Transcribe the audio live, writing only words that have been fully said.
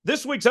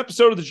This week's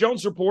episode of the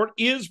Jones Report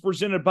is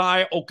presented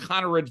by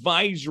O'Connor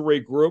Advisory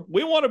Group.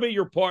 We want to be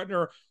your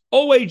partner,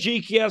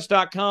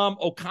 oagks.com,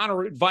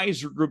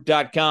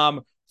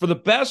 o'connoradvisorygroup.com, for the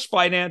best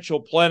financial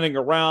planning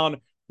around.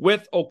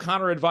 With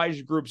O'Connor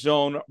Advisory Group's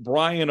own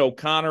Brian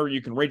O'Connor,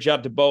 you can reach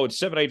out to Bo at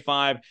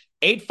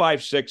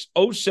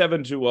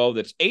 785-856-0720.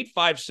 That's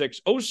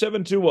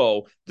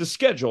 856-0720 to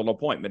schedule an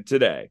appointment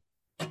today.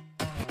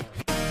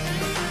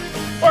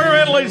 Welcome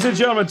in, ladies and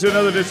gentlemen, to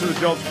another edition of the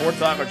Jones Sports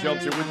Time. I'm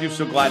Jones here with you.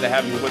 So glad to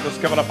have you with us.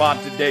 Coming up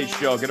on today's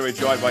show, going to be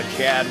joined by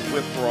Chad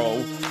Withrow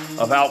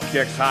of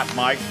OutKick's Hot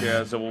Mic,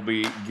 so we'll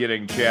be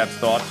getting Chad's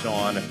thoughts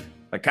on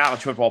the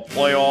college football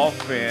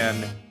playoff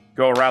and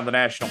go around the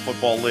National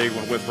Football League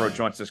when Withrow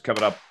joins us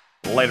coming up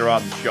later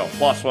on the show.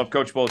 Plus, we'll have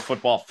Coach Bo's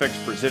Football Fix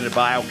presented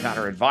by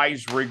O'Connor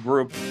Advisory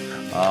Group.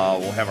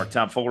 We'll have our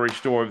tomfoolery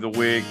story of the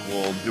week.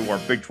 We'll do our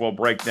Big 12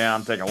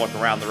 breakdown, take a look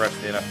around the rest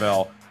of the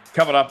NFL.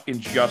 Coming up in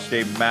just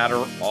a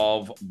matter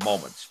of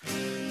moments.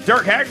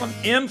 Derek Haglund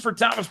in for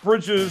Thomas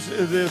Bridges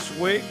this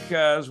week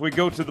as we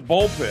go to the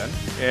bullpen.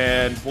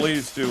 And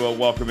pleased to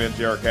welcome in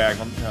Derek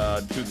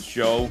Haglund to the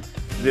show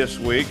this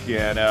week.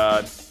 And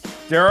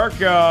Derek,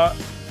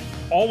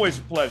 always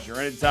a pleasure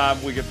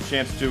anytime we get the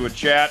chance to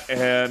chat.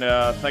 And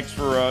thanks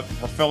for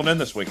filling in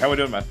this week. How are we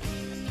doing, man?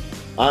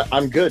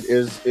 I'm good.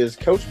 Is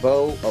Coach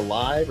Bo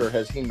alive, or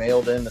has he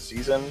mailed in the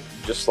season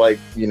just like,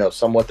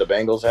 somewhat the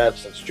Bengals have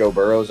since Joe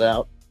Burrow's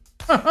out?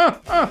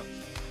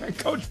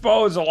 Coach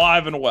Bo is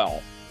alive and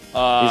well. He's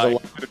alive.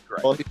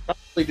 Well, he's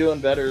probably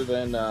doing better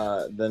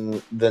than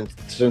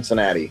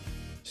Cincinnati.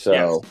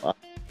 So yes.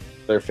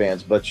 They're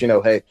fans, but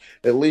hey,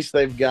 at least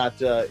they've got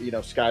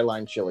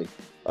Skyline chili.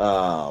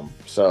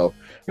 So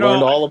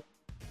learned all of.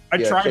 I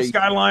tried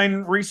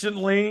Skyline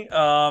recently,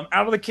 out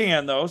of the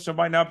can though, so it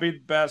might not be the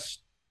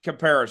best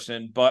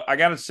comparison. But I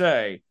got to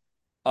say,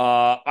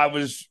 it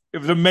was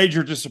a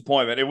major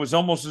disappointment. It was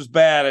almost as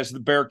bad as the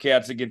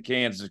Bearcats against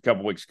Kansas a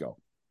couple weeks ago.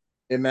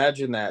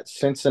 Imagine that.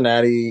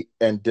 Cincinnati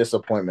and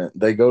disappointment.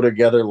 They go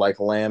together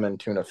like lamb and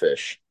tuna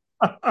fish.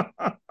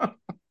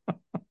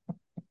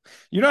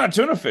 You're not a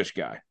tuna fish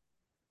guy.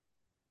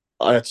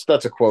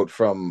 That's a quote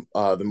from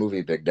the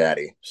movie Big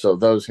Daddy. So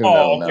those who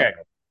know. Okay.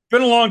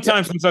 Been a long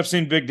time since I've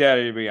seen Big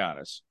Daddy, to be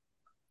honest.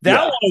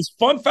 That was,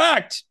 fun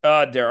fact,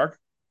 Derek,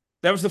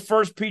 that was the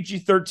first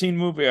PG-13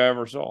 movie I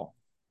ever saw.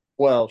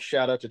 Well,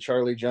 shout out to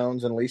Charlie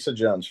Jones and Lisa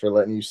Jones for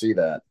letting you see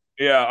that.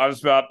 Yeah, I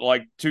was about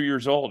 2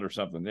 years old or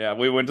something. Yeah,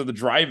 we went to the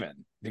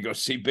drive-in to go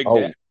see Big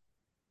Daddy.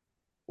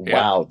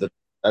 Wow,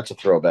 that's a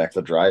throwback,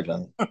 the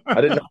drive-in.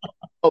 I didn't know.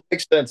 Oh, it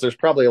makes sense. There's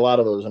probably a lot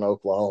of those in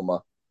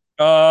Oklahoma.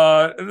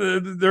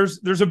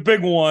 There's a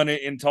big one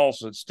in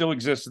Tulsa. It still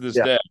exists to this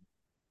day.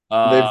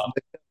 They've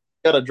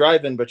got a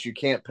drive-in, but you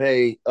can't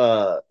pay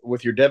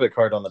with your debit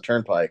card on the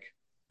turnpike.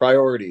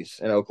 Priorities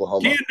in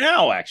Oklahoma. You can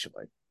now,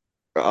 actually.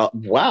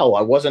 Wow,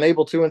 I wasn't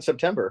able to in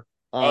September.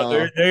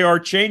 They are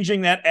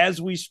changing that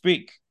as we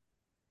speak.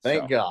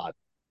 Thank God.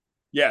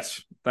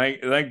 Yes,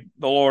 thank the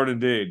Lord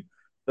indeed.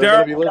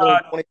 They're going to be living in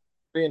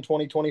 2023 and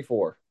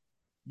 2024.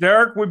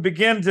 Derek, we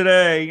begin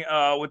today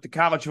with the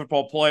college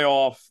football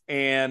playoff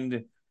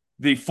and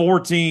the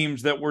four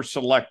teams that were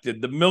selected.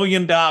 The $1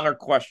 million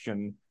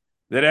question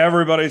that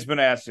everybody's been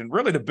asking,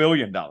 really the $1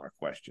 billion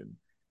question.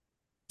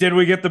 Did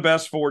we get the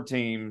best four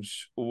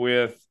teams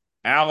with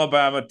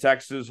Alabama,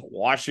 Texas,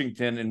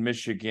 Washington, and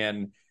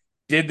Michigan?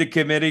 Did the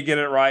committee get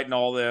it right in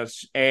all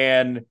this?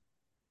 And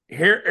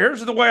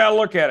here's the way I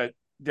look at it,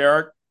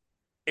 Derek.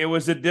 It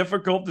was a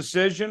difficult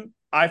decision.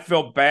 I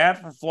feel bad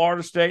for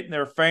Florida State and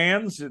their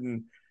fans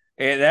and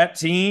that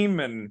team.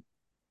 And,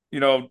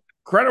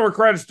 credit where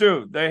credit's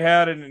due. They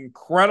had an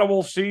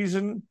incredible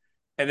season,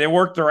 and they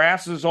worked their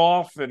asses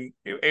off, and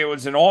it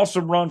was an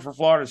awesome run for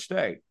Florida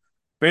State.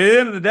 But at the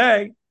end of the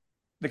day,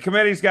 the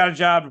committee's got a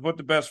job to put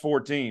the best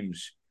four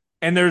teams.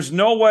 And there's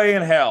no way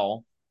in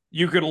hell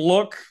you could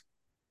look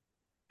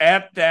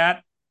at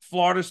that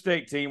Florida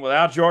State team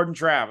without Jordan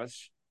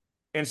Travis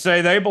and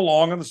say they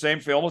belong on the same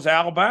field as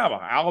Alabama.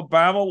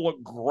 Alabama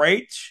looked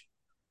great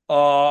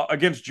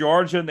against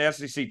Georgia in the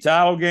SEC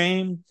title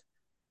game.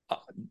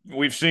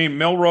 We've seen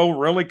Milroe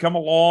really come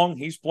along.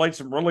 He's played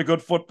some really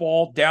good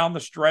football down the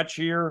stretch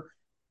here.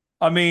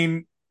 I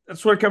mean,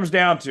 that's what it comes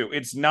down to.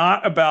 It's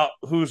not about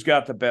who's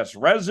got the best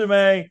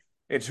resume.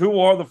 It's who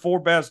are the four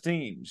best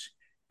teams.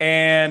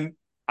 And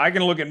I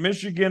can look at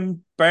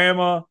Michigan,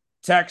 Bama,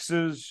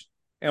 Texas,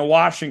 and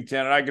Washington,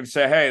 and I can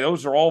say, hey,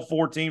 those are all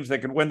four teams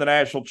that can win the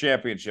national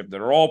championship,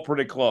 that are all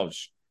pretty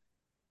close.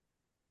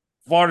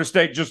 Florida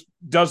State just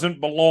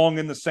doesn't belong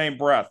in the same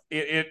breath.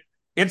 It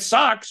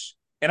sucks,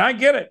 and I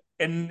get it.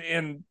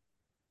 And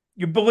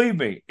you believe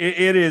me,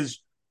 it is.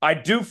 I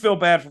do feel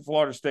bad for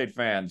Florida State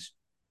fans,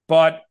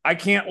 but you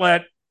can't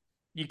let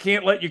your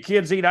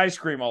kids eat ice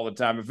cream all the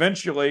time.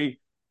 Eventually,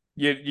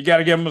 you got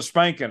to give them a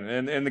spanking,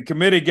 and the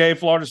committee gave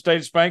Florida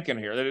State a spanking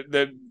here.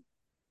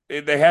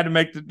 They had to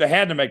make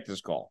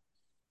this call.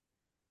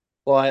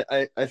 Well,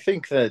 I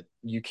think that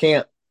you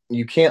can't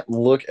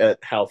look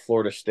at how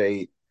Florida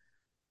State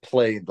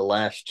played the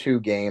last two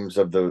games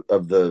of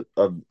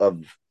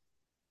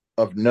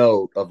of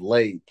note of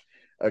late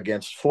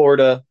against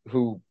Florida,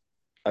 who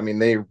I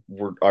mean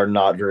are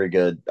not very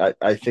good.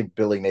 I think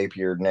Billy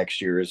Napier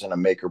next year is in a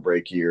make or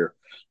break year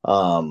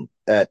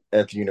at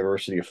the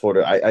University of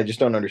Florida. I just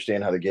don't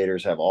understand how the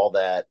Gators have all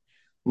that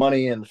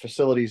money and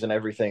facilities and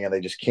everything, and they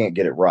just can't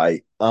get it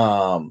right.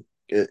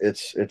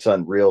 It's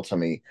unreal to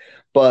me.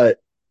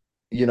 But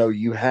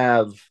you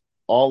have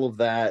all of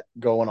that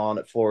going on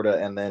at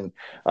Florida, and then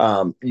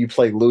you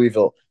play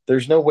Louisville.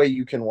 There's no way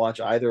you can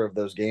watch either of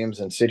those games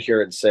and sit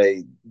here and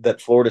say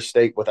that Florida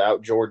State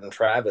without Jordan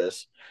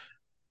Travis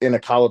in a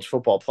college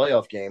football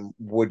playoff game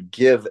would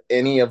give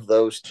any of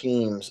those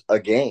teams a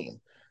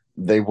game.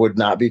 They would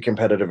not be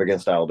competitive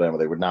against Alabama.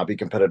 They would not be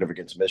competitive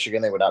against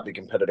Michigan. They would not be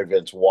competitive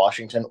against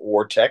Washington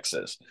or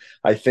Texas.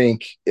 I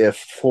think if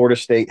Florida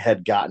State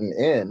had gotten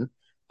in,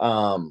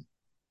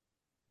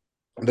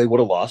 they would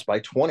have lost by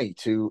 20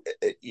 to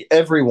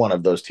every one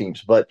of those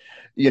teams. But,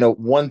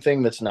 one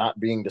thing that's not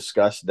being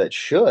discussed that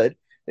should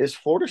is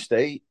Florida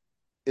State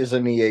is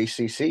in the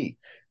ACC.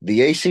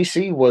 The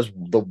ACC was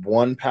the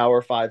one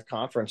Power Five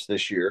conference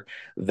this year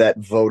that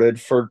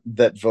voted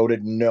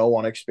no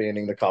on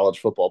expanding the college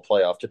football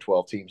playoff to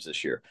 12 teams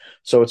this year.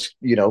 So it's,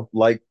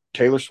 like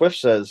Taylor Swift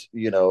says,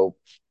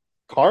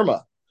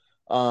 karma.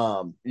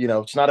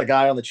 It's not a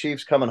guy on the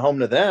Chiefs coming home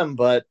to them,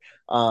 but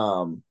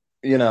karma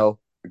It's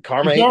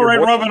ain't your already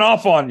boy. rubbing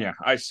off on you.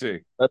 I see.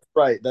 That's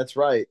right. That's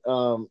right.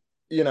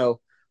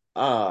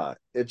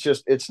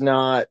 It's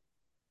not.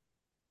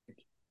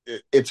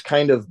 It's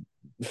kind of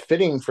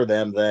fitting for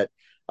them that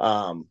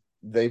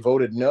they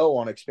voted no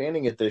on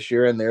expanding it this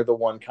year, and they're the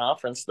one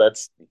conference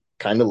that's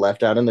kind of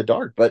left out in the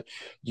dark. But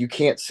you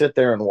can't sit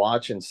there and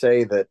watch and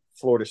say that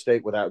Florida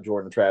State without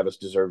Jordan Travis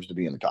deserves to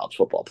be in the college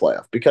football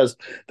playoff, because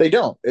they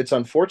don't. It's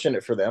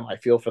unfortunate for them. I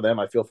feel for them.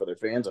 I feel for their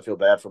fans. I feel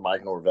bad for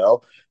Mike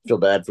Norvell. I feel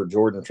bad for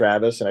Jordan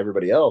Travis and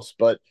everybody else.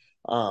 But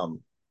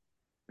um,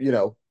 you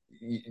know,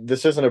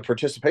 this isn't a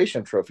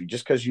participation trophy.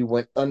 Just because you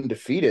went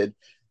undefeated,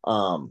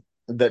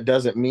 that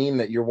doesn't mean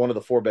that you're one of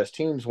the four best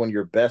teams when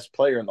your best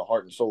player in the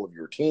heart and soul of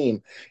your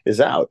team is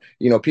out.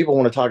 People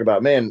want to talk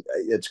about, man,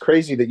 it's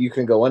crazy that you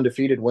can go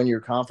undefeated, win your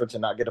conference,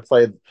 and not get to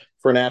play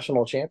for a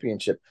national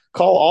championship.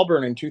 Call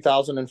Auburn in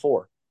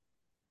 2004.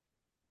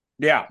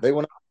 Yeah. They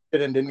went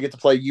and didn't get to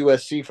play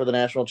USC for the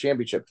national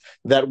championship.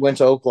 That went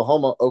to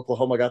Oklahoma.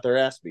 Oklahoma got their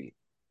ass beat.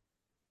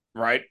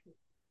 Right.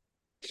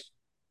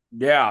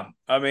 Yeah.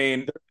 I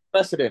mean,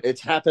 Precedent.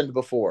 It's happened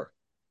before.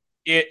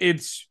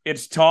 It's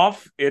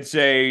tough. It's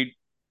a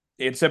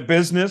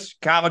business.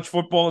 College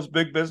football is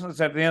big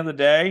business at the end of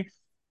the day.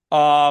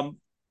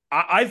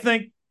 I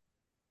think,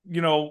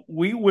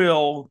 we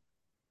will.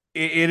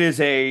 It's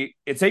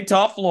a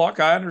tough look.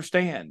 I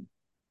understand,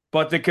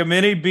 but the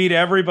committee beat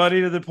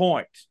everybody to the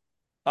point.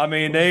 I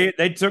mean,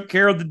 they took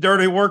care of the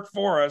dirty work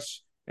for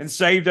us and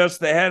saved us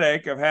the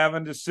headache of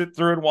having to sit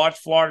through and watch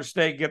Florida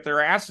State get their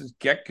asses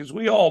kicked, because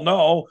we all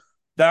know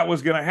that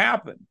was going to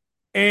happen.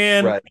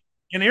 And Right.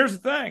 and here's the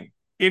thing: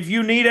 if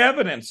you need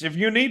evidence, if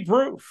you need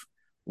proof,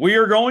 we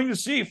are going to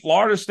see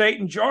Florida State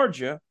and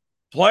Georgia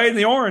play in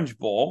the Orange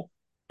Bowl,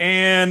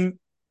 and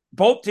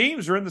both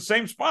teams are in the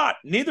same spot.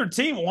 Neither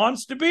team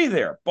wants to be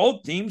there.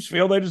 Both teams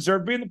feel they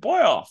deserve to be in the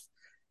playoff.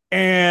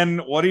 And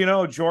what do you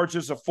know?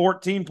 Georgia's a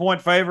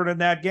 14-point favorite in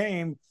that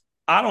game.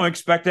 I don't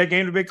expect that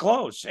game to be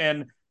close.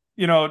 And,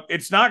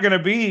 it's not going to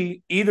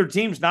be, either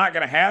team's not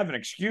going to have an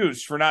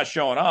excuse for not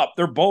showing up.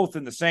 They're both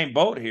in the same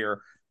boat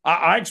here.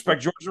 I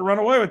expect Georgia to run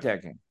away with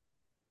that game.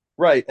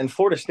 Right. And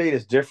Florida State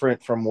is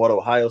different from what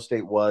Ohio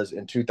State was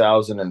in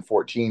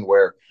 2014,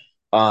 where,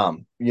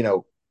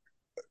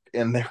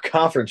 in their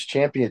conference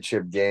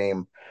championship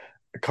game,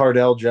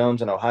 Cardell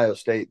Jones and Ohio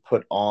State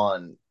put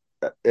on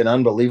an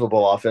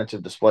unbelievable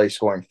offensive display,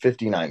 scoring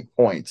 59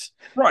 points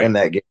Right. in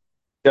that game,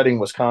 shutting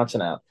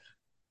Wisconsin out.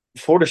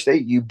 Florida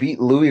State, you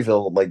beat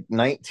Louisville like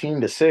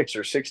 19-6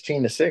 or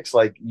 16-6.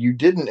 Like, you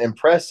didn't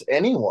impress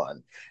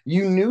anyone.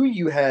 You knew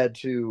you had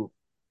to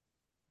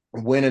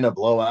win in a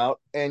blowout,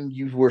 and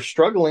you were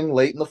struggling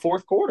late in the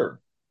fourth quarter.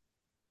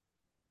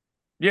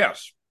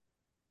 Yes.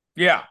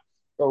 Yeah.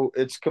 So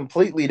it's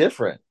completely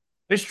different.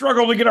 They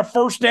struggled to get a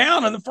first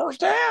down in the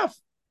first half.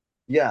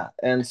 Yeah.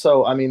 And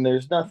so, I mean,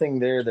 there's nothing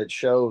there that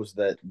shows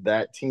that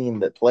that team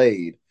that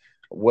played,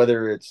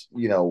 whether it's,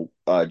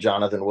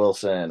 Jonathan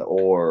Wilson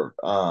or,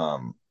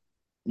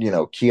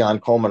 Keon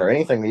Coleman or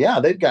anything, yeah,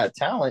 they've got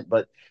talent,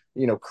 but,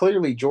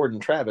 clearly Jordan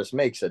Travis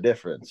makes a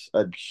difference,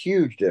 a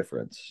huge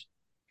difference.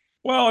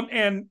 Well,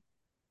 and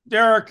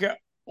Derek,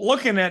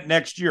 looking at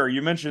next year,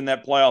 you mentioned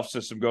that playoff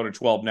system go to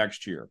 12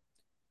 next year.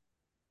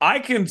 I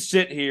can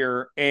sit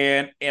here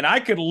and I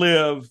could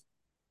live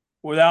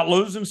without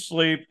losing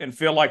sleep and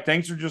feel like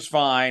things are just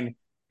fine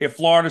if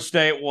Florida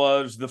State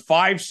was the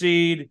 5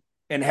 seed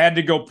and had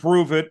to go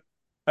prove it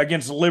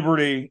against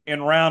Liberty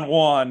in round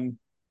 1.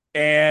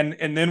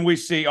 And then we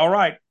see, all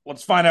right,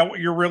 let's find out what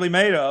you're really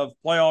made of.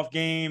 Playoff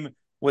game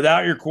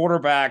without your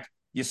quarterback,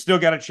 you still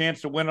got a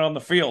chance to win it on the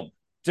field.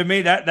 To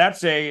me,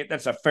 that's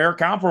a fair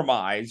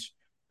compromise.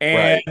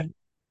 And Right.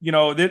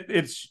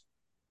 it's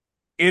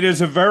it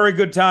is a very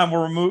good time.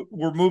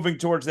 We're moving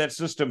towards that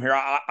system here.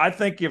 I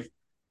think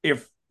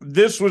if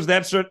this was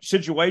that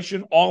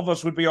situation, all of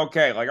us would be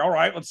okay. Like, all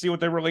right, let's see what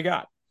they really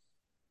got.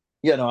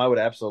 Yeah, no, I would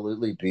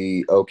absolutely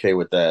be okay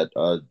with that,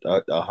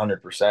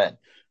 100%.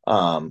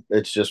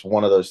 It's just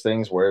one of those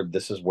things where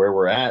this is where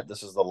we're at.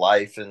 This is the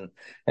life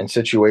and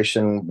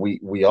situation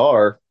we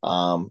are,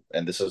 and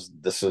this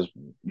is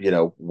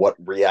what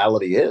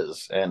reality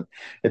is. And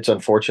it's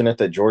unfortunate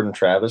that Jordan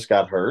Travis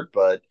got hurt,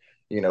 but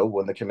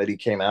when the committee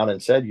came out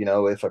and said,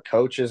 if a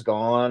coach is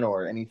gone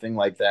or anything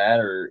like that,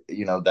 or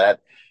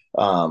that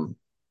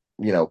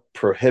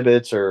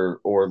prohibits or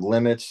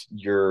limits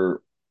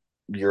your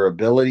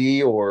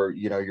ability, or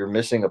you're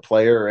missing a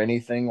player or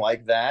anything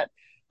like that,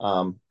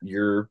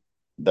 you're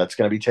that's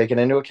going to be taken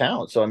into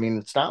account. So I mean,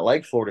 it's not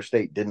like Florida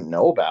State didn't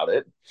know about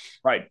it.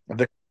 Right.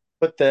 They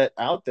put that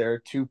out there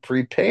to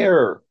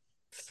prepare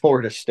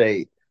Florida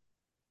State.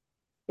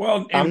 Well,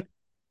 I'm and here,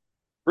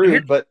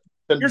 rude, but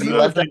to here's be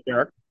another left out. thing,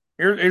 Derek.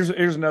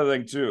 Here's another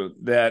thing too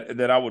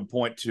that I would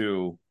point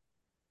to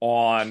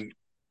on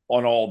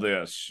all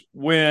this.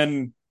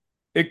 When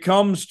it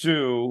comes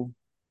to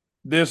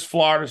this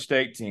Florida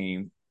State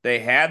team, they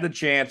had the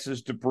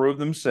chances to prove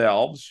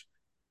themselves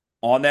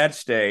on that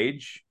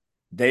stage.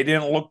 They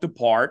didn't look the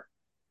part.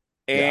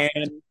 Yeah,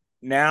 And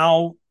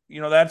now,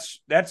 that's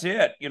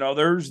it.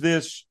 There's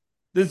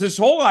this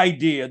whole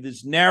idea,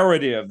 this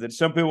narrative that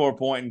some people are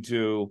pointing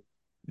to,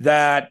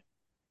 that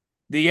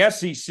the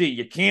SEC,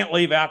 you can't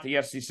leave out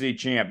the SEC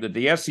champ, that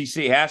the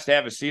SEC has to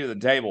have a seat at the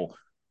table,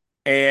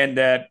 and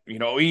that,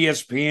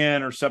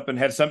 ESPN or something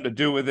had something to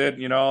do with it,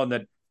 and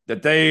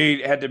that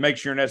they had to make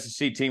sure an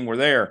SEC team were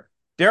there.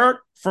 Derek,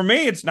 for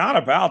me, it's not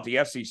about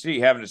the SEC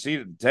having a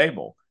seat at the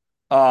table.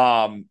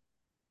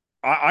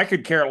 I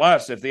could care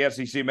less if the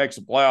SEC makes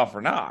a playoff or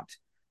not.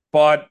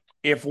 But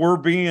if we're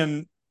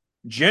being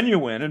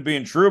genuine and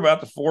being true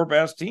about the four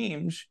best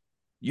teams,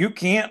 you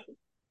can't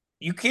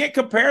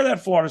compare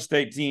that Florida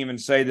State team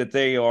and say that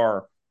they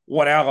are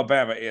what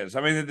Alabama is.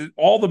 I mean,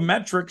 all the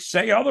metrics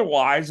say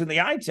otherwise, and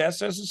the eye test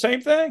says the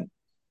same thing.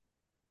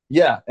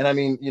 yeah, and I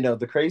mean,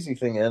 the crazy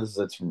thing is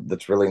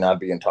that's really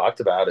not being talked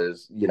about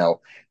is,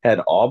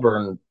 had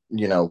Auburn,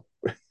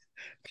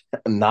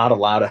 not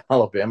allowed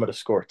Alabama to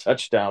score a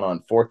touchdown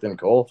on 4th and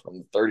goal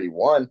from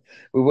 31,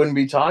 we wouldn't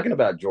be talking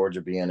about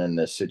Georgia being in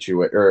this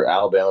situation or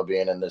Alabama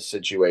being in this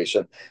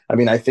situation. I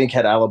mean, I think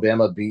had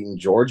Alabama beaten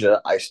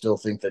Georgia, I still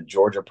think that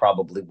Georgia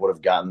probably would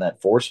have gotten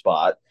that 4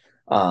 spot,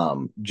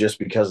 just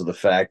because of the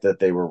fact that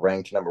they were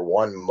ranked number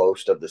one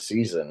most of the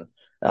season.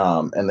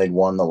 And they'd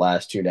won the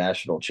last two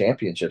national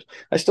championships.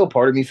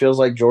 Part of me feels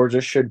like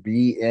Georgia should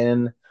be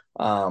in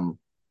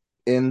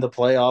the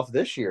playoff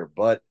this year.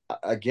 But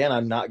again,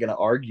 I'm not going to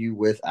argue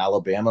with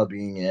Alabama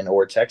being in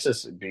or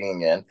Texas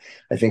being in.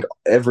 I think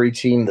every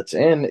team that's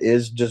in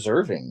is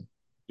deserving.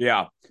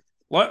 Yeah.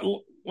 Let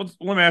me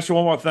ask you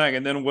one more thing,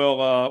 and then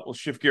we'll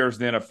shift gears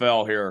to the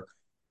NFL here.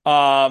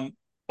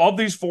 Of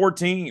these four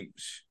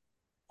teams,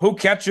 who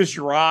catches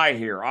your eye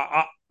here?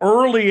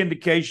 Early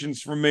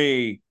indications for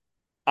me,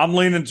 I'm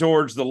leaning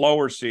towards the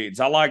lower seeds.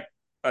 I like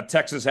a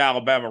Texas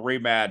Alabama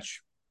rematch.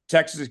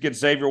 Texas gets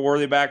Xavier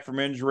Worthy back from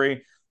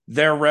injury.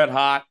 They're red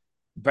hot.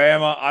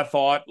 Bama, I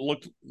thought,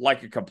 looked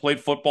like a complete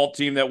football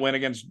team that went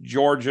against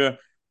Georgia.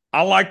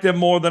 I like them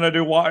more than I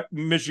do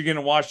Michigan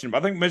and Washington.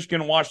 I think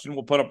Michigan and Washington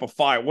will put up a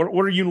fight. What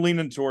are you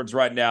leaning towards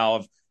right now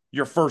of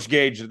your first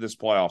gauge of this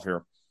playoff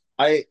here?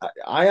 I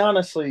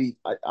honestly,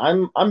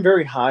 I'm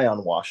very high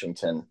on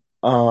Washington.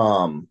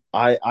 I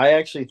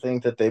actually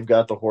think that they've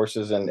got the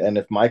horses, and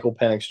if Michael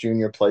Penix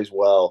Jr. plays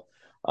well,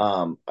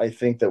 I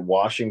think that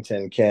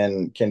Washington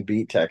can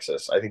beat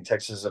Texas. I think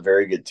Texas is a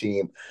very good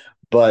team,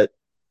 but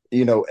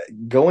you know,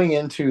 going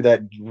into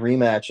that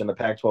rematch in the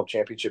Pac-12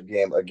 championship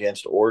game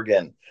against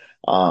Oregon,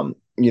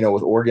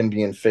 with Oregon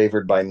being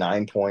favored by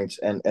 9 points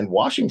and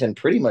Washington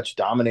pretty much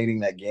dominating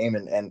that game,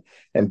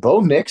 and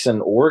Bo Nix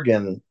and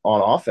Oregon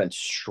on offense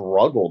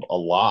struggled a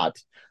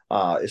lot,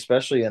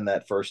 especially in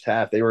that first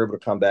half. They were able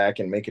to come back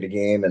and make it a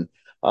game, and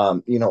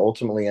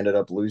ultimately ended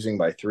up losing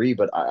by 3.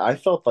 But I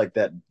felt like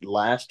that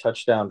last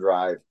touchdown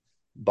drive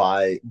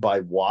by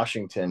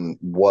Washington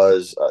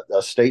was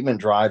a statement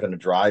drive and a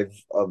drive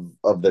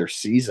of their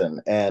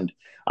season, and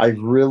I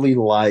really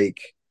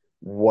like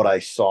what I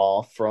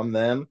saw from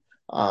them.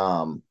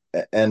 And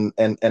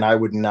I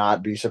would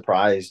not be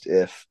surprised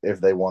if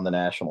they won the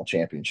national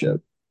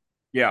championship.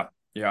 Yeah,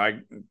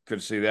 I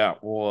could see that.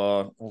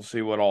 We'll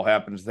see what all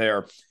happens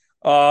there.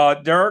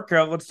 Derek,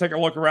 let's take a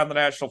look around the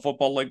National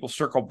Football League. We'll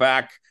circle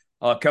back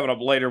coming up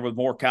later with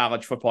more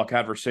college football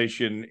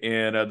conversation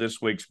in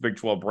this week's Big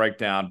 12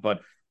 breakdown.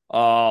 But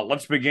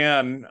let's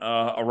begin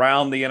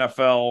around the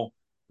NFL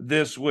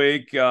this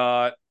week.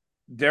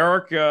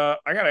 Derek, I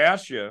got to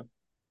ask you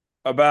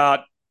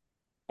about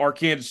our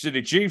Kansas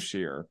City Chiefs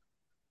here.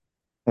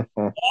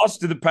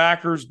 Lost to the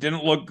Packers,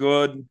 didn't look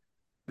good.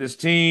 This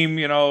team,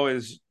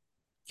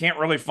 can't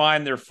really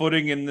find their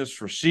footing in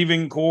this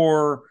receiving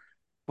core.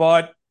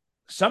 But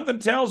something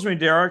tells me,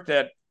 Derek,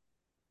 that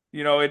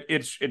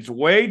it's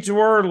way too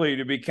early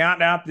to be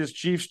counting out this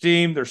Chiefs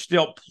team. There's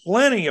still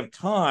plenty of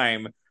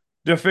time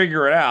to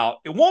figure it out.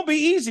 It won't be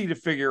easy to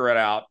figure it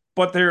out,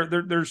 but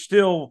there's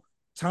still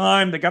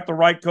time. They got the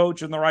right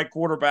coach and the right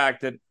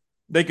quarterback that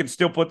they can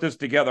still put this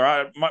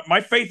together.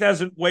 My faith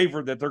hasn't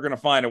wavered that they're going to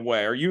find a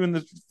way. Are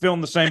you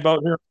feeling the same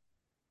boat here?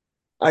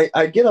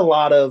 I get a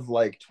lot of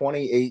like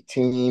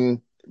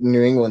 2018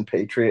 New England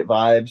Patriot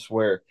vibes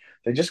where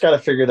they just got to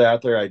figure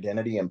out their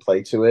identity and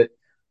play to it.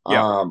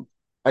 Yeah.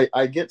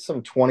 I get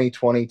some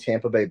 2020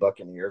 Tampa Bay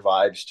Buccaneer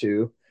vibes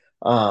too.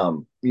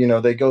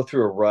 They go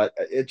through a rut.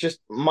 It just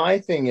my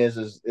thing is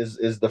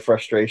the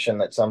frustration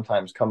that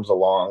sometimes comes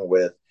along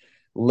with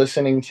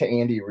listening to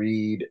Andy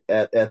Reid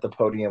at the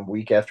podium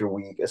week after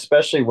week,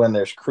 especially when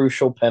there's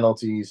crucial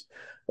penalties.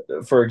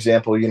 For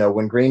example,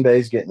 when Green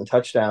Bay's getting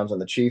touchdowns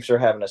and the Chiefs are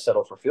having to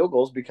settle for field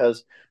goals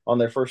because on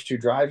their first two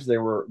drives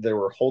there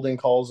were holding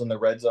calls in the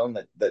red zone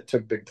that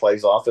took big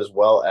plays off, as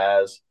well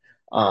as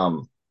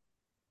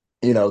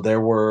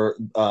there were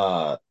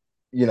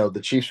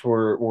the Chiefs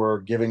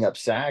were giving up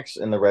sacks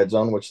in the red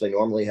zone, which they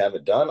normally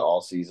haven't done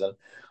all season.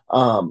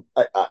 I'm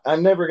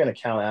never going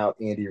to count out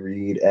Andy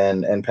Reid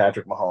and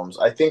Patrick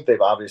Mahomes. I think they've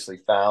obviously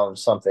found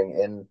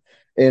something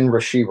in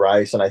Rashee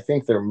Rice, and I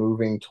think they're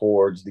moving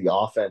towards the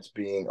offense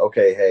being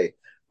okay. Hey,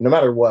 no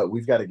matter what,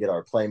 we've got to get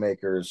our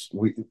playmakers.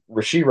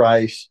 Rashee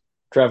Rice,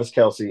 Travis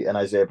Kelce, and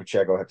Isaiah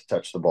Pacheco have to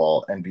touch the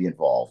ball and be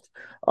involved.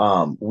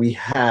 We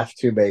have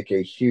to make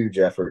a huge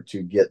effort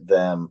to get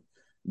them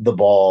the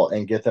ball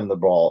and get them the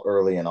ball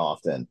early and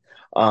often.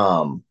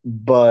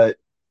 But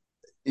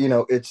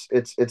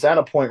it's at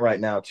a point right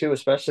now too,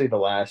 especially the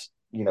last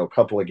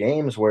couple of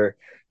games where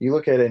you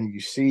look at it and you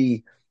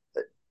see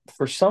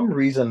for some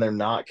reason they're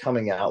not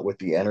coming out with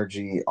the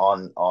energy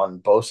on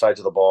both sides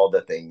of the ball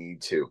that they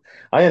need to.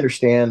 I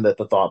understand that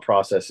the thought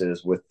process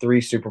is with 3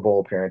 Super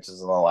Bowl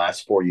appearances in the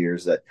last 4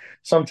 years that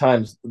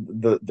sometimes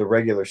the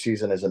regular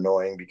season is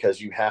annoying because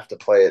you have to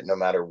play it no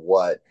matter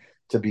what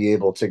to be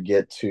able to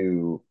get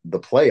to the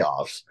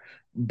playoffs.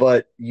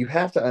 But you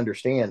have to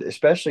understand,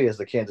 especially as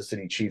the Kansas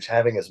City Chiefs,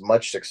 having as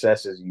much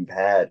success as you've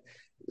had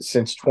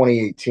since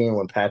 2018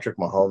 when Patrick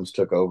Mahomes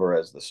took over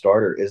as the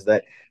starter, is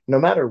that no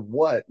matter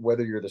what,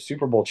 whether you're the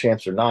Super Bowl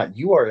champs or not,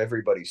 you are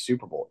everybody's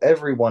Super Bowl.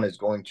 Everyone is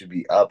going to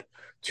be up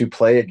to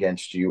play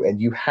against you,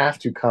 and you have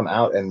to come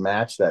out and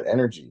match that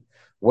energy,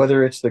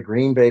 whether it's the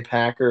Green Bay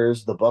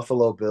Packers, the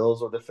Buffalo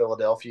Bills, or the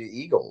Philadelphia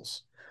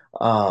Eagles.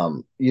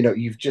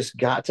 You've just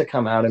got to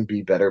come out and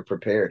be better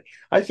prepared.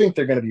 I think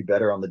they're going to be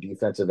better on the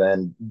defensive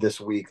end this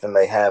week than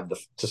they have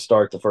to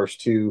start the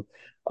first two.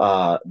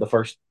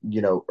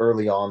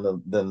 Early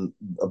on than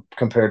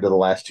compared to the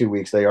last 2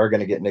 weeks. They are going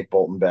to get Nick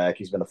Bolton back.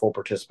 He's been a full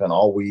participant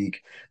all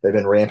week. They've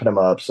been ramping him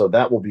up, so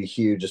that will be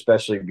huge,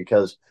 especially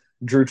because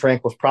Drew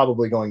Trank was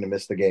probably going to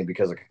miss the game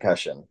because of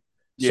concussion.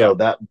 Yeah. So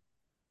that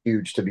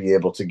huge to be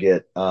able to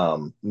get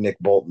Nick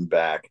Bolton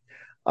back.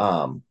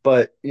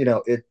 But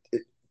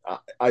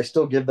I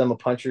still give them a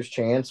puncher's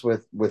chance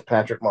with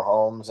Patrick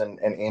Mahomes and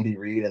Andy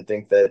Reid and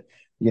think that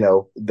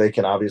they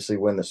can obviously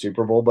win the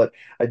Super Bowl. But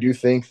I do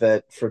think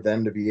that for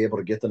them to be able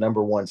to get the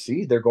number 1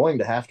 seed, they're going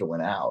to have to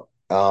win out.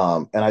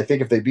 And I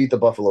think if they beat the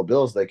Buffalo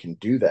Bills, they can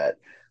do that.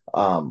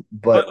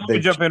 But Let me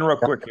jump in real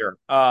quick here.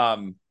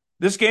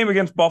 This game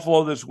against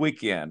Buffalo this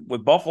weekend,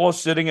 with Buffalo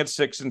sitting at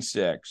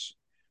 6-6,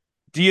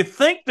 do you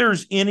think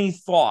there's any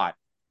thought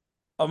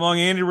among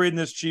Andy Reid and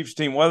this Chiefs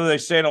team, whether they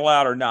say it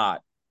aloud or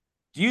not?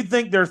 Do you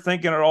think they're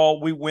thinking at all,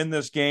 we win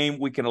this game,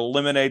 we can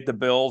eliminate the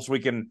Bills, we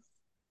can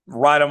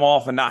write them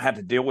off and not have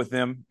to deal with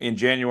them in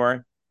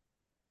January?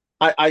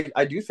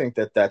 I do think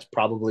that that's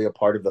probably a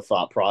part of the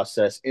thought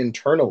process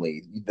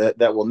internally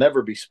that will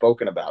never be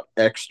spoken about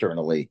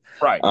externally,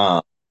 Right.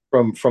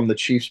 From the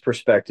Chiefs'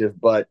 perspective.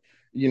 But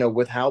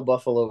with how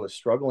Buffalo is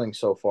struggling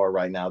so far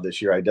right now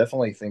this year, I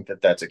definitely think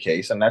that that's a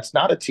case, and that's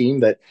not a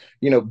team that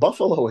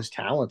Buffalo is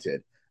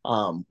talented.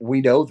 We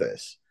know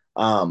this.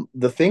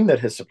 The thing that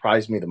has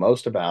surprised me the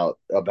most about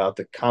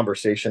the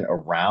conversation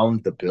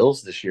around the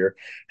Bills this year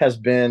has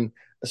been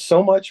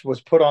so much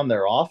was put on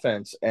their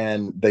offense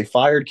and they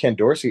fired Ken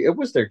Dorsey. It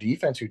was their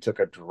defense who took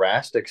a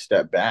drastic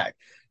step back.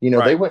 They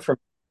Right. went from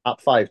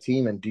top 5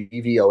 team in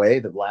DVOA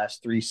the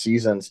last 3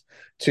 seasons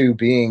to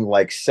being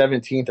like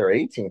 17th or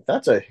 18th.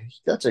 That's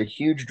a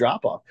huge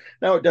drop off.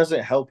 Now it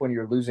doesn't help when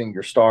you're losing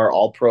your star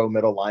all pro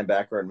middle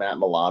linebacker and Matt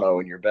Milano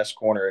and your best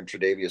corner in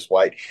Tre'Davious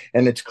White.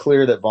 And it's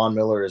clear that Von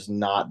Miller is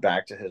not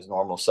back to his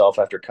normal self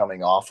after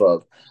coming off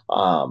of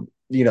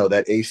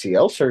that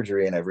ACL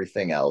surgery and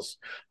everything else.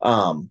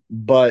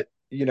 But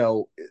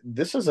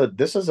this is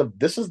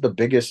the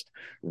biggest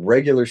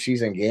regular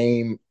season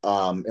game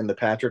in the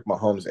Patrick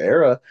Mahomes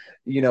era.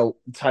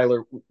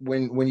 Tyler,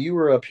 when you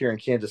were up here in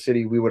Kansas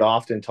City, we would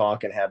often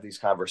talk and have these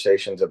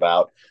conversations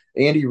about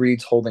Andy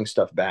Reid's holding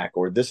stuff back,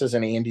 or this is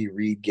an Andy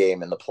Reid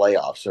game in the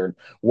playoffs, or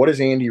what is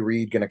Andy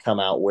Reid going to come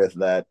out with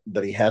that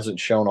he hasn't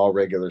shown all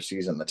regular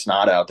season that's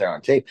not out there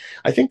on tape.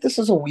 I think this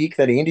is a week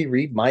that Andy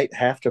Reid might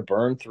have to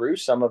burn through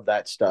some of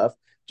that stuff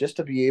just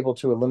to be able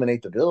to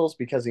eliminate the Bills,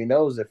 because he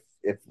knows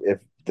if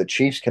the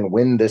Chiefs can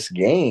win this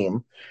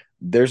game,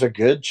 there's a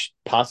good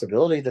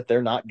possibility that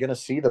they're not going to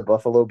see the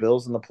Buffalo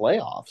Bills in the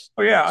playoffs.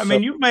 Oh yeah, I So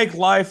mean, you make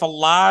life a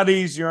lot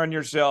easier on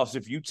yourselves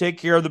if you take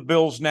care of the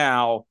Bills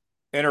now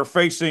and are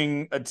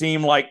facing a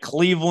team like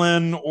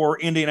Cleveland or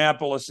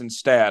Indianapolis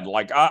instead.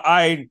 Like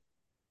I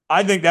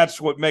think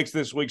that's what makes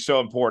this week so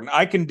important.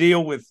 I can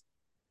deal with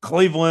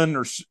Cleveland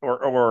or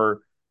or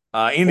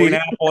even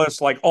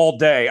Indianapolis like all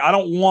day. I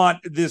don't want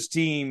this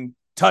team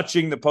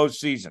touching the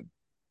postseason.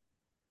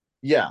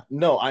 Yeah,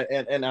 no,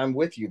 and I'm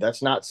with you.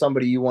 That's not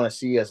somebody you want to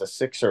see as a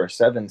 6 or a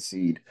 7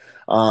 seed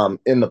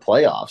in the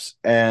playoffs,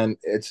 and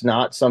it's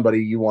not somebody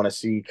you want to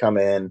see come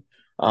in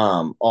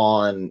on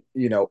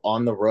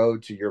on the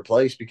road to your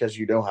place because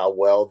you know how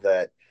well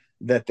that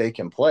they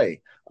can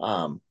play.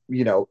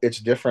 It's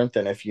different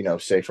than if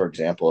say for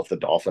example, if the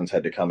Dolphins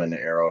had to come into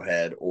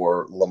Arrowhead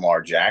or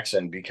Lamar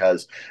Jackson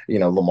because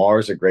Lamar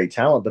is a great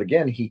talent, but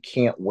again, he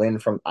can't win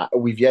from.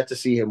 We've yet to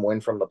see him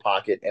win from the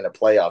pocket in a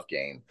playoff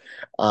game.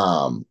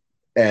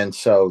 And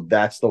so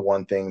that's the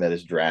one thing that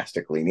is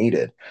drastically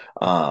needed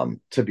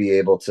to be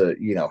able to,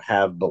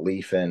 have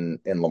belief in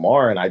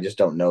Lamar. And I just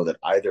don't know that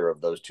either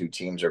of those two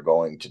teams are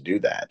going to do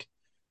that.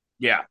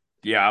 Yeah,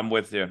 yeah, I'm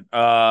with you.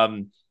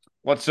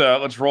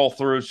 Let's roll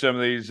through some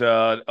of these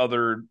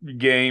other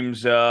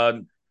games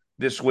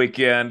this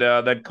weekend.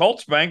 That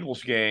Colts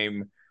Bengals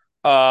game.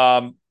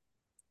 Um,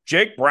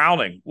 Jake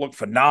Browning looked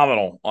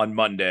phenomenal on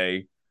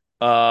Monday.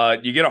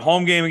 You get a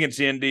home game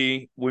against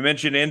Indy. We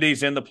mentioned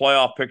Indy's in the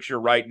playoff picture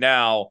right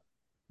now.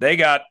 They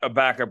got a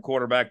backup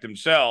quarterback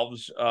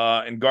themselves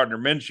in Gardner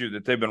Minshew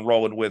that they've been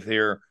rolling with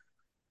here.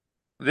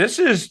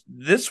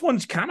 This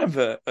one's kind of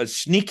a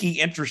sneaky,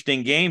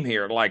 interesting game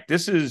here. Like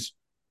this is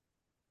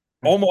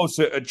almost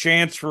a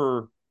chance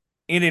for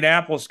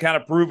Indianapolis to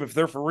kind of prove if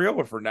they're for real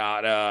or for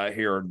not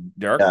here,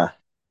 Derek. Yeah.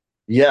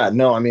 Yeah,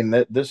 no, I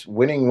mean this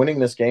winning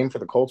this game for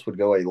the Colts would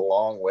go a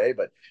long way,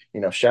 but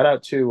shout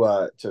out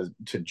to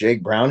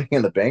Jake Browning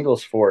and the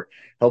Bengals for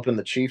helping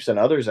the Chiefs and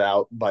others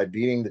out by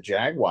beating the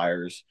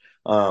Jaguars.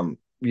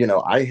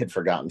 I had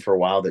forgotten for a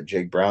while that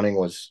Jake Browning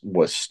was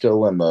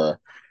still in the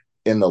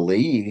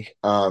league.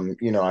 I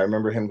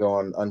remember him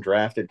going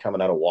undrafted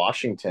coming out of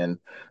Washington.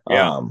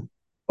 Yeah.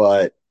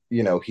 But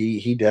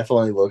he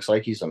definitely looks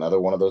like he's another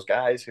one of those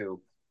guys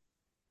who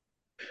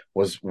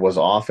was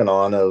off and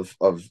on of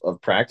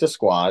practice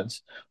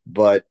squads,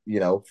 but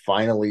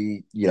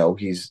finally,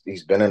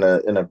 he's been in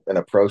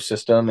a pro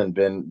system and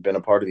been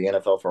a part of the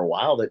NFL for a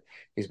while that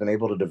he's been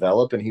able to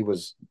develop, and he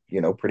was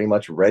pretty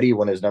much ready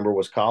when his number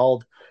was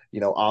called, a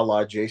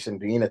la Jason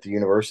Bean at the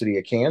University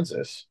of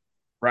Kansas.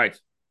 Right.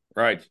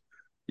 Right.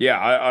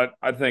 Yeah,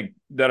 I think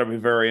that'll be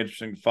very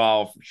interesting to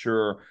follow for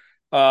sure.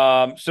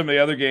 Some of the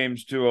other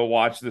games to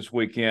watch this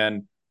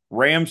weekend.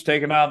 Rams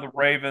taking on the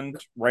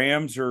Ravens.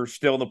 Rams are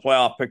still in the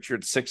playoff picture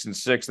at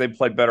 6-6. They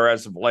played better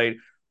as of late.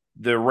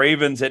 The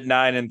Ravens at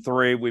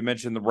 9-3. We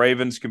mentioned the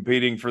Ravens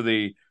competing for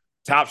the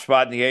top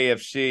spot in the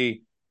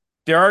AFC.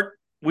 Derek,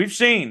 we've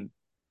seen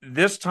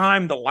this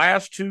time the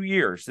last 2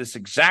 years, this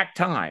exact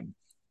time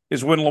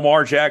is when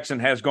Lamar Jackson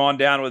has gone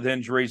down with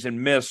injuries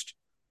and missed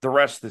the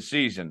rest of the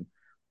season.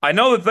 I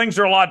know that things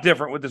are a lot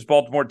different with this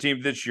Baltimore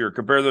team this year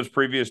compared to those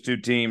previous two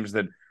teams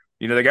that,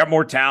 they got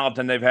more talent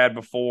than they've had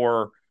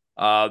before.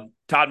 Todd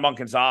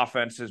Monken's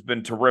offense has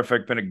been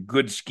terrific, been a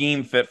good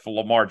scheme fit for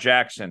Lamar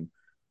Jackson.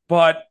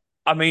 But,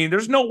 I mean,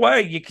 there's no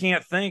way you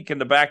can't think in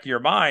the back of your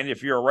mind,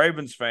 if you're a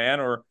Ravens fan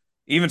or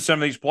even some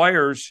of these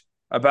players,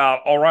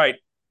 about, all right,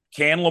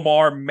 can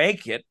Lamar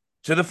make it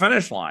to the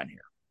finish line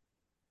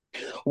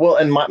here? Well,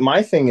 and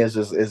my thing is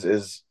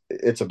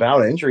it's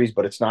about injuries,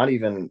 but it's not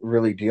even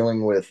really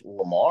dealing with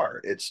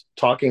Lamar. It's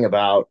talking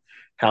about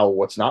how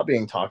what's not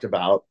being talked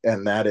about,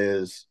 and that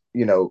is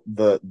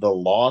the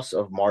loss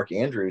of Mark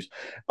Andrews.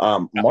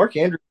 Mark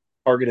Andrews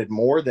targeted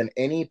more than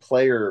any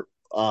player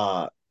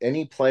at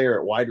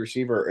wide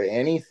receiver or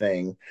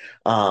anything,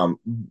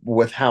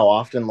 with how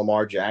often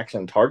Lamar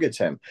Jackson targets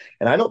him.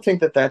 And I don't think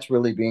that that's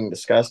really being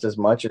discussed as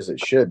much as it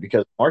should,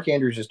 because Mark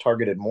Andrews is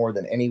targeted more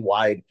than any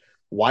wide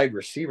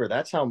receiver.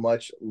 That's how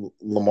much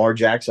Lamar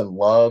Jackson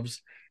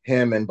loves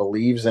him and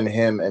believes in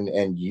him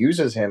and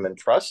uses him and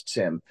trusts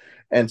him.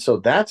 And so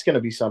that's going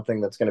to be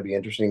something that's going to be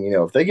interesting.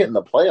 If they get in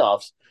the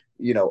playoffs,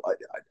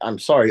 I'm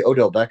sorry,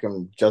 Odell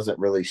Beckham doesn't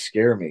really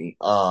scare me.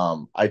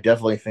 I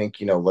definitely think,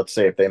 let's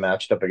say if they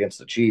matched up against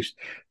the Chiefs,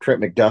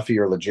 Trent McDuffie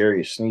or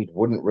L'Jarius Sneed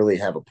wouldn't really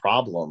have a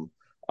problem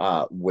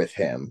with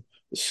him.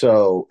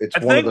 So it's I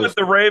one of think those. with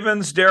the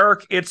Ravens,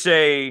 Derek, it's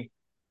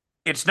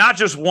not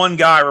just one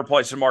guy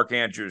replacing Mark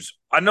Andrews.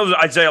 I know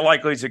that Isaiah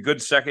Likely's a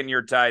good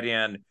second-year tight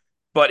end,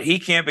 but he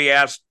can't be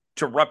asked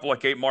to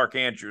replicate Mark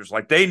Andrews.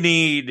 Like they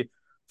need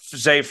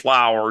Zay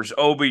Flowers,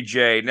 OBJ,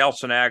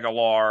 Nelson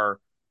Aguilar,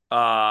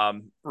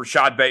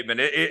 Rashad Bateman.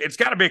 It's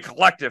got to be a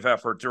collective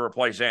effort to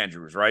replace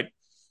Andrews, right?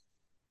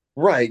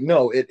 Right.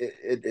 No,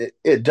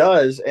 it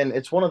does, and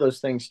it's one of those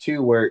things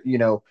too where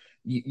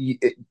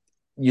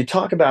you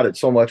talk about it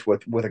so much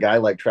with a guy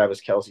like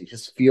Travis Kelce,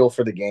 his feel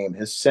for the game,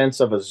 his sense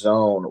of a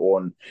zone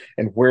on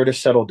and where to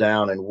settle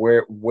down and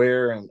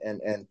where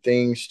and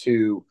things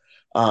to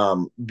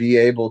be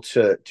able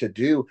to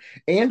do.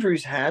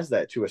 Andrews has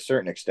that to a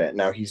certain extent.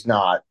 Now he's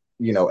not,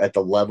 at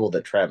the level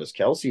that Travis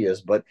Kelce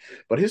is, but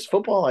his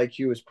football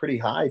IQ is pretty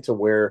high to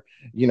where,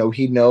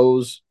 he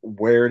knows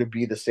where to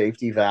be the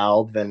safety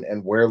valve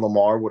and where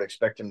Lamar would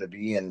expect him to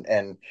be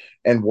and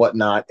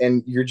whatnot.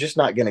 And you're just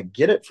not going to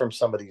get it from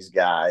some of these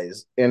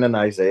guys in an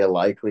Isaiah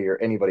Likely or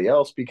anybody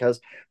else because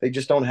they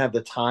just don't have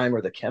the time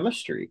or the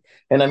chemistry.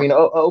 And I mean,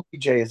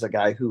 OBJ is a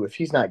guy who, if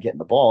he's not getting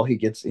the ball, he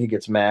gets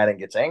mad and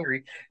gets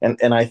angry.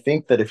 And I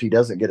think that if he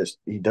doesn't get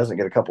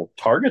a couple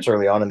targets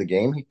early on in the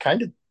game, he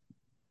kind of,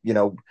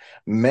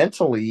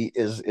 mentally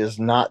is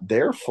not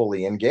there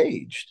fully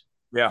engaged.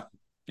 Yeah.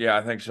 Yeah,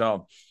 I think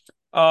so.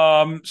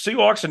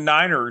 Seahawks and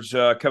Niners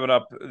coming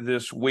up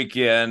this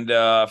weekend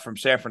from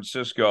San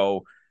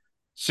Francisco.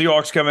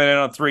 Seahawks coming in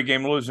on a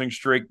 3-game losing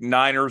streak.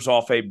 Niners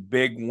off a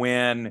big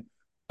win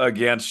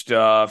against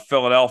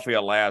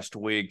Philadelphia last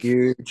week.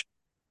 Huge.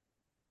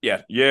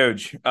 Yeah,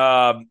 huge.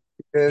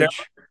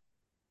 Huge.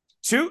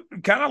 Two,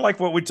 kind of like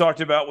what we talked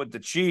about with the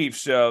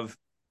Chiefs of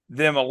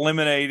them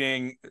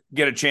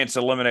get a chance to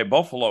eliminate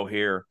Buffalo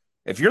here.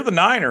 If you're the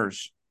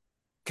Niners,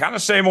 kind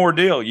of same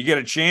ordeal. You get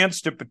a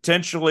chance to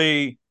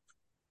potentially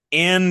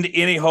end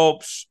any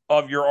hopes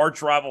of your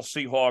arch rival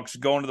Seahawks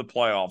going to the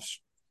playoffs.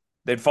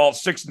 They'd fall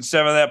 6-7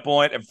 at that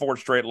point and 4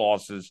 straight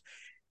losses.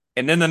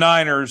 And then the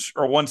Niners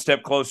are one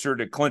step closer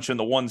to clinching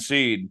the 1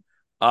 seed,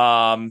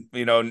 and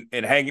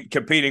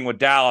competing with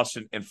Dallas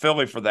and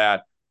Philly for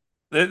that.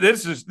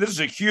 This is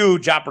a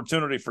huge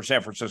opportunity for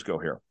San Francisco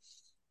here.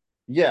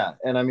 Yeah,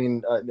 and I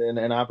mean,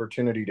 an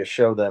opportunity to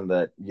show them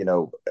that,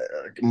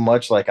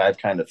 much like I've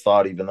kind of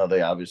thought, even though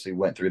they obviously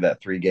went through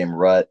that 3-game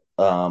rut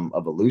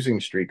of a losing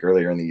streak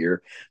earlier in the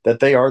year, that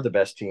they are the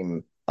best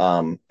team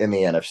in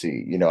the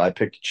NFC. I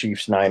picked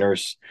Chiefs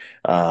Niners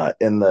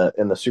in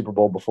the Super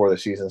Bowl before the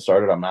season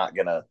started. I'm not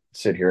gonna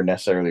sit here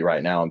necessarily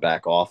right now and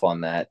back off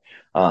on that,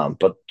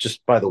 but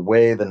just by the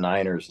way the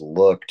Niners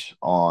looked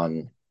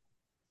on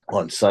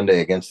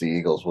Sunday against the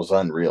Eagles was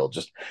unreal.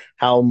 Just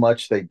how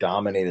much they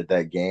dominated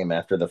that game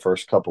after the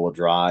first couple of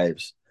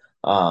drives,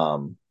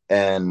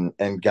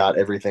 and got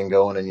everything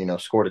going,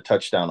 and scored a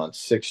touchdown on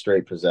 6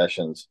 straight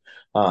possessions.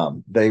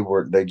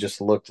 They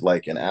just looked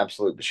like an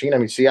absolute machine. I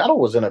mean, Seattle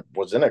was in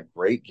a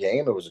great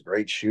game. It was a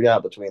great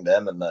shootout between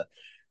them and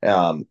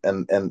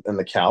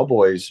the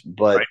Cowboys,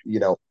 but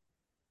Right.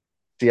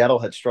 Seattle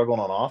had struggled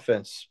on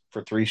offense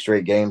for 3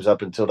 straight games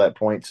up until that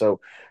point.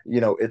 So,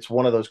 it's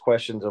one of those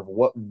questions of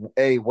what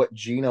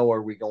Geno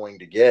are we going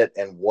to get,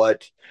 and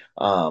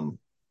um,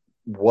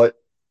 what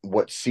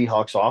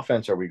Seahawks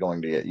offense are we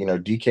going to get?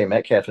 DK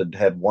Metcalf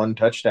had 1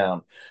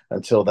 touchdown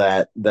until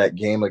that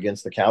game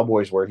against the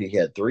Cowboys where he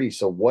had 3.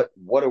 So what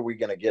are we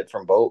going to get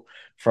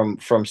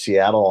from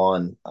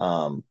Seattle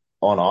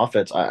on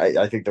offense?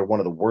 I think they're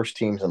one of the worst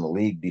teams in the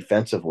league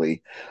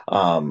defensively.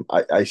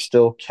 I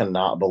still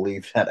cannot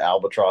believe that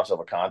albatross of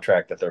a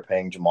contract that they're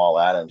paying Jamal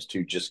Adams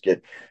to just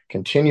get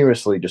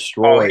continuously Oh,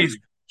 destroyed. he's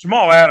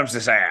Jamal Adams'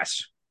 this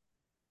ass.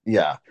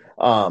 Yeah.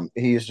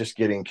 He is just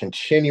getting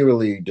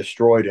continually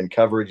destroyed in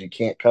coverage. He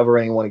can't cover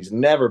anyone. He's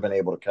never been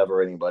able to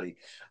cover anybody.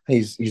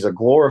 He's a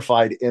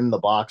glorified in the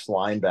box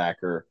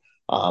linebacker,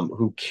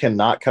 who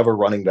cannot cover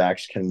running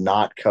backs,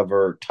 cannot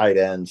cover tight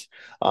ends.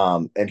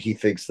 And he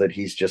thinks that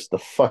he's just the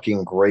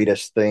fucking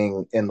greatest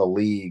thing in the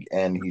league.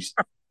 And he's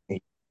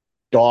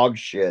dog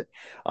shit.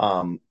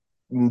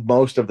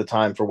 Most of the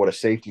time for what a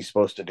safety's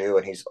supposed to do,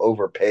 and he's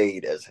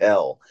overpaid as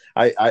hell.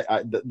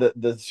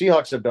 The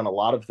Seahawks have done a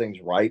lot of things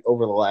right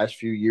over the last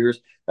few years.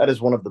 That is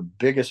one of the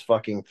biggest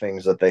fucking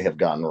things that they have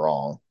gotten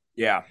wrong.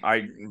 Yeah,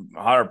 I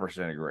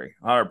 100% agree.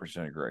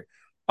 100% agree.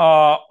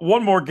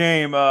 One more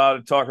game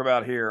to talk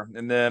about here,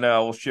 and then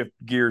we'll shift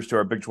gears to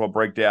our Big 12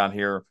 breakdown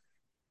here.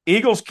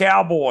 Eagles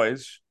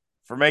Cowboys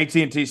from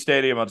AT&T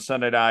Stadium on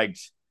Sunday night.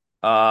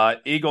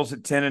 Eagles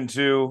at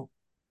 10-2,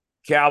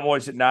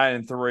 Cowboys at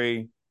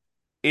 9-3.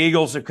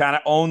 Eagles have kind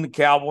of owned the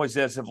Cowboys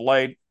as of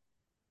late.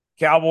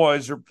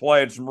 Cowboys are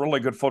playing some really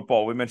good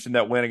football. We mentioned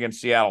that win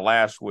against Seattle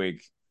last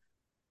week.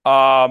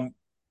 Derek,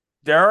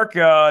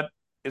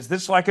 is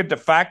this like a de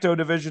facto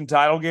division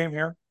title game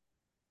here?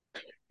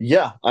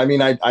 Yeah, I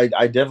mean, I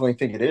definitely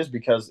think it is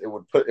because it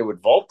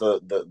would vault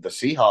the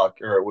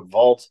Seahawk, or it would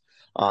vault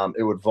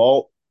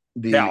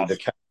the Dallas.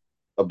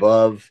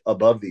 above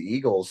the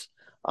Eagles.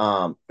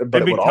 But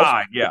They'd it be would also,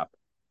 tied, yeah.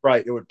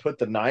 right, it would put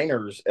the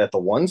Niners at the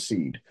 1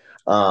 seed,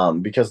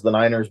 because the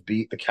Niners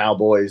beat the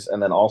Cowboys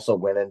and then also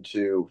went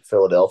into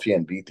Philadelphia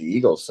and beat the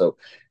Eagles. So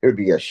it would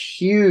be a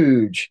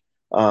huge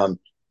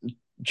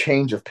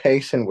change of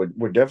pace and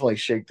would definitely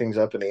shake things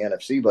up in the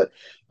NFC. But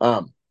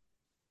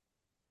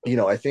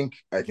I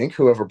think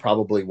whoever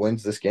probably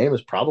wins this game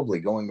is probably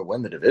going to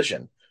win the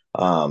division.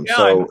 Yeah,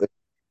 So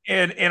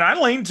and I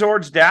lean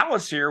towards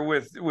Dallas here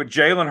with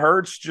Jalen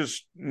Hurts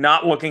just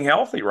not looking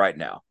healthy right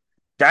now.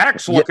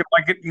 Dak's yeah, looking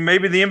like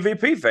maybe the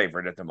MVP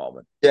favorite at the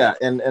moment. yeah,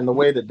 and the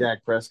way that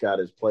Dak Prescott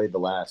has played the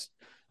last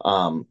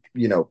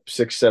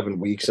 6-7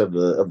 weeks of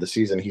the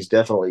season, he's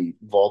definitely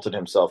vaulted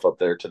himself up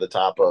there to the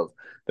top of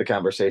the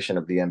conversation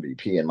of the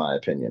MVP, in my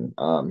opinion.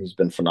 He's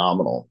been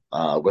phenomenal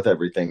with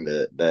everything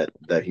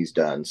that he's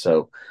done.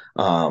 So,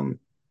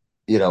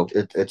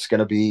 it's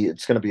gonna be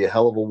a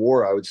hell of a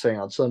war, I would say,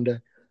 on Sunday.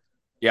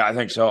 Yeah, I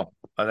think so.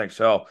 I think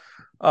so.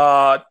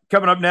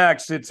 Coming up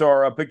next, it's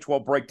our Big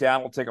 12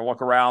 breakdown. We'll take a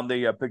look around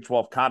the Big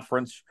 12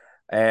 conference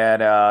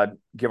and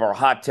give our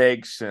hot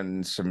takes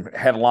and some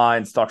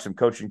headlines, talk some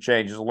coaching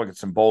changes, look at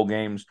some bowl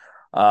games,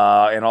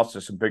 and also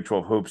some Big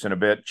 12 hoops in a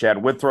bit.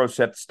 Chad Withrow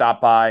set to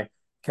stop by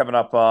coming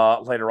up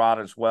later on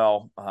as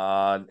well.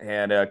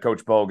 And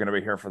Coach Bo going to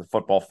be here for the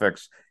football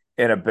fix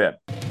in a bit.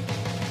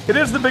 It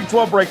is the Big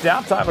 12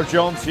 breakdown. Tyler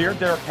Jones here,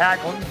 Derek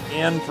Hacklin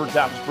in for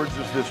Thomas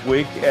Bridges this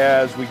week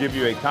as we give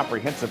you a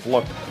comprehensive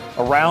look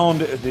around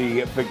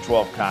the Big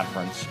 12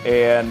 conference.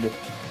 And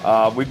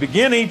we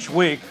begin each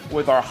week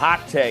with our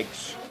hot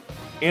takes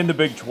in the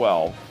Big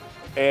 12.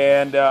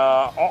 And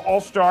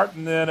I'll start,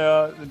 and then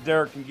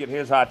Derek can get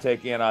his hot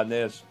take in on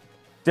this.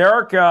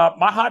 Derek,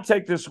 my hot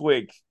take this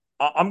week,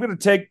 I'm going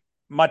to take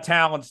my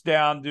talents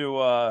down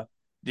to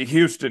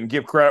Houston,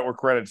 give credit where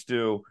credit's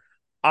due.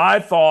 I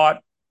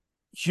thought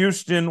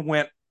Houston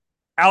went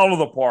out of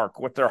the park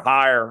with their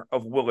hire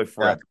of Willie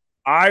Fritz.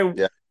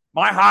 Yeah.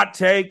 My hot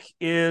take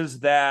is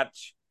that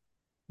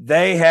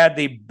they had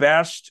the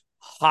best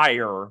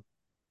hire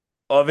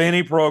of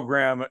any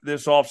program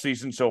this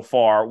offseason so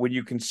far when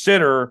you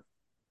consider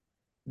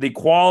the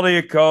quality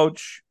of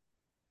coach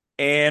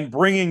and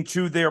bringing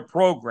to their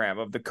program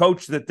of the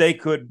coach that they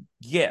could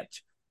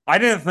get. I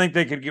didn't think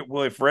they could get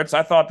Willie Fritz.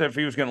 I thought that if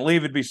he was going to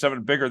leave, it'd be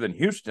something bigger than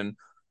Houston.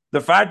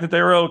 The fact that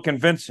they were able to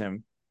convince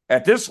him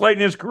at this late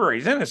in his career,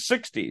 he's in his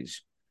 60s,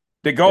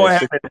 to go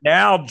ahead and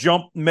now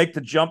make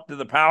the jump to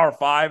the Power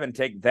Five and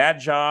take that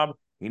job.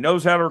 He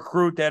knows how to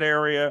recruit that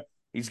area.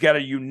 He's got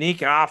a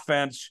unique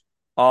offense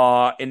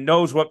and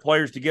knows what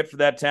players to get for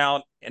that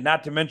talent. And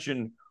not to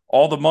mention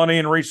all the money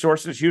and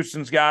resources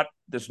Houston's got.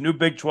 This new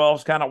Big 12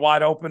 is kind of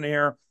wide open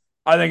here.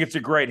 I think it's a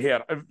great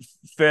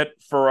fit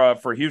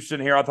for Houston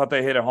here. I thought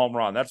they hit a home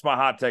run. That's my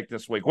hot take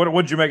this week.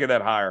 What'd you make of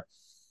that hire?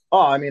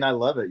 Oh, I mean, I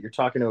love it. You're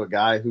talking to a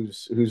guy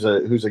who's a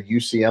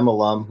UCM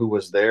alum who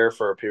was there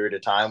for a period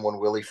of time when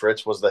Willie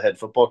Fritz was the head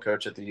football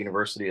coach at the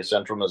University of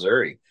Central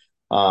Missouri.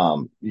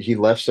 He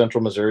left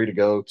Central Missouri to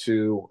go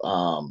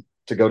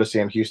to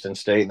Sam Houston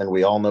State, and then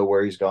we all know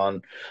where he's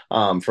gone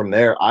from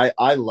there.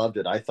 I loved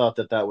it. I thought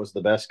that was the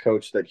best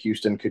coach that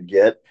Houston could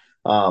get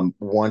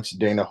once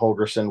Dana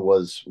Holgerson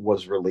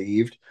was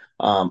relieved.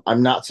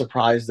 I'm not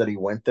surprised that he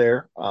went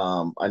there.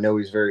 I know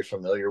he's very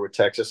familiar with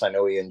Texas. I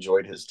know he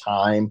enjoyed his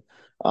time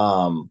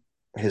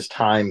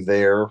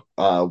there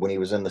when he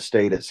was in the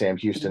state at Sam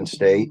Houston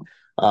State.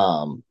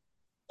 Um,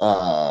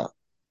 uh,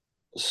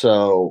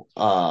 so,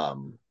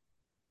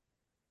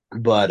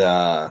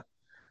 but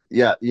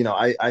yeah,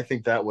 I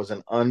think that was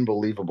an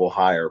unbelievable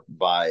hire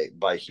by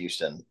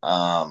Houston.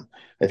 I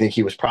think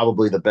he was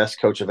probably the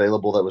best coach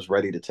available that was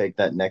ready to take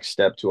that next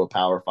step to a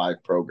Power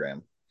Five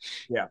program.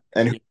 Yeah,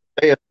 and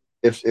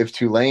if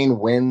Tulane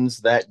wins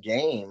that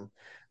game,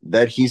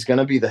 that he's going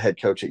to be the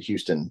head coach at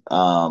Houston.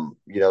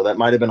 That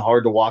might have been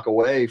hard to walk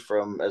away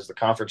from as the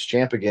conference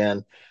champ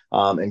again,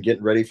 and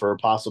getting ready for a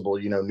possible,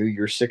 New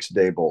Year's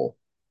 6-day bowl.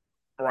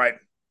 Right.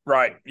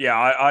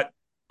 Yeah,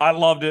 I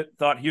loved it.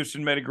 Thought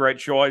Houston made a great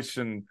choice,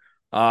 and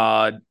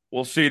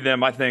we'll see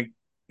them, I think,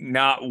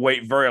 not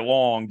wait very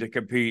long to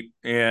compete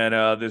in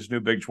this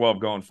new Big 12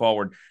 going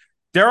forward.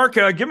 Derek,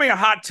 give me a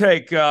hot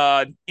take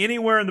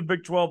anywhere in the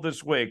Big 12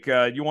 this week.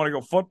 You want to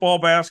go football,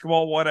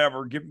 basketball,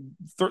 whatever.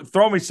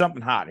 Throw me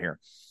something hot here.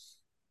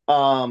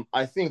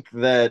 I think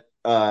that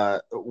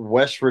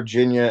West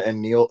Virginia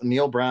and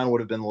Neil Brown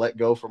would have been let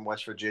go from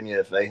West Virginia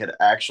if they had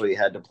actually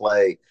had to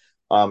play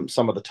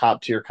some of the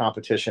top tier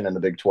competition in the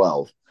Big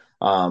 12.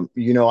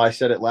 I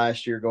said it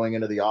last year going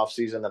into the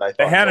offseason that I thought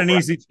they had an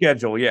easy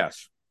schedule,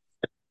 yes.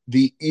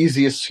 The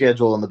easiest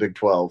schedule in the Big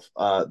 12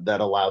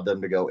 that allowed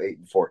them to go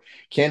 8-4.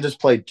 Kansas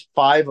played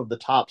 5 of the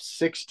top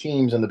 6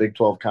 teams in the Big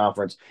 12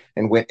 conference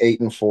and went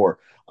 8-4.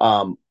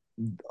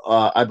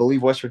 I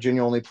believe West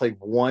Virginia only played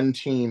one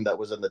team that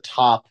was in the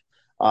top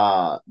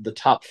 5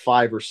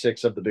 or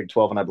 6 of the Big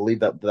 12, and I believe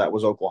that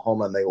was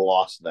Oklahoma, and they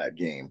lost that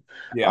game.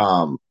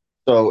 Yeah.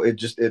 So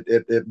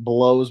it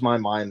blows my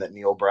mind that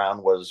Neil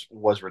Brown was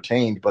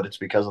retained, but it's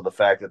because of the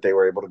fact that they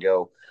were able to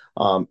go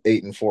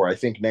 8-4. I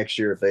think next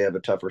year, if they have a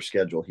tougher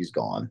schedule, he's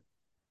gone.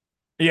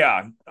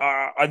 Yeah,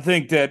 I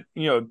think that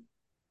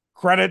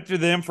credit to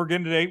them for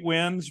getting to 8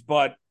 wins,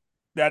 but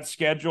that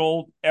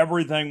schedule,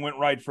 everything went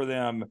right for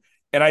them,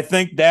 and I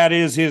think that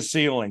is his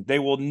ceiling. They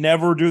will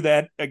never do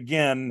that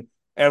again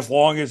as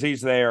long as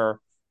he's there.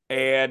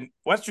 And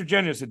West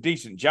Virginia is a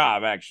decent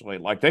job, actually.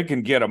 Like, they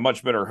can get a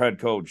much better head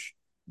coach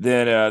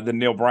than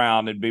Neil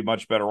Brown and be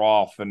much better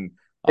off. And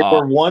they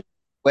were one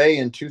way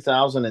in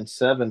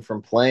 2007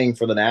 from playing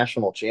for the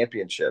national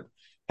championship.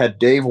 Had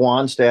Dave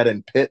Wanstad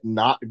and Pitt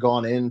not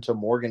gone into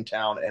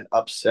Morgantown and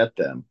upset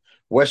them,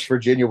 West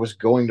Virginia was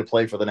going to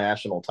play for the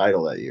national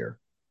title that year.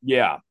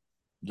 Yeah.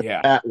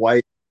 Pat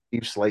White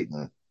Steve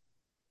Slayton.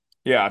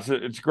 Yeah,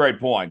 it's a great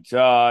point.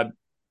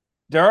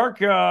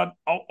 Derek, I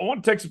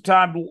want to take some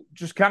time to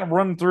just kind of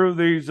run through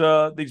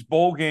these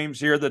bowl games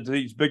here that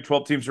these Big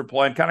 12 teams are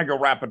playing, kind of go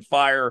rapid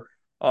fire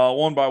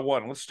one by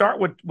one. Let's start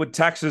with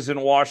Texas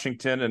and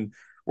Washington, and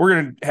we're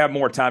going to have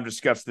more time to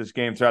discuss this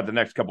game throughout the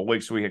next couple of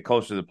weeks so we get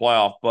closer to the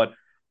playoff. But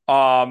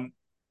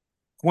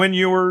Quinn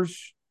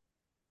Ewers,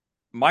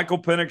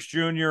 Michael Penix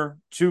Jr.,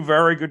 two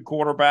very good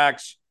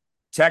quarterbacks.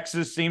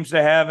 Texas seems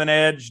to have an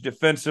edge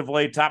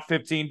defensively, top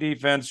 15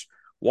 defense.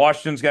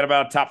 Washington's got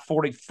about a top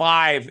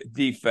 45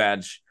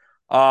 defense.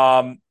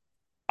 I've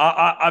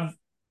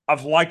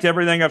liked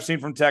everything I've seen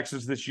from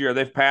Texas this year.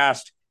 They've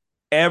passed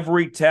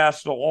every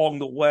test along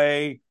the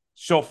way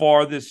so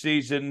far this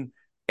season,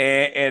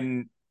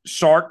 and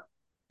Sark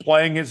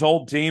playing his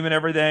whole team and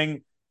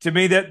everything. To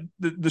me, that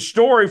the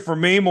story for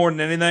me more than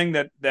anything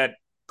that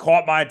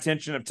caught my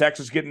attention of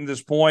Texas getting to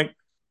this point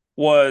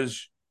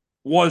was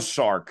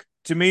Sark.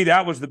 To me,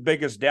 that was the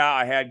biggest doubt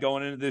I had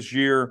going into this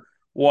year,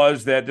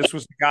 was that this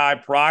was the guy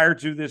prior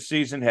to this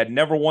season, had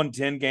never won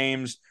 10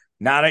 games,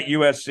 not at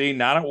USC,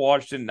 not at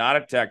Washington, not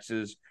at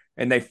Texas,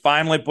 and they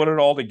finally put it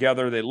all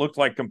together. They looked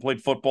like a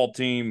complete football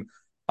team.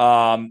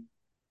 That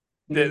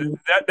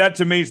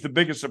to me is the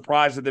biggest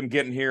surprise of them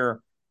getting here,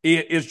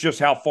 is just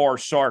how far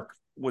Sark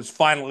was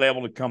finally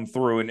able to come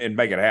through and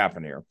make it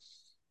happen here.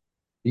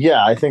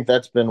 Yeah, I think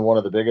that's been one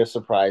of the biggest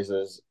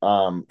surprises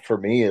for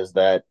me, is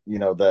that,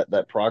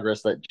 that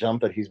progress, that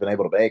jump that he's been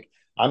able to make.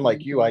 I'm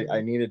like you,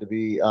 I needed to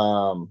be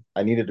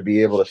I needed to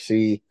be able to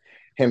see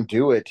him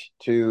do it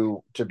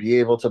to be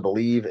able to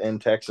believe in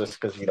Texas,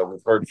 because we've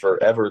heard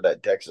forever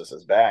that Texas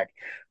is back,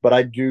 but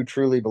I do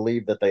truly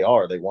believe that they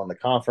are. They won the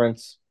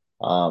conference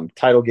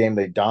title game.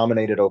 They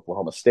dominated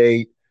Oklahoma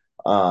State.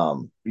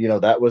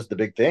 That was the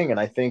big thing. And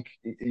I think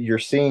you're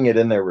seeing it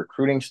in their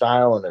recruiting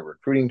style and their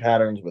recruiting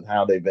patterns, with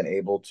how they've been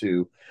able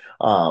to,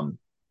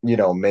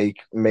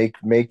 make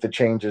the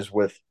changes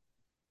with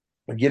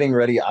getting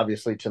ready,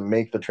 obviously, to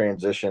make the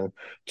transition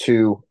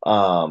to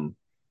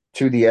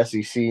the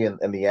SEC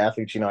and the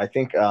athletes. I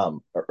think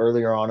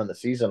earlier on in the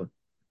season,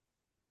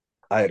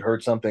 I had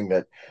heard something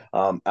that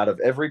out of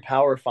every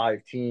Power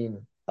Five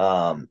team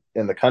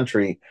in the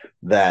country,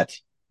 that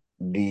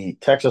the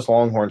Texas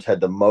Longhorns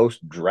had the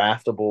most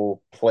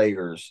draftable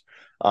players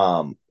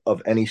of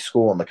any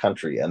school in the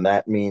country. And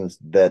that means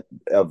that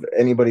of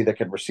anybody that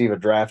could receive a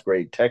draft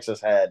grade,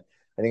 Texas had,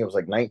 I think it was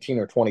like 19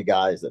 or 20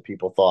 guys that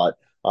people thought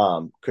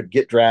could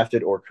get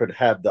drafted or could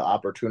have the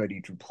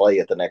opportunity to play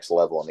at the next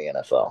level in the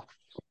NFL.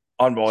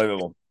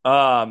 Unbelievable.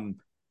 A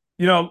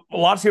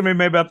lot's going to be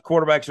made about the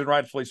quarterbacks, and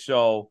rightfully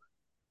so.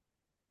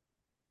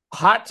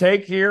 Hot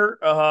take here,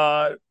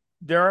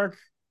 Derek.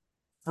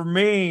 For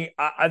me,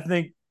 I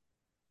think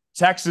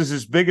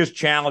Texas's biggest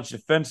challenge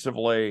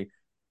defensively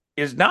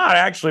is not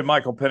actually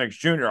Michael Penix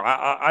Jr.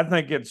 I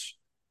think it's,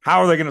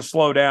 how are they going to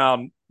slow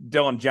down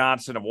Dylan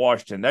Johnson of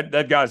Washington?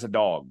 That guy's a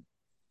dog.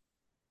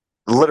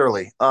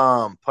 Literally,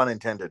 pun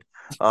intended.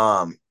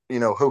 Who.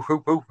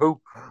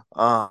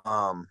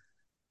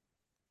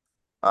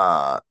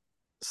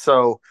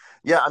 So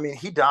yeah, I mean,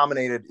 he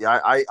dominated.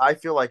 I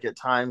feel like at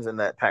times in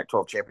that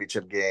Pac-12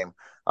 championship game,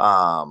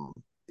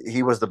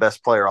 he was the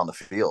best player on the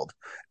field,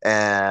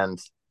 and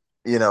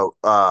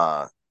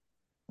that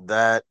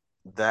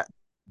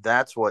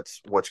that's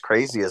what's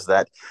crazy, is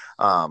that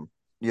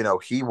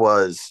he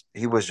was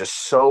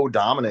just so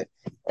dominant.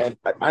 And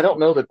I don't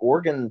know that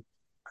Oregon.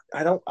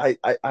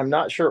 I'm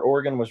not sure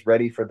Oregon was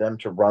ready for them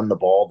to run the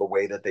ball the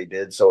way that they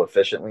did, so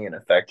efficiently and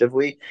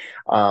effectively.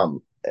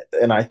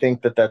 And I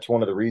think that that's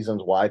one of the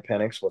reasons why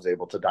Penix was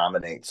able to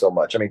dominate so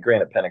much. I mean,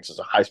 granted, Penix is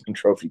a Heisman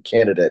Trophy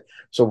candidate,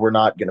 so we're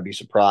not going to be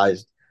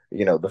surprised,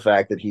 the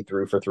fact that he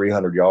threw for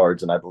 300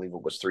 yards and I believe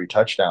it was 3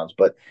 touchdowns.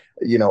 But,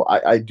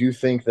 I do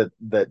think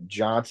that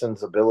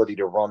Johnson's ability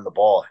to run the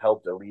ball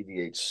helped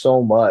alleviate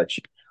so much,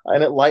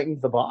 and it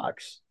lightened the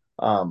box.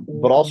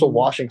 But also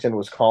Washington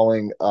was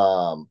calling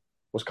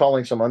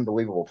some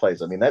unbelievable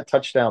plays. I mean, that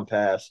touchdown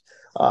pass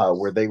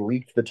where they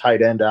leaked the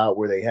tight end out,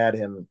 where they had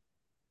him,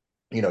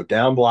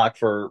 down block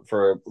for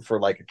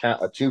like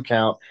a 2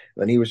 count,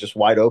 and then he was just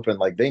wide open.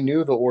 Like, they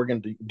knew the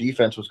Oregon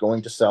defense was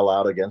going to sell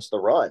out against the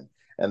run,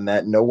 and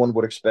that no one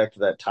would expect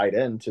that tight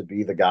end to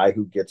be the guy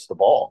who gets the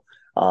ball.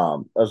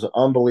 It was an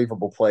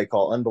unbelievable play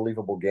call,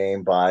 unbelievable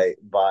game by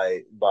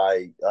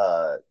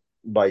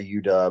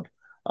UW,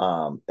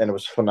 and it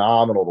was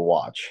phenomenal to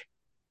watch.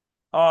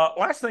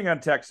 Last thing on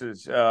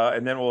Texas,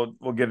 and then we'll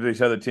get to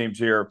these other teams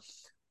here.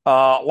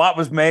 A lot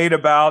was made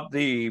about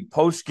the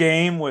post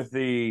game with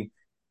the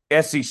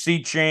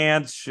SEC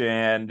chants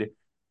and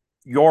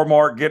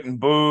Yormark getting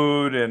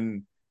booed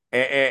and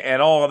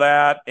all of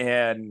that.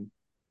 And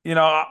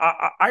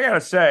I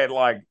gotta say,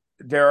 like,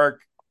 Derek,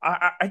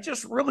 I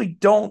just really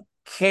don't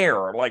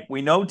care. Like,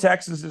 we know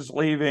Texas is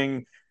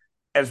leaving.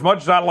 As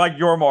much as I like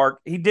Yormark,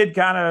 he did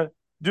kind of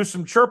do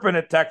some chirping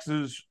at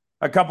Texas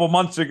a couple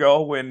months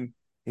ago when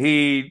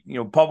he,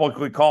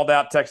 publicly called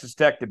out Texas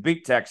Tech to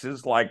beat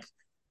Texas. Like,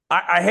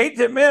 I hate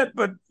to admit,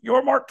 but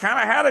Yormark kind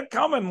of had it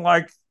coming.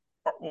 Like,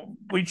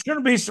 we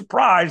shouldn't be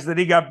surprised that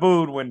he got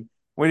booed when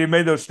he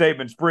made those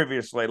statements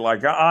previously.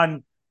 Like I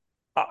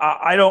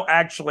don't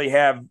actually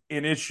have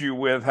an issue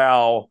with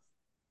how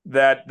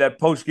that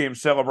post game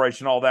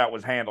celebration, all that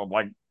was handled.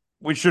 Like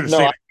we should have No,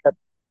 seen it.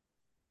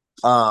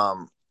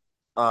 um,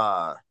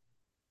 uh,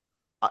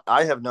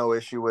 I have no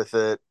issue with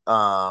it, at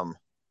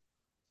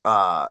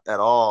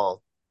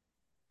all.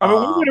 I mean,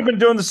 we would have Um, been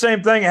doing the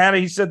same thing had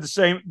he said the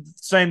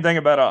same thing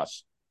about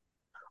us.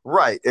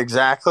 right,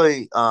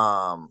 exactly.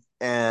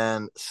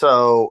 And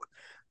so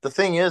the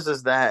thing is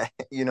that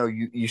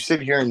you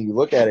sit here and you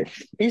look at it.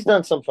 He's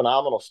done some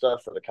phenomenal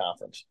stuff for the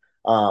conference.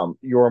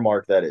 Your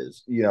mark, that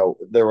is.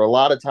 There were a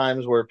lot of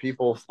times where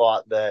people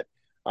thought that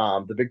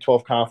the Big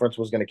 12 conference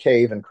was going to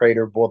cave and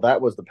crater. Well,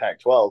 that was the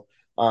Pac-12.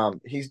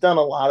 He's done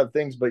a lot of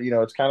things, but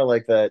it's kind of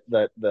like the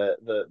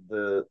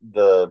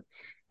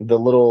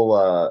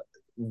little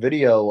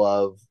video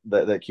of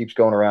that keeps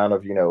going around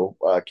of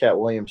Cat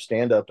Williams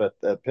stand up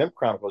at Pimp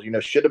Chronicles.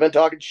 Should have been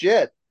talking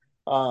shit.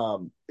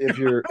 If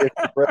you're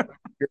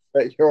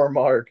at your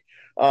mark,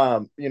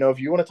 if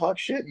you want to talk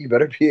shit, you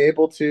better be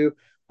able to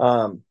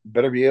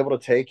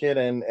take it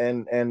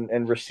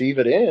and receive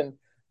it in.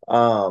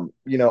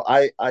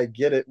 I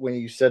get it when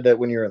you said that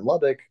when you're in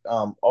Lubbock.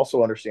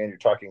 Also understand you're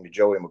talking to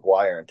Joey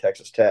McGuire in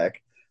Texas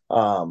Tech.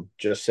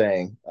 Just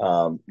saying,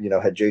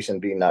 had Jason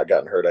Bean not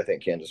gotten hurt, I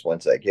think Kansas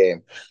wins that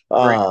game.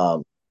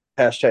 Great.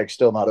 Hashtag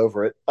still not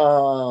over it.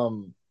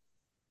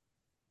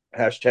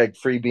 Hashtag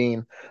free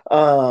bean.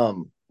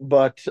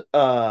 But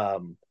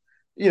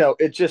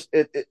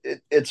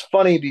it's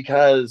funny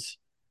because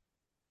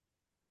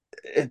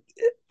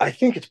I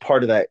think it's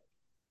part of that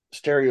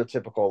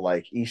stereotypical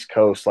like East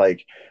Coast,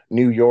 like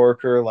New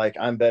Yorker, like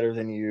I'm better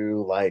than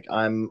you, like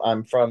I'm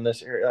from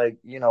this area, like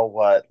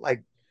what,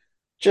 like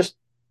just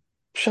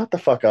shut the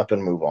fuck up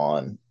and move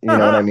on. You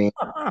know what I mean?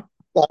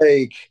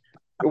 Like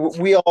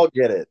we all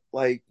get it.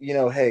 Like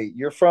hey,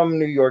 you're from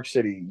New York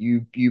City.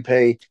 You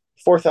pay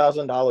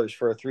 $4,000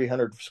 for a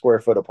 300 square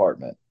foot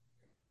apartment.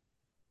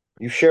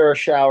 You share a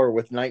shower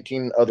with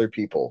 19 other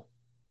people.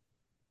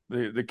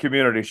 The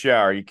community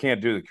shower. You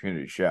can't do the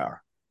community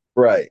shower.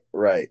 Right,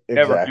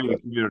 Never do the exactly.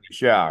 community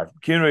shower.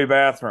 Community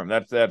bathroom.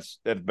 That's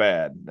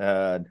bad.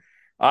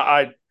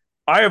 I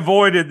I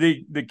avoided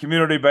the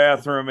community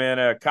bathroom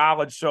in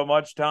college so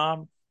much,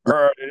 Tom.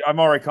 Or I'm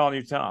already calling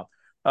you Tom.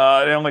 It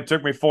only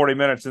took me 40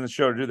 minutes in the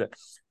show to do that.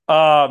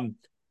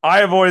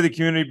 I avoided the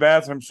community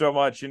bathroom so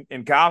much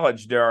in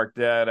college, Derek,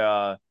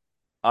 that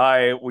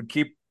I would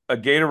keep a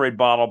Gatorade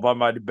bottle by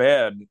my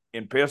bed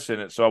and piss in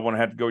it, so I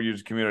wouldn't have to go use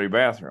the community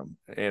bathroom,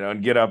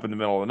 and get up in the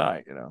middle of the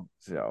night,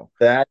 So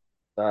That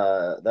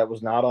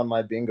was not on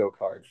my bingo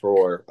card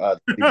for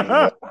being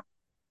one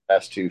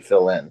asked to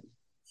fill in.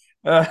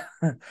 uh,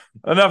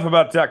 enough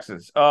about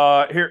Texas.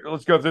 Here,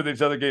 let's go through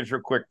these other games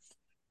real quick.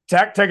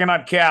 Tech taking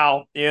on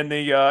Cal in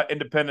the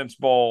Independence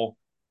Bowl.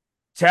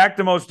 Tech,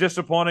 the most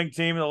disappointing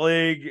team in the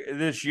league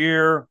this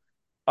year.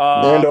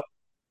 Uh, And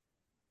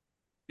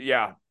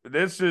yeah,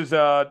 this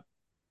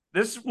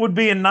would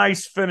be a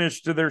nice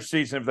finish to their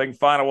season if they can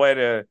find a way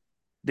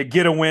to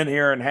get a win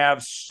here and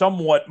have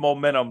somewhat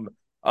momentum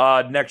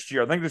next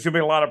year. I think there's going to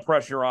be a lot of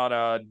pressure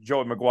on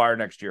Joey McGuire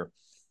next year.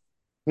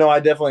 no, I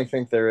definitely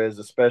think there is,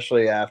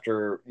 especially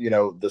after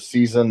the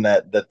season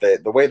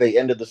the way they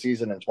ended the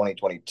season in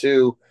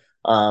 2022.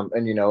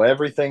 And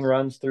everything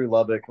runs through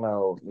Lubbock.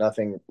 No,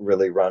 nothing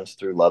really runs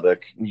through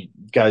Lubbock. You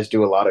guys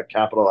do a lot of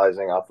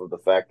capitalizing off of the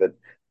fact that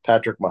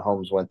Patrick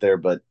Mahomes went there,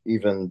 but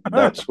even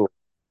that school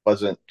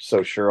wasn't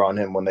so sure on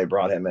him when they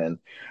brought him in.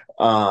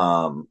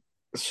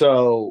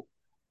 So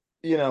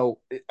you know,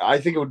 I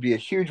think it would be a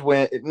huge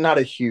win. Not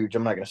a huge,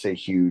 I'm not going to say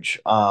huge.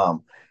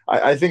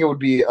 I think it would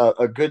be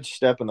a good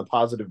step in the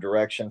positive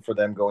direction for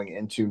them going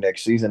into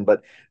next season,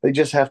 but they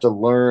just have to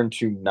learn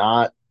to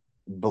not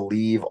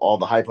believe all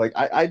the hype. Like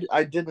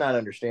I did not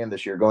understand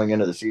this year going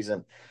into the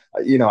season.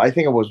 I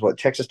think it was what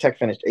Texas Tech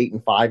finished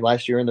 8-5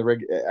 last year in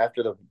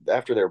the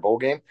after their bowl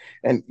game,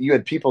 and you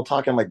had people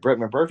talking like Brett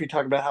McMurphy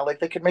talking about how like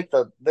they could make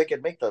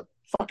the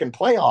fucking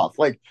playoff.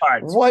 Like All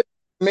right. what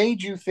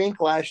made you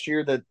think last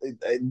year that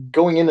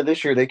going into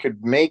this year they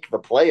could make the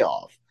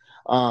playoff?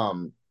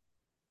 Um,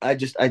 I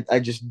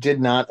just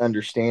did not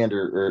understand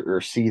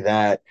or see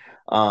that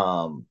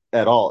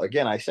at all.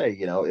 Again, I say,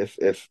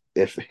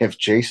 if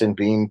Jason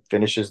Bean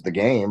finishes the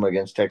game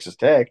against Texas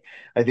Tech,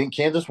 I think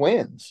Kansas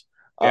wins.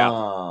 Yeah.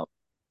 Um,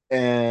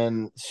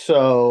 and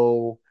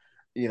so,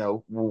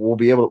 we'll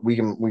be able to, we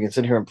can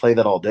sit here and play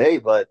that all day,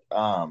 but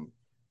I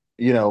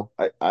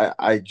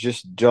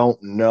just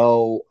don't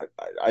know.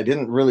 I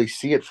didn't really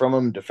see it from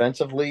him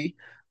defensively.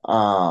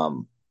 Yeah.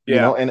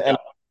 And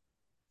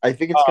I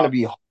think it's Uh, going to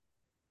be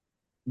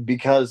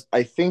because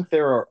I think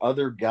there are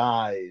other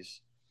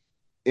guys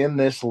in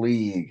this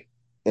league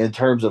in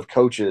terms of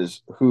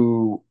coaches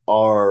who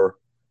are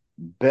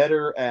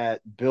better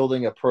at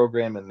building a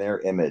program in their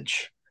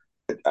image.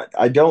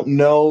 I don't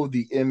know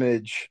the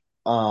image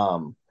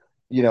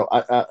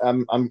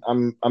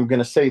I'm going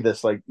to say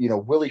this, like,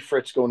 Willie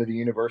Fritz going to the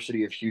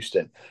University of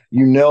Houston,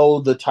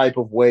 the type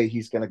of way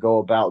he's going to go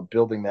about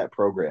building that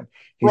program.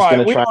 He's going Right.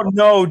 to We try. don't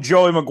know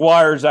Joey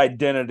McGuire's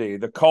identity,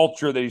 the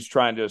culture that he's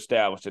trying to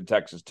establish at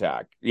Texas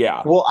Tech.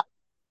 Yeah. Well,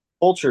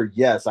 culture,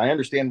 yes, I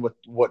understand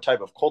what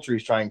type of culture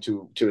he's trying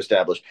to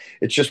establish.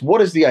 It's just,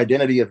 what is the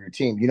identity of your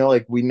team?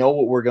 Like, we know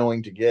what we're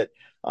going to get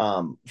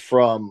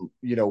from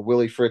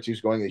Willie Fritz,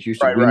 who's going to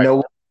Houston. Right, We right.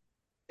 know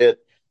it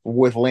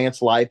with Lance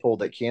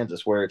Leipold at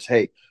Kansas, where it's,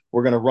 hey,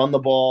 we're going to run the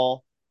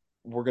ball,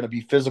 we're going to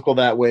be physical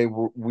that way.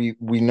 We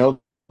know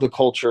the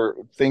culture,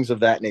 things of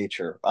that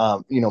nature.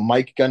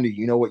 Mike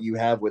Gundy, what you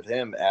have with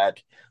him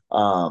at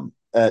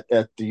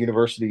the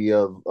University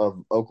of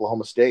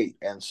Oklahoma State,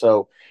 and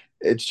so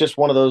it's just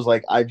one of those,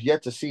 like, I've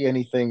yet to see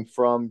anything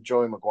from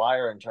Joey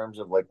McGuire in terms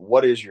of, like,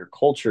 what is your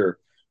culture,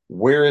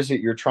 where is it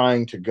you're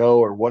trying to go,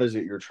 or what is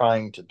it you're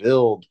trying to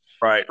build.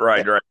 Right, right,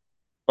 And right.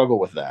 struggle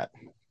with that.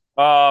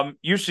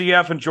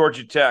 UCF and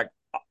Georgia Tech.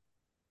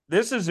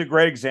 This is a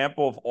great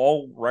example of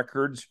all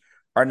records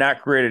are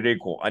not created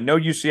equal. I know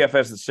UCF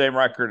has the same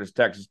record as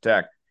Texas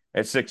Tech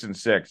at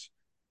 6-6,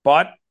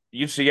 but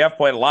UCF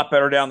played a lot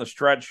better down the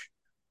stretch.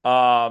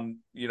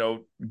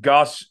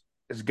 Gus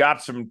has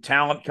got some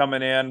talent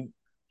coming in.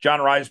 John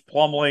Rice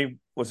Plumlee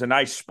was a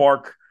nice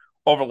spark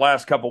over the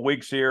last couple of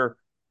weeks here.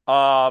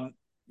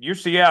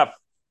 UCF,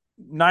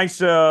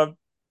 nice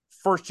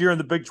first year in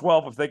the Big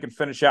 12 if they can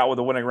finish out with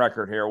a winning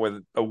record here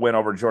with a win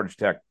over Georgia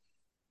Tech.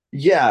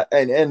 Yeah,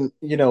 and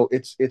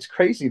it's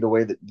crazy the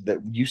way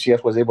that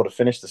UCF was able to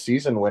finish the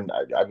season when,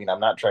 I mean, I'm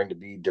not trying to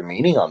be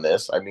demeaning on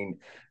this. I mean,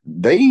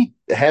 they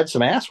had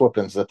some ass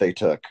whoopings that they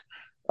took.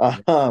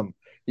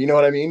 You know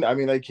what I mean? I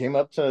mean, they came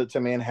up to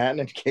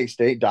Manhattan and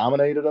K-State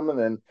dominated them, and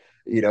then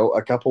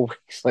a couple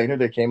weeks later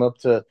they came up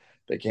to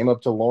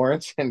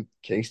Lawrence, and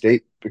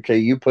K-State,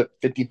 KU put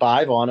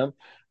 55 on them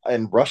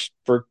and rushed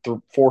for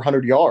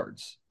 400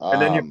 yards.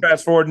 And then you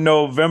fast forward in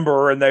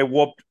November and they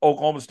whooped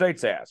Oklahoma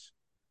State's ass.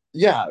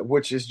 Yeah,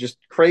 which is just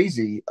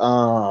crazy.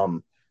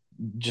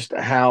 Just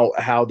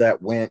how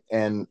that went,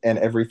 and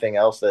everything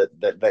else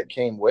that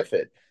came with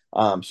it.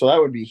 So that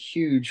would be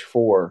huge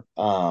for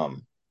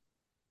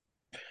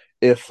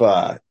if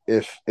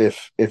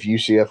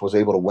UCF was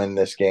able to win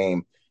this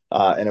game,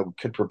 and it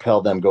could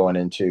propel them going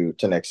into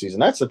next season.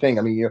 That's the thing.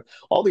 I mean,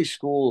 all these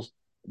schools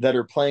that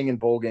are playing in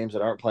bowl games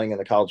that aren't playing in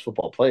the college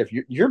football playoff,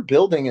 you're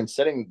building and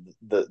setting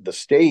the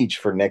stage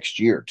for next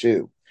year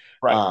too.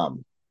 Right.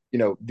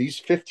 These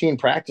 15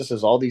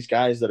 practices, all these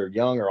guys that are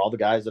young, or all the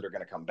guys that are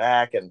going to come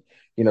back, and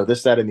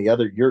this, that, and the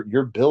other,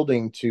 you're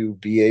building to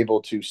be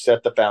able to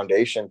set the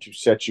foundation to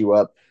set you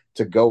up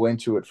to go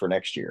into it for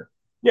next year.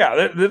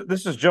 Yeah,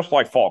 this is just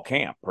like fall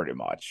camp, pretty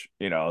much.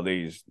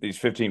 These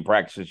 15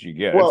 practices you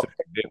get. It's Well, a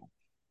big deal.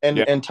 and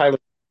Yeah, and Tyler,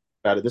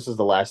 about it, this is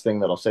the last thing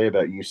that I'll say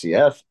about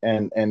UCF,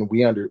 and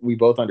we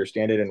both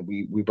understand it, and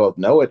we both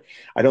know it.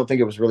 I don't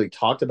think it was really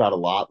talked about a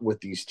lot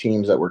with these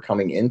teams that were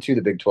coming into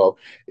the Big 12,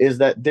 is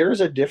that there's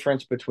a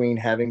difference between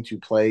having to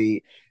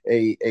play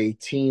a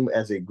team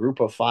as a group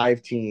of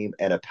five team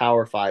and a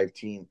power five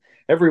team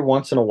every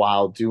once in a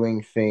while,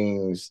 doing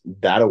things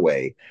that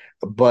way.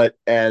 But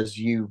as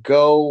you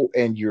go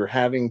and you're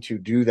having to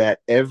do that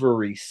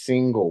every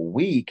single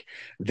week,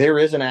 there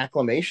is an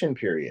acclimation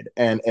period.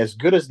 And as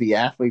good as the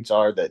athletes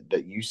are that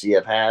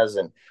UCF has,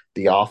 and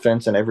the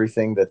offense and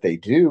everything that they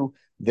do,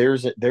 there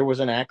was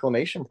an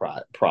acclimation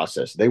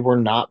process. They were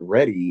not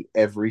ready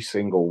every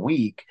single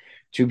week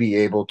to be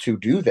able to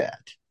do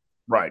that.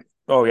 right.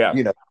 Oh, yeah,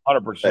 You know,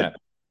 that 100%.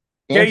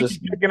 Kansas.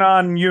 KU taking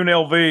on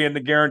UNLV in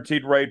the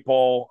guaranteed rate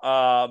poll.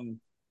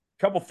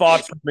 Couple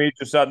thoughts from me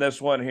just on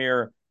this one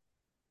here.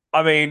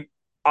 I mean,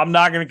 I'm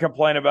not going to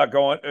complain about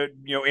going,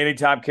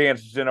 anytime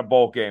Kansas is in a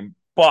bowl game,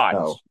 but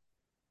No,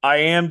 I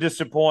am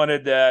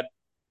disappointed that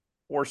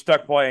we're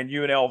stuck playing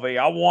UNLV.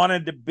 I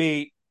wanted to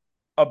beat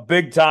a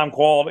big time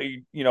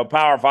quality,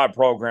 Power Five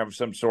program of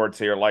some sorts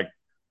here. Like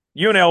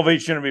UNLV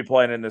shouldn't be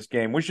playing in this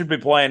game. We should be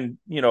playing,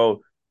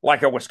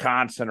 like a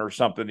Wisconsin or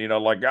something.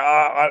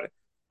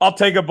 I'll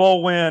take a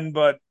bowl win,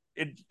 but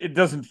it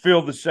doesn't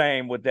feel the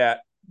same with that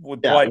with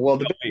yeah. playing. Well,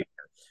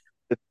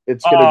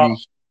 it's going to Uh,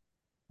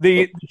 be.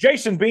 the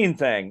Jason Bean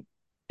thing,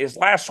 his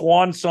last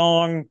swan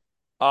song,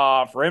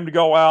 for him to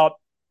go out.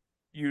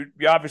 You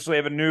obviously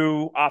have a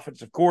new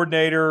offensive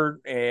coordinator,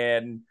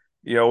 and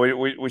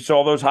we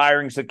saw those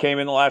hirings that came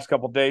in the last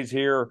couple of days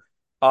here.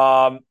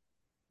 Um,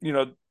 you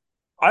know,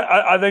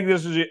 I think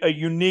this is a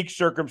unique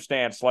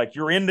circumstance. Like,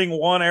 you're ending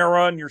one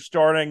era and you're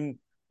starting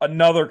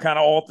another kind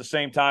of all at the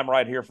same time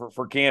right here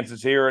for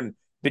Kansas here, and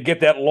to get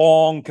that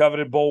long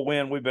coveted bowl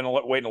win we've been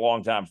waiting a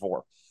long time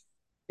for.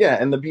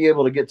 Yeah, and to be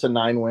able to get to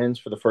 9 wins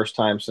for the first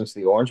time since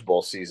the Orange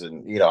Bowl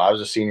season. I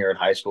was a senior in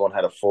high school and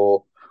had a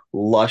full,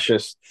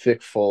 luscious,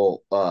 thick,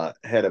 full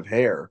head of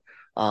hair.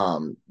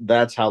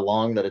 That's how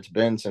long that it's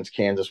been since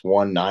Kansas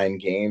won 9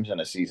 games in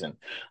a season.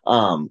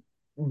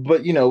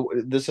 But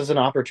this is an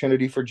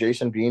opportunity for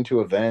Jason Bean to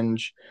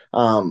avenge,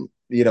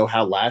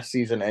 how last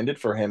season ended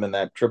for him in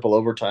that triple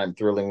overtime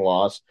thrilling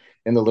loss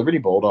in the Liberty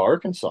Bowl to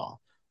Arkansas.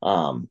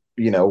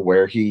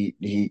 where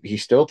he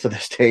still to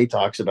this day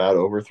talks about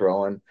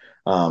overthrowing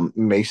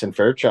Mason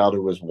Fairchild,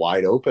 who was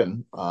wide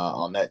open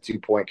on that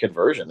 2-point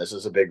conversion. This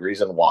is a big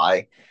reason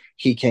why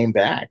he came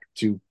back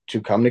to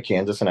come to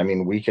Kansas. And I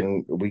mean, we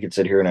could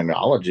sit here and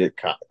acknowledge it.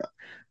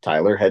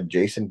 Tyler, had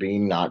Jason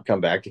Bean not come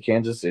back to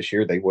Kansas this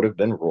year, they would have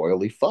been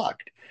royally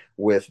fucked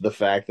with the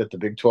fact that the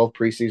Big 12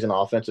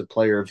 preseason offensive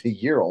player of the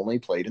year only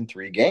played in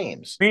 3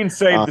 games. Being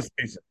saved the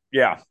season.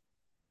 Yeah.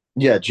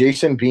 Yeah,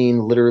 Jason Bean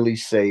literally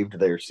saved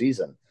their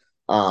season.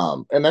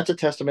 And that's a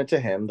testament to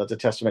him. That's a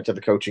testament to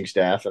the coaching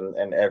staff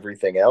and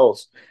everything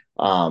else.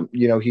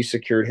 He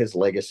secured his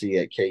legacy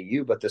at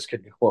KU, but this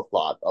could go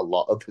a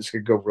lot of this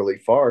could go really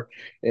far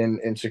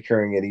in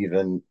securing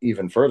it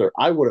even further.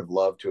 I would have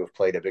loved to have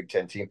played a Big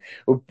Ten team.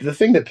 The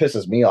thing that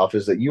pisses me off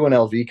is that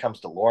UNLV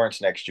comes to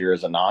Lawrence next year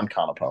as a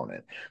non-con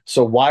opponent.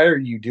 So why are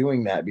you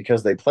doing that?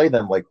 Because they play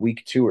them like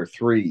week 2 or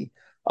 3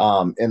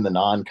 in the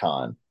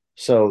non-con.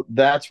 So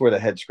that's where the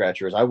head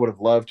scratcher is. I would have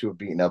loved to have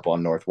beaten up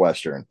on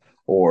Northwestern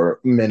or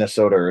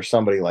Minnesota or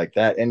somebody like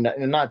that. And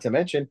not to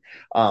mention,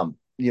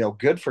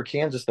 good for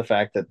Kansas, the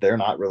fact that they're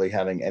not really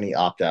having any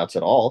opt outs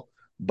at all.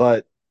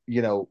 But,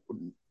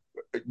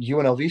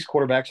 UNLV's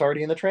quarterback's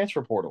already in the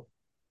transfer portal.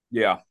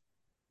 Yeah.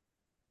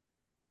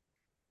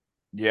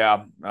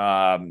 Yeah.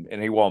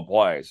 And he won't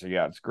play. So,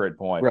 yeah, it's a great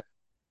point.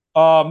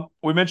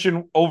 We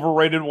mentioned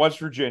overrated West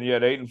Virginia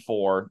at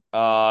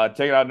 8-4,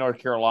 taking out North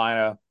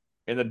Carolina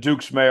in the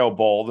Duke's Mayo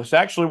Bowl. This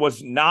actually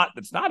it's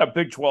not a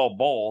Big 12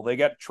 bowl. They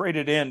got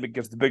traded in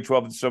because the Big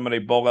 12 had so many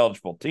bowl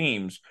eligible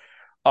teams.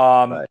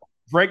 Right.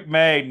 Drake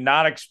May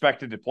not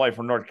expected to play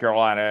for North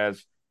Carolina,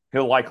 as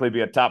he'll likely be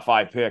a top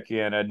 5 pick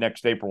in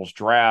next April's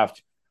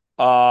draft.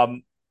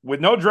 With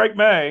no Drake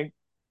May,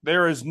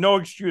 there is no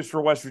excuse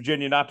for West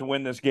Virginia not to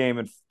win this game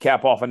and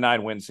cap off a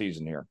 9-win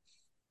season here.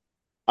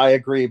 I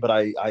agree, but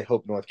I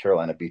hope North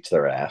Carolina beats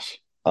their ass.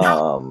 We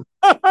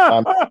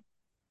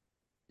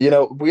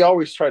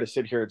always try to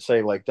sit here and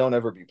say, like, don't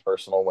ever be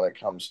personal when it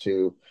comes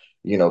to,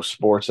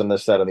 sports and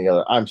this, that, and the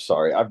other. I'm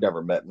sorry. I've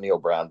never met Neil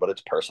Brown, but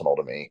it's personal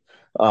to me.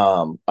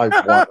 I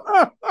want.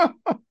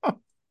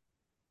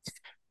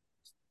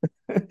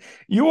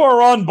 You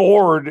are on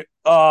board.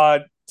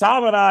 Tom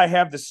and I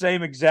have the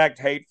same exact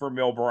hate for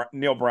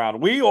Neil Brown.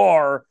 We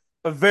are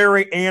a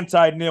very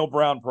anti-Neil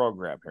Brown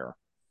program here.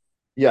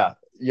 Yeah.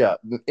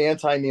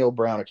 Anti-Neil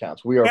Brown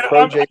accounts. We are and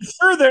pro I'm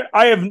sure that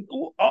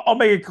I'll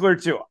make it clear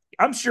too.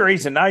 I'm sure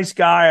he's a nice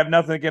guy. I have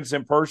nothing against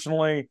him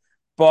personally,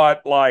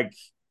 but like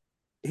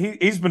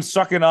he's been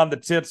sucking on the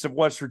tits of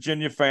West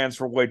Virginia fans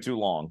for way too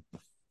long.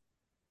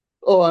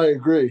 Oh, I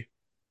agree.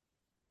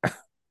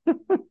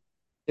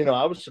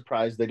 I was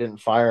surprised they didn't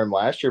fire him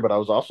last year, but I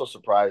was also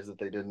surprised that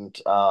they didn't,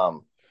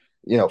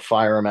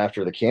 fire him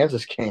after the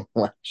Kansas game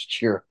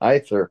last year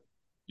either.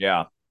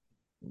 Yeah.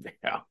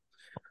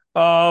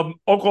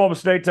 Oklahoma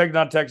State taking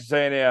on Texas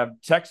A&M.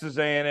 Texas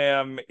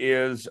A&M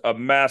is a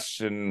mess,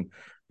 and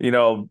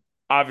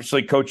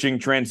obviously coaching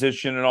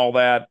transition and all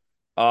that.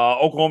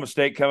 Oklahoma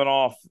State coming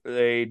off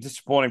a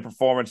disappointing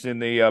performance in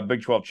the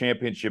Big 12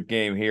 championship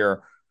game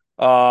here.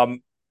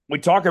 We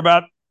talk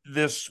about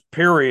this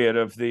period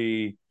of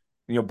the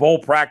bowl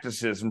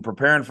practices and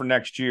preparing for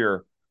next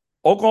year.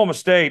 Oklahoma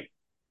State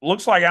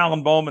looks like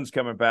Alan Bowman's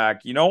coming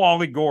back.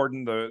 Ollie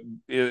Gordon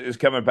is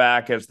coming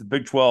back as the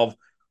Big 12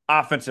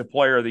 offensive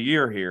player of the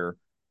year here.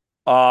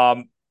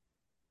 Oklahoma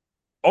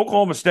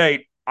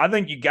State, I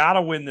think you got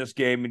to win this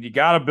game and you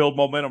got to build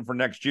momentum for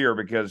next year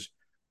because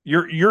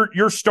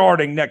you're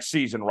starting next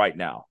season right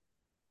now.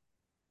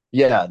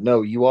 Yeah,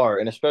 no, you are,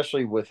 and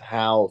especially with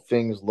how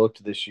things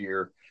looked this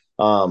year,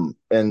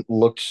 and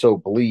looked so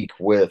bleak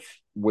with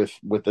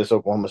this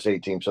Oklahoma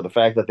State team. So the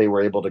fact that they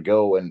were able to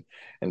go and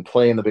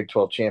play in the Big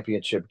 12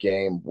 championship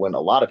game when a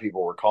lot of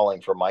people were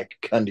calling for Mike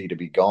Gundy to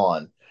be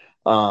gone,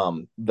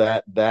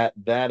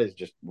 that is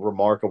just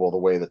remarkable the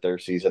way that their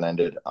season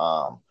ended.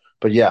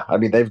 But yeah, I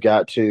mean they've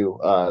got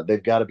to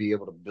be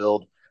able to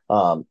build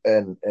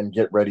and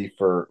get ready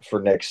for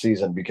next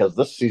season because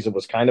this season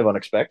was kind of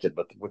unexpected.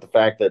 But with the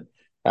fact that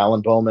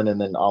Alan Bowman and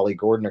then Ollie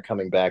Gordon are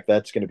coming back,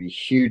 that's going to be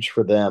huge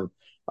for them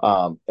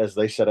as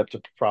they set up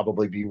to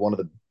probably be one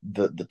of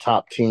the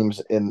top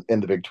teams in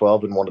the Big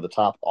 12 and one of the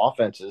top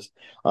offenses,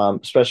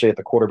 especially at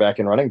the quarterback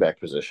and running back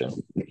position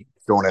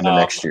going into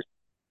next year.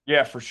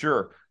 Yeah, for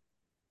sure.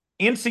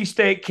 NC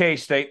State,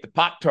 K-State, the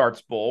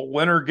Pop-Tarts Bowl.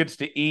 Winner gets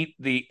to eat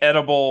the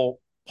edible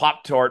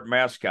Pop-Tart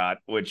mascot,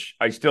 which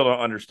I still don't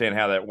understand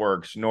how that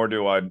works, nor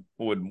do I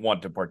would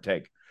want to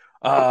partake.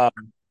 Let's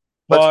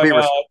be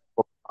respectful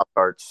of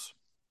Pop-Tarts.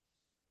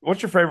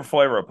 What's your favorite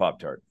flavor of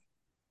Pop-Tart?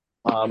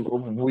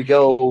 We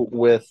go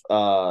with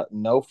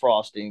no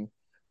frosting,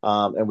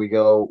 and we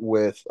go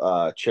with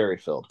cherry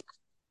filled.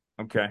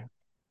 Okay.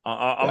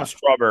 I'm a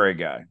strawberry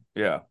guy.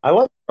 Yeah. I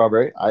like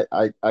strawberry.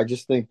 I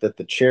just think that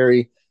the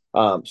cherry.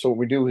 So what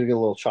we do, we get a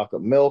little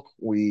chocolate milk.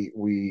 We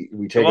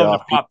take it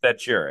off. Pop that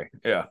cherry.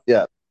 Yeah.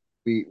 Yeah.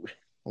 We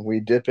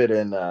dip it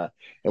in chocolate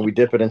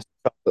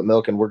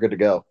milk, and we're good to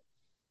go.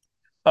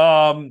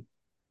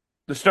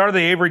 The start of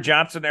the Avery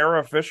Johnson era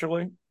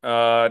officially.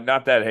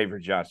 Not that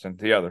Avery Johnson,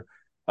 the other.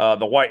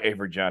 the white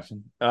Avery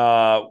Johnson.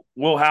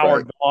 Will Right.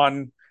 Howard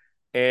gone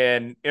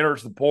and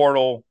enters the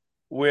portal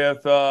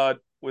with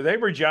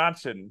Avery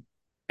Johnson.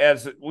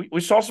 As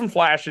we saw some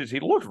flashes, he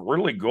looked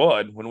really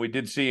good when we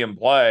did see him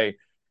play.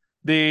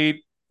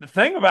 The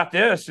thing about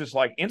this is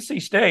like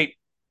NC State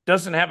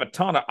doesn't have a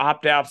ton of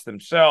opt outs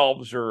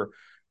themselves or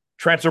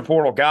transfer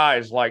portal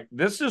guys. Like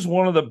this is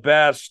one of the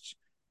best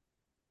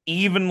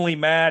evenly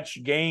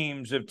matched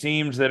games of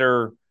teams that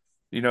are,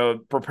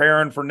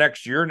 preparing for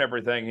next year and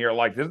everything here.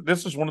 Like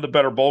this is one of the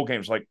better bowl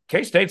games. Like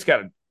K State's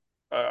got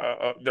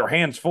their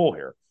hands full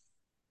here.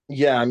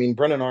 Yeah, I mean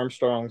Brennan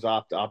Armstrong's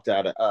opt out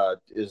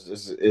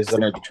is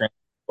under the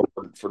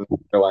transfer for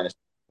North Carolina and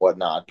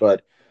whatnot.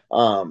 But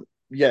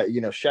yeah,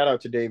 shout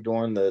out to Dave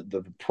Dorn,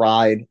 the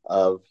pride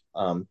of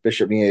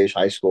Bishop Miege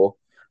High School,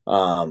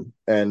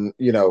 and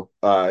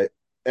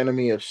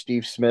enemy of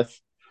Steve Smith.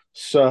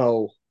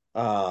 So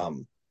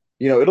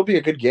it'll be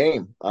a good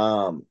game.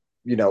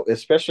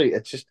 Especially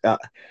it's just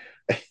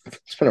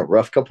it's been a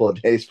rough couple of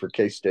days for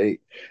K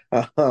State.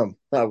 I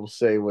will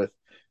say with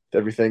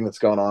everything that's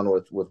gone on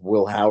with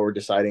Will Howard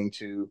deciding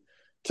to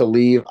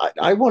leave.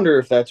 I wonder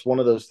if that's one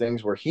of those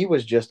things where he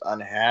was just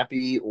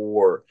unhappy,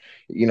 or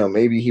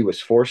maybe he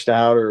was forced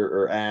out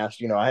or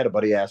asked. I had a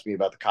buddy ask me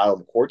about the Kyle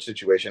McCord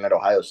situation at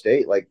Ohio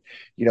State. Like,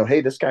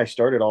 hey, this guy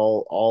started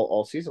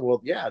all season.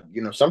 Well, yeah,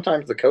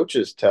 sometimes the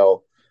coaches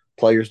tell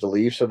players to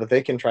leave so that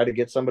they can try to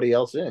get somebody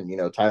else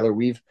in. Tyler,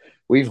 we've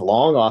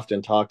long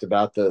often talked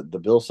about the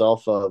Bill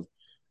Self of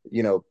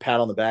pat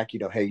on the back,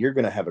 hey, you're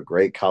going to have a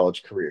great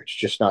college career. It's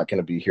just not going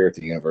to be here at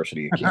the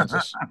University of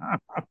Kansas.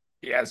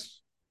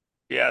 Yes.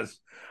 Yes.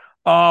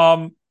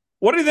 What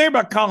do you think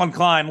about Colin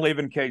Klein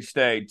leaving K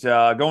State,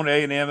 going to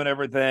A&M and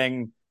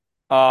everything?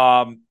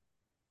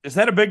 Is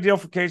that a big deal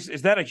for K?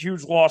 Is that a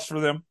huge loss for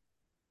them?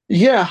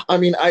 Yeah, I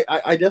mean,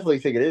 I definitely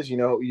think it is.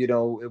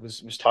 It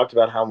was talked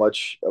about how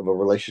much of a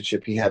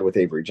relationship he had with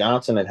Avery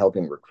Johnson and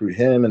helping recruit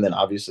him, and then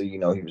obviously, he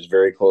was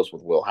very close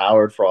with Will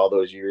Howard for all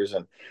those years.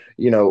 And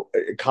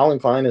Colin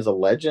Klein is a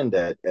legend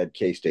at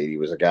K State. He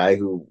was a guy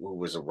who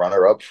was a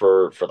runner up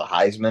for the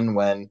Heisman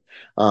when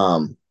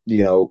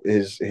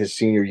his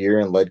senior year,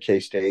 and led K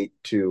State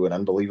to an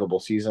unbelievable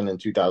season in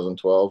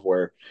 2012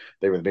 where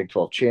they were the Big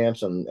 12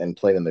 champs and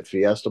played in the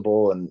Fiesta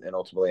Bowl and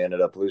ultimately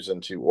ended up losing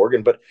to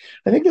Oregon. But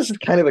I think this is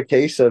kind of a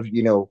case of,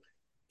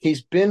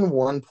 he's been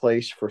one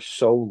place for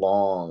so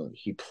long.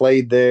 He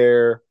played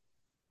there.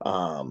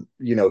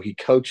 He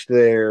coached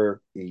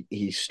there.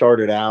 He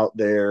started out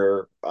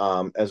there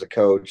as a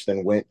coach,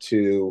 then went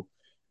to,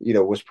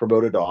 was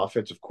promoted to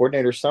offensive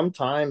coordinator.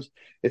 Sometimes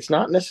it's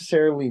not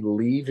necessarily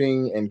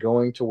leaving and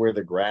going to where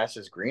the grass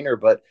is greener,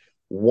 but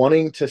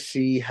wanting to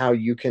see how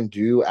you can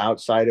do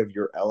outside of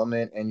your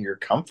element and your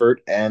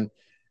comfort. And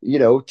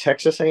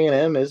Texas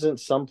A&M isn't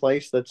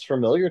someplace that's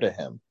familiar to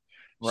him,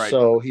 Right.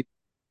 so he's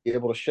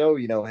able to show,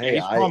 Yeah, hey,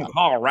 he's from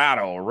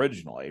Colorado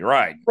originally.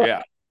 Right.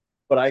 Yeah.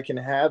 but I can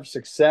have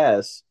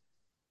success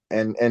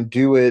and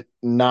do it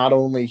not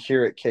only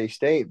here at K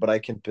State, but I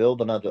can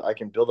build an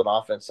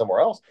offense somewhere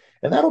else.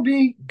 And that'll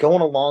be going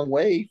a long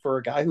way for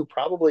a guy who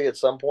probably at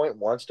some point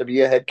wants to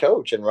be a head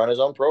coach and run his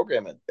own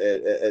program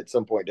at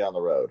some point down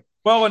the road.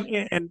 Well,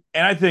 and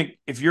I think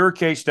if you're a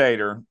K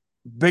Stater,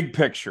 big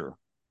picture,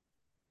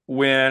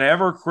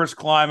 whenever Chris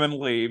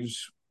Kleiman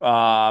leaves,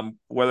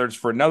 whether it's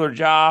for another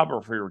job or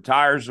if he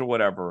retires or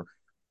whatever,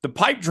 the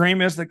pipe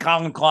dream is that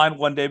Colin Klein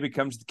one day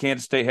becomes the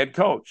Kansas State head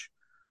coach.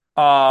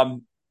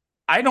 Um,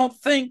 I don't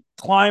think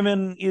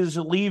Kleiman is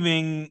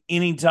leaving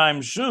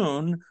anytime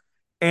soon.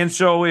 And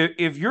so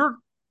if you're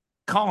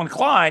Colin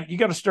Klein, you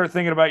got to start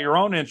thinking about your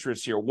own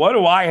interests here. What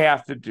do I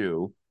have to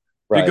do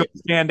to go Right.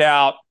 stand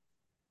out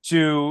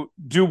to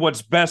do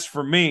what's best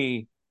for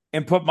me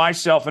and put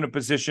myself in a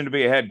position to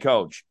be a head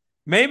coach?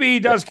 Maybe he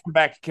does come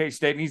back to K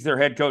State and he's their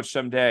head coach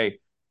someday,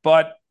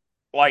 but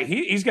like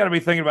he's got to be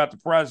thinking about the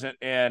present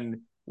and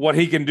what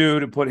he can do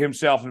to put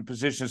himself in a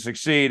position to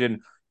succeed.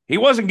 And he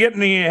wasn't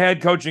getting any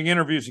head coaching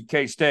interviews at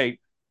K State.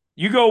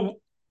 You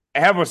go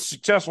have a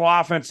successful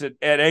offense at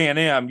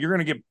A&M, you're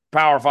going to get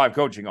Power 5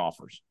 coaching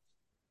offers.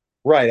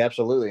 Right,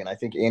 absolutely. And I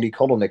think Andy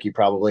Kotelnicki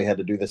probably had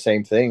to do the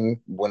same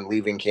thing when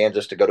leaving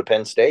Kansas to go to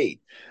Penn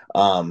State.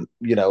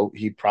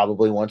 He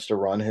probably wants to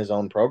run his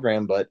own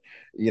program, but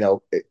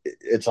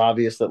it's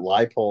obvious that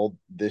Leipold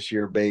this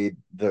year made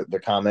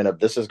the comment of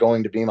this is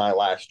going to be my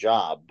last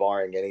job,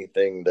 barring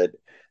anything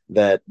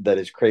that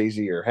is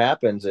crazy or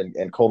happens. And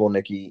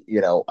Kotelnicki,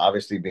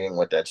 obviously being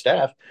with that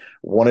staff,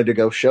 wanted to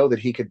go show that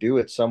he could do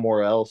it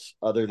somewhere else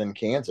other than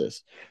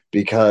Kansas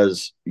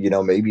because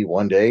maybe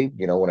one day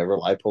whenever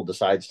Leipold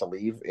decides to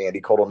leave, Andy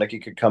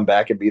Kotelnicki could come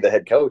back and be the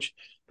head coach.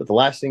 But the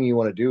last thing you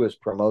want to do is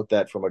promote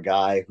that from a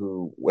guy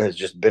who has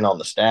just been on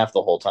the staff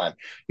the whole time.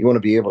 You want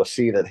to be able to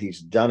see that he's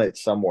done it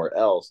somewhere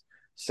else.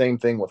 Same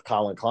thing with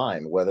Colin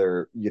Klein,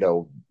 whether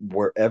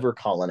wherever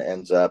Colin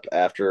ends up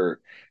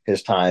after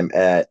his time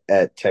at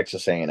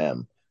Texas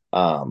A&M,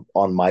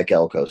 on Mike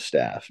Elko's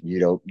staff.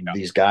 Yeah.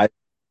 These guys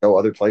go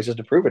other places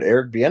to prove it.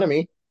 Eric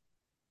Bieniemy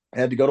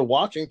had to go to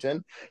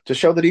Washington to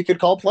show that he could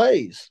call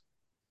plays.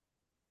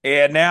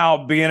 And now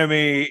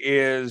Bieniemy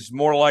is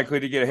more likely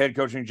to get a head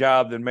coaching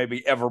job than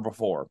maybe ever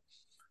before.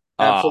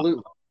 Uh,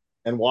 Absolutely.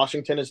 And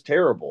Washington is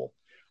terrible.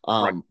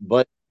 right,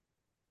 But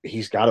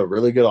he's got a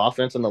really good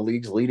offense and the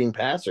league's leading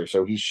passer.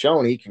 So he's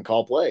shown he can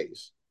call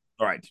plays.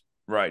 right,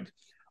 right.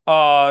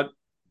 Uh,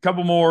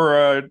 Couple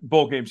more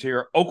bowl games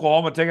here.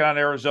 Oklahoma taking on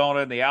Arizona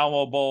in the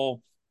Alamo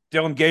Bowl.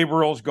 Dylan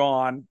Gabriel's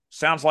gone.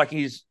 Sounds like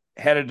he's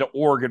headed to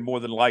Oregon more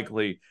than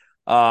likely.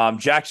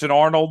 Jackson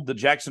Arnold, the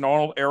Jackson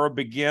Arnold era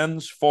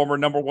begins. Former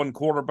number one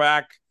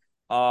quarterback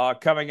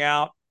coming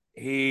out.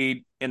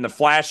 He, in the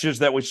flashes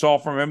that we saw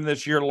from him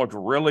this year, looked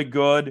really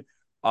good.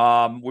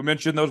 We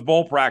mentioned those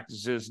bowl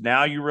practices.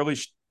 Now you really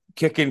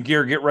kick in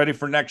gear, get ready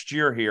for next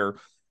year here.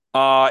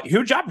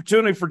 Huge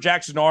opportunity for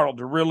Jackson Arnold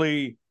to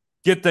really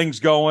get things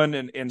going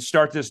and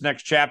start this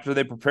next chapter.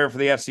 They prepare for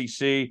the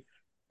SEC.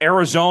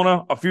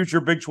 Arizona, a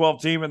future Big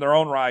 12 team in their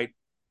own right.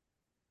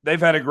 They've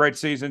had a great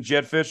season.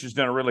 Jed Fish has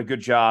done a really good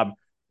job.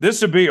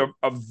 This would be a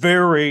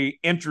very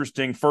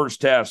interesting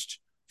first test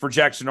for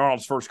Jackson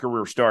Arnold's first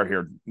career start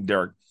here,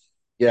 Derek.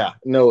 Yeah,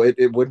 no,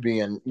 it would be.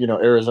 And,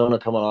 Arizona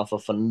coming off a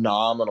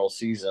phenomenal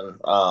season,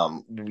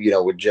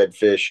 with Jed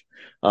Fish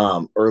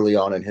early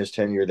on in his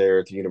tenure there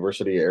at the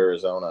University of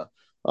Arizona.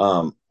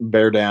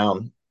 Bear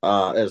down,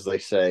 as they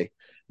say.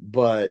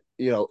 But,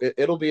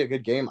 it'll be a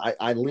good game.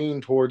 I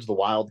lean towards the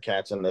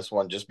Wildcats in this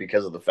one just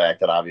because of the fact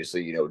that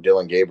obviously,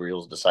 Dylan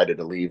Gabriel's decided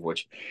to leave,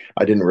 which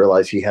I didn't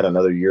realize he had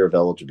another year of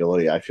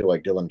eligibility. I feel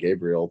like Dylan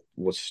Gabriel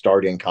was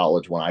starting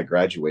college when I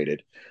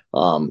graduated,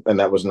 and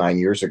that was 9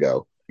 years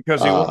ago.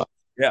 Because he Uh, was.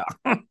 Yeah.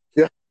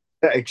 yeah,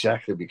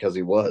 exactly, because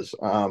he was.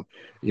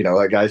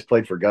 That guy's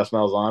played for Gus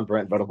Malzahn,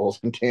 Brent Venables,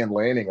 and Dan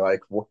Lanning. Like,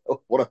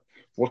 what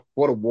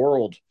a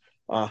world,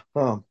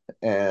 um,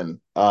 and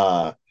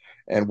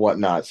and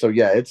whatnot. So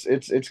yeah, it's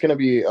going to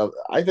be.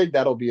 I think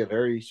that'll be a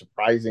very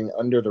surprising,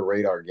 under the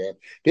radar game.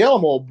 The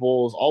Alamo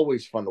Bowl is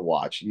always fun to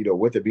watch.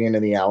 With it being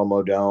in the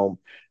Alamo Dome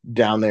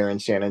down there in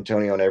San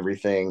Antonio and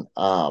everything.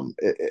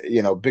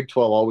 Big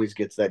 12 always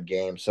gets that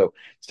game, so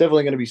it's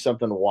definitely going to be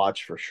something to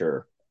watch for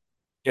sure.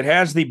 It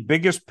has the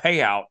biggest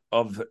payout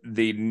of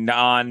the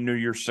non-New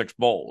Year's Six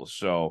bowls.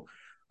 So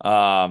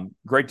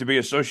great to be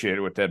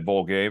associated with that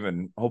bowl game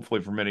and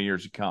hopefully for many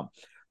years to come.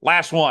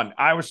 Last one,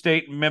 Iowa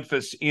State and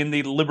Memphis in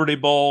the Liberty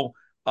Bowl.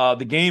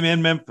 The game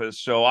in Memphis,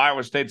 so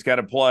Iowa State's got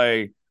to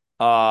play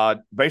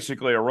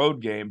basically a road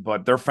game,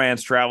 but their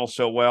fans travel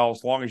so well.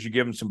 As long as you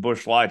give them some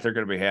Busch Light, they're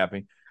going to be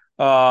happy.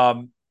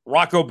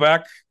 Rocco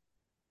Beck,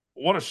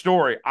 what a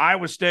story.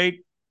 Iowa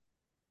State,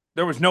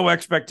 there was no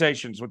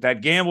expectations with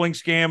that gambling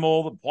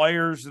scandal, the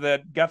players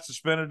that got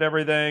suspended,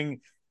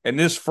 everything. And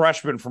this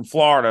freshman from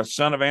Florida,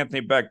 son of Anthony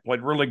Beck, played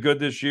really good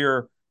this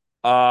year.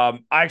 I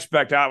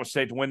expect Iowa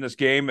State to win this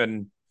game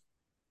and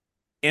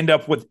end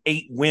up with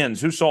 8 wins.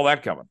 Who saw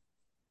that coming?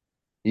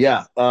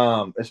 Yeah,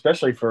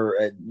 especially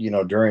for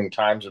during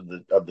times of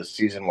the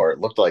season where it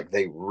looked like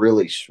they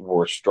really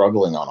were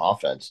struggling on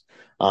offense,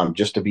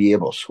 just to be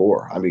able to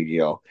score. I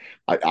mean,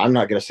 I'm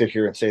not going to sit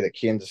here and say that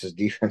Kansas's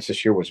defense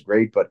this year was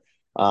great, but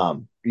I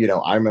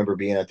remember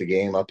being at the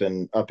game up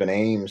in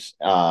Ames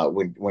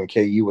when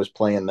KU was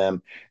playing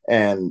them,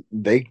 and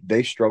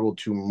they struggled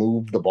to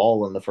move the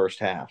ball in the first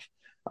half.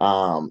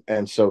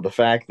 And so the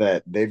fact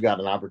that they've got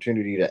an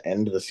opportunity to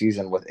end the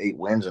season with 8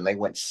 wins and they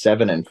went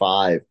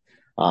 7-5.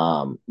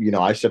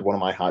 I said one of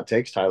my hot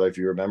takes, Tyler, if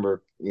you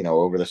remember,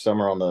 over the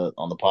summer on the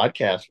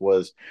podcast,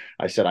 was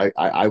I said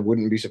I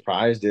wouldn't be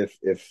surprised if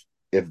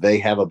they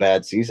have a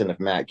bad season, if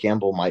Matt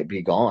Campbell might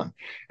be gone.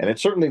 And it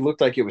certainly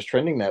looked like it was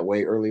trending that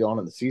way early on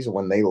in the season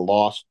when they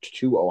lost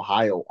to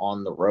Ohio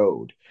on the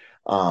road.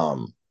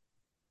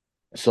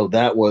 So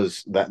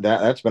that's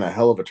been a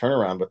hell of a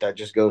turnaround, but that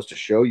just goes to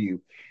show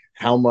you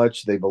how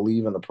much they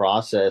believe in the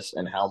process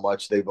and how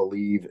much they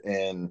believe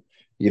in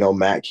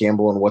Matt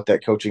Campbell and what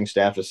that coaching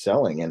staff is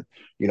selling. And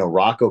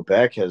Rocco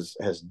Beck has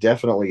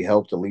definitely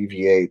helped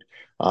alleviate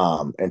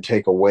and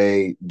take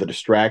away the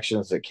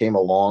distractions that came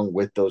along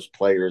with those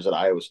players at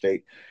Iowa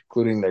State,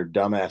 including their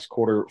dumbass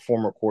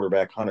former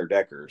quarterback Hunter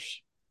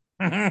Deckers.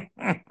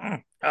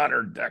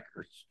 Hunter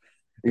Deckers.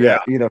 Yeah,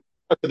 Yeah.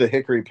 to the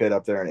Hickory Pit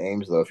up there in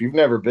Ames, though. If you've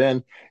never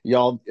been,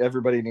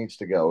 everybody needs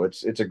to go.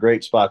 It's a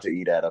great spot to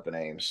eat at up in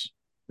Ames.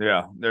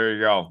 Yeah, there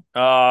you go.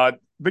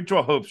 Big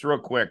 12 hoops, real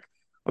quick.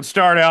 Let's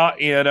start out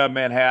in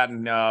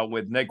Manhattan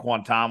with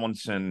Naquan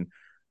Tomlinson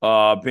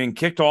being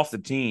kicked off the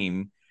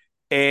team.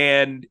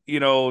 And,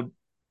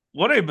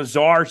 what a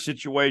bizarre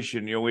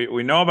situation.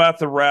 We know about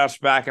the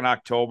rest back in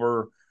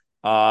October.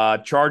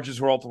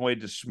 Charges were ultimately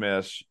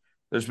dismissed.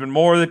 There's been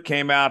more that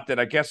came out that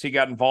I guess he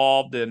got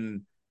involved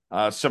in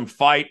some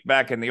fight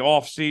back in the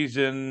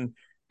offseason.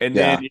 And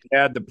Yeah, then you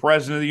had the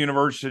president of the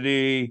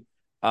university,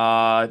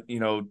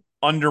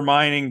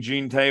 undermining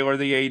Gene Taylor,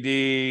 the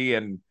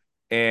AD,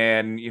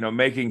 and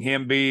making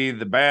him be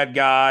the bad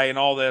guy and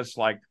all this,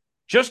 like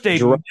just a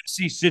Jerome,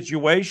 messy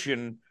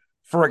situation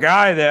for a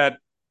guy that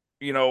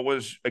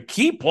was a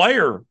key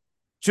player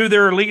to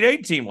their Elite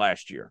Eight team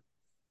last year.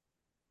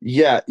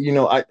 yeah.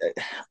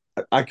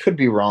 I could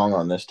be wrong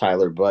on this,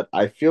 Tyler, but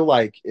I feel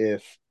like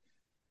if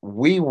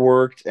we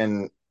worked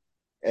and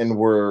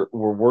were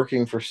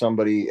working for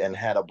somebody and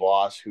had a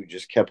boss who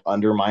just kept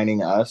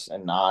undermining us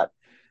and not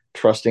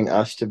trusting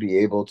us to be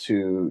able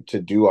to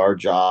do our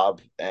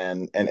job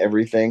and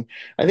everything,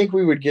 I think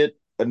we would get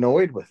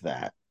annoyed with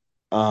that.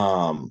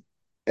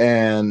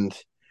 And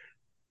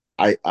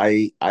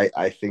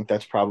I think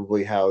that's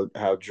probably how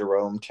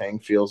Jerome Tang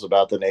feels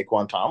about the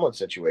Naquan Tomlin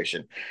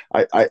situation.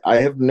 I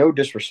have no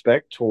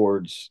disrespect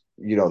towards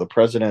the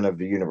president of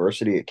the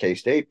university at K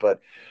State,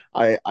 but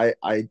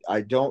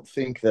I don't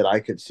think that I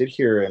could sit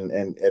here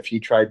and if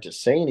he tried to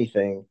say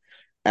anything,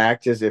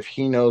 act as if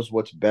he knows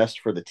what's best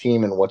for the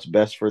team and what's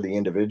best for the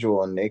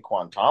individual and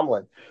Naquan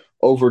Tomlin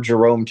over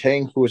Jerome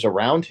Tang, who is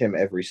around him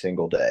every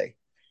single day.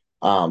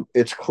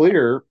 It's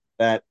clear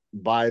that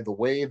by the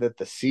way that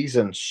the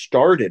season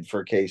started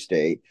for K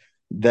State,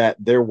 that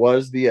there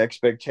was the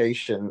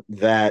expectation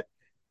that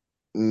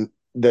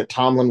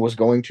Tomlin was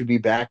going to be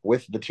back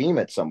with the team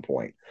at some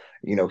point.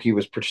 He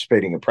was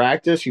participating in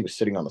practice, he was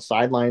sitting on the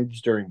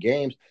sidelines during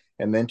games,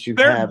 and then to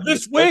There have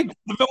this week,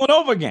 the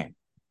Villanova game.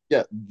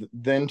 yeah,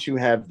 then to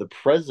have the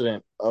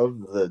president of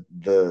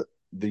the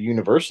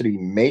university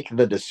make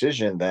the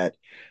decision that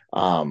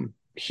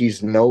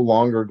he's no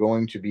longer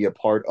going to be a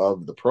part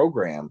of the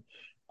program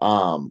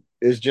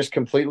is just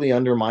completely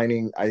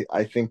undermining,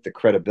 I think, the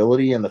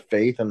credibility and the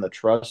faith and the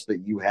trust that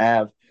you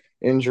have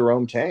in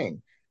Jerome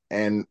Tang.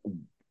 And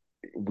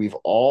we've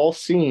all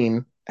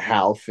seen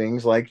how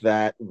things like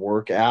that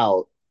work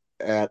out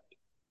at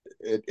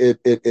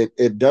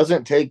it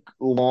doesn't take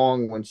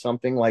long when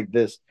something like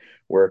this,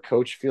 where a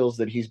coach feels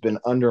that he's been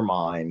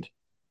undermined,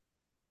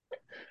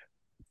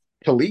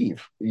 to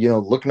leave.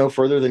 Look no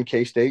further than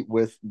K State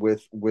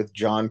with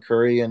John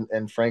Curry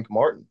and Frank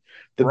Martin.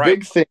 The Right.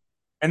 big thing,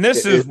 And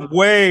this is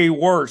way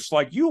worse.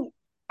 I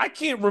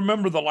can't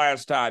remember the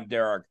last time,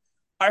 Derek,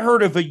 I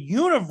heard of a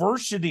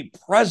university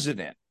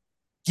president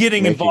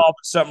getting involved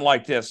in something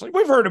like this. Like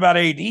we've heard about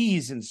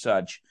ADs and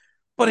such,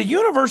 but a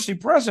university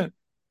president,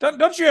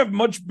 don't you have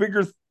much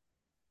bigger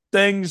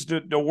things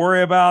to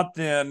worry about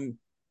than,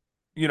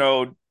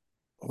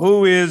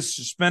 who is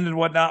suspended,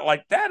 whatnot?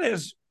 Like that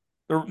is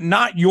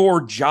not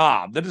your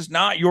job. That is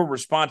not your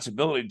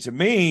responsibility. To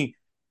me,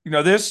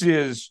 this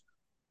is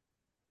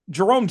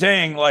Jerome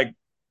Tang. Like,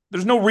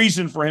 there's no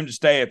reason for him to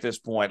stay at this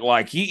point.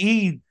 Like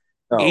he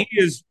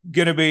is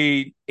going to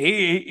be.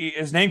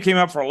 His name came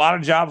up for a lot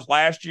of jobs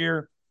last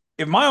year.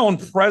 If my own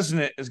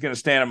president is going to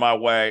stand in my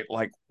way,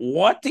 like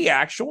what the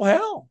actual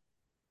hell?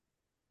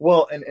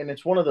 Well, and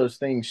it's one of those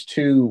things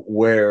too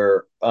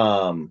where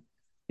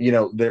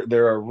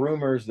there are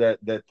rumors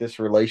that this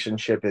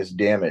relationship is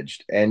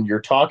damaged, and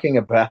you're talking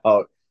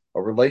about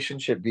a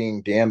relationship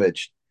being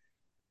damaged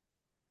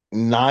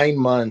 9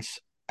 months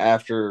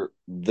after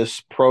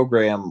this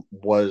program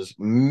was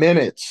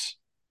minutes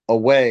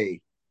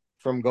away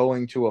from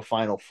going to a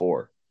Final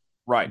Four.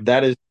 Right.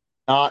 That is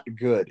not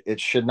good. It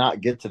should not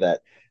get to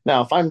that.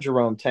 Now, if I'm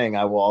Jerome Tang,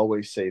 I will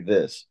always say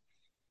this: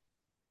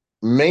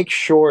 make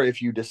sure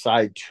if you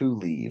decide to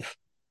leave,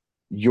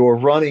 you're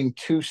running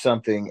to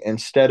something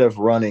instead of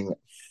running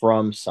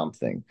from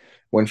something.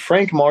 When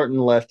Frank Martin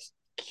left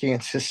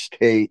Kansas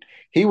State,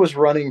 he was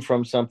running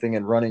from something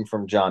and running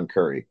from John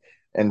Curry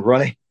and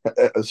running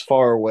as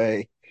far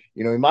away.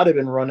 He might have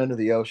been running to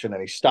the ocean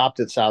and he stopped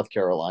at South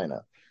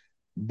Carolina,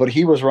 but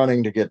he was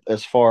running to get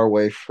as far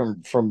away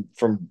from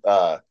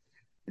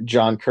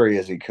John Curry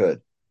as he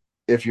could.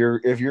 If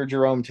you're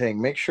Jerome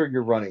Tang, make sure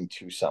you're running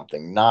to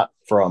something, not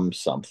from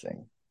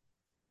something.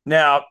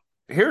 Now,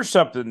 here's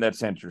something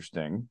that's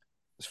interesting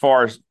as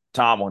far as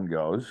Tomlin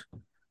goes.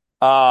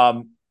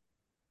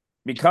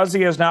 Because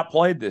he has not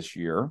played this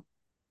year,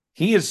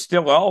 he is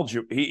still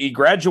eligible. He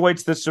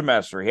graduates this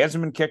semester. He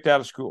hasn't been kicked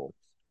out of school.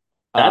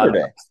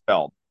 Saturday.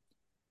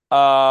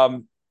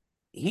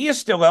 He is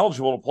still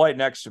eligible to play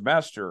next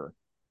semester,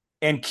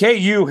 and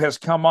KU has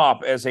come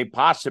up as a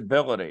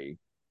possibility.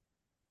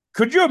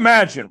 Could you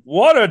imagine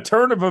what a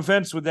turn of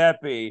events would that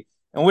be?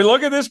 And we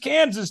look at this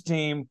Kansas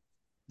team;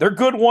 they're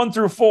good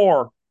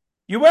 1-4.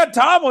 You add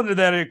Tomlin to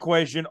that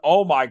equation.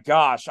 Oh my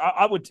gosh,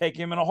 I would take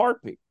him in a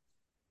heartbeat.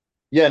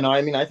 Yeah, no,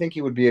 I mean, I think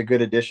he would be a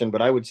good addition,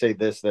 but I would say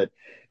this: that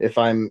if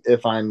I'm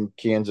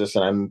Kansas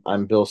and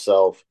I'm Bill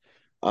Self,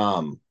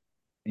 um,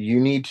 you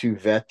need to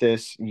vet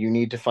this. You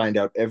need to find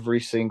out every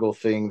single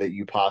thing that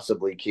you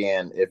possibly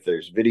can. If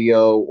there's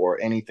video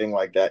or anything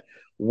like that,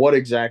 what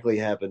exactly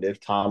happened if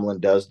Tomlin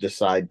does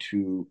decide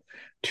to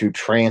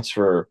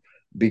transfer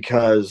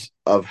because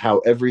of how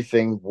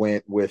everything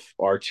went with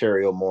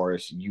Arterio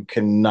Morris. You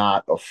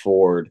cannot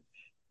afford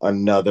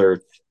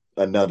another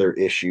another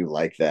issue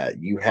like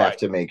that. You have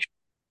to make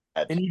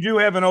And you do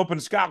have an open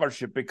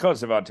scholarship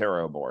because of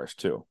Ontario Morris,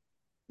 too.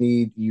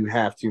 you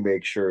have to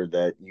make sure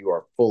that you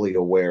are fully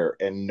aware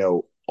and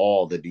know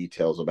all the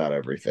details about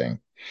everything.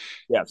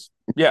 Yes.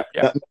 Yeah.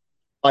 Yeah.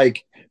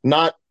 Like,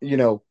 not,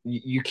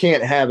 you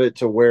can't have it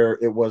to where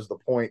it was the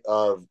point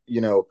of,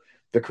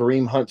 the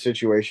Kareem Hunt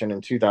situation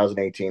in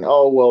 2018.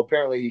 Oh, well,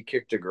 apparently he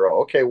kicked a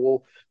girl. Okay,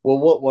 well,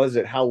 what was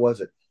it? How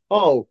was it?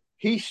 Oh,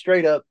 he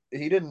straight up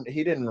he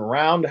didn't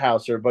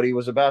roundhouse her, but he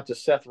was about to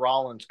Seth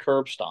Rollins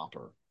curb stomp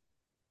her,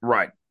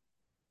 Right.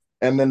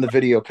 and then the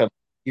video comes.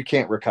 You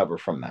can't recover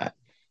from that.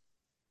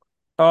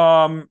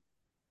 Um,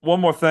 one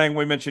more thing.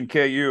 We mentioned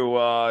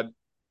KU.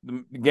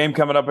 The game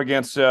coming up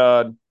against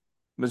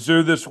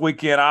Mizzou this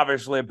weekend,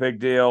 obviously a big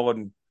deal.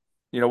 And,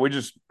 we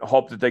just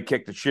hope that they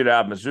kick the shit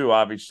out of Mizzou,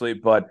 obviously.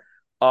 But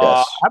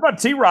Yes. how about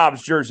T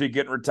Rob's jersey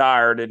getting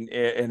retired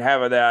and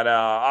having that?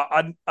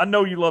 I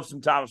know you love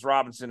some Thomas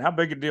Robinson. How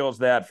big a deal is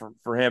that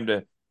for him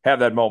to have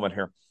that moment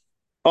here?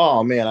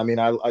 Oh man, I mean,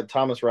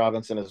 Thomas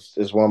Robinson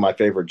is one of my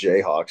favorite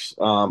Jayhawks.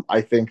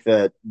 I think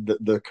that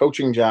the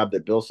coaching job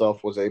that Bill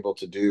Self was able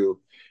to do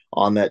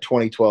on that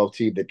 2012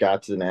 team that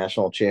got to the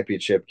national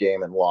championship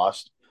game and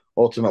lost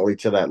ultimately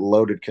to that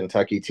loaded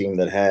Kentucky team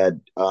that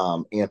had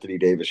Anthony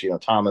Davis.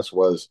 Thomas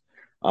was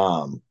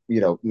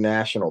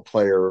national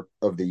player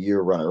of the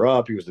year runner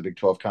up. He was the Big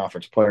 12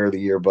 conference player of the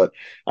year. But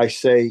I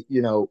say,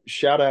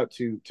 shout out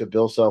to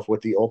Bill Self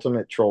with the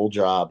ultimate troll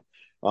job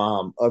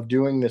of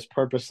doing this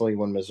purposely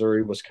when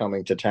Missouri was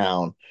coming to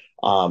town,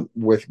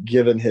 with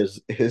given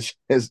his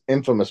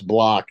infamous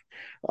block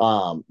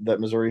that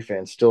Missouri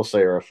fans still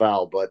say are a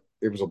foul, but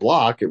it was a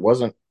block. It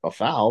wasn't a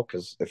foul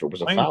because if it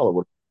was a foul, it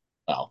would be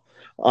a foul.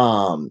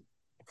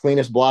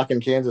 Cleanest block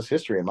in Kansas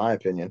history, in my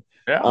opinion.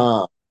 Yeah.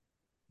 Um,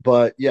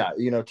 but yeah,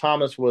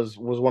 Thomas was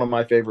one of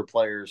my favorite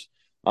players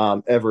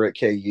ever at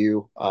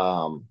KU.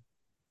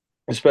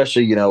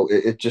 Especially,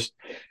 it just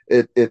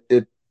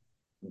it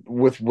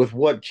with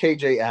what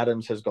KJ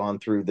Adams has gone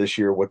through this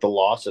year with the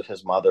loss of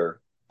his mother.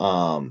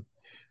 um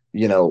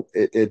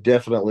it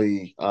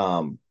definitely,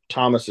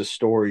 Thomas's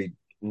story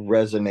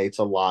resonates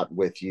a lot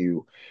with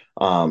you,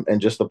 and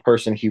just the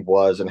person he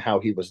was and how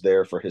he was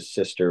there for his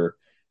sister,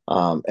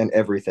 and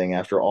everything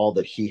after all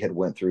that he had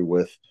went through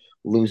with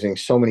losing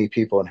so many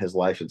people in his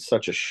life in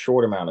such a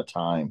short amount of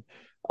time.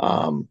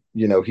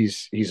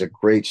 He's a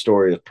great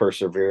story of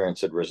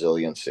perseverance and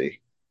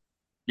resiliency,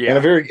 and a Yeah.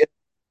 very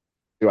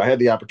I had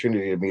the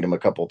opportunity to meet him a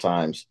couple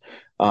times,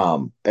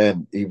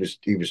 and he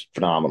was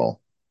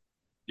phenomenal.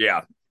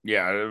 Yeah,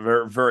 yeah,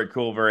 very very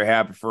cool. Very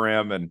happy for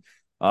him, and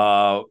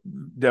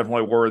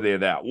definitely worthy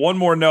of that. One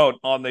more note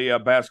on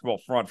the basketball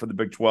front for the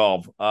Big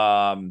 12.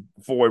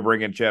 Before we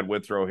bring in Chad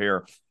Withrow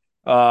here,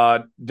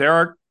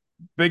 Derek,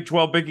 Big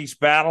 12 Big East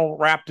battle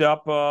wrapped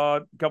up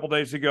a couple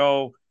days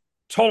ago.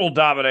 Total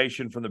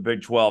domination from the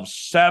Big 12.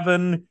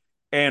 7-4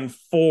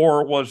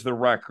 was the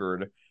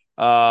record.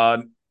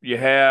 You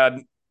had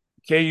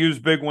KU's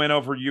big win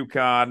over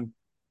UConn.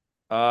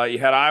 You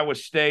had Iowa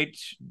State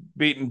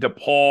beating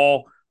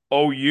DePaul.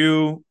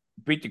 OU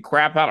beat the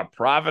crap out of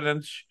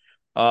Providence.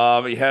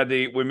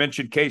 We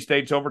mentioned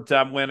K-State's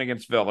overtime win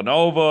against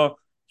Villanova.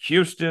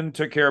 Houston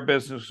took care of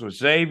business with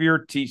Xavier.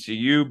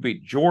 TCU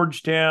beat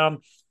Georgetown.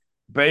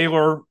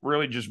 Baylor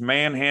really just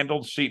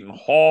manhandled Seton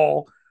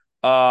Hall.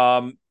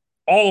 All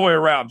the way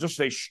around, just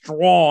a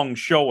strong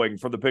showing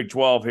for the Big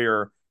 12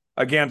 here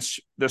against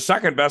the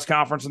second best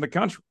conference in the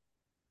country.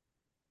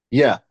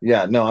 Yeah,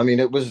 yeah, no, I mean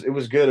it was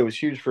good. It was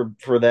huge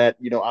for that.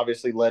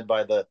 Obviously led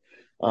by the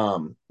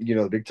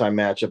big time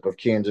matchup of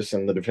Kansas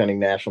and the defending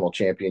national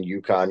champion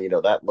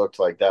UConn. That looked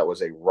like that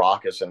was a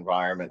raucous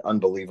environment,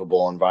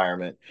 unbelievable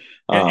environment.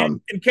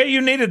 And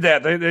KU needed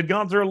that. They'd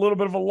gone through a little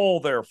bit of a lull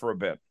there for a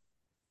bit.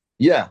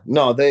 Yeah,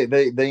 no, they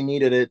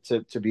needed it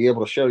to be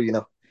able to show.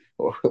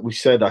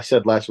 I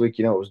said last week.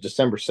 It was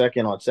December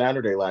 2nd on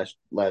Saturday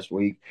last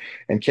week,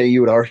 and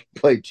KU had already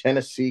played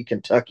Tennessee,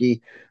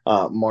 Kentucky,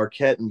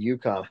 Marquette, and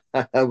UConn.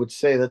 I would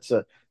say it's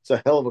a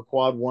hell of a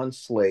quad one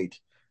slate.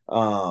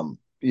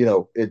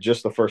 It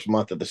just the first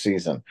month of the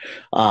season.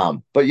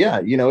 But yeah,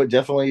 it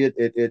definitely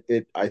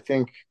I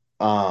think,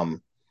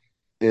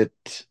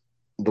 it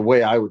the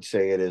way I would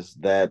say it is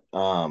that,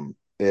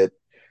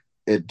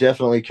 it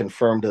definitely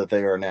confirmed that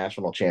they are a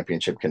national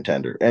championship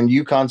contender. And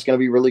UConn's going to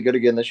be really good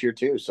again this year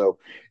too. So,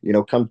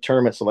 come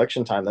tournament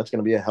selection time, that's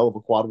going to be a hell of a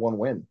quad one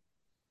win.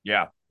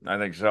 Yeah, I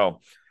think so.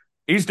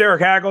 He's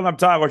Derek Hagel, and I'm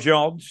Tyler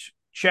Jones.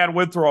 Chad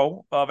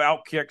Withrow of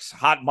OutKick's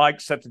Hot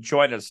Mic set to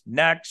join us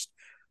next.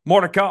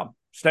 More to come.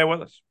 Stay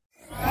with us.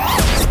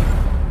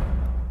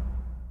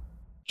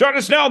 Join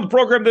us now on the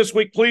program this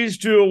week.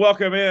 Pleased to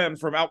welcome in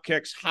from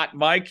OutKick's Hot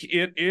Mic.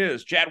 It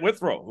is Chad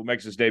Withrow, who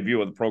makes his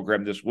debut on the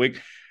program this week.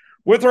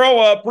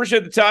 Withrow,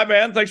 appreciate the time,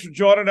 man. Thanks for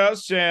joining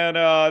us. And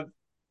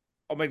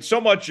so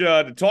much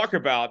to talk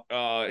about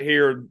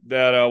here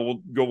that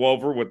we'll go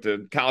over with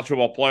the college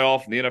football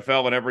playoff and the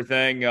NFL and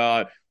everything.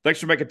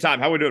 Thanks for making time.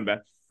 How are we doing, man?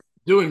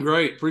 Doing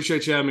great.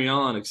 Appreciate you having me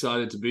on.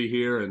 Excited to be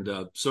here, and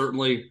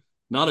certainly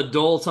not a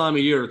dull time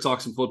of year to talk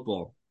some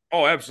football.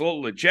 Oh,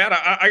 absolutely. Chad,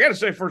 I got to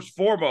say, first and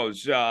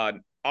foremost,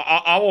 I've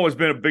always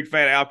been a big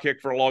fan of OutKick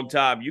for a long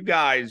time. You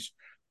guys,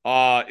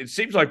 it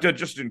seems like did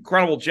just an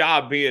incredible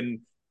job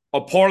being a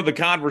part of the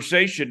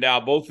conversation now,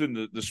 both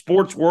in the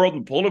sports world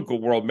and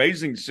political world.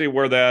 Amazing to see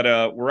where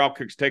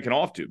OutKick's taken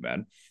off to,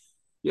 man.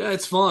 Yeah,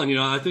 it's fun.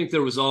 I think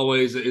there was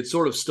always it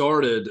sort of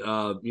started,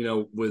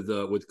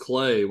 with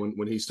Clay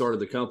when he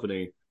started the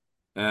company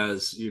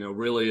as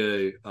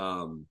really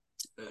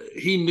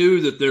he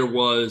knew that there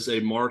was a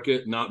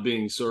market not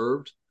being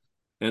served,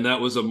 and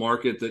that was a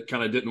market that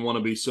kind of didn't want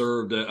to be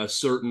served a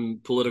certain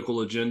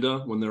political agenda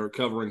when they were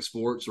covering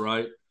sports,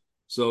 right?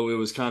 So it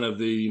was kind of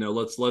the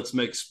let's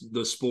make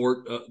the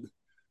sport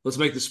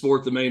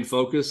the main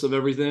focus of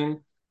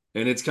everything,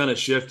 and it's kind of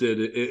shifted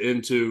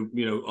into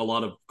a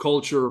lot of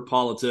culture,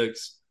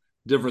 politics,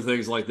 different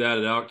things like that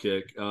at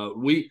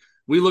OutKick.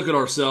 We look at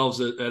ourselves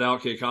at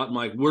OutKick Hot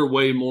Mike. We're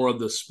way more of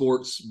the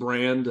sports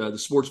brand, the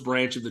sports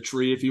branch of the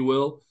tree, if you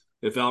will.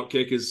 If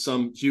OutKick is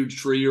some huge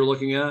tree you're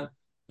looking at,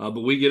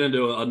 but we get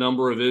into a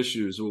number of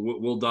issues.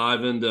 We'll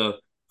dive into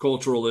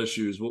cultural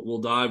issues.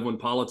 We'll dive when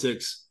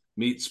politics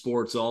meet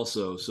sports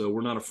also. So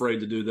we're not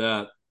afraid to do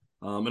that.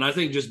 And I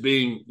think just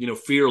being,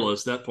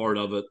 fearless, that part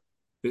of it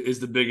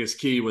is the biggest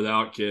key with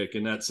OutKick.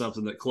 And that's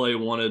something that Clay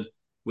wanted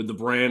with the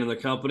brand and the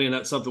company. And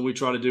that's something we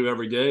try to do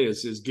every day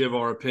is give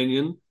our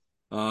opinion,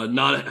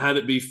 not have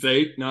it be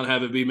fake, not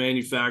have it be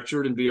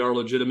manufactured, and be our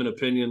legitimate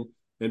opinion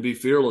and be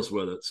fearless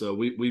with it. So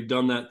we've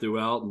done that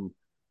throughout. And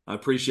I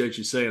appreciate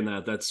you saying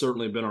that. That's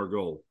certainly been our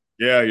goal.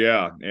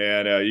 Yeah.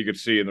 And you could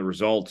see in the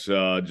results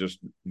just,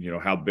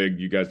 how big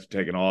you guys are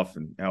taking off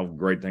and how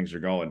great things are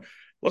going.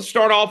 Let's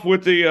start off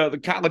with the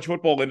college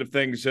football end of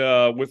things.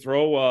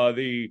 Withrow,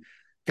 the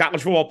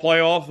college football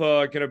playoff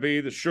going to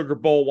be the Sugar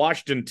Bowl,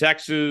 Washington,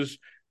 Texas,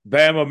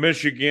 Bama,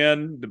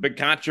 Michigan. The big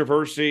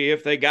controversy,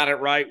 if they got it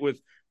right with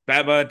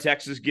Bama and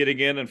Texas getting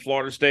in and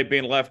Florida State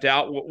being left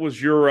out. What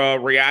was your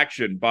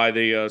reaction by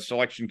the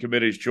selection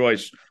committee's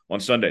choice on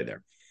Sunday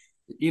there?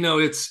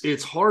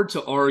 It's hard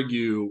to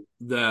argue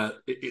that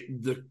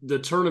the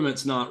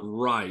tournament's not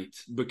right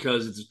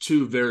because it's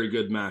two very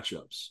good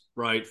matchups,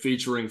 right?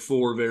 Featuring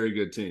four very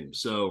good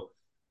teams. So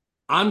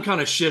I'm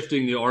kind of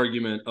shifting the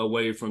argument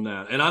away from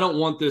that. And I don't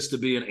want this to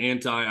be an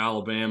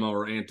anti-Alabama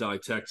or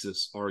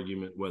anti-Texas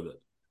argument with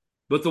it.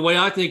 But the way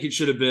I think it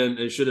should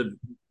have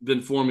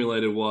been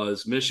formulated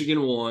was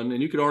Michigan won,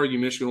 and you could argue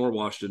Michigan or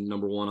Washington,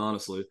 number one,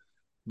 honestly.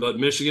 But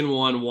Michigan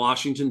won,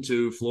 Washington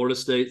 2, Florida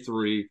State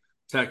 3,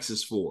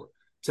 Texas 4.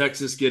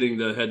 Texas getting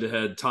the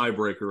head-to-head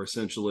tiebreaker,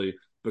 essentially,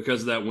 because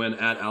of that win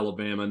at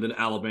Alabama, and then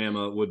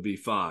Alabama would be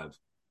 5.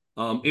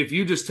 If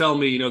you just tell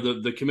me,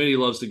 the committee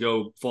loves to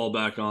go fall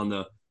back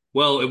on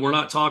we're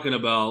not talking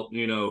about,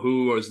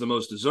 who is the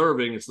most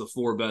deserving, it's the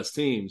 4 best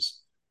teams.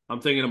 I'm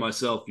thinking to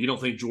myself, you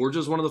don't think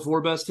Georgia's one of the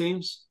 4 best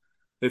teams?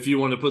 If you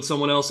want to put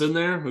someone else in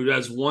there who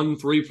has 1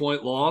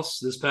 3-point loss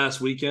this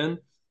past weekend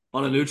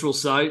on a neutral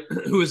site,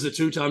 who is the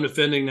 2-time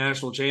defending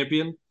national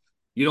champion,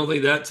 you don't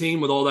think that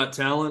team with all that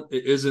talent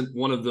isn't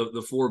one of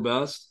the 4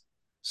 best?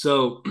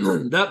 So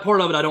that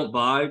part of it I don't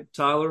buy,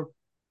 Tyler.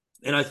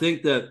 And I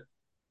think that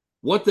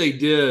what they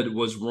did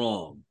was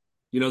wrong.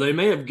 They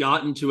may have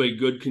gotten to a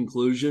good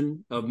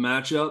conclusion of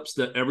matchups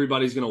that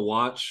everybody's going to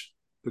watch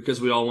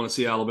because we all want to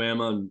see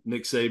Alabama and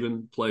Nick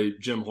Saban play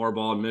Jim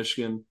Harbaugh in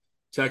Michigan.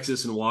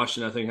 Texas and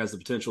Washington, I think, has the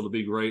potential to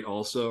be great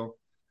also.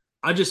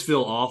 I just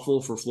feel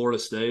awful for Florida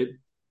State.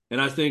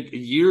 And I think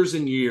years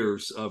and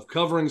years of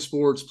covering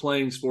sports,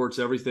 playing sports,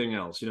 everything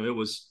else, it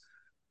was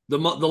the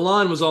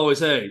line was always,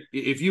 hey,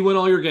 if you win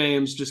all your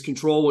games, just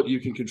control what you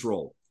can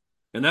control.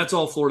 And that's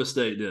all Florida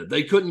State did.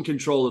 They couldn't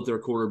control that their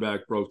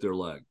quarterback broke their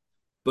leg,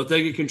 but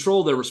they could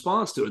control their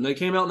response to it. And they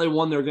came out and they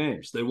won their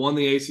games. They won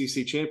the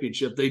ACC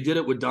championship. They did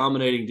it with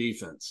dominating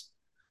defense.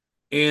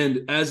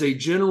 And as a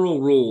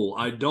general rule,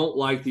 I don't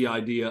like the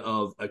idea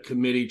of a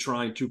committee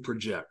trying to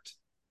project.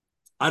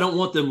 I don't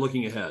want them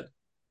looking ahead.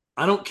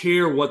 I don't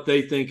care what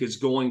they think is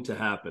going to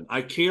happen.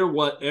 I care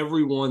what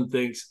everyone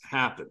thinks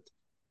happened.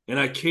 And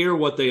I care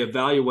what they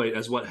evaluate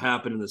as what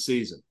happened in the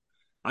season.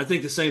 I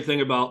think the same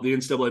thing about the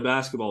NCAA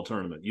basketball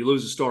tournament. You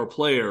lose a star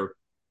player,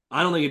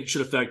 I don't think it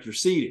should affect your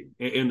seeding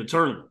in the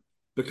tournament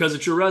because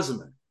it's your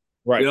resume.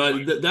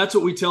 Right. That's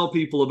what we tell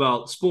people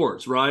about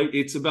sports, right?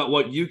 It's about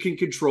what you can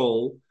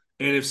control.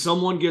 And if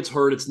someone gets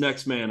hurt, it's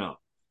next man up.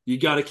 You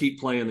got to keep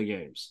playing the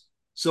games.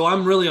 So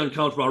I'm really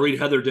uncomfortable. I read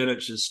Heather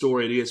Dinich's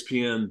story at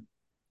ESPN,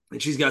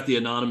 and she's got the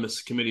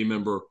anonymous committee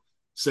member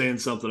saying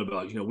something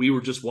about, we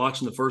were just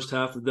watching the first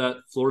half of that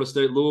Florida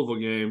State-Louisville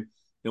game,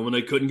 and when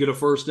they couldn't get a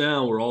first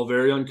down, we're all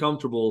very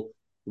uncomfortable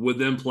with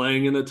them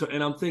playing in the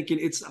and I'm thinking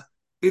it's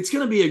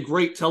going to be a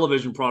great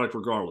television product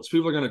regardless.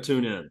 People are going to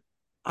tune in.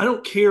 I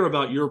don't care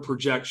about your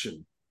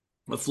projection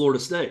of Florida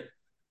State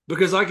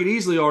because I could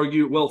easily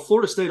argue, well,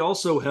 Florida State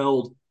also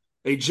held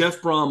a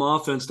Jeff Brom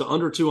offense to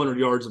under 200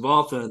 yards of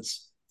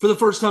offense for the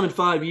first time in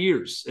 5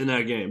 years in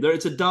that game.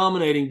 It's a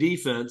dominating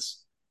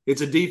defense.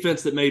 It's a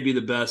defense that may be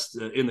the best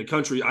in the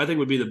country. I think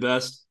would be the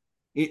best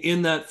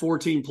in that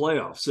 14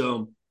 playoff.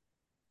 So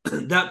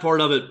that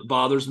part of it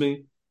bothers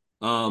me.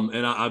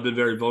 And I've been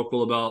very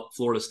vocal about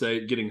Florida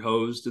State getting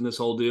hosed in this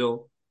whole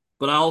deal.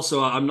 But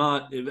I'm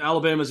not –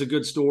 Alabama's a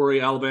good story.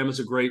 Alabama's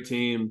a great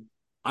team.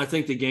 I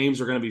think the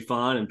games are going to be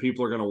fine and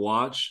people are going to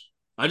watch.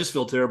 I just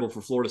feel terrible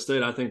for Florida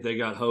State. I think they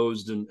got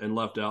hosed and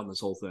left out in this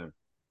whole thing.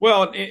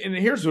 Well, and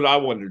here's what I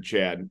wonder,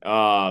 Chad.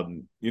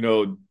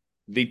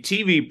 The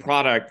TV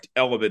product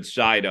element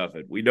side of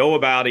it. We know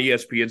about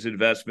ESPN's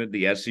investment,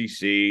 the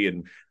SEC,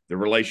 and the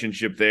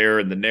relationship there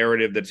and the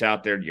narrative that's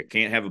out there. You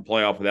can't have a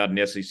playoff without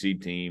an SEC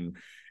team.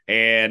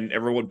 And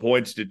everyone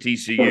points to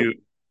TCU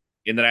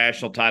in the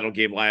national title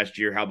game last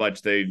year, how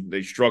much they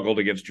struggled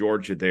against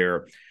Georgia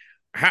there.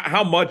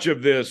 How much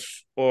of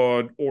this,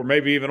 or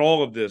maybe even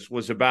all of this,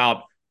 was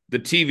about the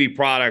TV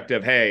product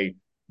of, hey,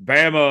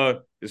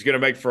 Bama is going to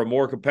make for a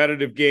more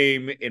competitive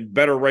game and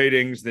better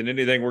ratings than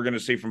anything we're going to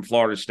see from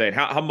Florida State?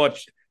 How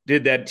much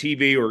did that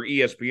TV or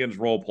ESPN's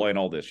role play in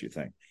all this, you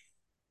think?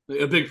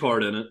 A big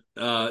part in it.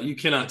 You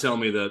cannot tell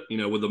me that,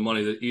 with the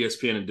money that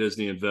ESPN and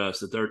Disney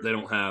invest, that they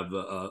don't have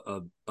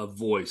a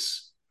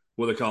voice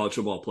with a college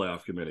football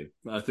playoff committee.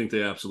 I think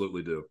they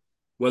absolutely do,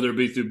 whether it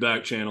be through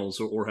back channels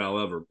or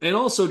however. And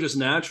also just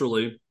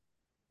naturally,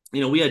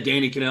 we had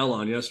Danny Cannell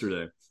on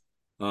yesterday,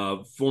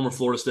 former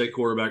Florida State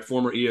quarterback,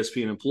 former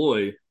ESPN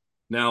employee,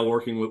 now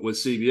working with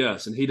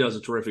CBS, and he does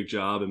a terrific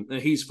job, and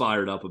he's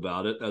fired up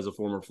about it as a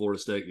former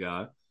Florida State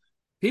guy.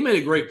 He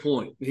made a great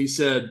point. He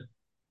said,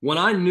 when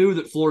I knew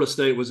that Florida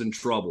State was in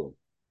trouble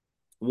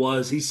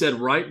he said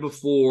right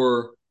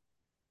before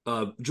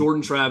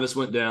Jordan Travis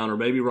went down, or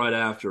maybe right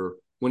after,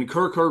 when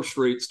Kirk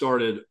Herbstreit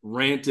started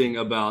ranting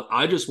about,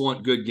 I just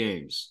want good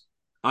games.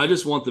 I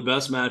just want the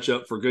best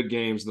matchup for good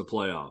games in the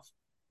playoff.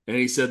 And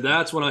he said,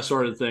 that's when I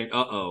started to think,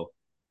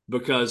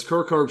 because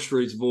Kirk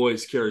Herbstreit's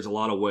voice carries a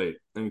lot of weight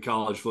in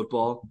college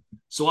football.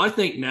 So I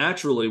think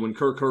naturally when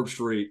Kirk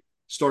Herbstreit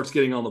starts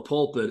getting on the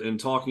pulpit and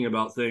talking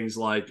about things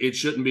like it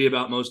shouldn't be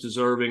about most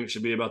deserving, it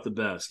should be about the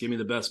best. Give me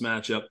the best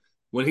matchup.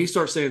 When he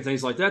starts saying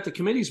things like that, the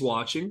committee's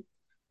watching.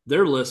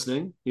 They're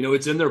listening.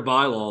 It's in their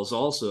bylaws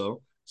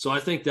also. So I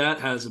think that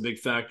has a big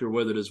factor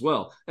with it as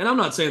well. And I'm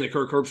not saying that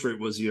Kirk Herbstreit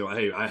was,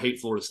 hey, I hate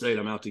Florida State,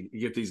 I'm out to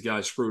get these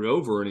guys screwed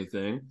over or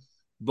anything.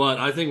 But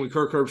I think when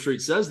Kirk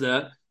Herbstreit says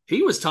that,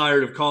 he was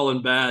tired of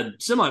calling bad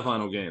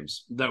semifinal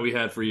games that we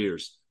had for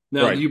years.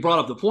 Now, You brought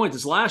up the point.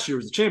 This last year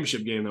was the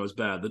championship game that was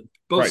bad.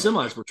 Both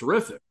semis were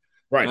terrific.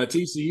 Right.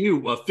 TCU,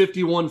 a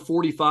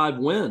 51-45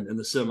 win in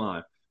the semi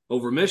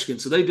over Michigan.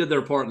 So they did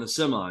their part in the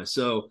semi.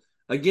 So,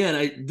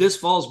 again, this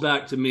falls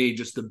back to me,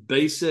 just the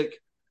basic,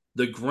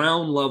 the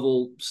ground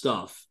level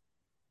stuff.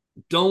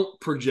 Don't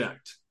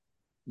project.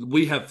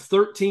 We have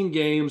 13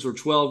 games or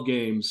 12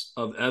 games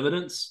of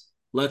evidence.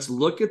 Let's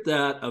look at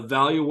that,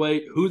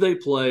 evaluate who they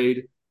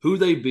played, who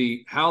they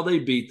beat, how they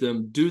beat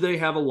them, do they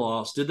have a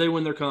loss, did they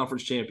win their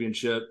conference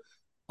championship,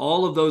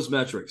 all of those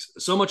metrics.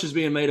 So much is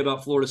being made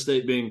about Florida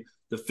State being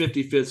the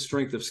 55th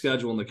strength of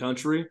schedule in the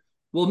country.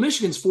 Well,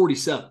 Michigan's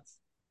 47th.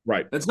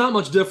 Right. It's not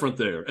much different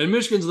there. And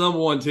Michigan's the number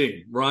one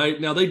team, right?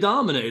 Now, they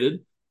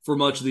dominated for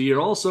much of the year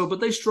also, but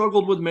they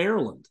struggled with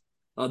Maryland.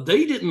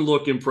 They didn't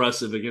look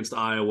impressive against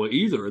Iowa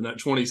either in that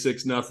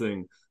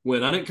 26-0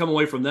 win. I didn't come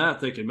away from that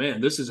thinking, man,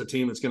 this is a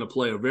team that's going to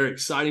play a very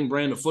exciting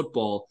brand of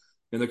football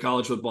in the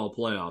college football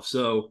playoff.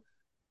 So,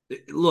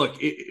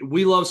 look,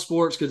 we love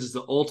sports because it's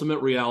the ultimate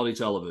reality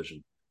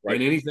television,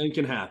 and anything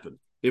can happen.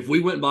 If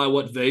we went by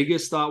what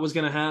Vegas thought was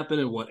going to happen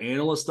and what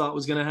analysts thought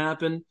was going to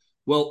happen,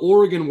 well,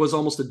 Oregon was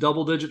almost a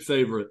double-digit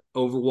favorite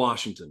over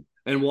Washington,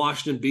 and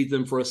Washington beat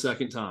them for a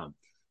second time.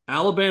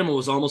 Alabama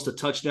was almost a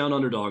touchdown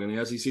underdog in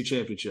the SEC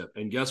championship,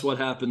 and guess what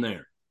happened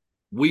there?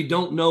 We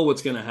don't know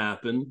what's going to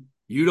happen.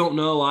 You don't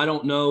know. I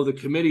don't know. The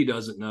committee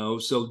doesn't know.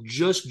 So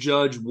just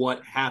judge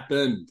what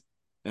happened.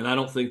 And I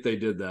don't think they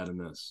did that in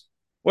this.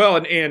 Well,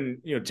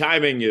 and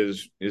timing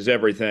is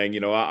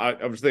everything.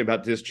 I was thinking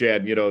about this,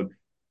 Chad.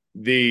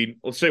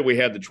 Let's say we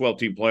had the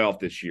 12-team playoff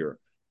this year.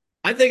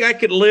 I think I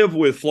could live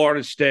with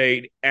Florida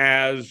State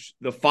as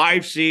the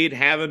 5 seed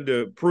having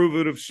to prove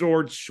it of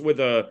sorts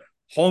with a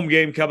home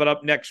game coming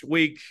up next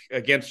week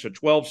against a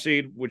 12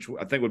 seed, which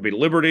I think would be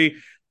Liberty.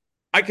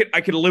 I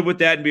could live with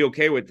that and be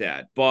okay with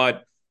that.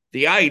 But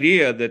the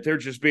idea that they're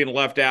just being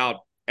left out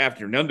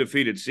after an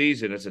undefeated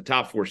season as a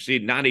top 4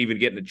 seed, not even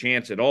getting a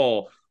chance at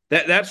all,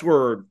 that's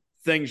where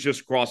things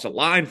just cross a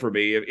line for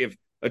me. If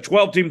a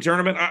 12-team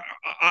tournament,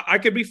 I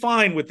could be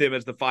fine with them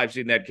as the 5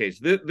 seed in that case.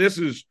 This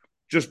is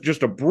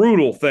just a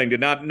brutal thing to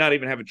not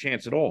even have a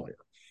chance at all here.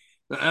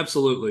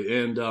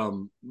 Absolutely.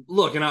 And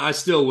look, and I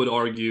still would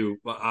argue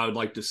I would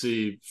like to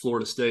see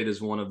Florida State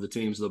as one of the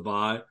teams to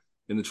buy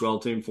in the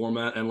 12-team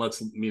format. And let's,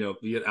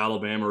 get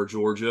Alabama or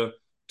Georgia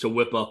to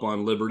whip up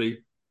on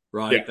Liberty,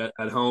 right,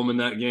 at home in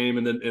that game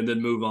and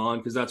then move on,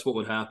 because that's what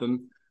would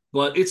happen.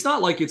 But it's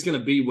not like it's going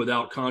to be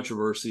without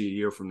controversy a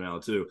year from now,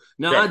 too.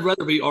 Now, I'd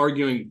rather be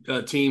arguing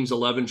teams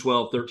 11,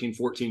 12, 13,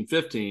 14,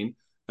 15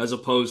 as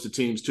opposed to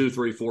teams 2,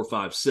 3, 4,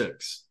 5,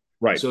 6.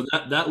 Right. So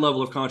that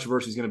level of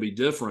controversy is going to be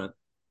different.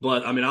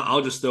 But, I mean,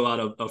 I'll just throw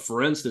out a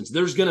for instance,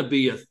 there's going to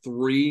be a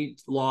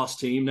 3-loss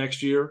team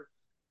next year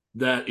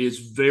that is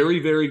very,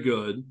 very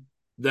good,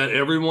 that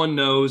everyone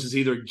knows is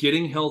either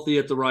getting healthy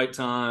at the right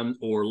time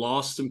or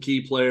lost some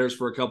key players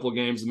for a couple of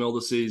games in the middle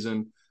of the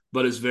season,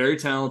 but is very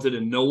talented,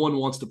 and no one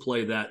wants to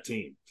play that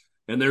team.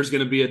 And there's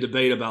going to be a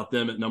debate about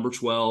them at number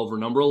 12 or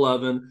number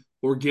 11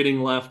 or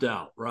getting left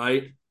out,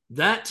 right?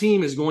 That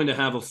team is going to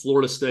have a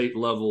Florida State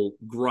level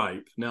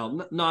gripe.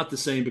 Now, not the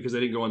same because they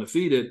didn't go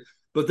undefeated,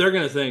 but they're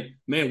going to think,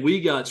 man,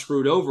 we got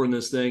screwed over in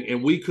this thing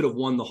and we could have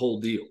won the whole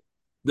deal.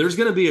 there's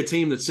going to be a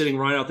team that's sitting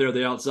right out there at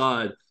the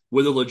outside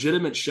with a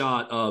legitimate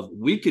shot of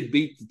we could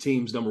beat the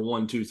teams number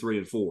 1, 2, 3,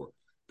 and 4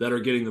 that are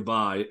getting the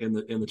bye in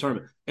the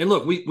tournament. And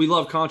look, we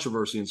love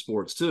controversy in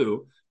sports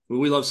too.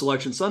 We love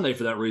Selection Sunday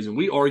for that reason.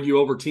 We argue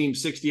over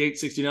teams 68,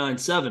 69,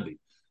 70.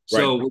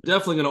 So we're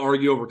definitely going to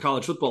argue over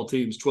college football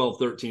teams 12,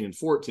 13, and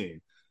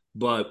 14.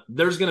 But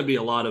there's going to be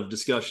a lot of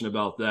discussion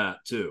about that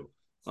too.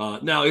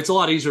 Now, it's a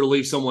lot easier to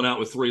leave someone out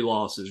with 3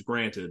 losses,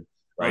 granted.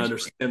 I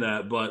understand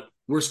that. But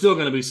we're still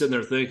going to be sitting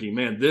there thinking,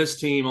 man, this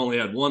team only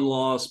had 1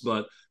 loss,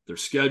 but their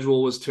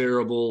schedule was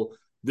terrible.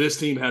 This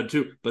team had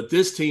 2, but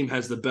this team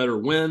has the better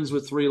wins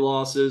with 3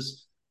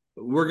 losses.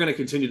 We're going to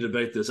continue to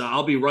debate this.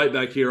 I'll be right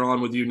back here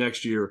on with you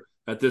next year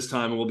at this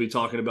time, and we'll be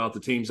talking about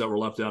the teams that were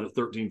left out at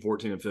 13,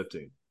 14, and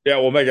 15. Yeah,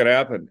 we'll make it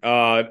happen.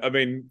 I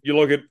mean, you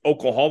look at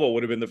Oklahoma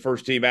would have been the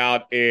first team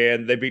out,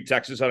 and they beat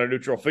Texas on a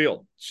neutral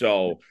field.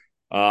 So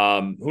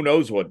who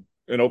knows what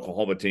an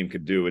Oklahoma team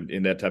could do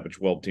in that type of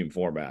 12-team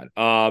format.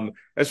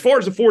 As far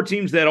as the 4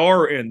 teams that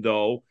are in,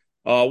 though,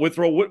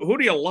 Withrow, who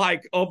do you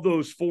like of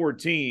those 4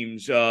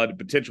 teams to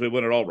potentially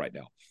win it all right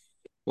now?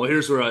 Well,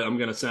 here's where I'm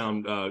going to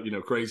sound,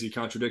 crazy,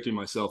 contradicting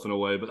myself in a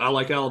way, but I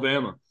like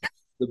Alabama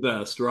the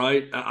best,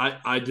 right?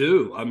 I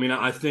do. I mean,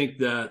 I think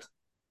that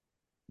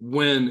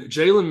when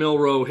Jalen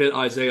Milroe hit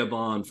Isaiah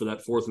Bond for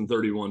that 4th and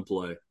 31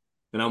 play,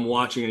 and I'm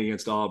watching it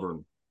against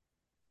Auburn,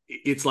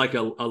 it's like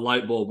a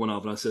light bulb went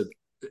off, and I said,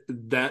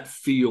 that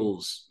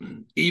feels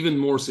even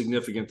more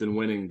significant than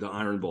winning the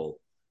Iron Bowl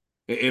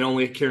and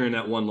only carrying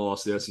that 1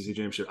 loss to the SEC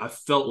Championship. I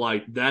felt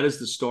like that is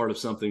the start of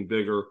something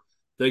bigger.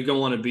 They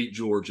go on and beat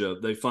Georgia.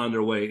 They find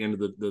their way into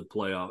the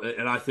playoff.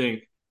 And I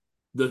think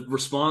the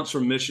response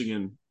from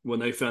Michigan when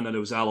they found that it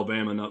was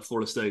Alabama, not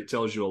Florida State,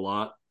 tells you a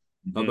lot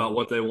about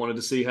what they wanted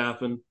to see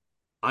happen.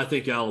 I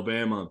think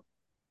Alabama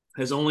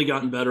has only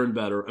gotten better and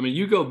better. I mean,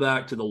 you go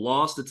back to the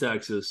loss to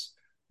Texas,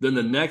 then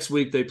the next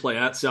week they play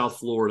at South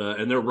Florida,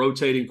 and they're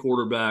rotating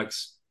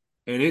quarterbacks,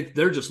 and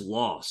they're just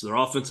lost. Their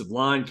offensive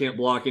line can't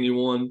block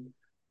anyone.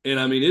 And,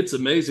 I mean, it's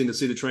amazing to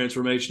see the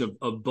transformation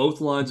of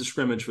both lines of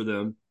scrimmage for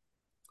them.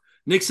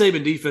 Nick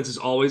Saban defenses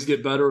always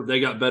get better. They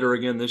got better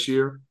again this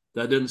year.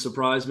 That didn't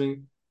surprise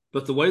me.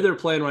 But the way they're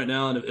playing right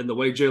now and the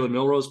way Jalen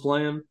Milroe's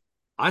playing,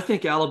 I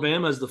think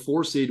Alabama as the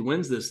 4 seed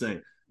wins this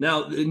thing.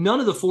 Now, none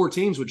of the 4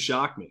 teams would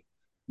shock me.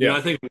 Yeah,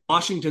 I think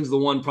Washington's the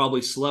one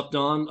probably slept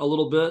on a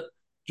little bit.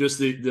 Just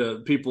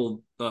the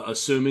people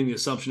assuming the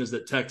assumption is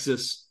that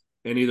Texas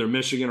and either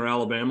Michigan or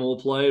Alabama will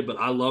play. But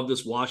I love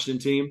this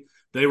Washington team.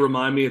 They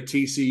remind me of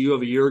TCU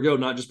of a year ago,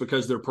 not just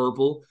because they're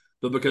purple,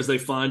 but because they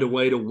find a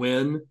way to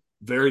win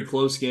very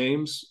close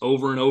games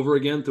over and over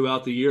again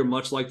throughout the year,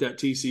 much like that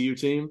TCU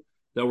team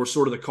that were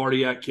sort of the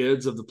cardiac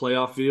kids of the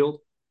playoff field.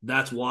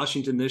 That's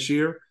Washington this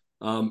year.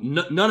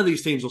 None of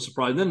these teams will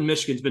surprise. Then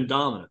Michigan's been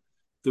dominant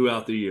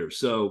throughout the year.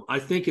 So I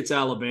think it's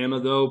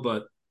Alabama though,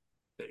 but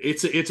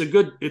it's a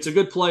good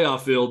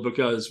playoff field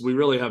because we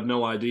really have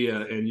no idea,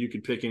 and you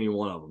could pick any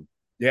one of them.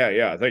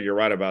 Yeah, I think you're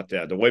right about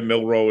that. The way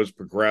Milroe has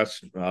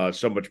progressed,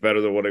 so much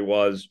better than what he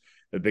was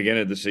at the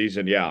beginning of the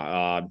season. Yeah,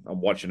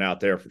 I'm watching out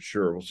there for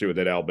sure. We'll see what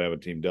that Alabama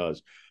team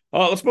does.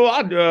 Let's move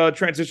on.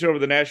 Transition over to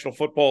the National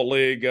Football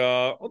League.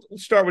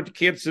 Let's start with the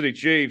Kansas City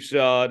Chiefs.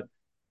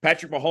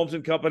 Patrick Mahomes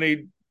and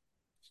company.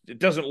 It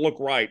doesn't look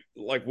right.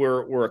 Like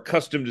we're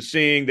accustomed to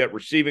seeing that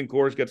receiving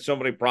corps got so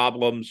many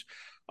problems.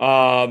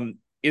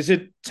 Is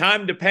it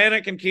time to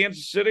panic in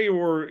Kansas City,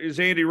 or is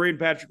Andy Reid and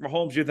Patrick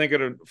Mahomes, you think,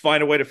 going to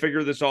find a way to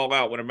figure this all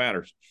out when it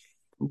matters?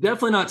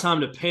 Definitely not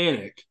time to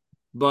panic,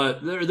 but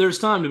there's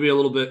time to be a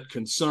little bit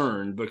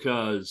concerned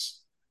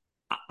because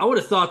I would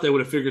have thought they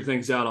would have figured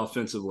things out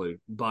offensively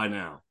by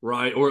now,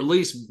 right? Or at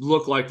least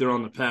look like they're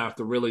on the path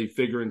to really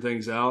figuring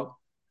things out.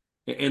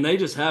 And they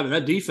just haven't.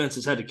 That defense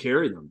has had to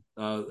carry them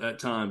at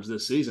times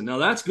this season. Now,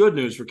 that's good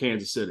news for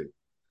Kansas City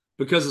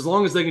because as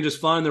long as they can just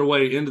find their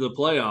way into the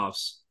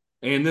playoffs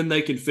and then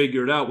they can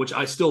figure it out, which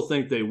I still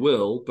think they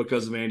will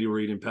because of Andy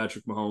Reid and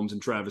Patrick Mahomes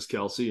and Travis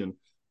Kelce and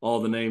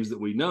all the names that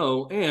we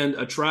know and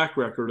a track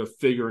record of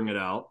figuring it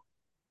out.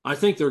 I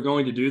think they're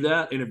going to do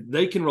that. And if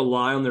they can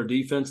rely on their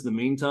defense in the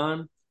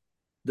meantime,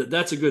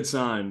 that's a good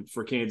sign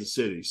for Kansas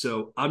City.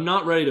 So I'm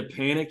not ready to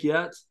panic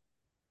yet,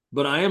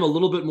 but I am a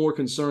little bit more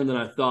concerned than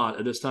I thought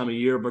at this time of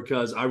year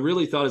because I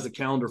really thought as the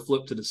calendar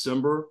flipped to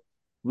December,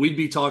 we'd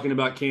be talking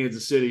about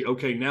Kansas City.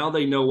 Okay, now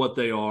they know what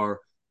they are.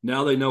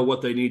 Now they know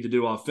what they need to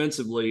do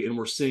offensively, and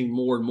we're seeing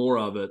more and more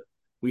of it.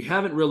 We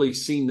haven't really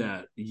seen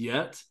that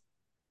yet.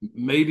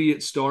 Maybe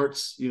it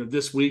starts,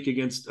 this week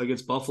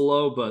against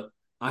Buffalo, but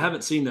I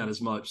haven't seen that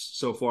as much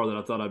so far that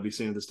I thought I'd be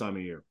seeing this time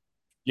of year.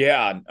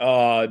 Yeah,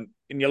 and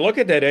you look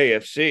at that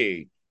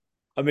AFC,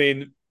 I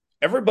mean,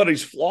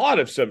 everybody's flawed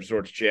of some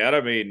sort, Chad.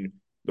 I mean,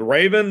 the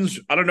Ravens,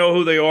 I don't know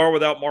who they are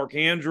without Mark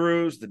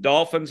Andrews. The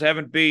Dolphins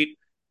haven't beat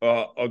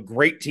a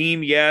great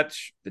team yet.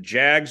 The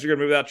Jags are going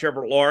to move out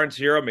Trevor Lawrence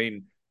here. I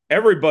mean,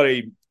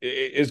 everybody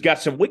has got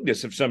some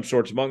weakness of some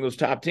sorts among those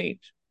top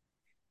teams.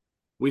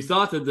 We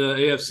thought that the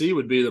AFC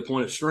would be the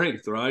point of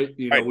strength, right?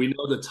 We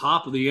know the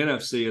top of the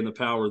NFC and the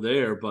power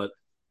there, but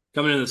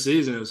coming into the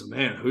season, it was,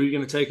 man, who are you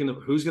going to take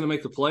who's going to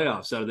make the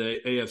playoffs out of the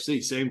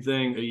AFC? Same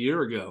thing a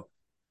year ago.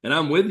 And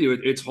I'm with you.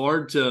 It's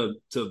hard to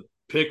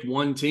pick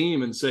one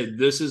team and say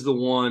this is the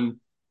one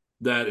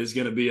that is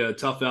going to be a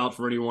tough out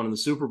for anyone in the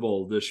Super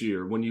Bowl this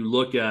year. When you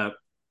look at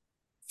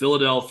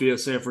Philadelphia,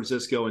 San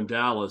Francisco, and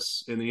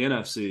Dallas in the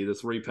NFC, the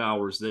three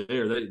powers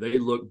there, they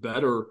look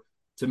better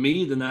to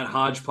me than that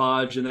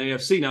hodgepodge in the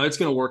AFC. Now, it's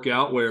going to work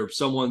out where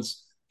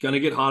someone's going to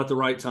get hot at the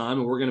right time,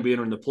 and we're going to be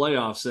entering the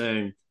playoffs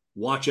saying,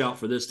 watch out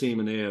for this team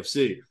in the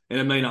AFC. And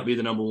it may not be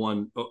the number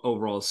one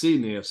overall seed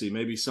in the AFC.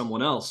 Maybe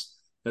someone else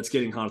that's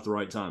getting hot at the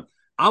right time.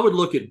 I would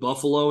look at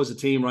Buffalo as a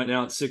team right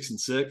now at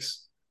 6-6,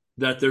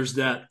 that there's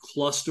that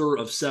cluster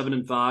of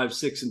 7-5,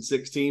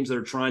 6-6 teams that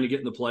are trying to get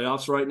in the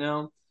playoffs right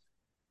now.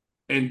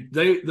 And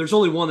there's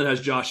only one that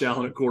has Josh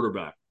Allen at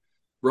quarterback,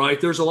 right?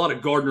 There's a lot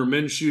of Gardner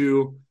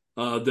Minshew.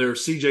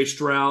 There's C.J.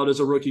 Stroud as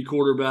a rookie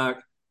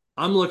quarterback.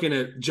 I'm looking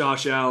at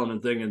Josh Allen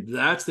and thinking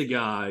that's the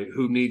guy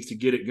who needs to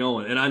get it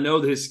going. And I know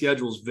that his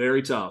schedule is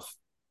very tough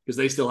because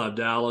they still have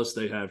Dallas.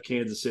 They have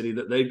Kansas City.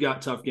 They've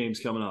got tough games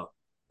coming up.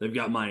 They've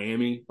got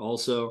Miami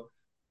also.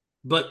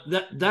 But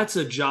that's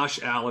a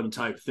Josh Allen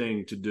type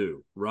thing to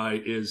do,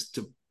 right, is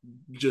to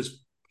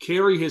just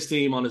carry his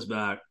team on his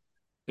back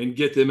and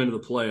get them into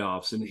the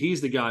playoffs. And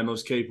he's the guy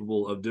most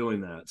capable of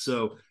doing that.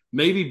 So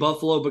maybe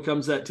Buffalo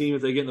becomes that team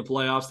if they get in the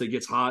playoffs that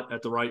gets hot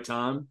at the right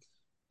time.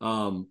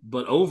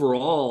 But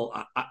overall,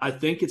 I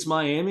think it's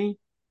Miami.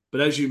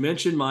 But as you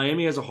mentioned,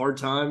 Miami has a hard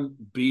time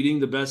beating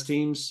the best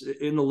teams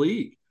in the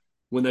league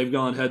when they've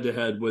gone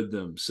head-to-head with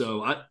them.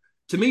 So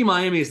to me,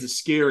 Miami is the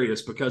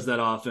scariest because of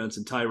that offense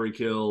and Tyreek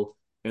Hill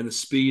and the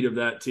speed of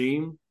that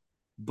team.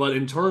 But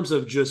in terms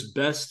of just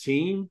best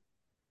team,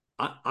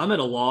 I'm at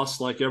a loss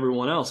like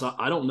everyone else.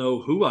 I don't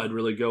know who I'd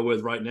really go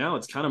with right now.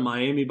 It's kind of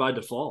Miami by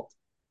default.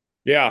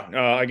 Yeah,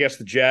 I guess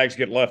the Jags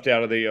get left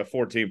out of the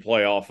 14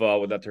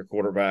 playoff without their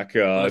quarterback.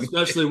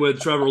 Especially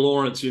with Trevor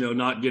Lawrence,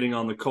 not getting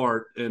on the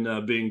cart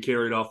and being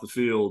carried off the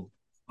field,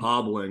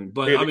 hobbling.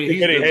 But, I mean,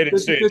 he's a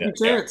 50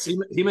 chance. Yeah.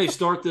 He may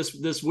start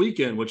this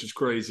weekend, which is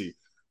crazy,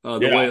 the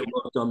way it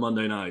looked on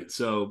Monday night.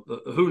 So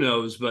who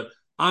knows? But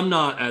I'm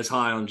not as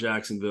high on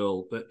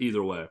Jacksonville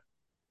either way.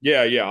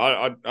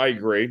 Yeah, I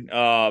agree.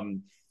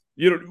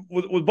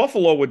 With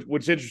Buffalo,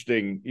 what's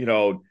interesting,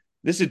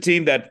 this is a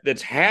team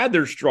that's had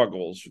their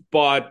struggles,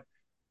 but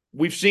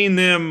we've seen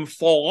them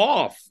fall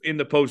off in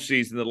the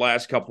postseason the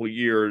last couple of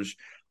years.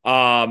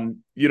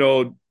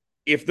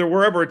 If there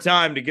were ever a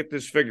time to get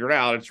this figured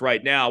out, it's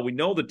right now. We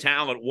know the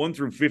talent 1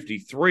 through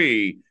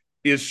 53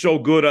 is so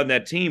good on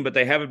that team, but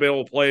they haven't been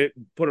able to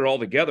put it all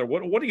together.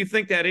 What do you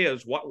think that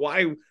is?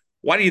 Why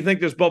do you think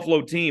this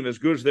Buffalo team, as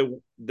good as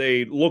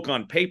they look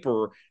on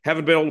paper,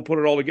 haven't been able to put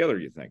it all together,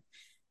 you think?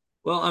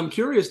 Well, I'm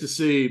curious to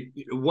see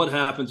what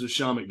happens with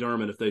Sean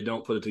McDermott if they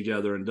don't put it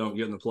together and don't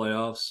get in the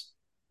playoffs.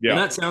 Yeah. And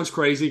that sounds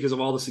crazy because of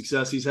all the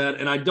success he's had.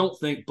 And I don't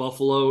think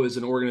Buffalo is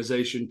an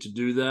organization to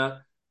do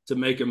that, to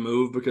make a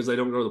move because they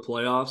don't go to the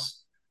playoffs.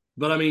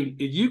 But, I mean,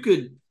 if you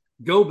could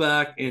go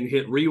back and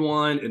hit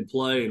rewind and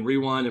play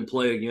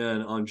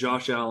again on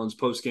Josh Allen's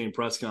post-game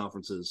press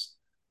conferences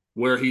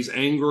where he's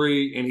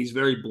angry and he's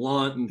very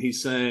blunt and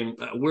he's saying,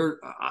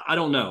 I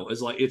don't know.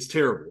 It's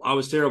terrible. I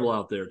was terrible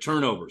out there.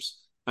 Turnovers.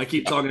 I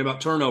keep talking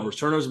about turnovers.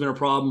 Turnovers have been a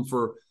problem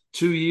for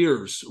 2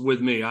 years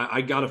with me.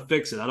 I got to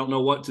fix it. I don't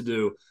know what to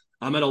do.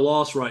 I'm at a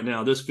loss right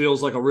now. This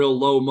feels like a real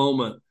low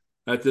moment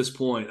at this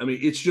point. I mean,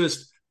 it's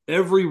just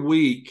every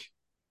week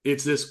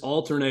it's this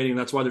alternating.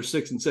 That's why they're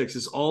 6-6.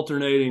 It's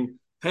alternating.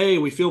 Hey,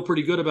 we feel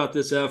pretty good about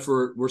this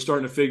effort. We're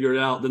starting to figure it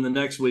out. Then the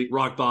next week,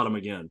 rock bottom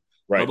again.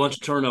 Right. A bunch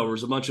of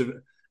turnovers,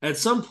 at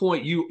some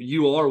point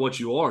you are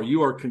what you are.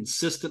 You are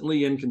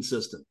consistently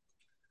inconsistent.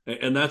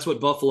 And that's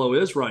what Buffalo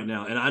is right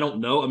now. And I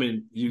don't know. I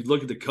mean, you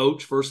look at the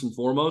coach first and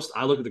foremost.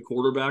 I look at the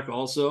quarterback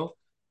also.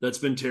 That's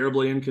been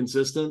terribly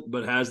inconsistent,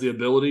 but has the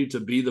ability to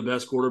be the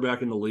best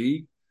quarterback in the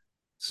league.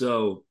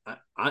 So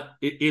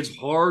it's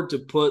hard to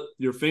put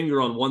your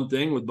finger on one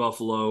thing with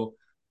Buffalo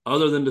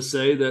other than to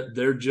say that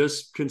they're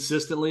just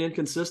consistently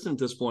inconsistent at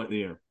this point in the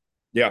year.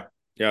 Yeah,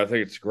 I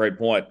think it's a great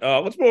point.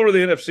 Let's move over to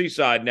the NFC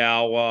side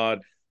now.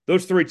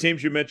 Those three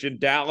teams you mentioned,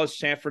 Dallas,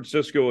 San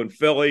Francisco, and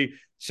Philly.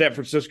 San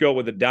Francisco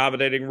with a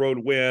dominating road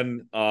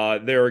win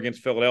there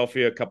against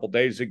Philadelphia a couple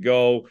days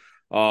ago.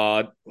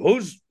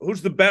 Who's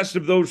the best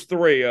of those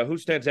three? Who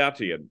stands out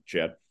to you,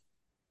 Chad?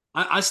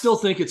 I still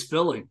think it's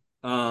Philly,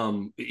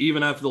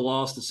 even after the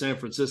loss to San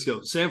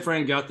Francisco. San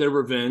Fran got their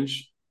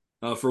revenge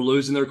for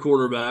losing their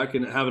quarterback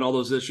and having all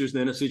those issues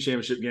in the NFC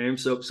Championship game.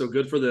 So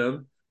good for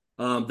them.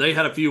 They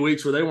had a few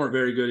weeks where they weren't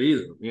very good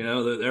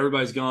either.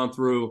 Everybody's gone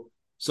through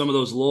some of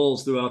those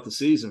lulls throughout the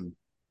season.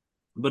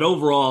 But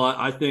overall,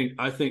 I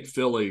think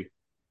Philly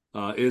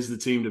is the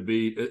team to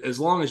beat. As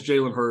long as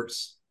Jalen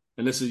Hurts,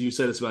 and this is, you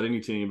said it's about any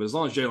team, but as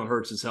long as Jalen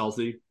Hurts is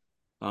healthy,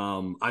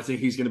 I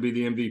think he's going to be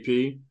the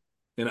MVP.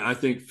 And I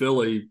think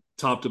Philly,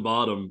 top to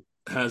bottom,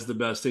 has the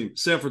best team.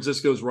 San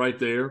Francisco's right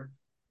there.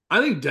 I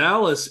think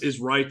Dallas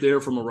is right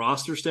there from a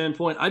roster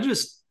standpoint.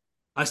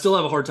 I still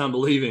have a hard time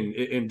believing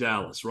in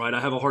Dallas, right? I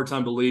have a hard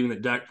time believing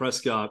that Dak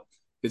Prescott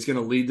it's going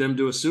to lead them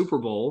to a Super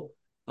Bowl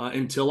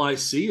until I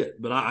see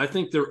it. But I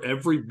think they're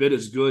every bit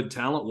as good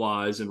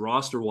talent-wise and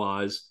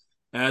roster-wise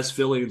as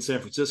Philly and San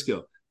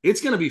Francisco.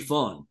 It's going to be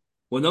fun.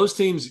 When those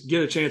teams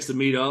get a chance to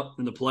meet up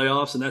in the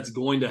playoffs, and that's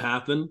going to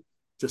happen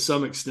to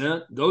some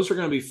extent, those are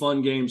going to be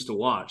fun games to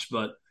watch.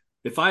 But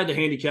if I had to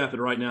handicap it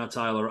right now,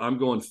 Tyler, I'm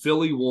going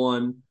Philly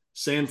 1,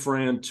 San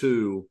Fran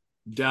 2,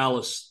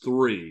 Dallas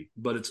 3,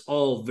 but it's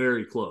all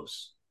very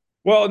close.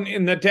 Well,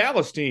 in the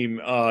Dallas team,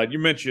 you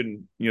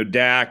mentioned,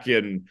 Dak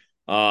and,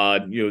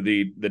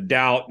 the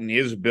doubt in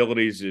his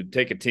abilities to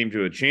take a team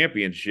to a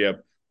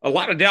championship. A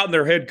lot of doubt in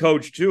their head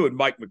coach, too, and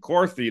Mike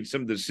McCarthy and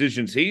some of the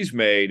decisions he's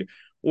made.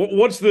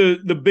 What's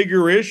the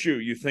bigger issue,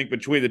 you think,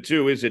 between the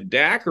two? Is it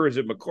Dak or is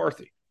it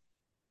McCarthy?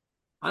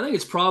 I think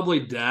it's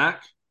probably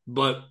Dak,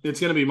 but it's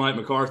going to be Mike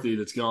McCarthy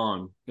that's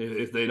gone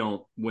if they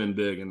don't win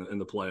big in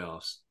the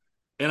playoffs.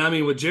 And, I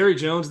mean, with Jerry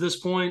Jones at this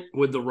point,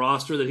 with the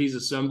roster that he's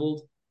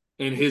assembled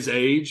and his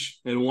age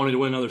and wanting to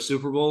win another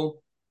Super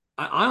Bowl,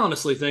 I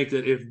honestly think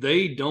that if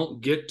they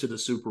don't get to the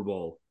Super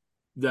Bowl,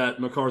 that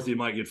McCarthy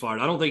might get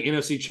fired. I don't think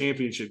NFC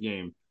Championship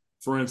game,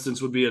 for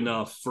instance, would be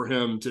enough for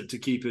him to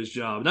keep his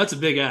job. And that's a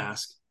big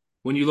ask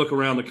when you look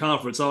around the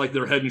conference. It's not like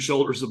they're head and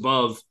shoulders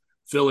above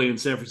Philly and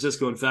San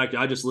Francisco. In fact,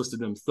 I just listed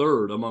them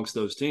third amongst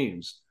those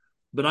teams.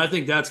 But I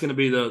think that's going to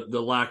be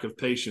the lack of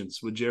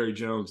patience with Jerry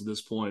Jones at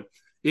this point.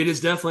 It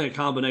is definitely a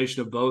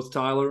combination of both,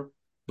 Tyler,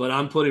 but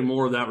I'm putting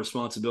more of that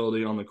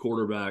responsibility on the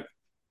quarterback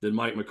than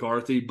Mike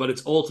McCarthy. But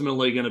it's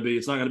ultimately going to be –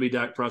 it's not going to be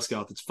Dak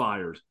Prescott that's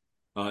fired.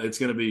 It's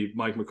going to be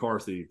Mike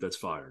McCarthy that's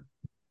fired.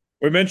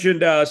 We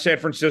mentioned San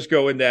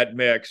Francisco in that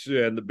mix,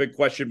 and the big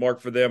question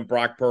mark for them,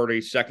 Brock Purdy,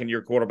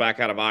 second-year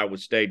quarterback out of Iowa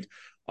State.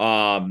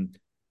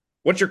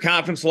 What's your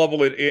confidence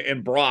level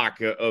in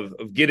Brock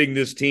of getting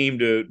this team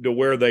to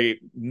where they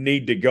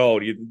need to go?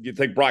 Do you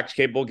think Brock's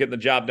capable of getting the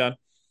job done?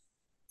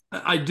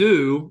 I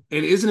do.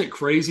 And isn't it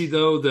crazy,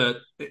 though, that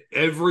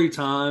every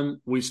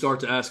time we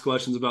start to ask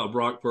questions about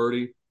Brock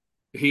Purdy,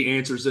 he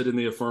answers it in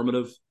the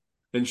affirmative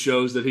and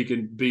shows that he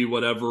can be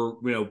whatever,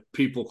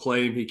 people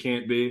claim he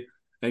can't be,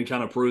 and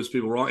kind of proves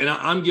people wrong. And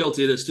I'm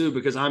guilty of this too,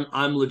 because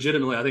I'm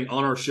legitimately, I think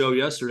on our show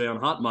yesterday on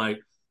Hot Mic,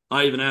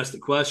 I even asked the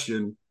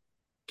question,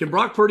 can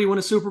Brock Purdy win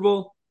a Super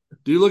Bowl?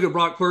 Do you look at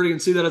Brock Purdy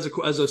and see that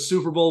as a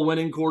Super Bowl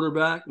winning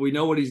quarterback? We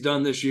know what he's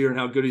done this year and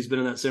how good he's been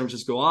in that San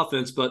Francisco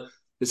offense, but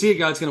is he a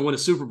guy that's going to win a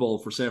Super Bowl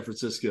for San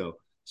Francisco?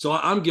 So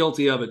I'm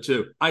guilty of it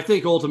too. I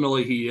think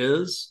ultimately he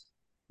is,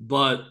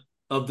 but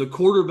of the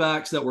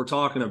quarterbacks that we're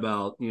talking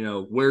about,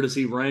 where does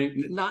he rank?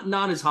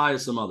 Not as high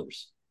as some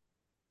others.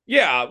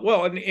 Yeah,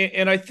 well,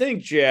 and I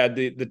think, Chad,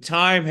 the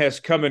time has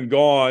come and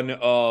gone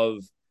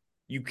of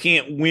you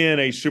can't win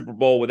a Super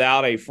Bowl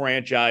without a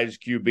franchise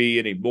QB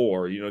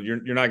anymore.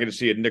 You're not going to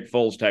see a Nick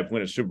Foles type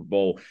win a Super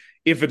Bowl.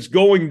 If it's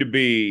going to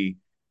be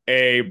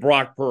a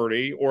Brock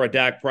Purdy or a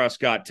Dak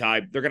Prescott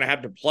type, they're going to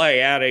have to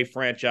play at a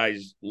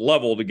franchise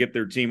level to get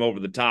their team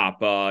over the top.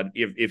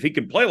 If he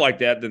can play like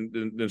that,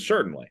 then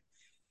certainly.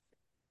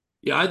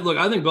 Yeah,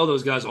 I think both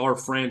those guys are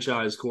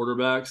franchise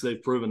quarterbacks.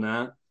 They've proven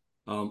that.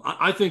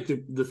 I think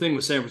the thing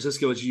with San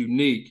Francisco is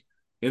unique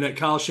in that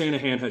Kyle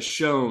Shanahan has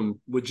shown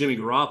with Jimmy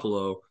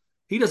Garoppolo,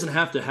 he doesn't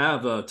have to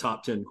have a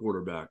top 10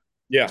 quarterback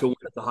to win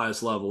at the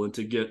highest level and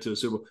to get to a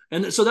Super Bowl.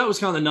 And so that was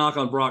kind of the knock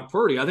on Brock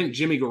Purdy. I think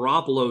Jimmy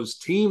Garoppolo's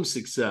team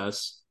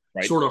success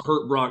sort of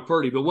hurt Brock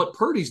Purdy. But what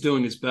Purdy's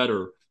doing is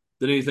better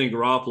than anything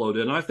Garoppolo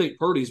did. And I think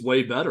Purdy's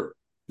way better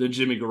than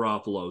Jimmy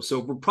Garoppolo. So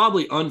we'll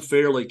probably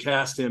unfairly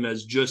cast him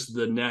as just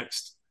the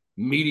next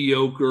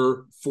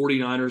mediocre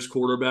 49ers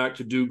quarterback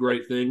to do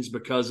great things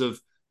because of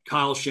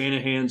Kyle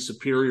Shanahan's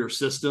superior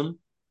system.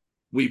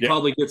 We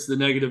probably gets the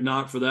negative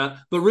knock for that.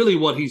 But really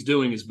what he's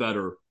doing is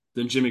better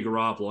than Jimmy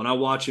Garoppolo. And I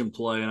watch him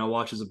play and I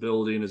watch his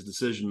ability and his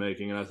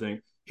decision-making, and I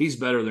think he's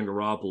better than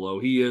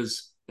Garoppolo. He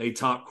is a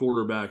top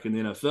quarterback in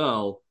the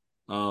NFL.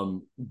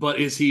 But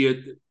is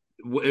he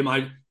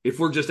if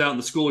we're just out in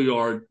the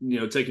schoolyard,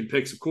 taking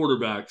picks of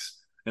quarterbacks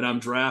and I'm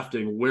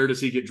drafting, where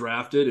does he get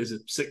drafted? Is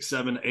it 6,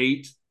 7,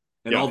 8?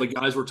 And all the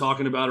guys we're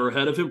talking about are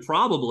ahead of him?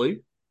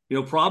 Probably.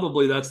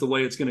 Probably that's the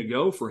way it's going to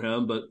go for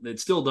him, but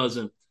it still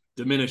doesn't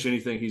diminish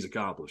anything he's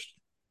accomplished.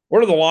 Where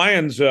do the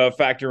Lions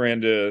factor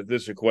into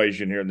this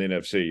equation here in the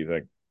NFC, you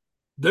think?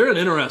 They're an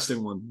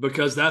interesting one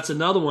because that's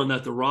another one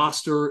that the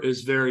roster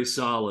is very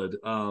solid.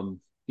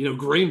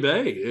 Green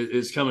Bay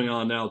is coming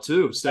on now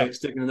too,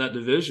 sticking in that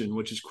division,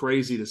 which is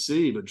crazy to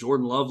see. But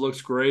Jordan Love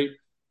looks great.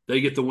 They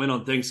get the win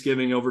on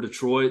Thanksgiving over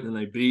Detroit, and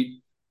they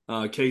beat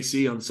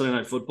KC on Sunday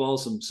Night Football,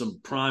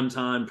 some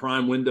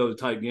prime window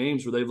type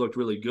games where they've looked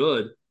really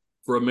good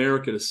for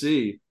America to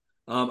see.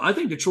 I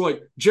think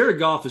Detroit, Jared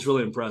Goff has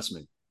really impressed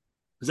me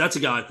because that's a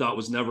guy I thought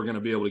was never going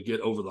to be able to get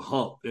over the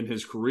hump in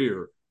his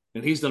career,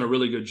 and he's done a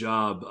really good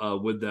job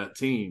with that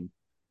team.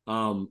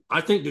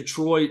 I think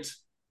Detroit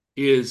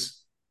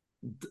is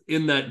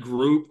in that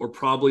group or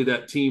probably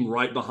that team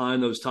right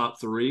behind those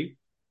top three.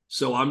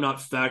 So I'm not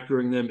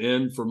factoring them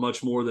in for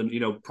much more than,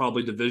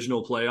 probably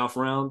divisional playoff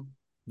round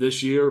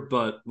this year.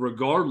 But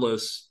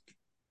regardless,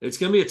 it's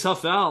going to be a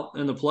tough out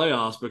in the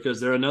playoffs because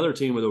they're another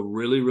team with a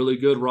really, really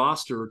good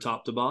roster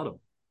top to bottom.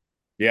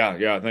 Yeah,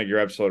 I think you're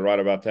absolutely right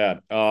about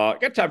that.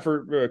 Got time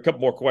for a couple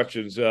more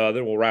questions,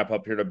 then we'll wrap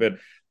up here in a bit.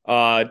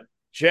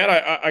 Chad,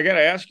 I got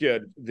to ask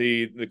you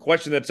the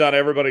question that's on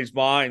everybody's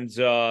minds.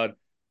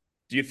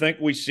 Do you think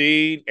we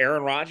see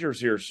Aaron Rodgers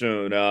here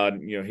soon?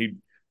 He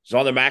was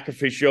on the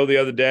McAfee show the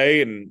other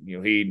day, and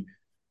he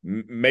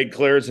made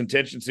clear his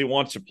intentions he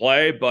wants to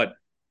play. But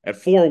at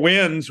 4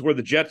 wins, where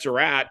the Jets are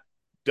at,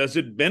 does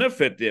it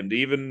benefit them to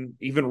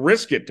even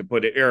risk it to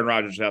put Aaron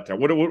Rodgers out there?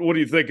 What do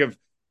you think of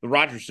the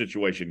Rodgers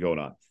situation going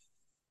on?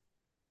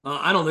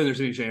 I don't think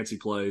there's any chance he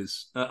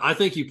plays. I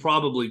think he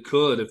probably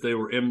could if they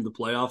were in the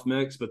playoff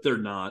mix, but they're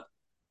not.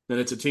 And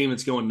it's a team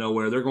that's going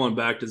nowhere. They're going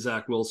back to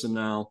Zach Wilson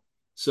now.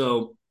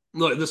 So,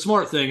 look, the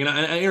smart thing, and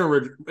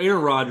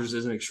Aaron Rodgers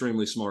is an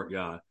extremely smart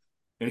guy,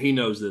 and he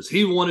knows this.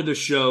 He wanted to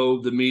show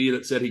the media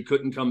that said he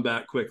couldn't come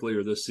back quickly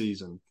or this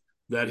season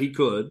that he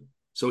could.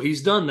 So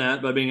he's done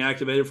that by being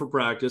activated for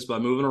practice, by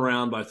moving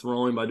around, by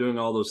throwing, by doing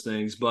all those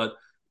things. But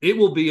it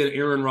will be an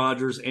Aaron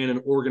Rodgers and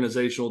an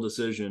organizational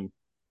decision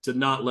to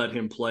not let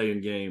him play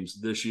in games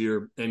this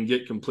year and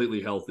get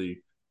completely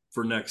healthy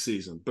for next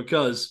season,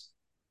 because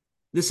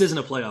this isn't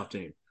a playoff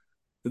team.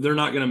 They're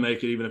not going to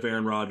make it even if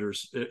Aaron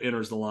Rodgers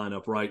enters the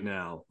lineup right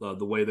now,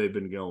 the way they've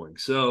been going.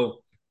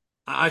 So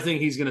I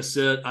think he's going to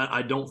sit.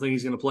 I don't think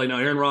he's going to play. Now,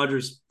 Aaron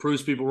Rodgers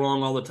proves people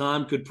wrong all the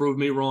time, could prove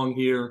me wrong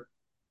here,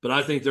 but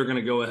I think they're going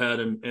to go ahead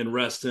and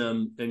rest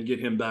him and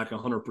get him back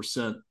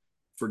 100%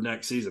 for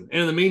next season.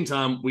 And in the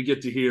meantime, we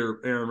get to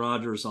hear Aaron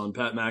Rodgers on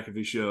Pat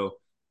McAfee show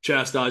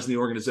chastising the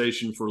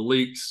organization for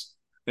leaks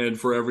and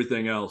for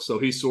everything else. So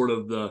he's sort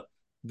of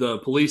the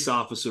police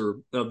officer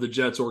of the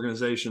Jets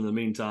organization in the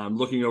meantime,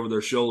 looking over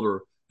their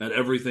shoulder at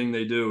everything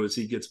they do as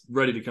he gets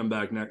ready to come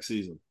back next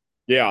season.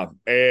 Yeah,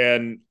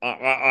 and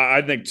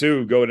I think,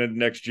 too, going into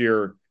next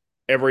year,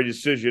 every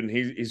decision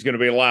he's going to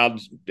be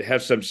allowed to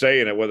have some say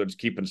in it, whether it's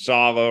keeping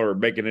Saleh or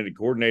making any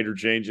coordinator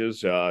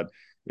changes.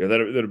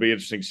 That'll be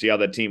interesting to see how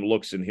that team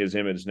looks in his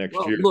image next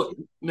year. Look,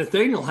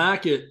 Nathaniel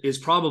Hackett is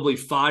probably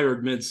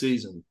fired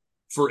midseason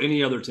for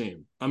any other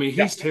team. I mean,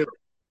 he's terrible.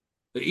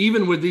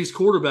 Even with these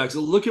quarterbacks,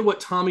 look at what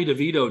Tommy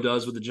DeVito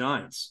does with the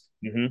Giants.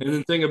 Mm-hmm. And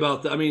then think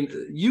about that. I mean,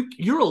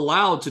 you're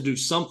allowed to do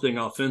something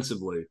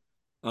offensively,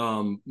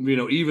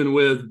 even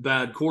with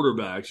bad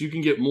quarterbacks. You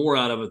can get more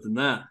out of it than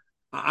that.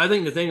 I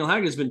think Nathaniel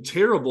Hackett has been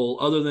terrible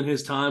other than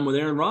his time with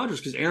Aaron Rodgers,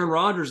 because Aaron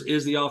Rodgers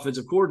is the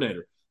offensive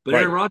coordinator. But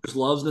right. Aaron Rodgers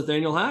loves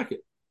Nathaniel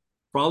Hackett,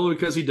 probably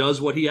because he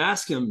does what he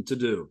asks him to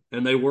do,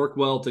 and they work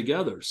well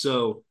together.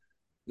 So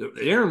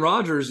Aaron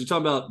Rodgers, you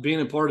talk about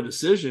being a part of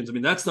decisions. I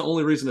mean, that's the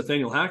only reason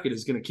Nathaniel Hackett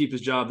is going to keep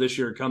his job this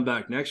year and come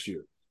back next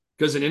year.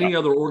 Because in any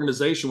other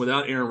organization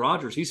without Aaron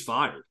Rodgers, he's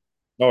fired.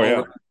 Oh,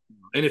 yeah.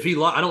 And if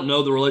I don't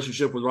know the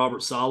relationship with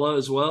Robert Saleh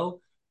as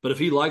well, but if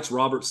he likes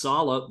Robert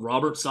Saleh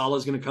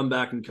is going to come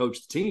back and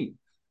coach the team.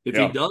 If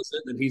he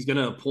doesn't, then he's going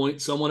to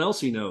appoint someone else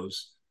he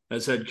knows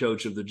as head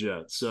coach of the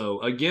Jets.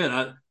 So,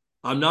 again,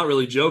 I'm not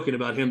really joking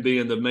about him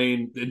being the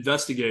main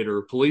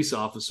investigator, police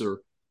officer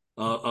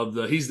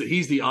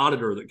he's the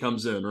auditor that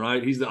comes in,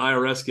 right? He's the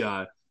IRS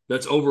guy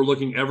that's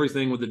overlooking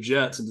everything with the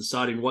Jets and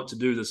deciding what to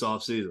do this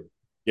offseason.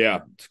 Yeah,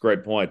 it's a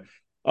great point.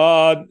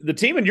 The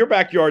team in your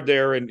backyard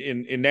there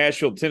in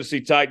Nashville,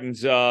 Tennessee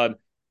Titans,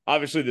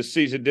 obviously the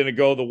season didn't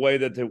go the way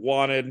that they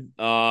wanted.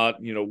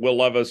 Will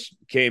Levis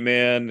came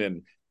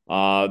in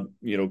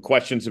and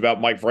questions about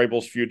Mike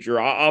Vrabel's future.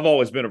 I've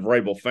always been a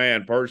Vrabel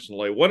fan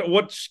personally.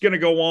 What's going to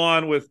go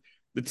on with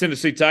the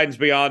Tennessee Titans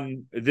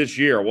beyond this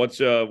year? What's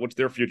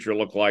their future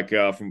look like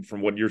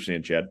from what you're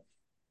seeing, Chad?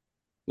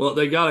 Well,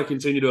 they got to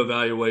continue to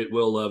evaluate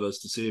Will Levis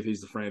to see if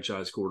he's the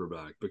franchise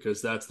quarterback,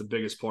 because that's the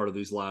biggest part of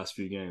these last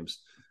few games.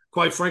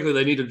 Quite frankly,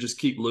 they need to just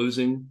keep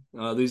losing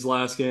these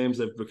last games.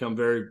 They've become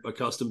very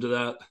accustomed to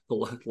that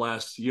the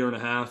last year and a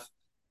half.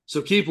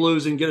 So keep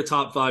losing, get a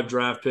top 5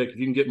 draft pick. If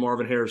you can get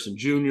Marvin Harrison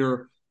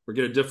Jr. or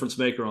get a difference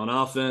maker on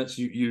offense,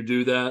 you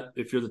do that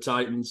if you're the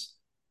Titans.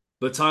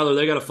 But, Tyler,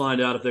 they got to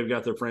find out if they've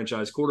got their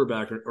franchise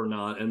quarterback or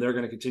not, and they're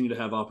going to continue to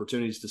have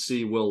opportunities to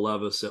see Will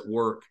Levis at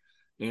work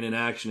and in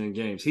action in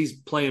games. He's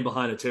playing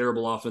behind a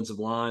terrible offensive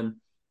line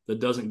that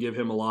doesn't give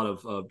him a lot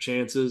of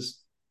chances.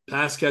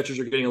 Pass catchers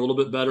are getting a little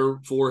bit better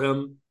for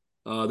him.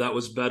 That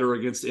was better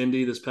against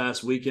Indy this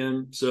past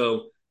weekend.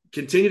 So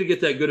continue to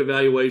get that good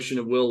evaluation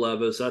of Will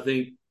Levis. I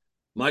think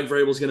Mike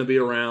Vrabel's going to be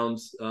around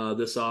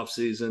this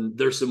offseason.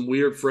 There's some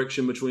weird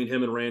friction between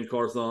him and Rand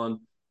Carthon,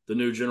 the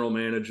new general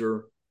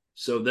manager.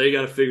 So they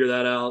got to figure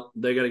that out.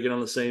 They got to get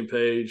on the same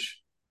page.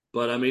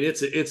 But, I mean,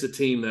 it's a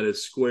team that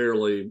is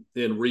squarely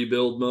in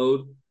rebuild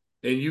mode,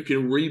 and you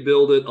can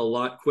rebuild it a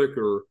lot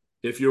quicker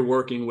if you're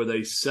working with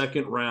a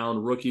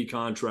second-round rookie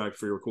contract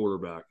for your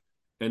quarterback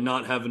and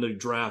not having to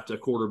draft a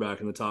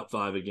quarterback in the top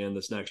 5 again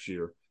this next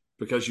year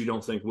because you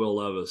don't think Will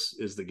Levis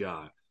is the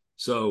guy.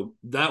 So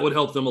that would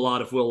help them a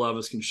lot if Will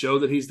Levis can show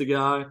that he's the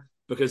guy,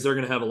 because they're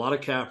going to have a lot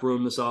of cap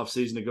room this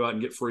offseason to go out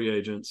and get free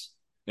agents,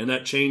 and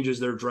that changes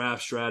their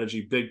draft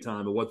strategy big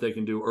time of what they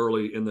can do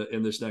early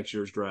in this next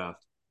year's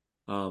draft.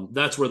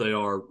 That's where they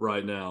are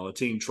right now, a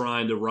team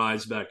trying to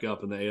rise back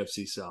up in the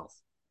AFC South.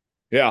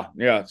 Yeah,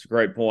 it's a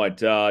great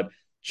point.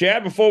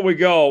 Chad, before we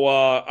go,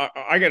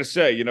 I got to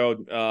say,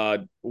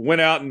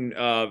 went out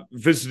and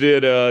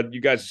visited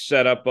you guys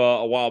set up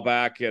a while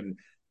back, and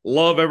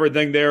love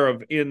everything there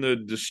in the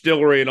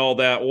distillery and all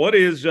that.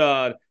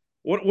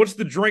 What's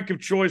the drink of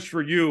choice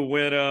for you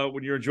when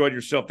you're enjoying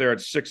yourself there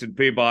at 6 and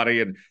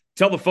Peabody? And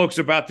tell the folks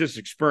about this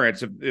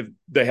experience if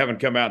they haven't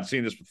come out and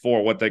seen this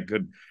before, what they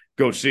could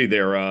go see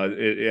there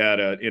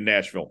in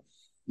Nashville.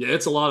 Yeah,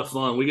 it's a lot of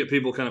fun. We get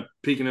people kind of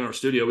peeking in our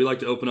studio. We like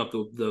to open up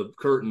the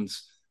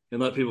curtains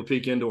and let people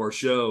peek into our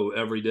show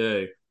every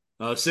day.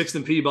 6th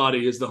and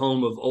Peabody is the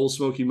home of Old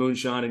Smoky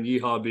Moonshine and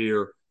Yeehaw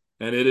Beer,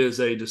 and it is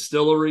a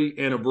distillery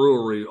and a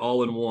brewery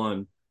all in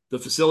one. The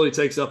facility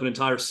takes up an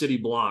entire city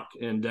block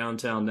in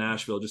downtown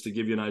Nashville, just to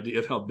give you an idea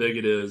of how big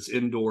it is,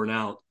 indoor and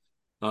out.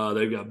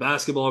 They've got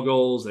basketball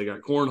goals. They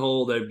got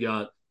cornhole. They've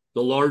got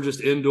the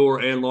largest indoor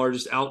and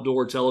largest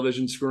outdoor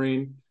television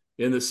screen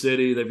in the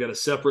city. They've got a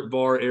separate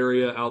bar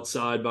area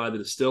outside by the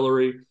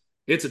distillery.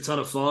 It's a ton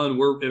of fun.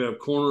 We're in a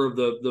corner of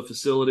the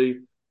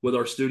facility with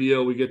our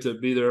studio. We get to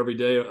be there every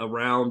day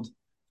around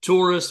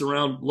tourists,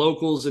 around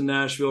locals in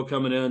Nashville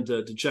coming in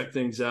to check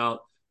things out.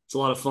 It's a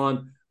lot of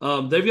fun.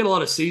 They've got a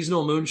lot of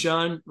seasonal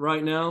moonshine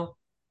right now.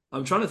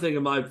 I'm trying to think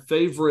of my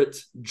favorite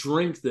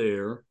drink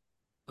there.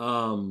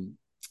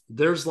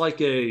 There's like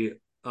they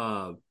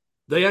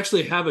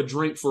actually have a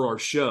drink for our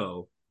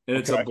show, and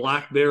it's a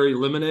blackberry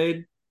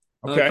lemonade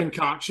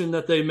concoction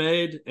that they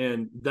made,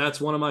 and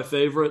that's one of my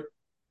favorite.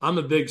 I'm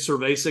a big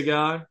cerveza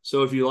guy,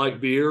 so if you like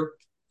beer,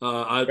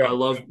 I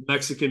love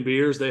Mexican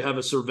beers. They have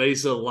a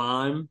cerveza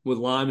lime with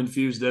lime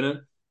infused in it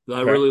that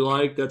I really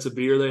like. That's a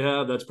beer they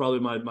have. That's probably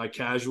my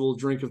casual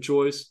drink of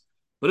choice.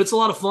 But it's a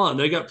lot of fun.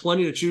 They got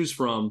plenty to choose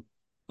from.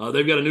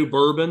 They've got a new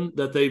bourbon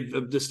that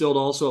they've distilled,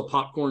 also a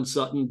Popcorn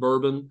Sutton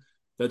bourbon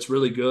that's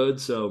really good.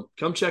 So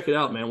come check it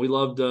out, man. We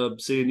loved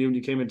seeing you when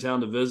you came in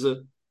town to visit,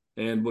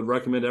 and would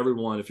recommend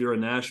everyone, if you're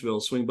in Nashville,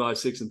 swing by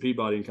 6 and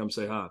Peabody and come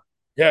say hi.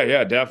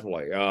 Yeah,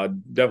 definitely.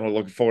 Definitely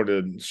looking forward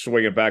to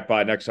swinging back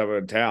by next time I'm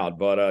in town.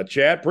 But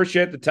Chad,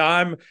 appreciate the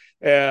time,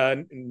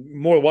 and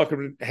more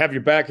welcome to have you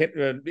back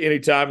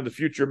anytime in the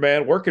future,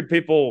 man. Where can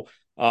people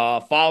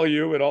follow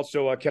you and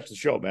also catch the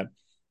show, man?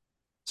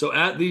 So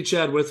at the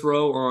Chad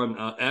Withrow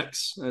on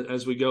X,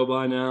 as we go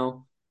by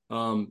now,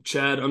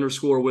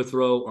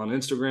 Chad_Withrow on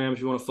Instagram if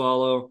you want to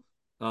follow.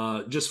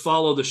 Just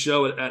follow the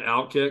show at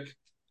OutKick.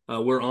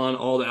 We're on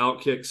all the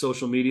OutKick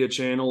social media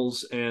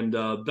channels, and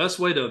best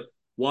way to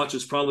watch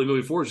us probably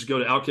moving forward is just go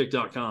to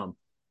outkick.com.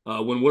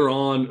 When we're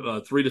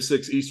on 3 to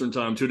 6 Eastern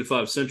time, 2 to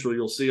 5 Central,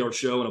 you'll see our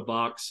show in a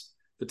box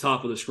at the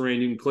top of the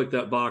screen. You can click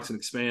that box and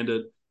expand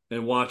it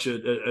and watch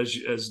it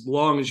as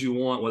long as you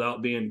want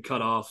without being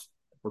cut off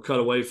or cut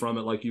away from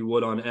it like you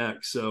would on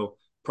X. So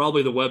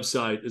probably the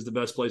website is the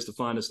best place to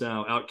find us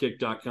now,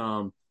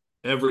 outkick.com,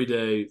 every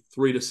day,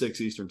 3 to 6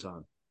 Eastern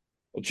time.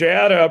 Well,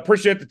 Chad,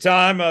 appreciate the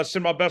time.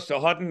 Send my best to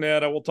Hutton,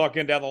 and we'll talk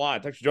in down the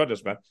line. Thanks for joining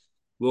us, man.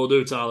 Will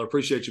do, Tyler.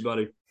 Appreciate you,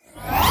 buddy.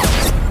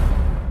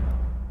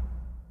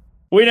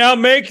 We now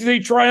make the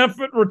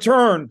triumphant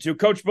return to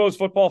Coach Bo's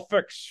Football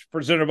Fix,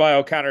 presented by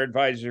O'Connor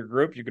Advisor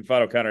Group. You can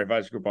find O'Connor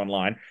Advisor Group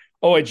online,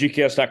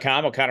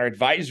 oagcast.com,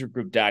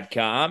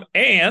 o'connoradvisorgroup.com,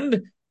 and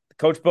the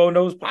Coach Bo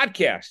Knows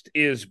podcast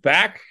is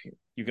back.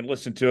 You can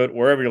listen to it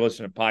wherever you're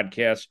listening to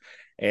podcasts.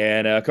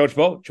 And Coach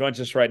Bo joins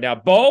us right now.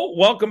 Bo,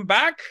 welcome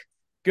back.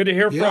 Good to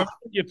hear from you.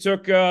 You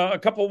took a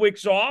couple of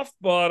weeks off,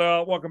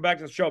 but welcome back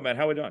to the show, man.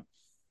 How are we doing?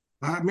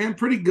 Man,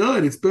 pretty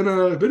good. It's been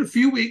a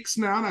few weeks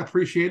now, and I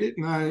appreciate it.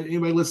 And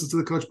anybody listens to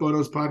the Coach Bo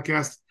Knows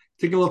podcast,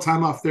 taking a little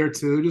time off there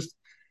too, just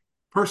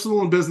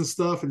personal and business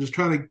stuff, and just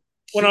trying to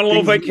went on a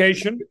little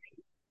vacation.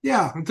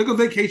 Yeah, I took a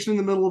vacation in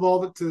the middle of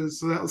all of it too,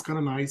 so that was kind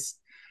of nice.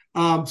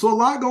 So a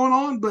lot going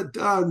on, but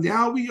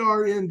now we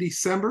are in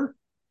December,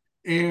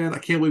 and I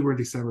can't believe we're in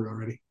December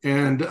already.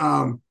 And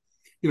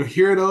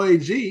here at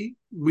OAG,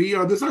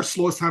 this is our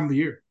slowest time of the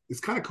year. It's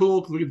kind of cool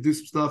because we get to do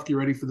some stuff, get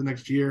ready for the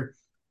next year,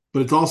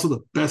 but it's also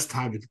the best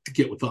time to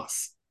get with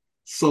us.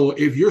 So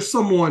if you're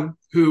someone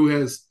who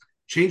has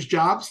changed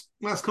jobs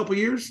last couple of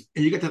years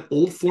and you get that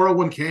old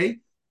 401k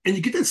and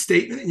you get that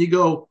statement and you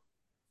go,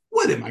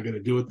 what am I going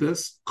to do with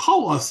this?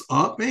 Call us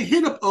up, man.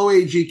 Hit up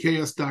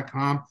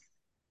oagks.com.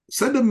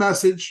 Send a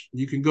message.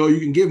 You can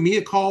give me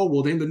a call.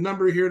 We'll name the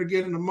number here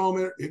again in a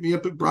moment. Hit me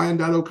up at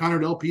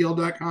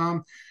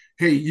brian.o'connor@lpl.com.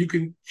 Hey, you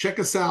can check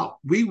us out.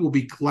 We will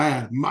be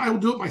glad. I will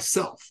do it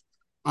myself.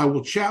 I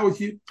will chat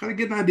with you, kind of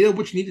get an idea of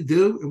what you need to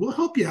do, and we'll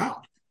help you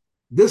out.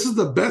 This is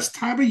the best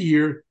time of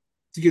year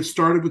to get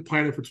started with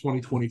planning for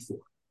 2024.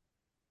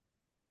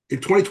 In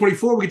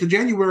 2024, we get to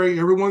January,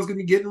 everyone's going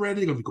to be getting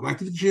ready. They're going to go back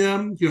to the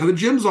gym. You know how the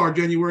gyms are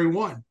January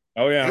 1.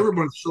 Oh, yeah.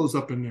 Everyone shows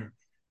up in there.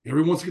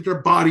 Everyone wants to get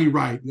their body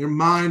right, and their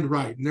mind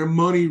right, and their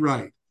money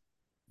right.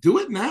 Do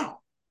it now.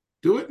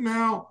 Do it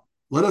now.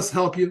 Let us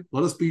help you.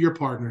 Let us be your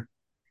partner.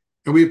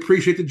 And we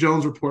appreciate the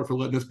Jones Report for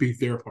letting us be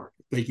their partner.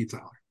 Thank you,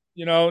 Tyler.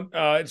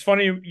 It's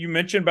funny you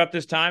mentioned about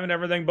this time and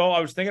everything, Bo. I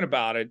was thinking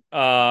about it.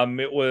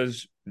 It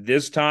was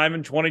this time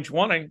in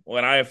 2020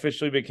 when I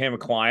officially became a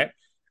client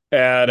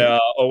at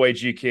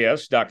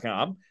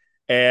OAGKS.com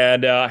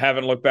and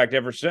haven't looked back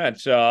ever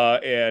since.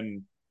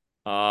 And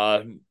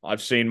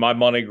I've seen my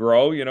money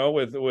grow,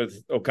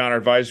 with O'Connor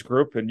Advice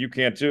Group, and you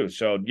can too.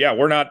 So yeah,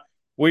 we're not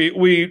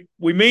we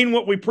mean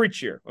what we preach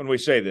here when we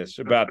say this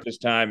about this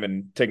time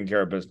and taking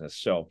care of business.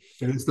 So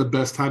and it's the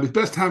best time. It's the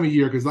best time of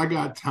year because I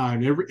got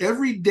time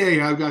every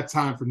day. I've got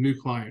time for new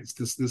clients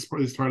this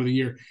part of the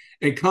year.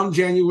 And come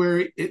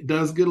January, it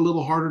does get a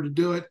little harder to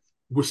do it.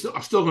 I'm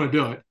still going to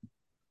do it.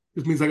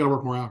 This means I got to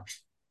work more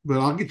hours, but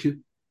I'll get you.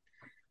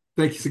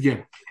 Thanks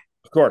again.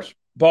 Of course,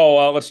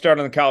 Bo. Let's start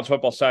on the college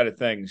football side of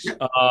things.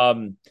 Yeah.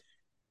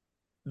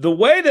 The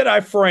way that I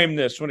frame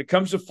this when it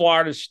comes to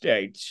Florida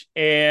State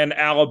and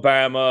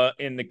Alabama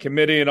in the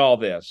committee and all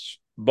this,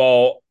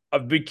 Bo,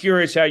 I'd be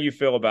curious how you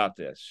feel about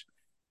this.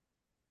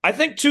 I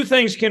think two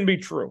things can be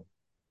true.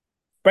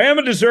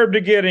 Bama deserved to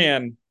get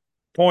in,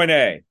 point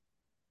A.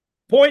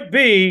 Point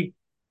B,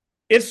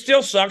 it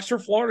still sucks for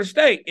Florida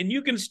State, and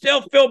you can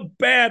still feel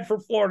bad for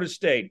Florida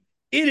State.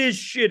 It is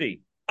shitty.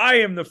 I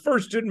am the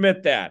first to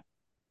admit that.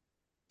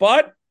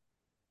 But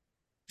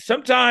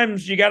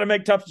sometimes you got to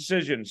make tough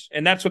decisions,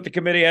 and that's what the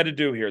committee had to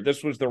do here.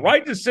 This was the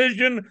right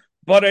decision,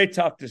 but a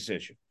tough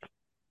decision.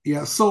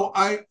 Yeah, so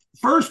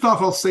first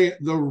off, I'll say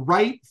the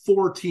right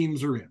four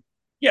teams are in.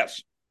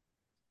 Yes.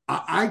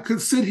 I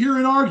could sit here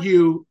and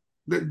argue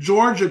that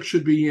Georgia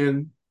should be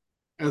in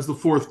as the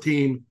fourth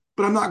team,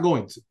 but I'm not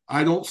going to.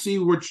 I don't see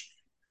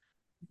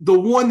the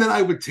one that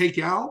I would take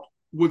out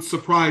would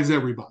surprise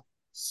everybody.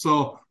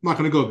 So I'm not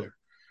going to go there.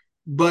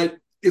 But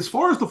as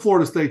far as the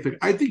Florida State thing,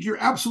 I think you're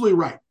absolutely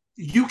right.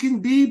 You can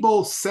be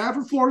both sad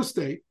for Florida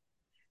State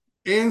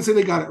and say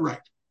they got it right.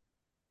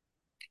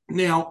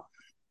 Now,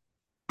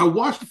 I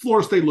watched the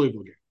Florida State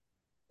Louisville game.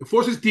 The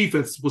Florida State's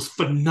defense was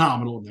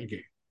phenomenal in that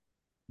game.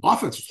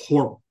 Offense was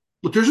horrible.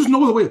 But there's just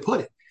no other way to put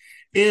it.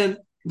 And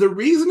the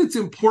reason it's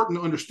important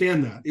to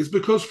understand that is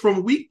because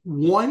from week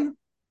 1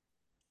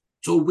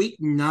 to week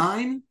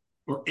 9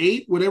 or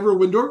 8, whatever,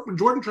 when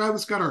Jordan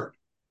Travis got hurt,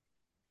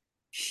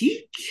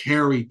 he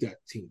carried that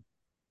team.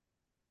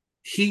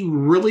 He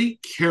really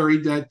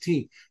carried that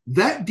team.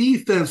 That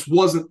defense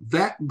wasn't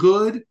that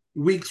good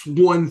weeks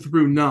 1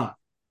 through 9.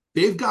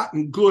 They've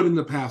gotten good in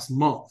the past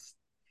month.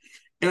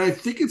 And I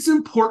think it's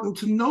important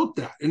to note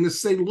that and to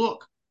say,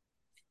 look,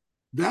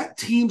 that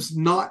team's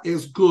not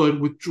as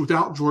good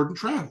without Jordan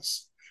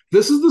Travis.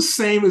 This is the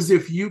same as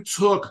if you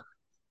took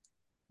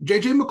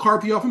J.J.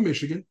 McCarthy off of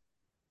Michigan,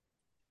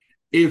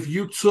 if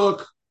you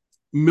took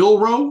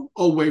Milroe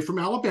away from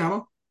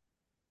Alabama,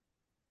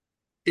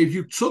 if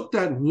you took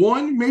that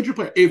one major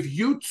player, if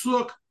you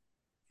took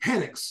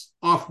Penix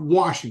off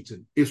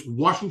Washington, is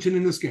Washington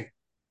in this game?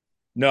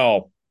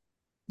 No.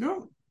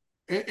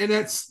 And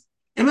that's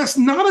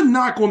not a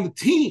knock on the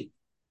team.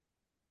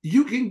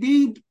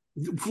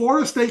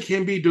 Florida State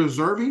can be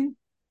deserving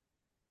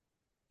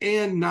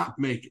and not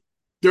make it.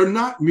 They're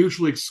not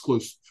mutually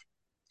exclusive.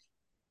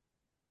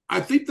 I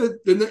think that,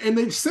 and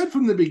they've said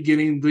from the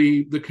beginning,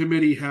 the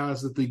committee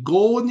has that the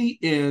goal in the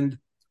end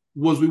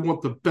was we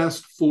want the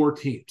best 4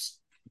 teams.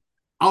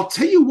 I'll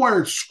tell you why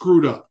it's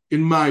screwed up,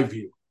 in my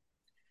view.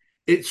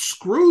 It's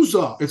screwed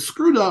up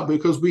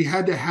because we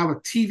had to have a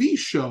TV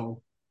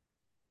show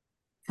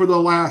for the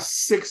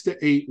last 6 to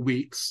 8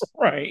 weeks.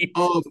 Right.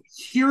 Of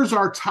here's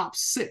our top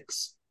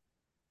 6.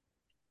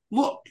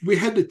 Look, we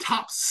had the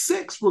top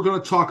 6 we're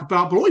going to talk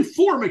about, but only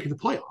 4 making the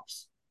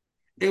playoffs.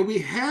 And we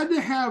had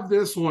to have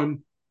this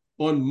on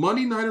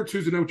Monday night or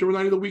Tuesday night, whichever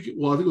night of the week it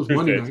was. I think it was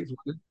Monday night.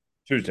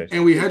 Tuesday.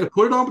 And we had to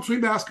put it on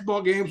between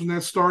basketball games when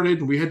that started,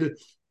 and we had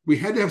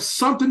to have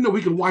something that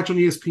we could watch on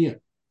ESPN.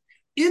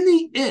 In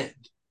the end,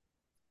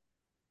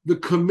 the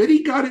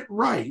committee got it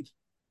right.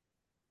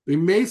 They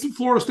made some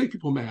Florida State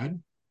people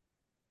mad.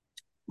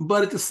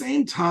 But at the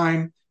same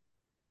time,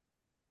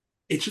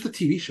 it's just a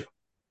TV show.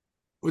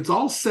 It's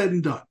all said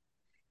and done.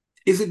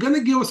 Is it going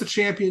to give us a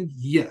champion?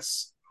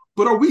 Yes.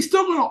 But are we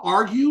still going to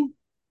argue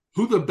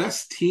who the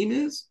best team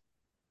is?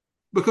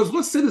 Because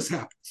let's say this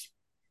happens.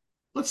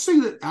 Let's say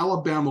that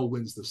Alabama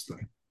wins this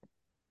thing.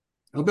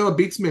 Alabama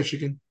beats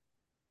Michigan.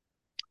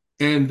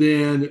 And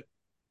then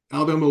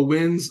Alabama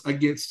wins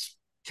against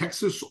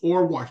Texas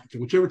or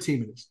Washington, whichever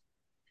team it is.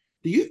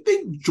 Do you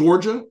think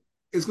Georgia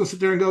is going to sit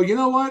there and go, you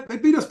know what? They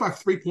beat us by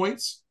 3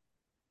 points.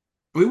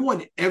 And we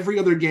won every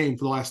other game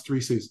for the last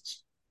 3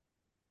 seasons.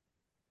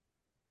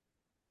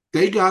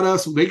 They got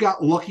us. They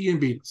got lucky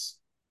and beat us.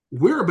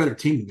 We're a better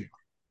team than they are.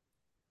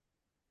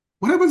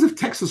 What happens if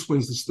Texas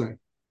wins this thing?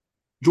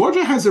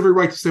 Georgia has every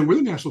right to say we're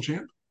the national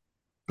champ,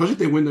 especially if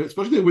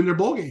they win their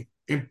bowl game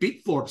and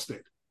beat Florida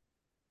State.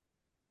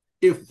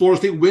 If Florida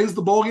State wins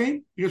the bowl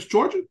game against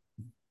Georgia,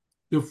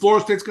 then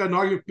Florida State's got an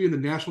argument for being the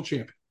national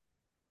champion.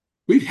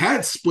 We've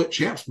had split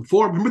champs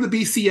before. Remember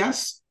the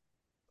BCS?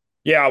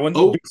 Yeah, when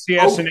the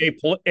BCS and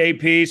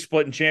AP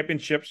splitting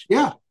championships.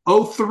 Yeah,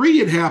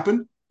 03 it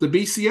happened. The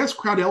BCS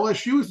crowned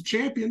LSU as the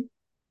champion.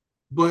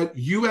 But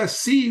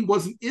USC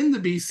wasn't in the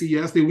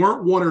BCS. They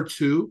weren't 1 or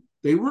 2.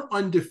 They were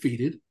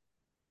undefeated.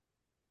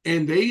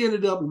 And they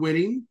ended up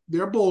winning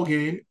their bowl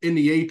game, and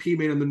the AP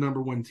made them the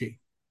number 1 team.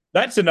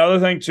 That's another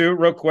thing, too,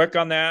 real quick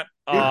on that.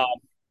 Yeah.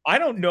 I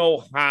don't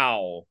know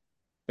how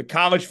the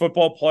college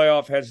football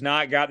playoff has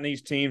not gotten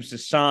these teams to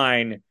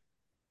sign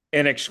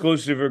an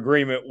exclusive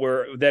agreement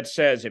that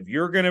says if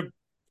you're going to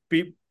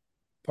be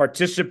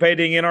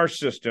participating in our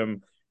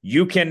system,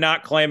 you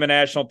cannot claim a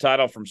national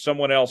title from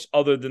someone else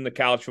other than the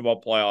college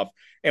football playoff.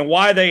 And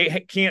why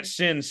they can't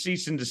send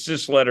cease and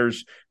desist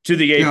letters to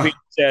the AP that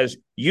says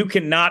you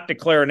cannot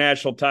declare a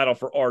national title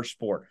for our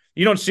sport.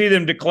 You don't see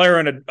them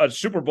declaring a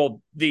Super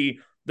Bowl, the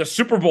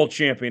Super Bowl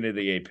champion of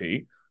the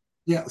AP.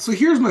 Yeah. So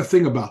here's my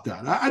thing about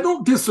that. I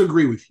don't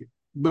disagree with you,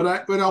 but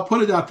I'll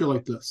put it out there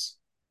like this.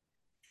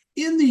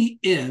 In the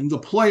end, the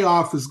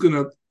playoff is going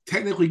to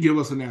technically give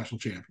us a national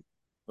champion.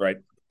 Right.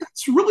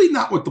 That's really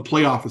not what the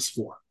playoff is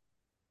for.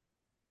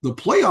 The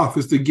playoff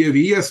is to give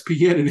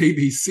ESPN and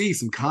ABC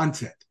some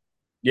content.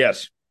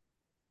 Yes.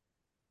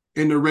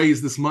 And to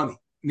raise this money,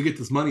 and to get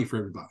this money for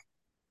everybody.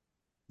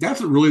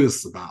 That's what really this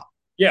is about.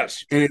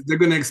 Yes. And they're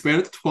going to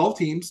expand it to 12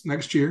 teams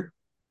next year.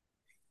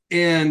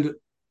 And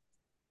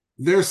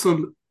there's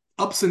some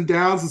ups and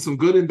downs and some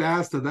good and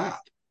bads to that.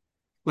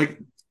 Like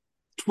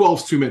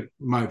 12's too many, in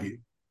my view.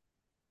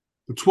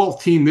 The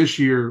 12th team this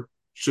year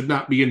should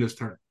not be in this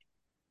tournament.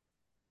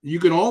 You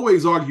can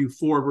always argue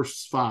 4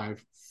 versus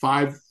 5,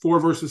 4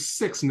 versus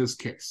 6 in this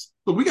case.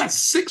 But we got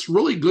 6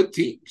 really good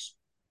teams.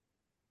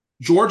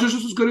 Georgia's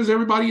just as good as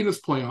everybody in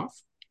this playoff.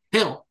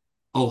 Hell,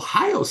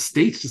 Ohio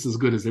State's just as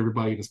good as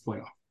everybody in this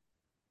playoff.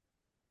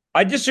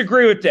 I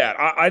disagree with that.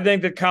 I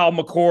think that Kyle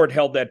McCord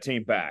held that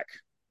team back.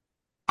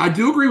 I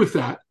do agree with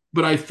that,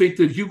 but I think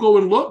that if you go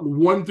and look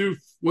 1 through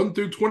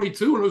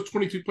 22, and those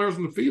 22 players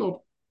on the field,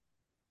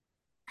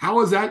 how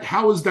is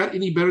that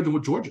any better than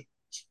what Georgia is?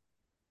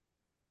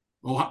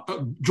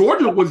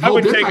 Georgia was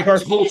held in back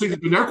this whole season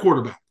to their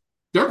quarterback.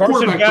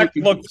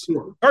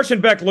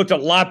 Carson Beck looked a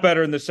lot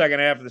better in the second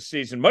half of the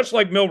season, much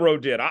like Milroe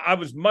did. I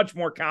was much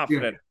more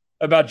confident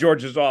about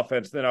Georgia's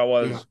offense than I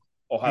was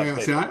Ohio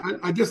State. See,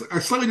 I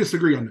slightly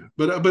disagree on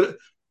that,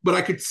 but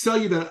I could tell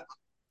you that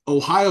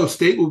Ohio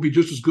State will be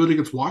just as good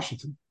against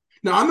Washington.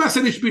 Now, I'm not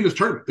saying they should be in this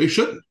tournament. They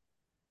shouldn't.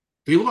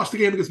 They lost the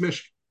game against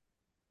Michigan,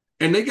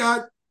 and they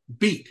got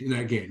beat in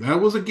that game. That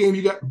was a game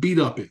you got beat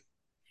up in.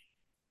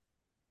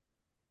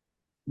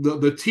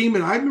 The team,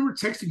 and I remember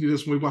texting you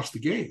this when we watched the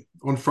game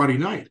on Friday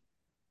night.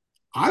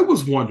 I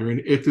was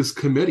wondering if this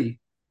committee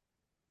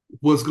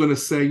was going to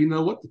say, you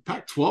know what, the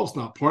Pac-12 is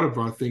not part of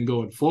our thing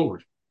going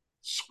forward.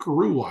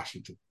 Screw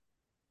Washington.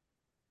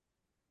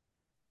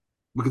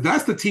 Because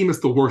that's the team that's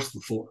the worst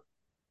of the 4.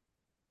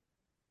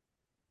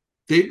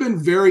 They've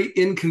been very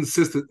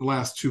inconsistent the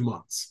last 2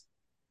 months.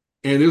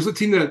 And there's a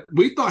team that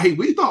we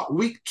thought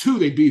week 2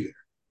 they'd be there.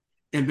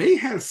 And they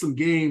had some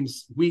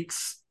games,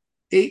 weeks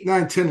 8,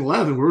 9, 10,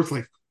 11, where it's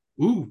like,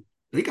 ooh,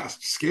 they got some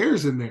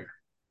scares in there.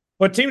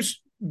 But teams,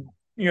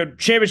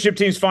 championship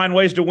teams find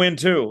ways to win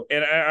too.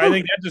 And I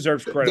think that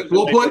deserves credit.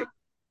 Well put.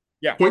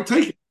 Yeah. Point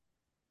taken.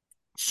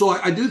 So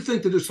I do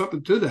think that there's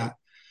something to that.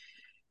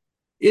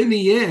 In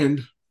the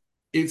end,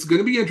 it's going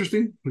to be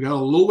interesting. We got a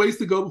little ways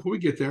to go before we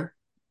get there.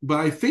 But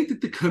I think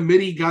that the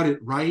committee got it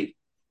right.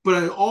 But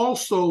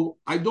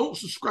I don't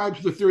subscribe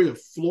to the theory that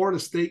Florida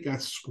State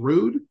got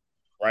screwed.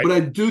 Right. But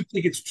I do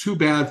think it's too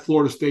bad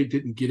Florida State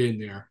didn't get in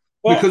there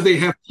because they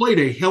have played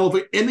a hell of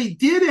it. And they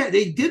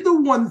did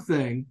the one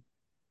thing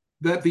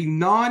that the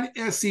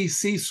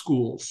non-SEC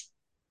schools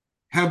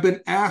have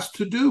been asked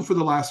to do for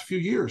the last few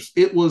years.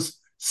 It was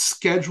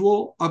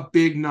schedule a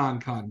big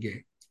non-con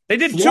game. They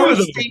did Florida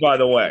 2 of those, by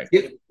the way.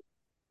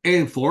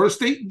 And Florida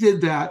State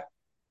did that.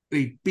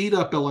 They beat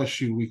up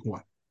LSU week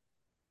 1.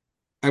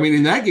 I mean,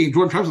 in that game,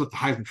 Jordan Travis was the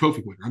Heisman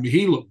Trophy winner. I mean,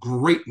 he looked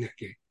great in that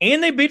game.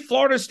 And they beat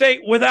Florida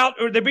without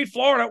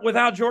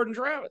Jordan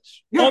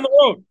Travis on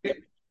the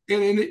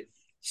road.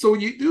 So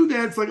when you do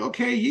that, it's like,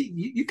 okay,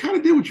 you kind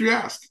of did what you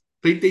asked.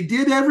 They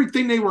did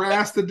everything they were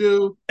asked to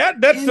do.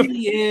 That's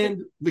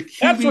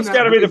what's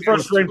got to be the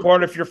frustrating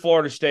part if you're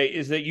Florida State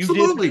is that you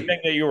did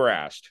everything that you were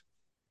asked.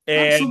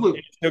 And you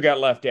still got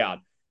left out.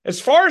 As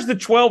far as the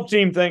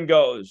 12-team thing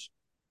goes,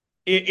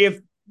 if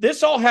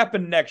this all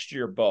happened next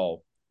year,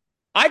 Bo,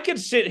 I could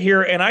sit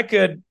here and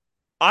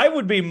I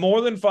would be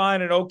more than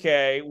fine and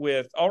okay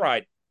with, all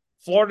right,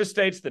 Florida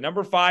State's the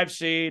number 5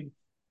 seed.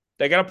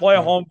 They got to play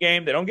a home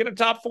game. They don't get a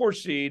top 4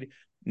 seed.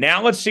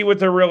 Now let's see what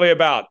they're really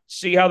about.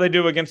 See how they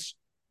do against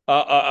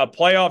a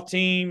playoff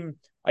team.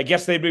 I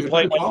guess they'd be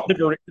playing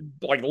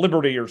like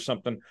Liberty or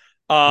something.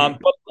 But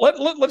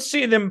let's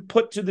see them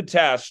put to the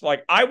test.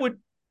 Like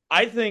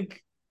I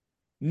think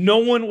no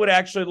one would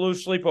actually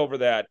lose sleep over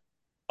that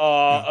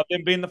of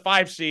them being the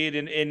 5 seed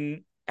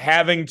and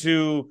having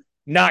to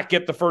not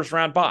get the first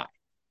round bye.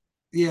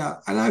 Yeah,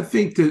 and I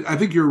think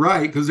you're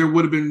right because there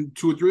would have been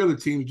 2 or 3 other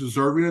teams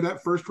deserving of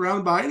that first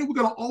round bye, and we're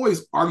going to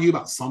always argue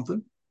about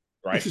something.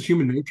 Right, it's just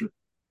human nature.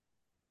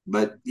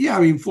 But yeah, I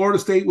mean, Florida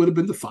State would have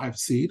been the 5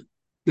 seed.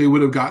 They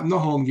would have gotten the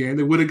home game.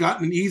 They would have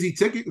gotten an easy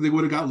ticket. They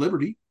would have got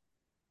Liberty,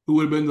 who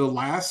would have been the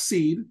last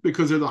seed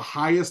because they're the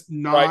highest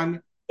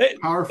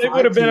non-Power They would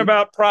 5 have been team.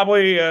 about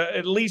probably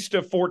at least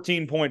a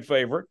 14-point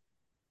favorite.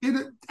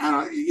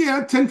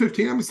 Yeah, 10,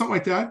 15. I mean, something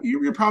like that.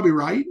 You're probably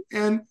right.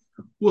 And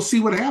we'll see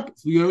what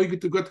happens. You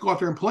get to go out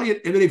there and play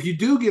it. And then if you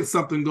do get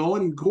something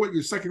going, and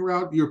your second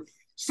round, your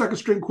second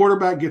string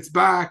quarterback gets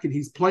back and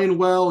he's playing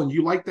well and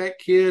you like that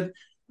kid,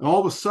 and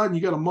all of a sudden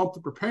you got a month to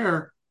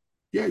prepare.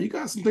 Yeah, you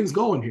got some things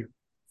going here.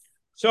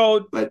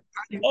 So, but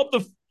of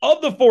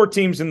the 4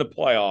 teams in the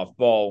playoff,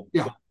 Bo,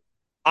 yeah,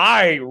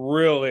 I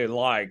really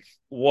like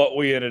what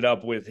we ended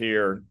up with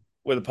here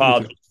with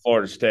Apology for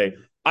Florida State.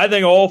 I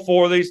think all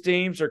 4 of these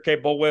teams are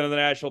capable of winning the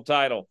national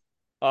title.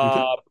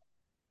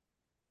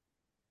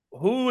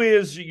 Who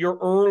is your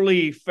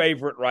early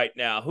favorite right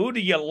now? Who do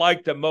you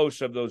like the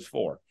most of those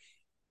 4?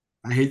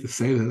 I hate to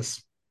say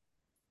this,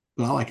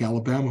 but I like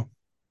Alabama.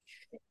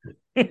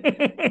 I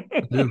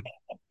do.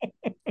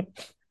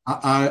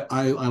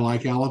 I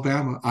like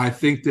Alabama. I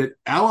think that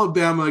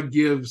Alabama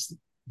gives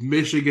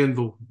Michigan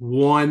the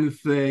one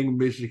thing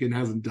Michigan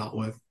hasn't dealt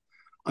with.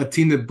 A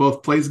team that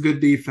both plays good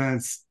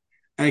defense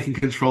and can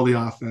control the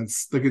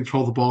offense. They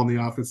control the ball on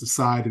the offensive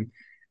side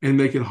and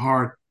make it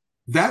hard.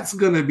 That's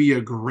going to be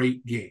a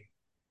great game.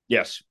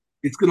 Yes.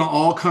 It's going to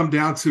all come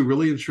down to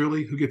really and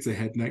truly who gets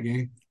ahead in that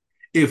game.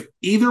 If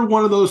either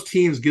one of those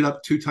teams get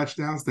up 2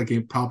 touchdowns, that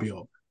game probably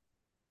over.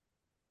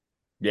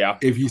 Yeah.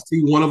 If you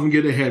see one of them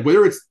get ahead,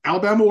 whether it's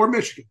Alabama or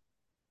Michigan,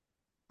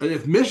 and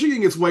if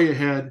Michigan gets way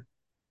ahead,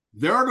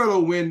 they're going to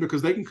win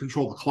because they can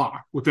control the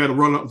clock with that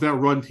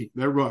run team,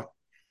 that run.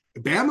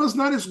 Bama's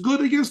not as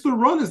good against the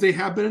run as they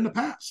have been in the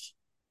past.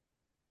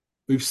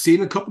 We've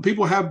seen a couple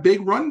people have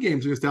big run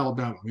games against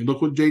Alabama. I mean,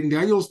 look what Jaden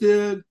Daniels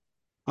did.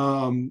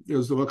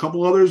 There's a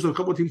couple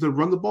of teams that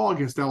run the ball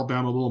against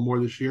Alabama a little more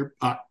this year.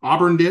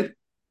 Auburn did,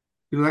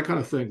 that kind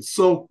of thing.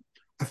 So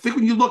I think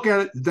when you look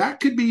at it,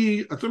 that's going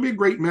to be a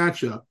great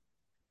matchup.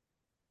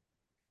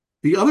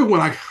 The other one,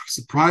 I'm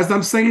surprised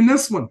I'm saying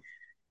this one.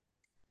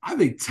 I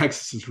think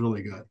Texas is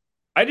really good.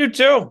 I do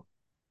too.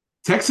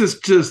 Texas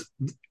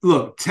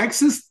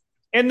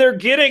and they're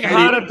getting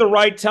hot at the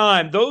right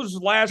time. Those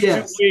last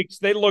 2 weeks,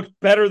 they looked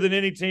better than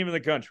any team in the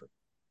country.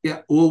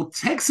 Yeah, well,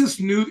 Texas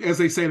knew, as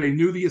they say, they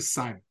knew the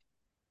assignment.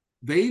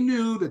 They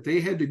knew that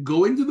they had to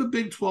go into the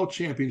Big 12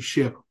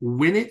 championship,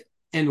 win it,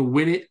 and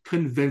win it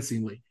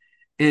convincingly.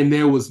 And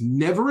there was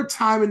never a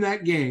time in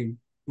that game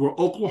where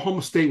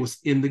Oklahoma State was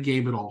in the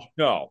game at all.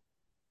 No.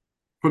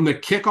 From the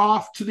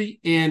kickoff to the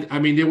end, I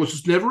mean, there was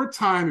just never a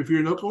time, if you're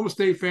an Oklahoma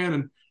State fan,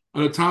 and I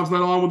know Tom's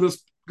not on with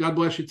us, God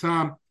bless you,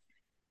 Tom,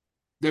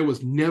 there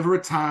was never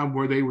a time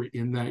where they were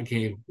in that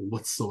game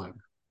whatsoever.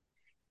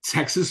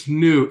 Texas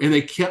knew, and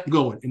they kept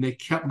going, and they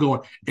kept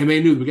going, and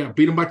they knew we got to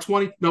beat them by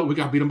 20. No, we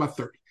got to beat them by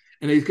 30,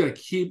 and they got to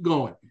keep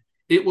going.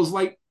 It was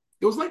like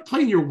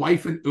playing your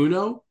wife in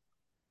Uno.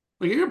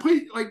 Like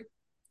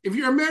if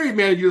you're a married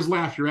man, you just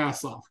laugh your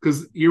ass off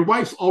because your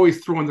wife's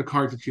always throwing the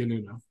cards at you in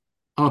Uno.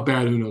 I'm a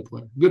bad Uno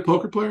player, good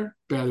poker player,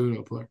 bad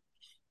Uno player,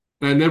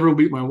 and I never will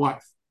beat my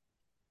wife,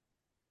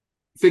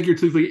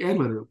 figuratively and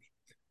literally.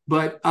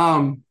 But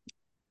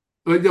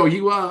no,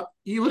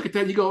 you look at that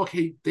and you go,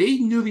 okay, they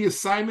knew the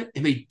assignment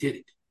and they did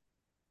it.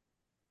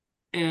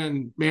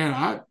 And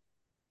man,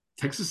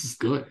 Texas is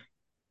good.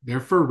 They're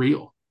for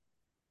real.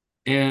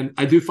 And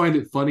I do find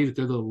it funny that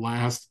they're the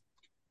last.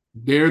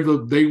 They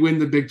win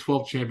the Big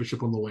 12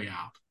 championship on the way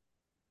out.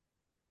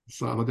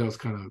 So I thought that was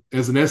kind of,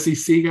 as an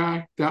SEC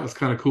guy, that was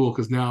kind of cool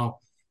because now,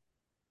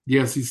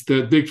 yes, he's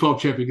the Big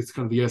 12 champion gets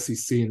kind of the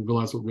SEC and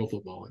realize what real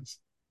football is.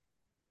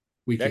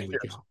 Week in, week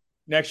out.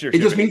 Next year,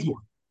 it just means more.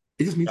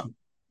 It just means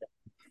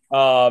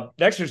more.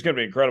 Next year's going to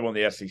be incredible in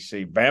the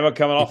SEC. Bama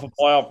coming off a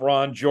playoff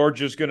run.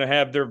 Georgia's going to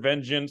have their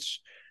vengeance.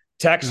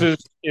 Texas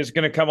is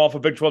going to come off a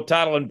Big 12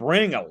 title and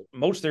bring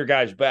most of their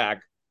guys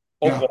back.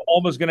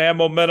 Oklahoma's going to have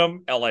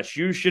momentum.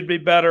 LSU should be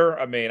better.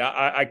 I mean,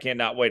 I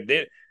cannot wait.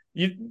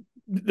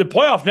 The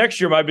playoff next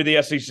year might be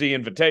the SEC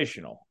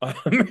Invitational. I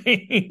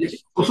mean,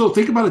 also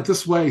think about it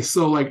this way.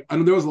 So, I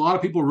know there was a lot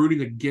of people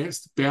rooting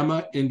against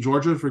Bama and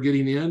Georgia for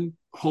getting in,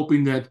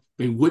 hoping that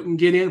they wouldn't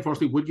get in. Of course,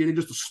 they would get in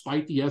just to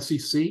spite the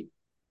SEC.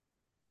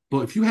 But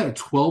if you had a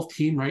 12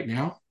 team right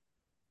now,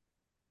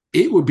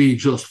 it would be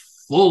just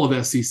full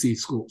of SEC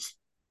schools.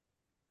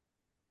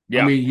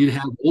 Yeah. I mean, you'd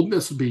have Ole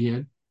Miss would be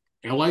in,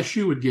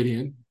 LSU would get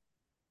in.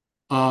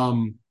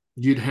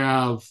 You'd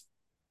have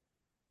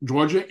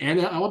Georgia and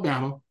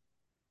Alabama.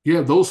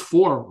 Yeah, those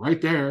 4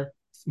 right there.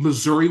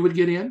 Missouri would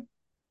get in.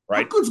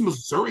 Right. How good's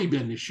Missouri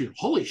been this year?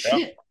 Holy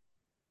shit.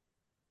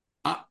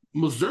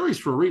 Missouri's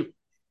for real.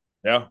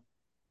 Yeah.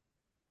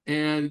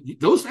 And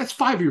that's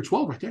 5 of your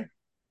 12 right there.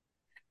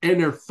 And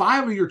they're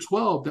 5 of your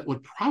 12 that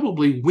would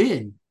probably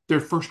win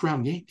their first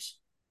round games.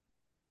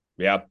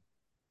 Yeah.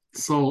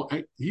 So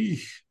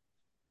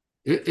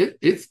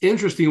it's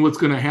interesting what's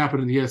going to happen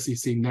in the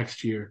SEC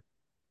next year.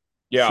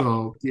 Yeah.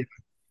 So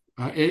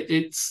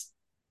it's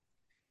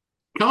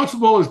college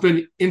football has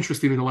been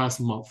interesting in the last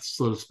month,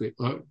 so to speak.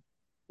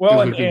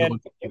 Well, and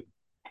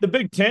the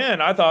Big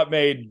Ten, I thought,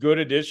 made good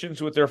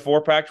additions with their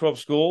 4 Pac-12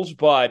 schools,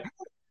 but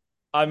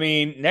I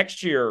mean,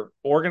 next year,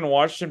 Oregon and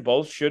Washington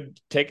both should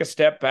take a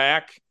step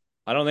back.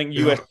 I don't think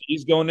USC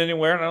is going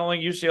anywhere, and I don't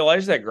think UCLA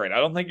is that great. I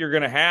don't think you're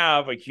going to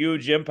have a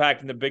huge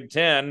impact in the Big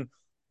Ten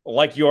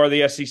like you are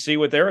the SEC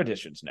with their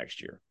additions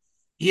next year.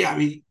 Yeah, I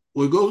mean,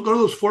 we'll go to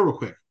those 4 real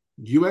quick.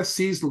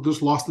 USC's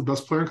just lost the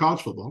best player in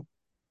college football.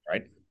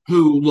 Right.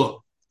 Who,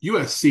 look,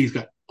 USC's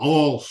got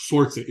all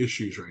sorts of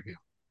issues right now.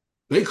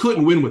 They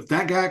couldn't win with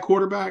that guy at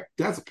quarterback.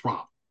 That's a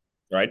problem.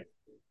 Right.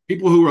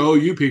 People who are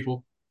OU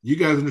people, you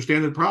guys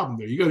understand the problem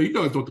there. You guys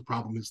know what the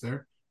problem is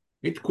there.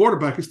 Ain't the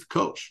quarterback, it's the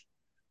coach.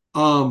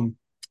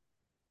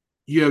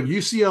 You have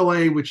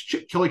UCLA, which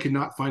Chip Kelly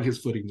cannot find his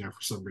footing there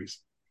for some reason.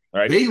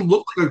 Right. They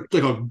look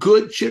like a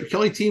good Chip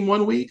Kelly team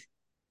 1 week,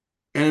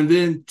 and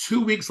then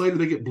 2 weeks later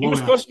they get blown out. He was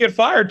supposed to get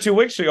fired 2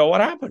 weeks ago. What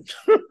happened?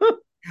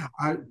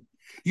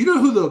 You know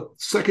who the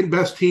second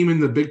best team in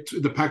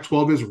the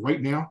Pac-12 is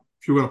right now?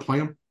 If you're going to play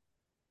them,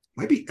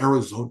 might be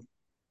Arizona.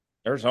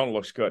 Arizona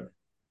looks good.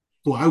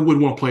 Well, I would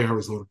want to play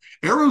Arizona.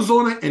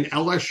 Arizona and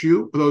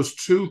LSU are those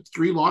 2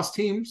 3-loss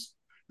teams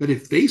that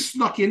if they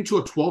snuck into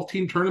a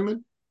 12-team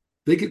tournament,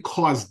 they could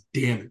cause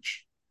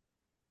damage.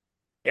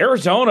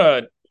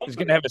 Arizona is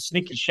going to have a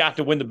sneaky shot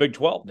to win the Big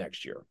 12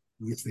 next year.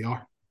 Yes, they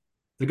are.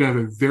 They're going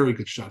to have a very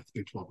good shot at the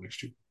Big 12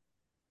 next year.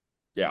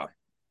 Yeah.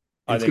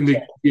 It's going to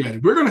be, yeah,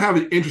 we're going to have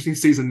an interesting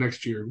season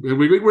next year.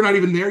 We're not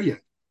even there yet.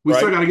 We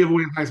still got to give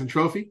away the Heisman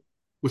Trophy.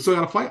 We still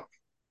got to play off.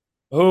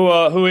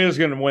 Who is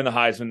going to win the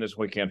Heisman this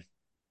weekend?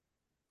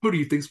 Who do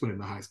you think's winning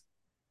the Heisman?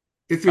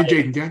 It's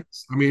Jaden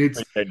Daniels. I mean,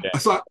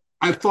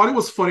 I thought it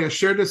was funny. I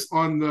shared this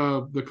on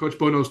the Coach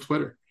Bono's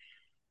Twitter.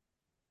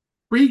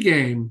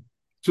 Pre-game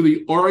to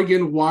the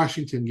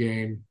Oregon-Washington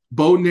game,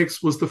 Bo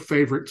Nix was the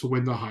favorite to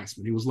win the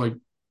Heisman. He was like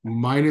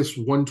minus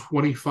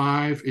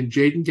 125, and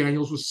Jaden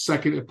Daniels was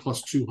second at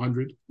plus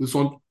 200. This is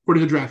on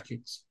according to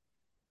DraftKings.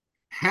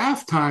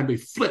 Halftime, they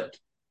flipped.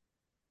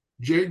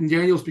 Jaden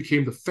Daniels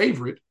became the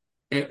favorite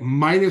at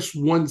minus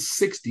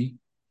 160,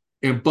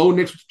 and Bo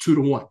Nix was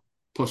 2-1,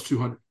 plus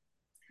 200.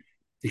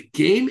 The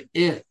game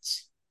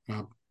ends.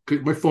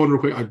 My phone real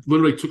quick. I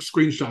literally took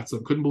screenshots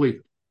of it. Couldn't believe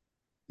it.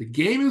 The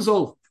game is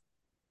over.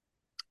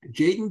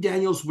 Jaden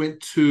Daniels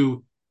went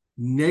to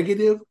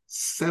negative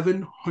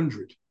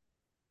 700.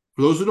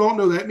 For those who don't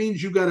know, that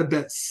means you got to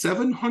bet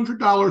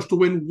 $700 to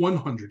win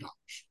 $100.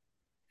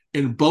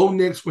 And Bo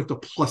Nix went to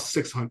plus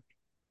 600,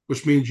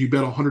 which means you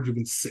bet 100 to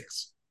win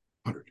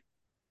 600.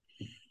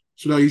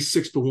 So now he's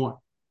 6-1.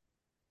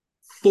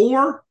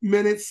 4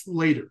 minutes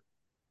later,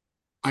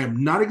 I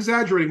am not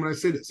exaggerating when I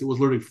say this. It was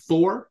literally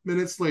 4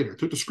 minutes later. I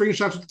took the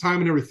screenshots at the time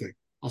and everything.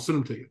 I'll send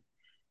them to you.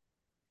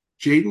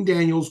 Jaden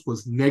Daniels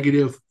was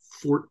negative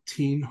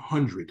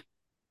 1,400,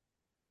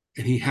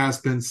 and he has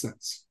been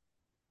since.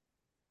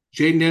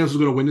 Jaden Daniels is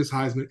going to win this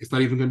Heisman. It's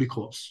not even going to be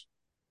close.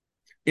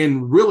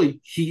 And really,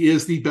 he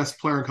is the best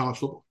player in college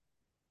football.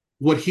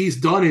 What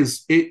he's done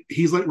is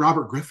he's like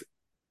Robert Griffin.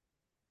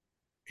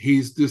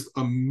 He's just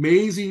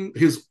amazing.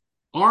 His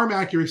arm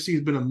accuracy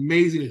has been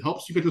amazing. It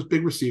helps you get those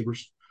big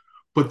receivers.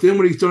 But then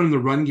what he's done in the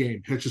run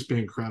game has just been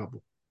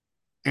incredible.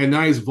 And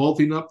now he's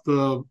vaulting up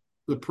the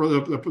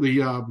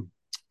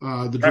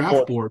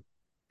draft board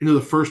into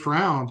the first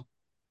round.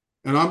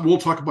 And we'll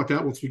talk about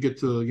that once we get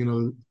to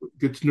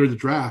near the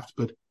draft.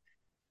 But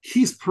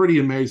he's pretty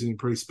amazing and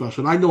pretty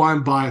special. And I know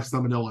I'm biased.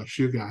 I'm an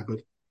LSU guy, but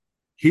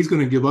he's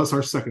going to give us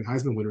our second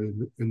Heisman winner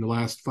in the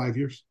last 5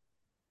 years.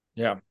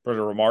 Yeah,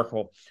 pretty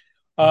remarkable.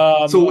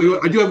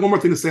 So I do have one more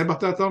thing to say about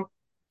that, though.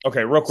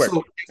 Okay, real quick.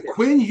 So if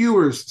Quinn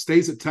Ewers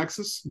stays at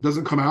Texas,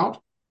 doesn't come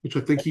out, which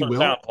I think he will.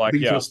 Like, I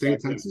think he's going to stay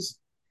at Texas.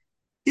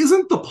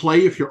 Isn't the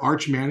play if you're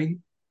Arch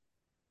Manning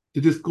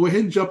to just go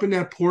ahead and jump in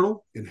that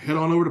portal and head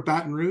on over to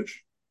Baton Rouge?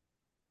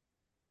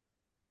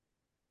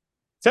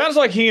 Sounds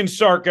like he and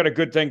Sark got a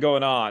good thing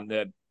going on.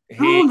 No,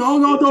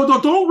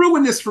 don't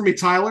ruin this for me,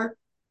 Tyler.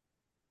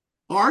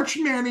 Arch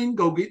Manning,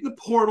 go get in the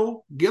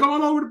portal, get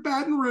on over to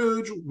Baton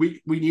Rouge.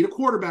 We need a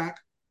quarterback.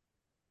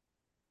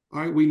 All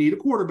right, we need a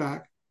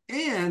quarterback.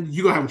 And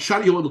you're going to have a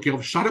shot. You'll have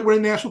a shot at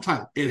winning a national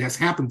title. It has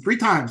happened 3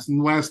 times in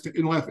the last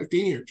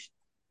 15 years.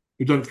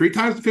 We've done it 3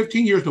 times in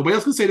 15 years. Nobody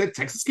else can say that.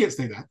 Texas can't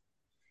say that.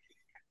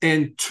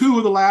 And 2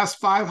 of the last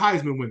 5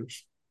 Heisman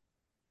winners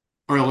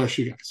are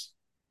LSU guys.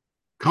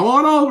 Come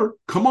on over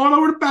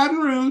to Baton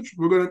Rouge.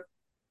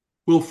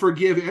 We'll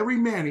forgive every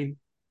Manning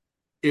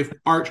if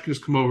Arch can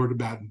just come over to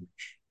Baton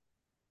Rouge.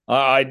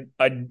 I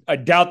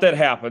doubt that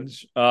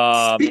happens.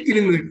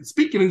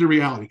 Speaking into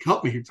reality,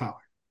 help me here, Tyler.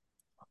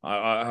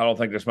 I don't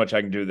think there's much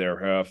I can do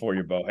there for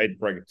you, Bo. I hate to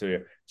break it to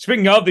you.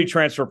 Speaking of the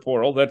transfer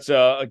portal, that's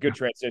a good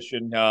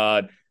transition.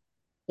 A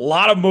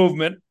lot of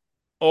movement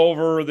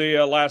over the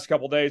last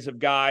couple of days of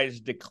guys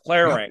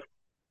declaring.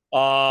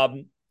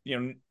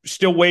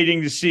 Still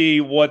waiting to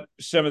see what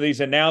some of these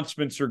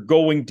announcements are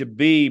going to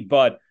be,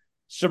 but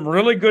some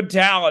really good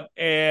talent.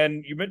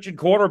 And you mentioned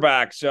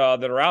quarterbacks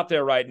that are out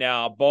there right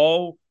now.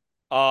 Bo,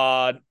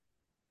 man,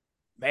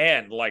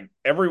 like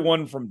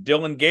everyone from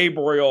Dylan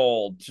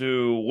Gabriel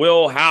to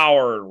Will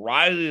Howard,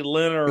 Riley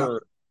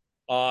Leonard,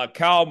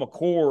 Kyle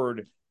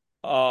McCord,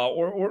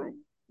 or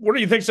where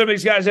do you think some of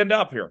these guys end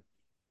up here?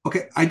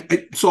 Okay,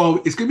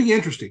 so it's going to be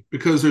interesting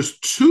because there's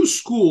two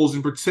schools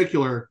in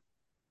particular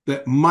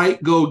that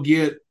might go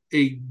get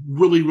a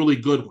really, really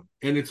good one,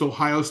 and it's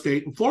Ohio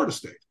State and Florida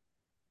State.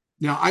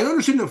 Now, I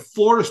understand that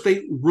Florida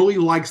State really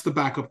likes the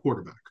backup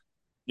quarterback,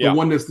 the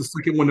one that's the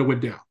second one that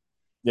went down.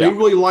 Yeah. They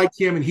really like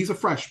him, and he's a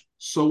freshman,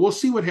 so we'll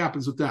see what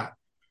happens with that.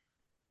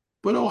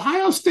 But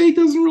Ohio State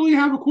doesn't really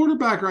have a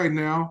quarterback right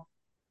now.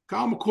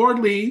 Kyle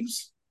McCord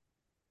leaves.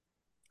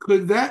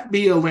 Could that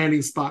be a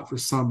landing spot for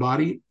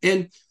somebody?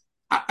 And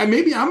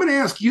maybe I'm going to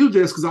ask you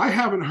this because I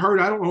haven't heard,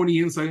 I don't know any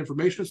inside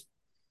information.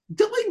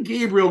 Dylan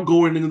Gabriel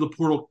going into the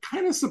portal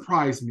kind of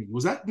surprised me.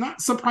 Was that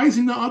not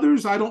surprising to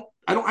others? I don't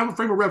have a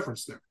frame of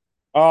reference there.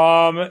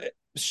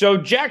 So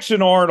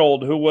Jackson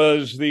Arnold, who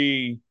was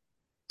the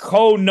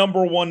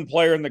number one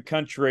player in the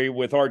country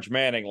with Arch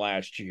Manning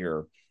last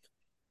year,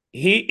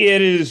 it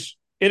is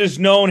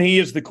known he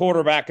is the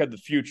quarterback of the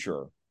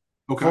future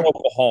for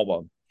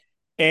Oklahoma.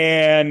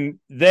 And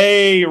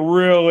they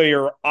really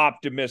are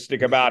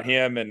optimistic about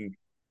him. And,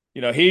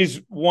 he's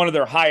one of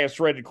their highest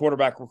rated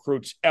quarterback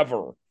recruits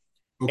ever.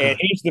 And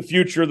he's the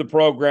future of the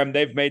program.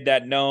 They've made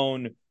that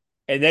known.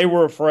 And they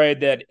were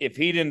afraid that if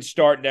he didn't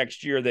start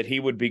next year, that he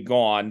would be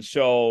gone.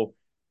 So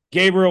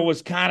Gabriel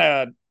was kind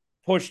of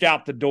pushed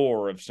out the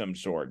door of some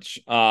sorts.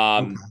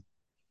 And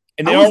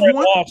they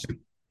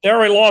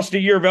already lost a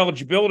year of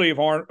eligibility of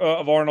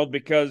Arnold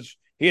because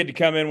he had to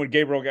come in when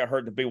Gabriel got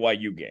hurt in the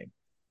BYU game.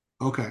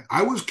 Okay.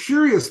 I was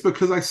curious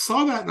because I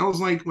saw that and I was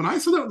like, when I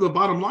saw that at the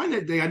bottom line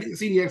that day, I didn't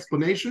see any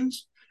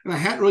explanations and I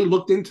hadn't really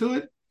looked into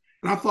it.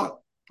 And I thought,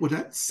 well,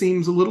 that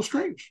seems a little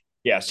strange.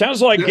 Yeah.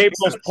 Sounds like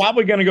Gabriel's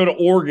probably going to go to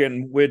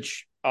Oregon,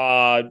 which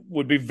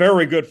would be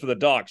very good for the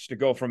Ducks to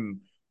go from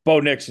Bo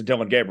Nix to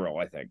Dylan Gabriel,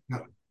 I think.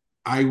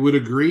 I would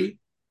agree.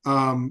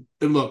 And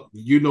look,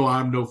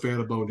 I'm no fan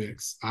of Bo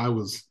Nix. I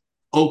was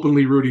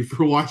openly rooting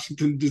for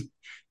Washington. Just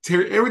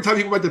every time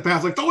he went to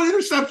pass, like, throw an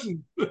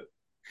interception.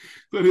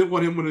 I didn't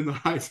want him winning the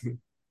Heisman.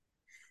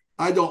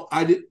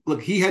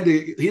 He had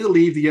to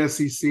leave the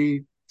SEC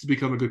to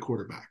become a good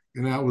quarterback.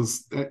 And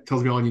that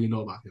tells me all I need to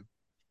know about him.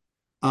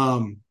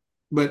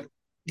 But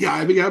yeah,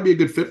 I think that would be a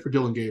good fit for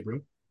Dylan Gabriel.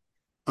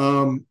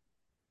 Kyle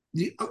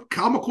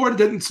McCord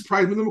didn't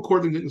surprise me. The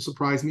McCord thing didn't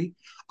surprise me.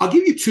 I'll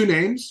give you two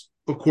names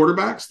of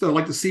quarterbacks that I'd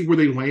like to see where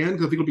they land.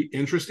 I think it'll be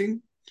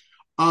interesting.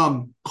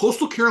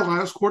 Coastal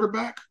Carolina's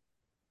quarterback,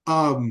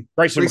 Grayson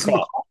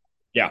McCall.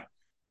 Yeah.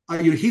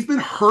 He's been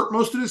hurt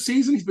most of the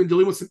season. He's been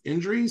dealing with some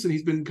injuries, and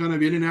he's been kind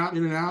of in and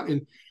out.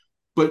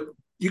 But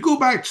you go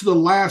back to the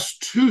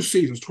last two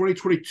seasons,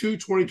 2022,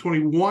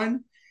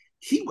 2021,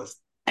 he was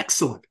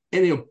excellent.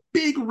 And a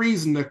big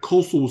reason that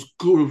Coastal was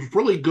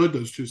really good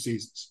those two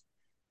seasons.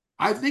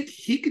 I think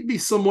he could be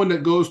someone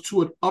that goes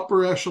to an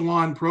upper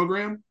echelon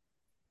program.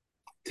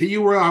 To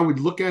you where I would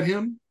look at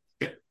him,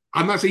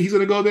 I'm not saying he's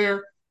going to go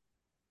there.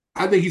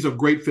 I think he's a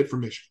great fit for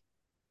Michigan.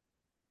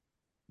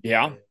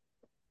 Yeah.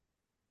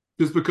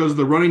 Just because of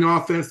the running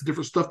offense, the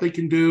different stuff they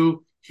can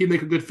do, he'd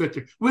make a good fit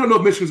there. We don't know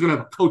if Michigan's going to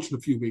have a coach in a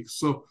few weeks,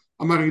 so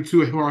I'm not going to get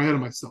too far ahead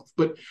of myself.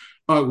 But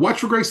watch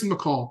for Grayson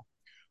McCall.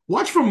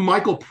 Watch for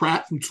Michael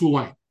Pratt from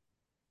Tulane.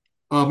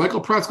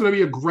 Michael Pratt's going to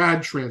be a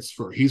grad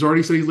transfer. He's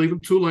already said he's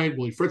leaving Tulane.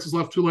 Willie Fritz has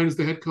left Tulane as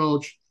the head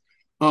coach.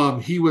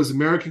 He was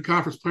American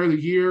Conference Player of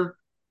the Year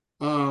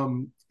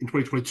in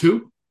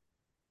 2022.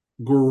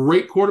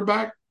 Great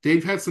quarterback.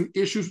 They've had some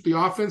issues with the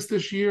offense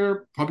this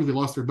year. Probably they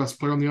lost their best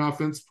player on the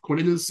offense going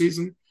into the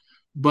season.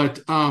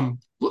 But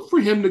look for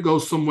him to go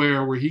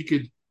somewhere where he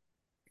can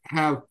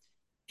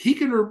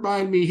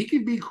remind me, he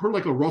could be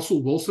like a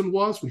Russell Wilson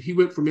was when he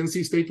went from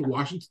NC State to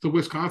Washington to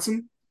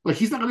Wisconsin. Like,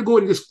 he's not going to go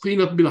and just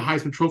clean up and be the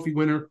Heisman Trophy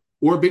winner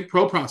or a big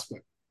pro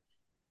prospect.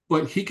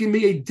 But he can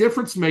be a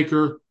difference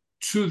maker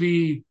to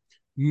the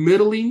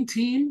middling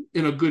team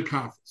in a good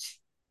conference.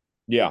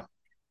 Yeah.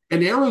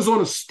 And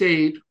Arizona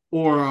State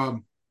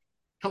or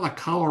like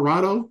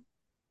Colorado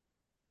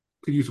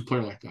could use a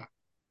player like that.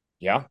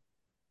 Yeah.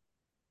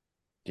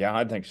 Yeah,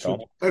 I think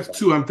so. That's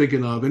two I'm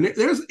thinking of. And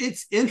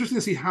it's interesting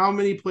to see how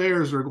many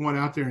players are going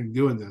out there and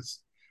doing this.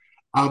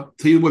 I'll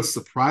tell you what's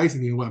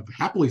surprising me, what I'm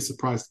happily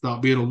surprised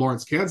about being a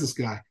Lawrence, Kansas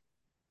guy.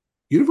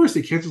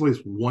 University of Kansas only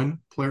has one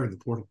player in the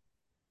portal.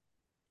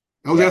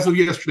 I was asking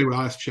yesterday when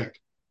I last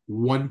checked.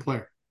 One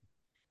player.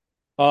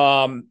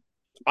 I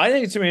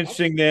think it's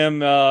interesting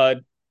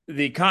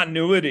the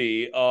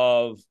continuity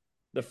of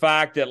the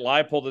fact that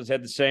Leipold has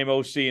had the same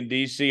OC in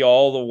DC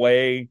all the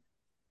way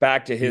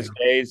back to his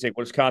days at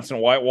Wisconsin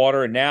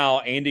Whitewater, and now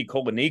Andy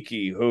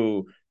Kolaniki,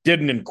 who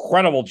did an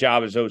incredible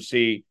job as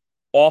OC,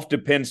 off to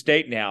Penn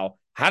State now.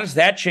 How does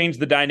that change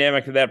the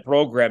dynamic of that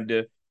program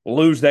to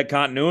lose that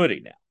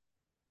continuity now?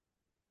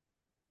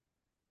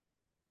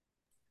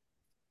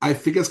 I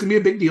think that's going to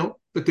be a big deal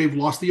that they've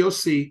lost the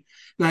OC.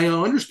 Now,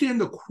 I understand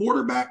the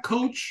quarterback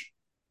coach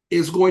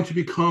is going to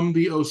become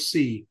the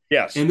OC.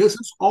 Yes. And this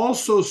is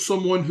also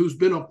someone who's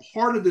been a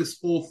part of this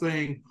whole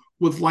thing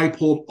with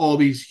Leipold all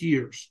these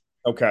years.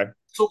 Okay.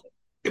 So,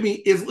 I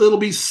mean, it'll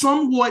be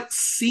somewhat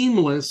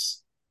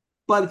seamless,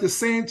 But at the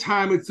same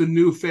time, it's a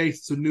new face,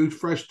 it's a new,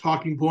 fresh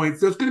talking points.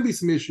 There's going to be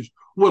some issues.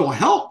 What'll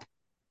help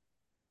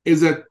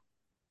is that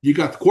you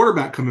got the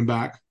quarterback coming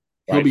back.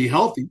 He'll be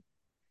healthy.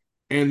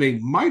 And they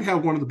might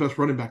have one of the best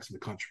running backs in the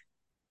country.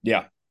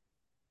 Yeah.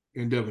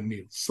 And Devin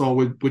Neal. So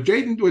with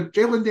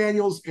Jalen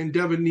Daniels and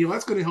Devin Neal,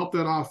 that's going to help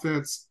that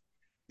offense.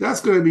 They're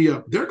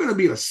going to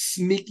be a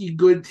sneaky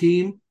good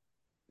team.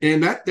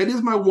 And that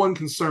is my one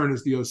concern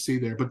is the OC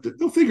there. But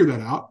they'll figure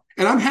that out.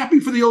 And I'm happy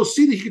for the OC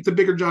that he gets a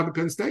bigger job at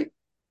Penn State.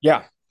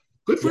 Yeah.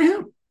 Good for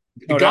him.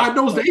 God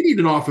knows they need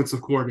an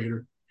offensive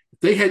coordinator. If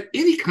they had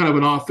any kind of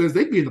an offense,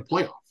 they'd be in the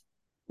playoff.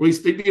 Or at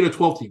least they'd be in a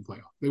 12-team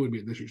playoff. They wouldn't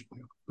be in this year's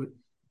playoff. But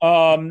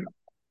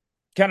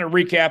kind of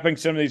recapping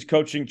some of these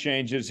coaching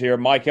changes here.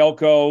 Mike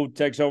Elko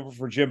takes over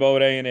for Jimbo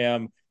at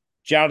A&M.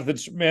 Jonathan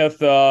Smith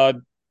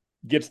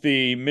gets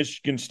the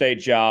Michigan State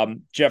job.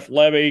 Jeff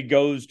Levy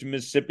goes to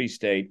Mississippi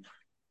State.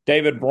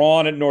 David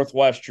Braun at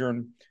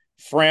Northwestern.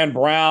 Fran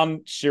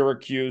Brown,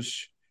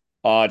 Syracuse.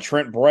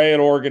 Trent Bray at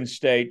Oregon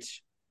State.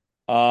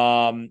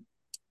 Curtis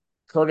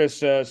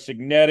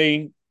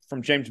Signetti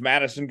from James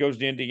Madison goes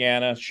to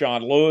Indiana.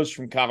 Sean Lewis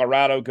from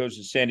Colorado goes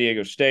to San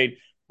Diego State.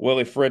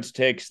 Willie Fritz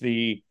takes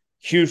the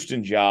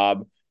Houston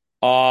job.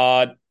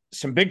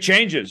 Some big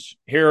changes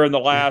here in the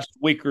last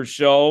week or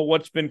so.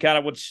 What's been kind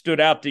of what stood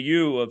out to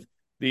you of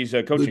these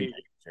coaching changes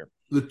here?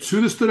 The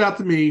two that stood out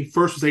to me,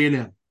 first was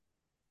A&M.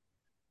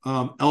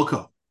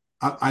 Elko.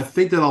 I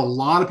think that a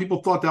lot of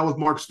people thought that was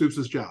Mark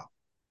Stoops' job.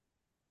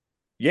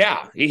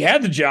 Yeah, he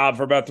had the job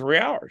for about 3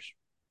 hours.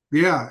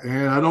 Yeah,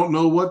 and I don't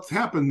know what's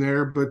happened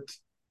there, but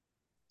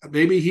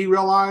maybe he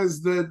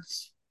realized that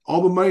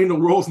all the money in the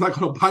world is not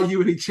going to buy you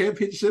any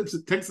championships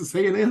at Texas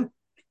A&M.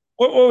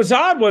 What was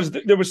odd was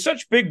there was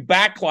such big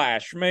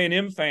backlash from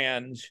A&M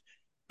fans,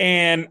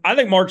 and I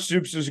think Mark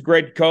Stoops is a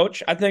great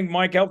coach. I think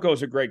Mike Elko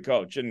is a great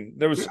coach, and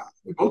there was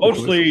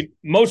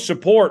most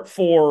support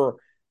for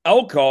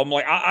Elko. I'm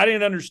like, I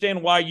didn't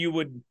understand why you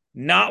would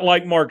not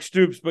like Mark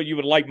Stoops, but you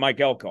would like Mike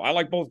Elko. I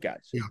like both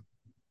guys. Yeah,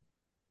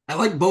 I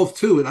like both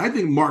too, and I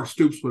think Mark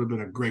Stoops would have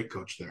been a great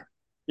coach there.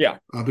 Yeah,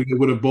 I think it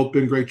would have both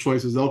been great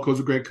choices. Elko's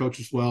a great coach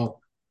as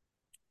well.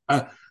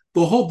 The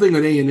whole thing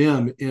at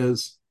A&M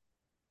is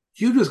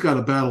you just got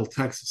to battle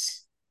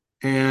Texas,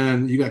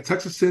 and you got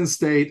Texas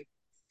in-state,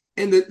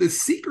 and the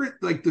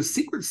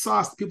secret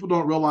sauce that people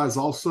don't realize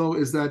also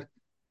is that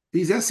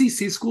these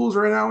SEC schools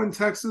are now in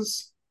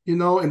Texas, and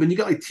then you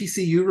got like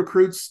TCU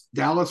recruits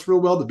Dallas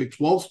real well. The Big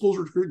 12 schools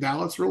recruit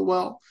Dallas real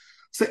well.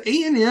 So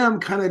A&M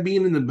kind of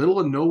being in the middle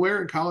of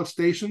nowhere in College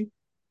Station,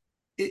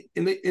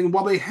 and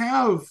while they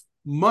have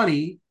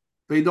money,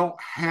 they don't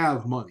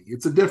have money.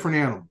 It's a different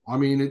animal. I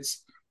mean,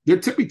 their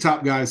tippy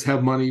top guys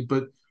have money,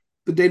 but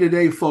the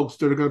day-to-day folks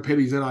that are going to pay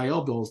these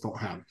NIL bills don't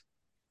have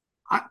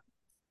it.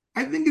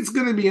 I think it's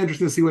going to be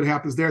interesting to see what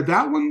happens there.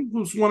 That one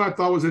was one I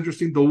thought was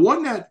interesting. The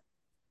one that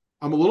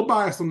I'm a little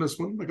biased on this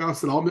one. Like I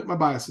said, I'll admit my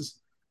biases.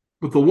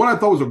 But the one I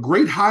thought was a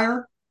great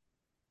hire,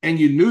 and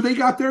you knew they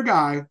got their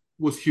guy,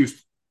 was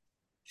Houston.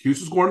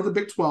 Houston's going to the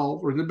Big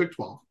 12, or in the Big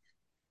 12.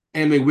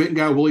 And they went and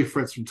got Willie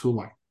Fritz from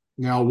Tulane.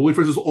 Now, Willie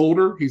Fritz is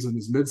older. He's in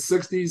his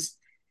mid-60s.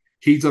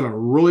 He's done a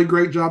really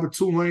great job at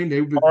Tulane.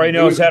 Already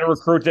knows how to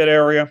recruit that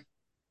area.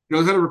 He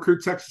knows how to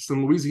recruit Texas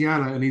and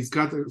Louisiana, and he's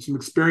got some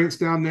experience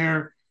down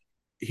there.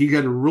 He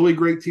got a really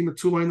great team at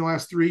Tulane the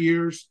last 3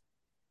 years.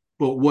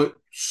 But what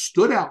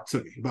stood out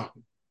to me about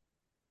him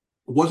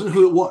wasn't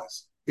who it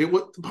was.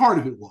 Part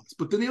of it was.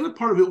 But then the other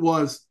part of it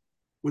was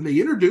when they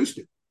introduced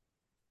him.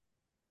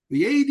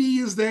 The AD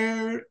is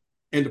there,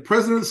 and the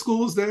president of the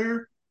school is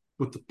there,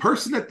 but the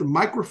person at the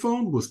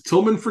microphone was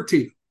Tillman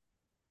Fertitta,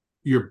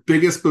 your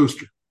biggest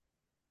booster.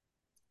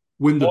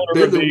 When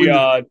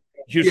the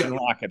Houston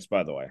Rockets,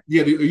 by the way.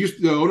 Yeah,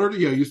 the owner.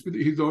 Yeah, he's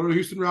the owner of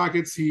Houston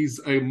Rockets.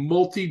 He's a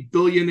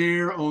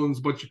multi-billionaire, owns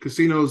a bunch of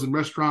casinos and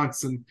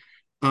restaurants, and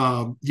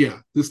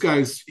this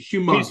guy's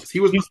humongous.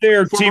 He's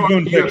there.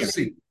 T-Boone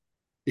UFC.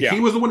 Yeah.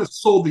 He was the one that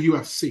sold the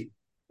UFC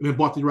and then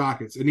bought the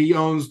Rockets, and he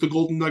owns the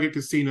Golden Nugget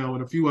Casino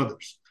and a few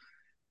others.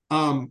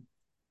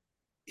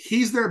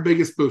 He's their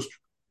biggest booster.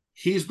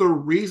 He's the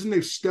reason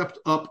they've stepped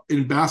up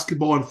in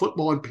basketball and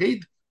football and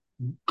paid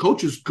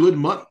coaches good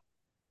money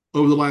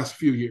over the last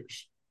few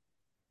years.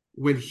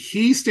 When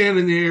he's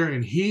standing there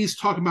and he's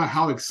talking about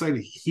how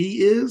excited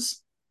he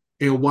is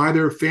and why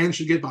their fans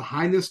should get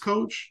behind this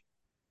coach,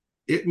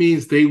 it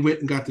means they went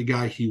and got the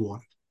guy he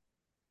wanted.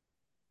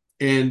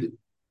 And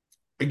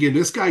again,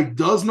 this guy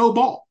does know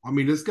ball. I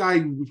mean, this guy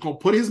is going to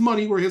put his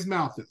money where his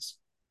mouth is.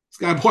 This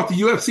guy bought the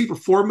UFC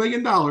for $4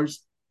 million,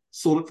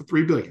 sold it for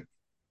 $3 billion.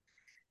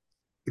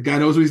 The guy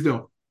knows what he's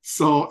doing.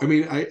 So, I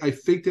mean, I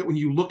think that when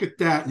you look at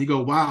that and you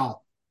go,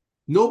 wow,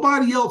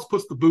 nobody else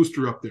puts the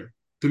booster up there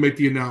to make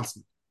the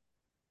announcement.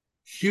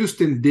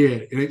 Houston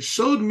did. And it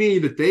showed me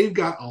that they've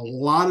got a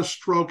lot of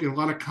stroke and a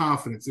lot of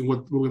confidence in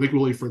what I think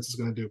Willie Fritz is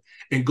going to do.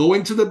 And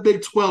going to the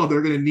Big 12,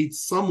 they're going to need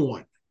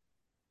someone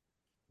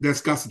that's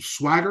got some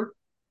swagger.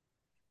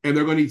 And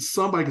they're going to need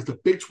somebody because the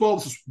Big 12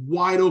 is this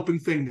wide open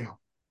thing now.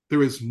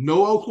 There is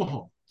no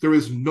Oklahoma. There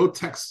is no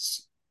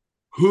Texas.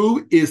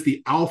 Who is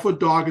the alpha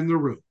dog in the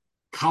room?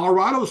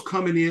 Colorado's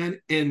coming in,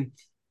 and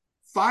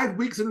 5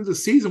 weeks into the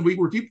season,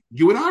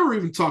 you and I were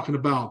even talking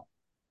about,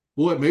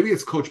 boy, maybe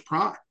it's Coach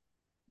Prime.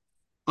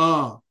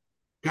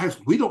 Guys,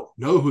 we don't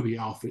know who the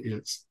alpha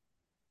is.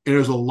 And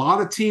there's a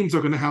lot of teams that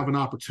are going to have an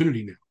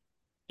opportunity now.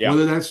 Yeah.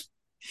 Whether that's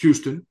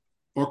Houston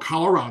or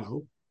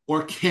Colorado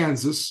or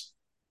Kansas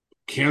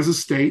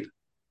State,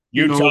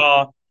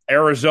 Utah,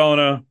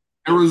 Arizona.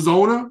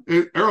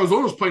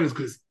 Arizona's playing as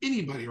good as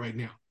anybody right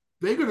now.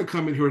 They're going to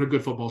come in here with a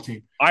good football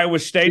team. Iowa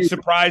State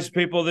surprised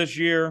people this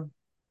year.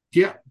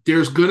 Yeah,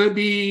 there's going to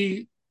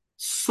be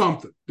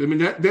something. I mean,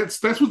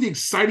 that's what the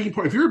exciting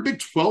part. If you're a Big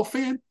 12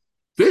 fan,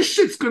 this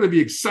shit's going to be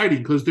exciting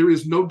because there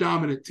is no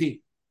dominant team.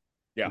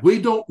 Yeah,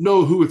 we don't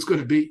know who it's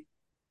going to be.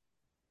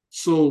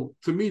 So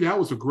to me, that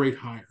was a great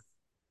hire.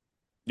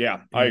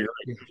 Yeah, I agree.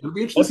 Yeah, it'll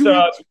be interesting.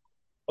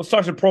 Let's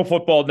talk some pro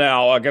football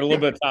now. I got a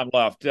little bit of time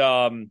left.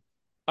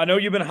 I know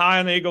you've been high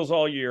on the Eagles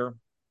all year.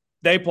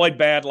 They played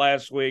bad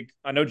last week.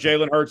 I know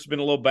Jalen Hurts has been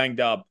a little banged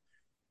up.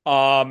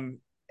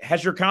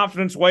 Has your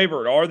confidence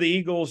wavered? Are the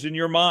Eagles, in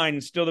your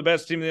mind, still the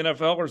best team in the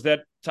NFL, or does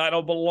that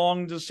title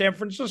belong to San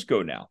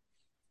Francisco now?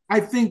 I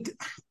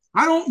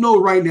don't know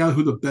right now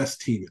who the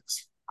best team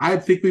is. I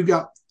think we've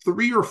got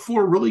 3 or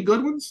 4 really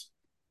good ones.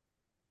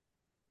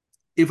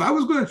 If I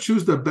was going to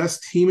choose the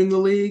best team in the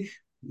league,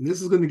 and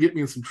this is going to get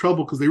me in some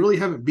trouble because they really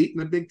haven't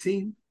beaten a big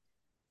team,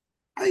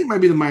 I think it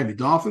might be the Miami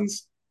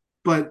Dolphins.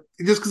 But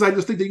just because I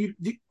just think that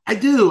I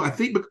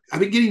think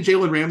getting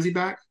Jalen Ramsey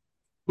back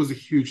was a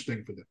huge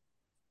thing for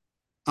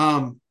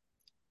them.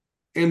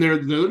 And they're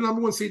the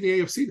number 1 seed in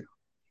the AFC now.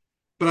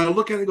 But I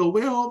look at it and go,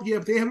 well, yeah,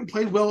 if they haven't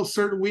played well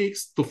certain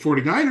weeks, the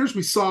 49ers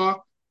we've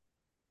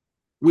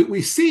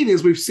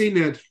seen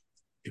that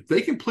if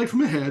they can play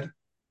from ahead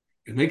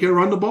and they can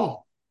run the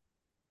ball,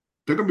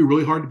 they're going to be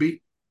really hard to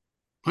beat.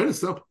 Plain and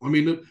simple. I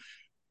mean,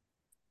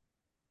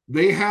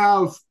 they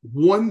have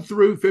 1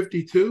 through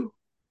 52,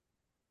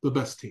 the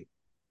best team.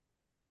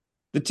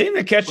 The team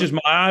that catches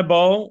my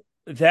eyeball,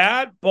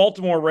 that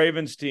Baltimore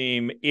Ravens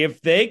team,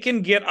 if they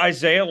can get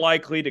Isaiah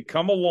Likely to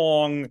come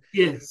along,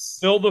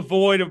 fill the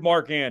void of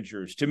Mark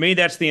Andrews, to me,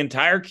 that's the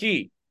entire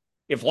key.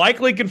 If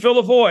Likely can fill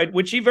the void,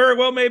 which he very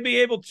well may be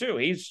able to,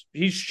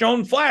 he's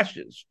shown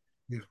flashes,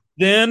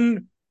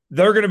 then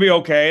they're going to be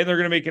okay. They're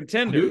going to be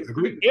contenders.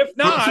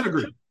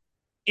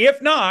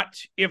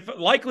 If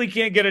Likely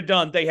can't get it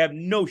done, they have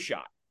no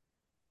shot.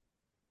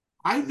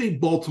 I think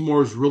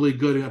Baltimore is really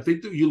good. And I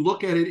think that you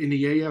look at it in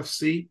the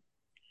AFC,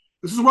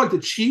 this is why the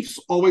Chiefs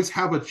always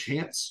have a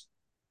chance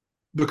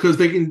because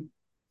they can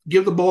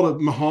give the ball to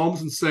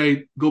Mahomes and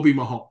say, go be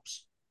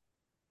Mahomes.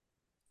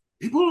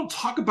 People don't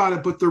talk about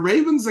it, but the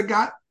Ravens have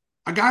got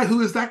a guy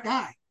who is that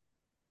guy.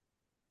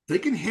 They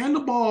can hand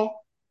the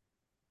ball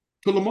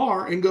to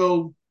Lamar and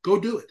go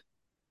do it.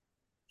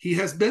 He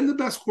has been the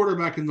best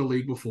quarterback in the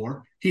league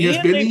before. He has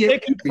been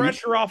taking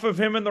pressure off of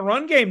him in the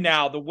run game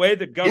now. The way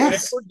that Gus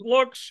Edwards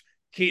looks,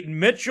 Keaton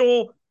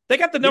Mitchell, they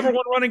got the number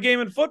 1 running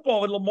game in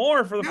football, and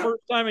Lamar, for the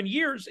first time in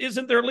years,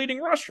 isn't their leading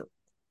rusher.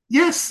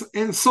 Yes,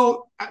 and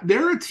so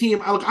they're a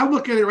team. I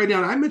look at it right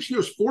now, and I mentioned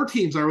there's 4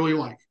 teams I really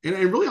like, and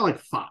I like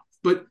 5.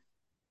 But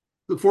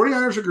the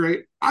 49ers are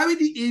great. I think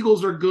the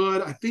Eagles are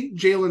good. I think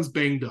Jalen's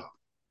banged up.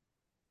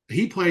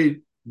 He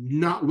played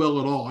not well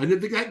at all. And I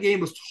think that game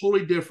was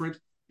totally different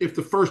if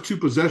the first 2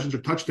 possessions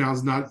are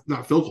touchdowns, not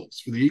field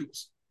goals for the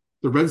Eagles.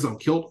 The red zone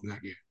killed them in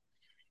that game.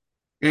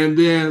 And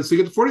then, so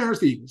you get the 49ers,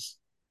 the Eagles.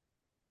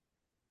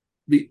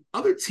 The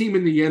other team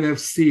in the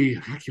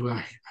NFC, actually,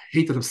 I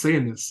hate that I'm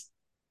saying this,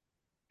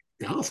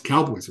 Dallas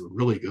Cowboys are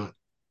really good.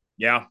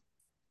 Yeah.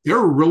 They're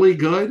really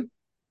good,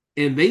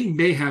 and they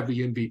may have the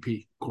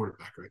MVP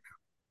quarterback right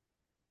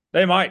now.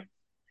 They might.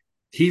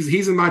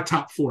 He's in my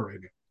top 4 right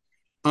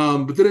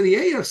now. But then in the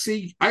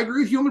AFC, I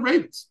agree with you on the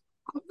Ravens.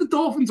 The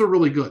Dolphins are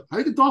really good. I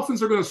think the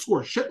Dolphins are going to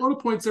score a shitload of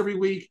points every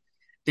week,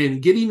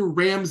 and getting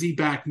Ramsey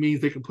back means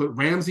they can put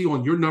Ramsey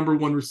on your number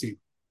 1 receiver.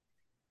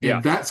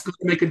 And that's going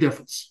to make a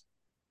difference.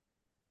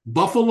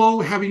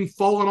 Buffalo, having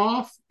fallen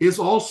off, is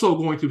also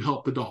going to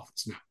help the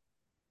Dolphins now.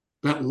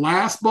 That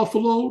last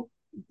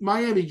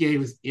Buffalo-Miami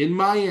game is in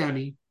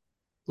Miami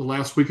the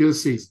last week of the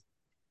season.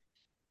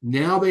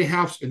 Now they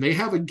have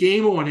a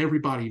game on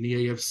everybody in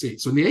the AFC.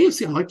 So in the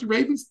AFC, I like the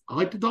Ravens. I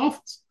like the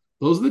Dolphins.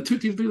 Those are the 2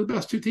 teams. They're the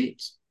best 2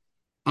 teams.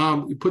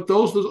 You put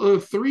those other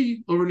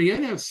 3 over in the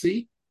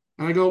NFC,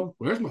 and I go,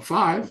 where's my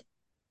 5?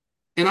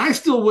 And I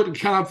still wouldn't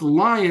count out the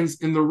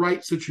Lions in the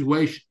right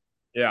situation.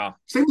 Yeah.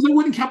 Same as I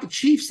wouldn't count the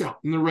Chiefs out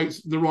in the right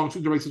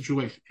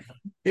situation.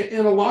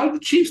 And a lot of the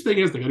Chiefs thing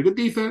is they got a good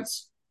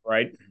defense.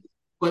 Right.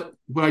 But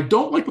what I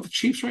don't like with the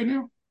Chiefs right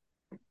now,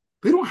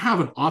 they don't have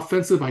an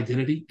offensive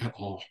identity at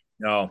all.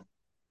 No.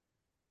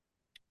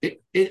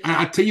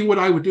 I tell you what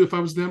I would do if I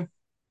was them.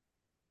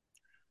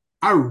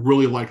 I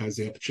really like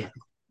Isaiah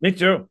Pacheco. Me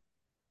too.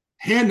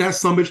 Hand that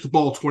sumbitch the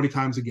ball 20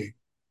 times a game.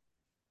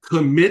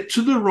 Commit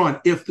to the run.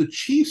 If the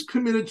Chiefs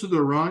committed to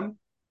the run,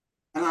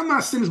 and I'm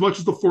not saying as much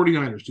as the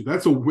 49ers do.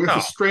 That's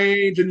a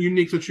strange and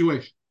unique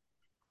situation.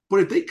 But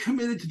if they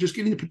committed to just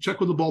getting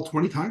Pacheco the ball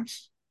 20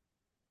 times,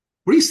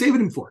 what are you saving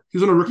him for?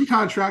 He's on a rookie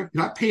contract.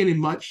 You're not paying him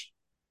much.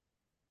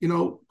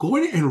 go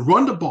in and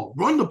run the ball,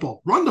 run the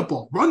ball, run the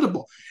ball, run the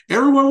ball.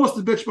 Everyone wants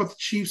to bitch about the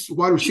Chiefs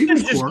wide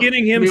receivers Just core.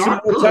 getting him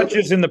some more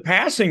touches in the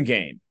passing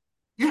game.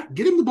 Yeah,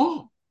 get him the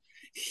ball.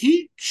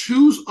 He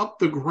chews up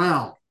the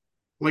ground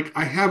like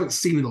I haven't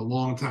seen in a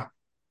long time.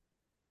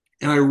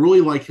 And I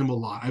really like him a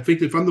lot. I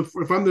think if I'm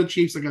the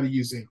Chiefs, I got to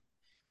use him.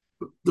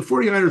 The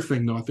 49ers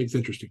thing, though, I think is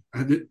interesting.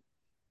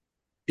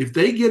 If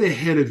they get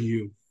ahead of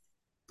you,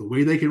 the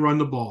way they can run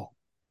the ball,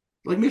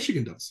 like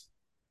Michigan does.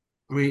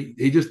 I mean,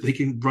 they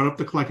can run up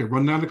the clock and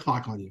run down the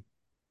clock on you.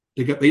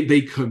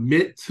 They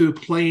commit to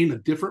playing a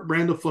different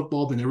brand of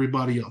football than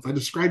everybody else. I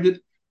described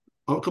it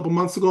a couple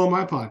months ago on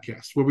my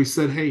podcast where we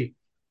said, hey,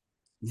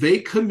 they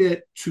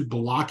commit to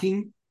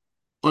blocking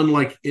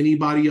unlike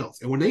anybody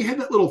else. And when they had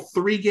that little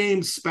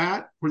 3-game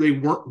spat where they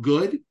weren't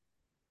good,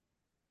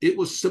 it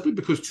was simply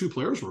because 2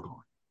 players were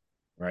gone.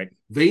 Right.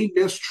 They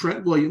missed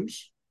Trent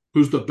Williams,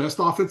 who's the best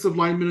offensive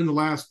lineman in the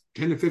last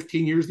 10 to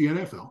 15 years of the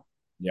NFL.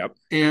 Yep.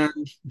 And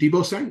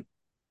Deebo Samuel.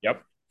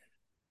 Yep.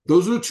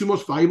 Those are the 2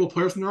 most valuable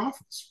players in their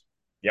offense.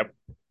 Yep.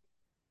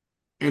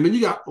 And then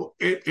you got,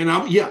 and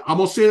I'm going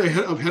to say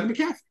ahead of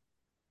McCaffrey.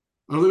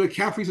 I don't think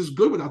McCaffrey's as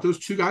good without those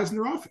 2 guys in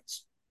their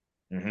offense.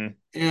 Mm-hmm.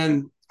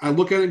 And I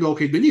look at it and go,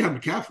 okay, then you have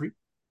McCaffrey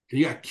and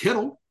you got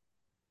Kittle.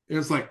 And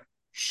it's like,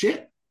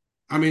 shit.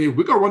 I mean, if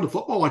we go run the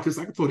football like this,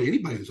 I can throw to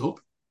anybody who's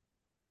open.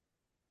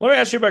 Let me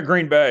ask you about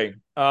Green Bay.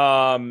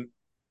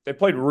 They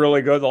played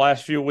really good the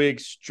last few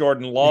weeks.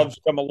 Jordan Love's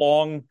come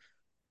along.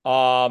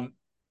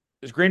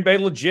 Is Green Bay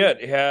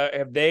legit?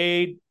 Have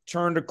they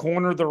turned a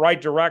corner the right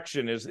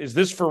direction? Is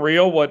this for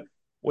real? What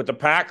the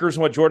Packers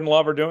and what Jordan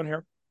Love are doing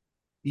here?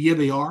 Yeah,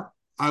 they are.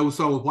 I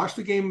watched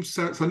the game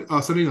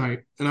Sunday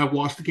night, and I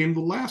watched the game the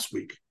last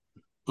week.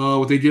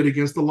 What they did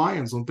against the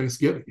Lions on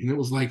Thanksgiving, and it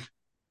was like,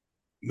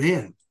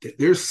 man,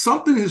 there's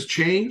something has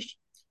changed.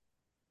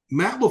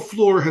 Matt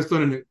LaFleur has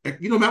done Matt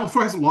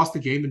LaFleur hasn't lost a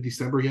game in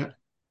December yet.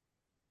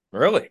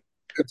 Really?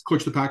 It's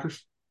coached the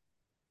Packers.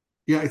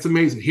 Yeah, it's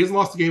amazing. He hasn't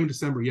lost a game in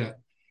December yet.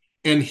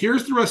 And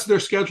here's the rest of their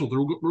schedule.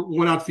 They're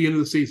going out to the end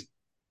of the season.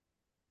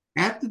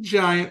 At the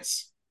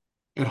Giants,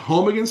 at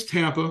home against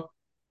Tampa,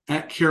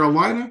 at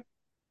Carolina,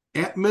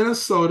 at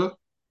Minnesota,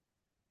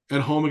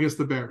 at home against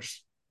the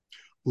Bears.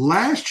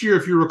 Last year,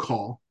 if you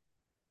recall,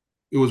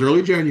 it was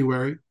early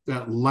January.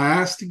 That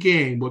last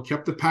game, what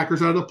kept the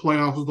Packers out of the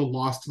playoffs was the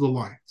loss to the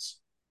Lions.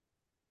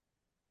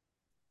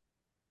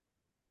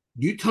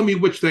 You tell me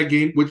what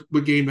game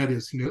that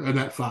is in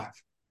that 5.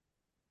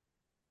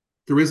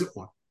 There isn't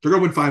one. They're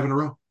going to win 5 in a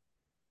row.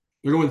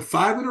 They're going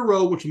 5 in a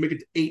row, which will make it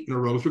to 8 in a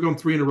row. So they're going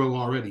 3 in a row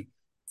already.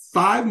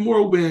 5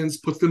 more wins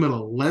puts them at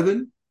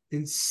 11-6.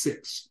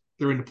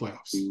 They're in the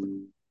playoffs.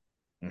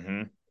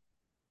 Mm-hmm.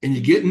 And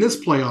you get in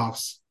this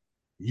playoffs,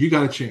 you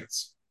got a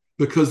chance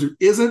because there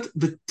isn't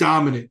the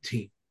dominant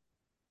team.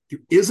 There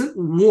isn't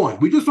one.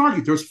 We just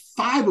argued there's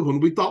 5 of them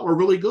we thought were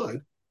really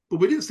good, but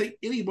we didn't say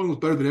anyone was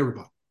better than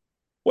everybody.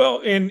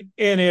 Well, and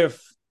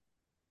if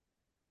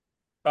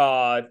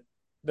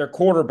their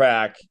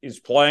quarterback is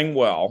playing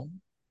well,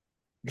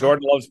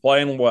 Jordan Love's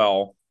playing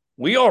well,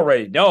 we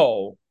already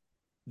know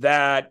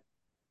that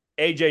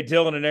A.J.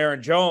 Dillon and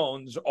Aaron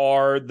Jones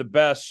are the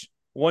best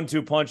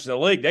 1-2 punch in the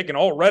league. They can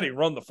already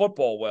run the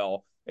football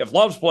well. If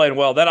Love's playing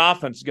well, that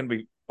offense is going to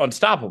be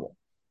unstoppable.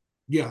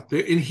 Yeah,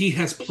 and he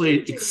has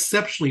played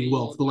exceptionally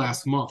well for the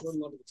last month.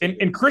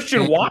 And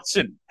Christian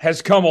Watson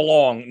has come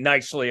along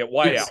nicely at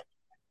wideout.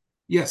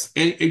 Yes.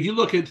 And if you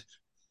look at,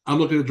 I'm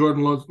looking at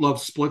Jordan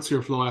Love splits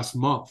here for the last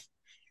month.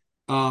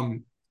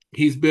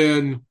 He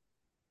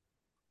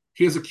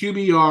has a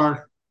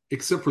QBR,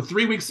 except for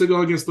 3 weeks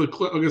ago against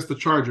the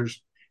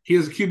Chargers. He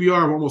has a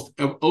QBR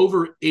of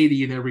over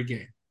 80 in every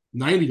game,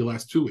 90 the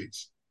last 2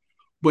 weeks.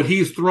 But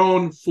he's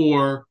thrown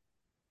for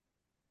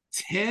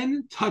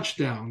 10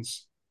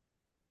 touchdowns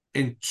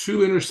and 2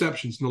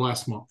 interceptions in the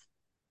last month.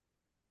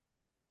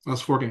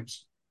 Last 4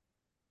 games.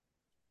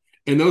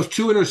 And those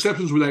 2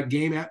 interceptions were that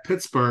game at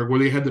Pittsburgh where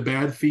they had the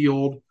bad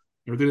field,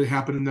 everything that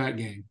happened in that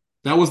game.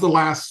 That was the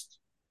last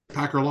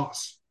Packer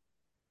loss.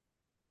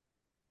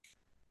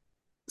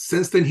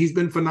 Since then, he's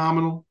been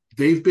phenomenal.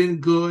 They've been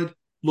good.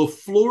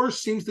 LaFleur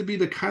seems to be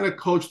the kind of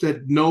coach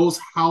that knows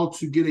how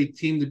to get a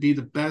team to be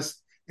the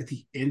best at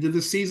the end of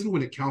the season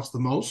when it counts the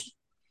most.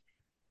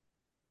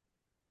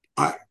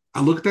 I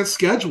look at that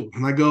schedule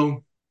and I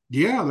go,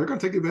 yeah, they're going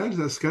to take advantage of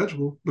that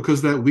schedule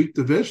because of that weak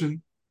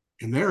division,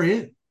 and they're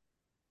in.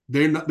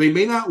 They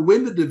may not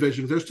win the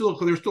division. They're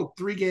still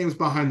 3 games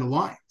behind the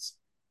Lions.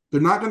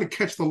 They're not going to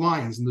catch the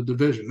Lions in the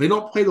division. They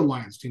don't play the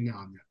Lions team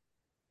now and then.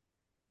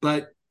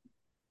 But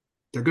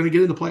they're going to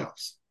get in the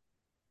playoffs.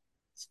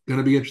 It's going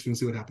to be interesting to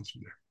see what happens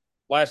from there.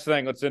 Last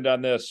thing, let's end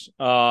on this.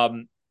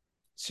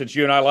 Since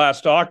you and I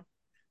last talked,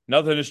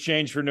 nothing has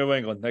changed for New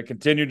England. They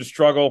continue to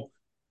struggle.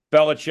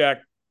 Belichick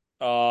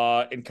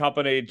and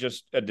company,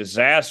 just a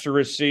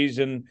disastrous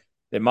season.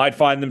 They might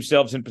find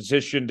themselves in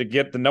position to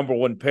get the number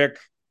 1 pick.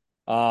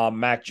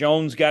 Mac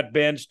Jones got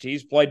benched.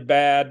 He's played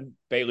bad.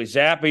 Bailey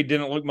Zappi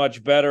didn't look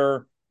much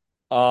better.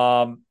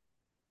 What's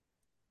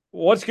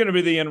going to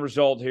be the end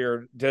result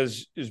here?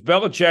 Is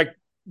Belichick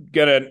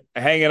going to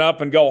hang it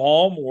up and go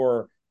home,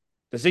 or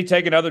does he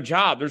take another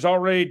job? There's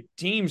already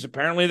teams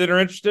apparently that are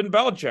interested in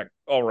Belichick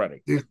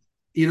already. That's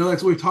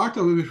what we've talked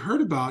about. We've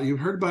heard about. You've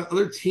heard about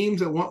other teams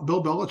that want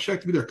Bill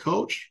Belichick to be their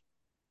coach.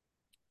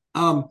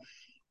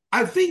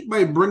 I think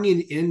by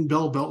bringing in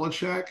Bill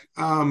Belichick,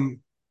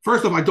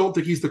 first off, I don't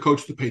think he's the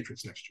coach of the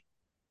Patriots next year.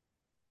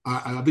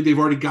 I think they've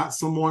already got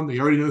someone. They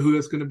already know who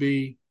that's going to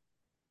be.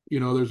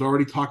 There's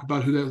already talk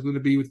about who that's going to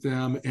be with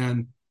them,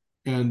 and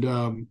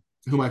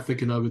who am I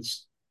thinking of?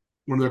 It's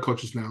one of their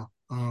coaches now.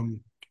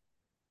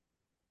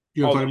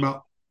 You know what I'm talking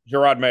about?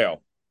 Gerard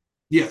Mayo.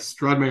 Yes,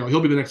 Gerard Mayo.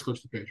 He'll be the next coach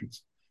of the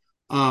Patriots.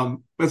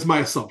 That's my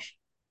assumption.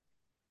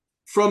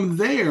 From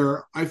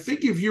there, I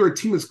think if you're a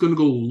team that's going to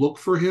go look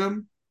for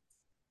him,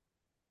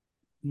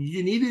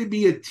 you need to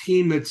be a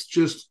team that's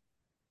just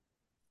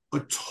a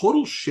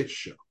total shit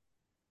show.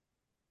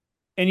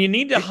 And you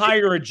need to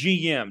hire a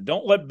GM.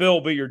 Don't let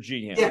Bill be your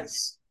GM.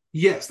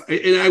 Yes.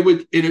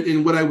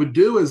 And what I would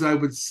do is I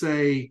would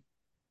say,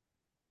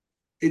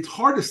 it's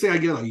hard to say I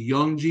get a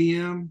young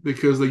GM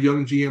because the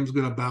young GM is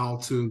going to bow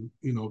to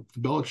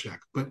Belichick.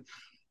 But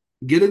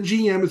get a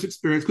GM that's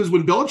experienced, because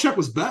when Belichick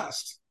was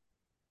best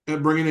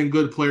at bringing in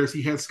good players,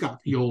 he had Scott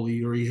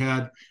Pioli, or he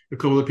had a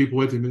couple of people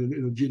with him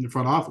in the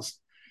front office.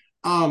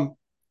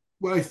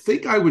 What I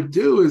think I would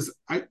do is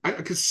I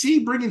could see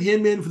bringing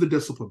him in for the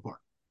discipline part.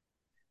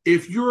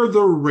 If you're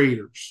the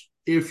Raiders,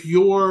 I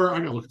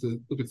gotta look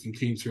at some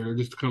teams here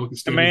just to kind of look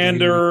at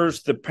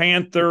Commanders, the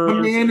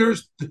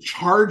Panthers, the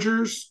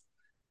Chargers.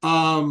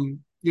 The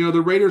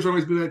Raiders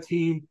always been that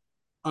team.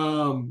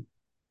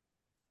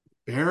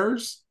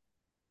 Bears.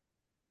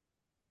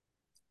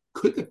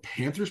 Could the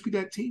Panthers be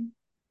that team?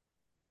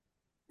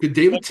 Could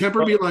David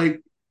Tepper be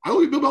like, I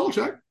look at Bill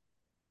Belichick?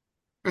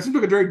 That seems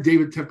like a very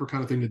David Tepper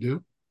kind of thing to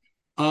do.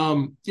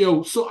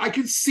 So I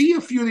could see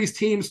a few of these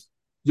teams.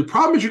 The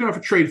problem is you're going to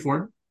have to trade for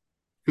him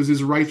because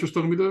his rights are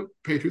still going to be the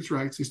Patriots'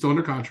 rights. He's still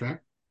under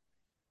contract.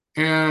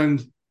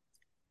 And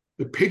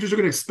the Patriots are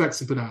going to expect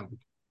something out of him.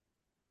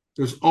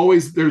 There's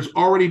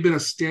already been a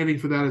standing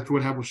for that as to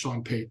what happened with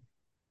Sean Payton.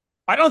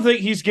 I don't think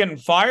he's getting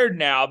fired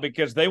now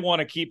because they want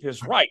to keep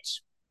his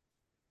rights.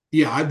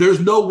 Yeah, there's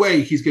no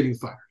way he's getting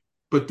fired.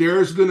 But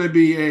there's going to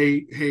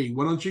be hey,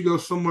 why don't you go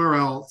somewhere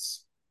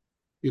else?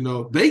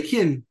 They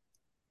can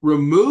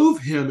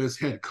remove him as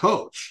head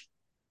coach,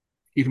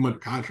 keep him under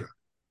contract.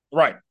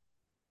 Right.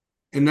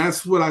 And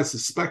that's what I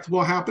suspect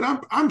will happen.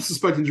 I'm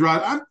suspecting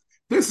Gerard.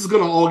 This is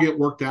going to all get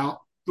worked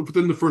out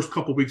within the first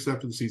couple of weeks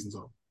after the season's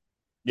over.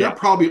 Yeah. They're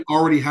probably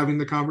already having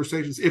the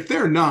conversations. If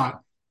they're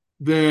not,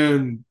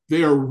 then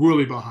they are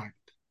really behind.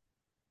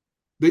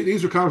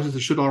 These are conversations that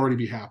should already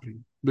be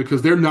happening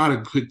because they're not a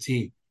good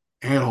team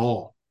at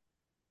all.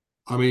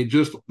 I mean,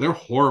 they're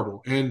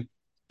horrible. And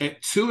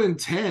at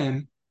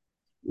 2-10,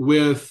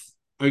 with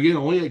again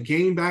only a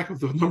game back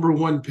of the number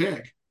one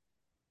pick,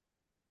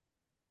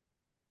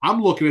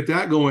 I'm looking at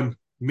that going,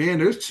 man,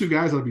 there's two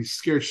guys that'll be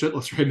scared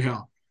shitless right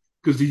now.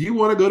 Because do you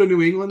want to go to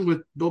New England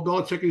with Bill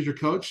Belichick as your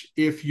coach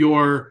if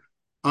you're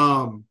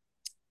I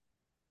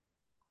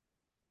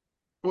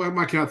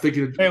can't think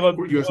of Caleb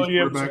Williams,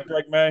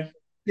 Drake May.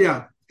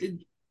 Yeah,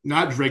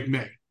 not Drake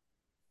May.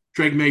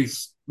 Drake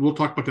May's. We'll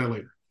talk about that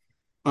later.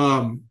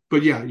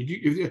 But yeah,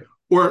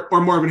 or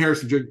Marvin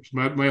Harrison Jr.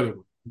 My other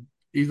one.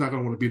 He's not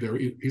going to want to be there.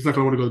 He's not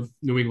going to want to go to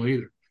New England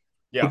either.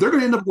 Yeah, but they're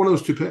going to end up one of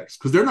those two picks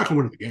because they're not going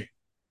to win the game.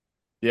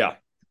 Yeah,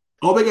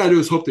 all they got to do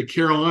is hope that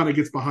Carolina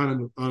gets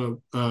behind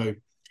a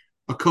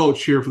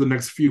coach here for the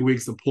next few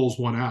weeks and pulls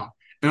one out.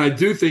 And I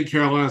do think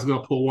Carolina's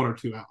going to pull one or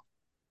two out.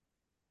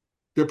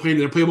 They're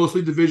playing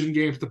mostly division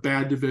games, the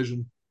bad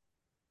division.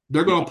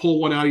 They're going to pull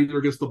one out either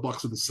against the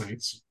Bucs or the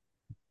Saints.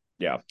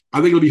 Yeah. I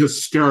think it'll be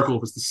hysterical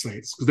if it's the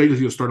Saints because they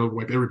just start over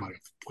wipe everybody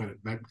off the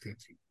planet back with that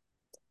team.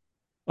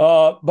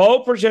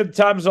 Bo, appreciate the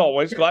time as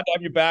always. Glad to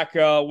have you back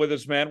with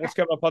us, man. What's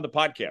coming up on the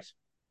podcast?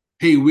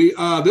 Hey,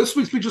 this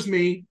week's just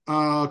me.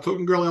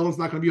 Token Girl Ellen's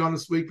not going to be on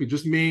this week, but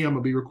just me. I'm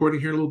going to be recording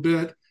here in a little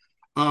bit.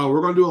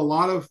 We're going to do a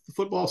lot of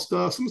football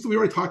stuff. Some stuff we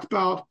already talked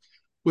about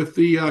with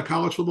the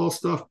college football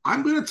stuff.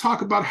 I'm going to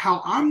talk about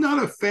how I'm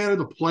not a fan of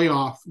the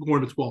playoff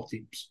going to 12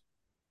 teams.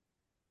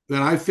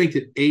 That I think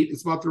that 8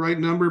 is about the right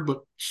number,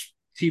 but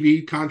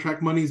TV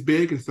contract money is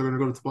big, and so they're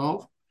going to go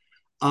to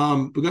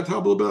 12. We got to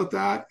talk a little bit about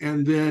that.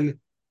 And then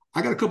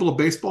I got a couple of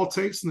baseball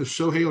takes and the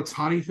Shohei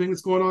Ohtani thing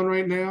that's going on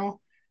right now.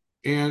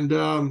 And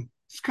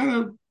just kind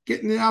of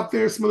getting out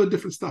there, some other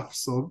different stuff.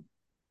 So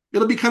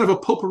it'll be kind of a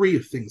potpourri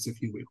of things,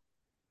 if you will.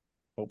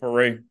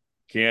 Potpourri.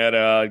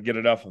 Can't get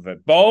enough of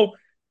it. Bo,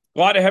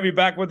 glad to have you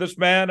back with us,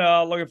 man.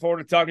 Looking forward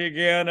to talking to you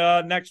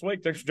again next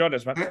week. Thanks for joining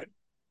us, man. Right.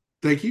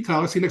 Thank you,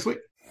 Tyler. See you next week.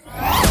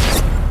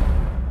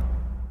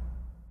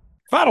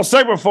 Final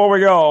segment before we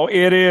go.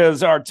 It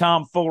is our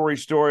tomfoolery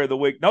story of the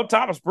week. No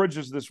Thomas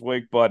Bridges this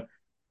week, but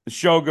the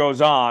show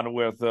goes on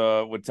with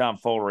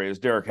tomfoolery as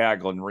Derek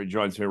Haglund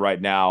rejoins me right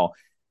now.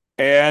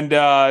 And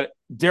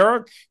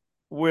Derek,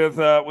 with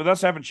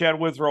us having Chad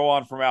Withrow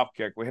on from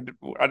OutKick,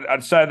 I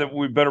decided that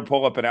we better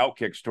pull up an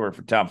OutKick story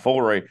for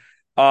tomfoolery.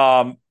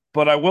 But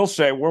I will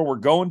say where we're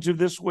going to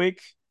this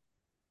week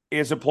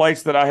is a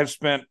place that I have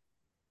spent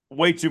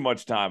way too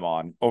much time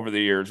on over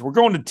the years. We're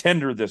going to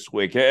Tinder this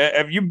week.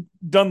 Have you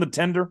done the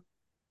Tinder?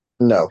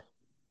 No,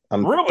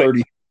 I'm Really?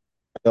 30.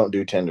 I don't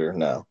do Tinder.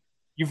 No,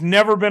 You've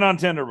never been on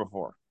Tinder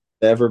before?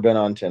 never been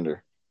on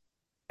Tinder.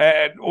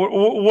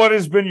 What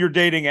has been your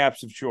dating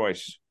apps of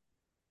choice?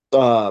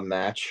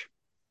 Match.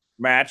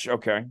 Match,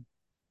 okay.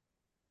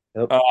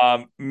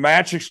 Yep.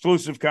 Match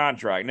exclusive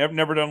contract.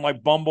 Never done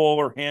like Bumble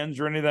or Hinge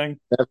or anything.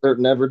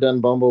 Never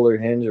done Bumble or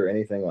Hinge or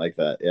anything like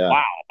that. Yeah.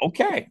 Wow.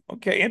 Okay.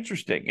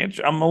 Interesting.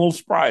 I'm a little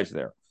surprised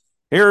there.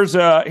 Here's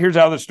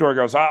how the story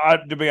goes.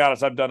 To be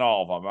honest, I've done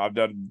all of them. I've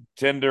done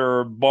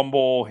Tinder,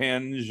 Bumble,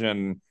 Hinge,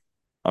 and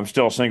I'm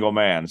still a single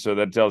man. So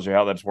that tells you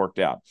how that's worked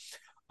out.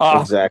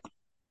 Exactly.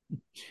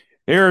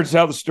 Here's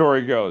how the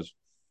story goes.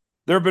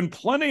 There have been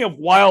plenty of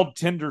wild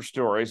Tinder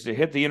stories to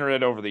hit the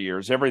internet over the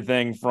years.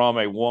 Everything from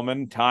a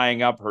woman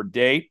tying up her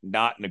date,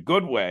 not in a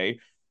good way,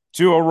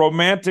 to a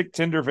romantic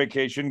Tinder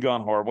vacation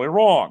gone horribly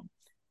wrong.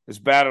 As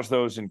bad as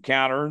those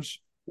encounters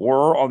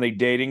were on the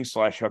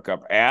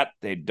dating/hookup app,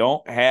 they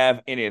don't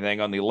have anything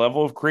on the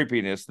level of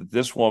creepiness that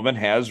this woman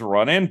has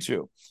run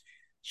into.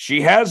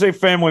 She has a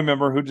family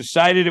member who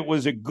decided it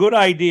was a good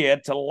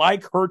idea to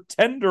like her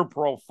Tinder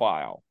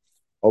profile.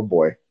 Oh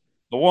boy.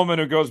 The woman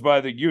who goes by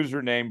the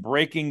username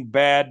Breaking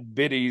Bad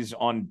Biddies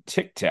on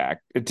TikTok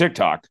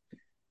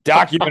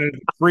documented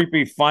the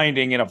creepy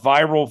finding in a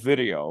viral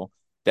video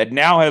that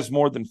now has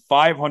more than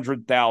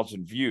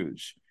 500,000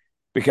 views,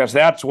 because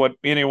that's what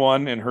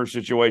anyone in her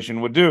situation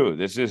would do.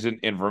 This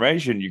isn't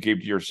information you keep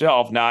to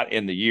yourself, not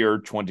in the year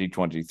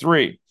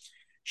 2023.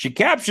 She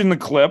captioned the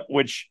clip,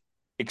 which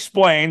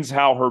explains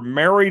how her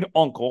married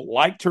uncle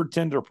liked her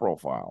Tinder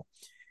profile.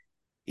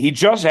 He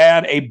just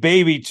had a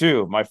baby,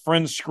 too. My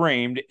friend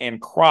screamed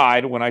and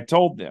cried when I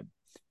told them.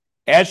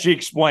 As she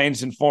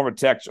explains in form of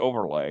text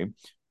overlay,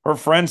 her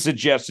friend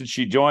suggested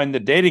she join the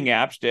dating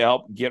apps to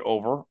help get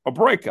over a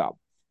breakup.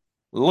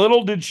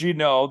 Little did she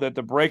know that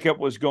the breakup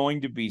was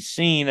going to be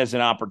seen as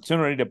an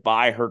opportunity to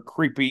buy her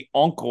creepy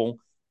uncle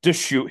to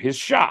shoot his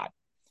shot.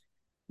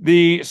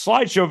 The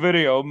slideshow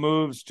video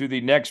moves to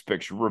the next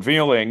picture,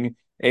 revealing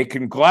a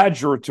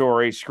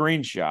congratulatory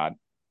screenshot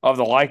of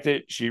the like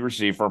that she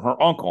received from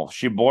her uncle.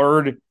 She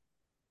blurred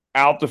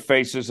out the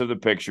faces of the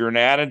picture and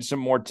added some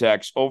more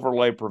text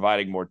overlay,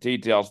 providing more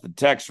details. The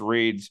text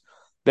reads,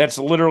 "That's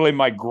literally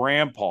my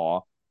grandpa,"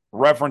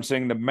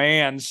 referencing the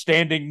man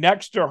standing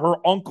next to her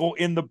uncle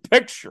in the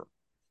picture.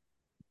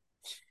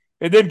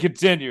 It then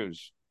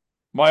continues,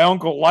 "My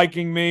uncle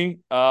liking me."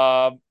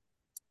 And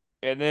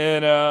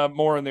then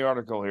more in the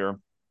article here.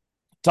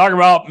 Talk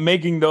about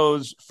making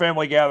those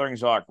family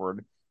gatherings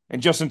awkward.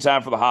 And just in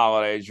time for the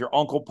holidays, your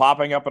uncle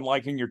popping up and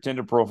liking your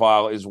Tinder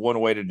profile is one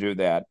way to do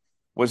that.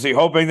 Was he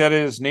hoping that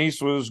his niece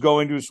was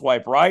going to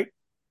swipe right?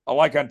 A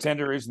like on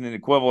Tinder isn't an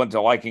equivalent to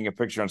liking a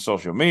picture on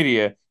social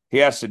media. He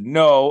has to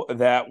know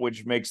that,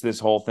 which makes this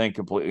whole thing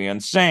completely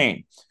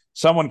insane.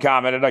 Someone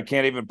commented, "I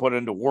can't even put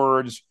into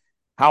words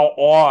how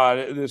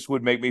odd this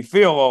would make me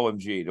feel,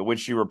 OMG." To which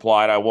she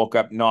replied, "I woke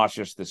up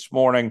nauseous this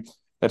morning."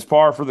 That's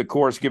par for the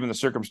course given the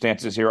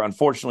circumstances here.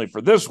 Unfortunately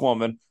for this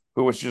woman,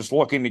 who was just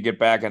looking to get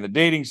back on the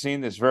dating scene,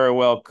 this very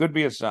well could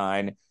be a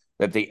sign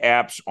that the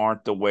apps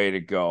aren't the way to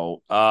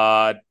go.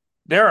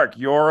 Derek,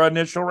 your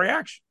initial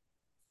reaction?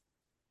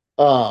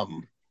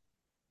 Um.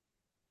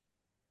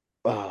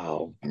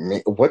 Oh,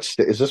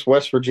 is this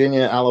West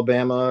Virginia,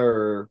 Alabama,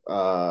 or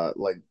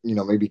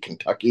maybe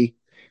Kentucky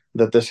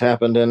that this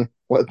happened in?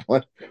 What?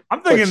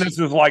 I'm thinking this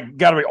is like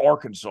got to be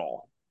Arkansas,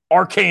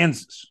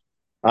 Arkansas.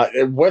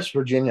 West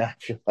Virginia,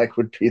 I feel like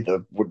would be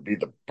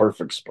the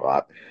perfect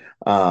spot.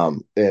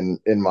 In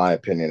my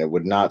opinion, it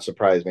would not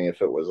surprise me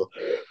if it was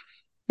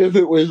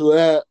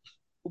that.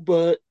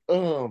 But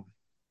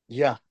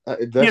yeah,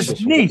 that's His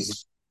just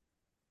niece.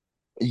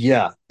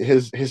 yeah,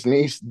 his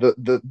niece.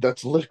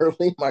 That's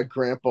literally my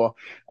grandpa.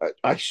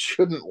 I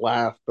shouldn't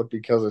laugh, but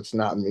because it's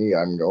not me,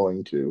 I'm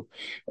going to.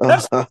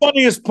 That's the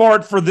funniest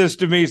part for this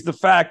to me is the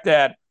fact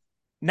that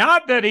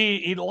not that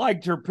he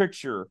liked her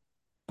picture,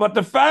 but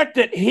the fact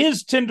that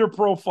his Tinder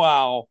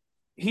profile,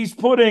 he's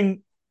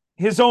putting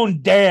his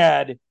own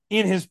dad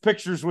in his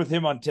pictures with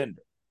him on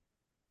Tinder.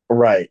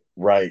 Right,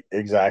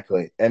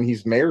 exactly. And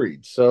he's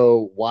married.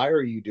 So why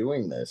are you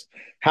doing this?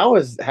 How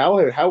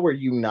were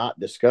you not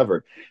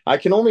discovered? I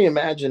can only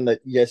imagine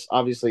that, yes,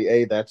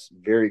 obviously, that's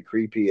very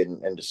creepy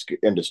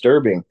and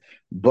disturbing,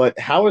 but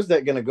how is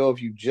that going to go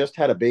if you just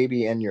had a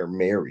baby and you're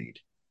married?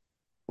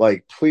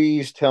 Like,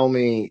 please tell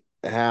me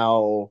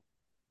how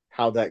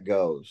that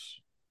goes.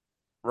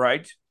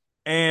 Right.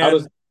 How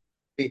And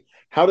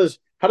does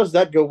how does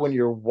that go when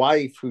your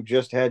wife who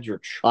just had your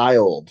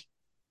child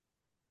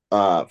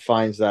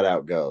finds that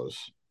out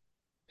goes?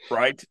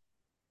 right.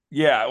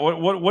 Yeah.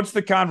 What's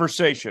the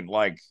conversation?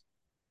 Like,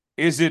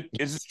 is it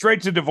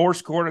straight to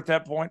divorce court at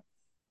that point?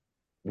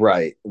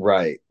 Right.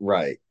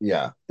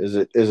 Yeah. Is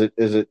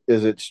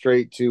it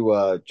straight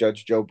to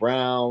Judge Joe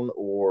Brown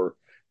or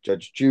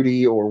Judge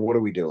Judy, or what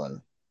are we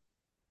doing?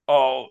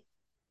 Oh,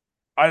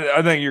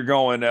 I think you're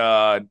going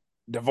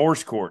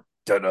divorce court.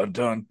 Dun dun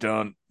dun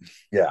dun.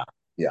 Yeah.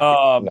 Yeah.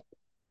 Um,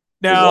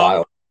 No, now,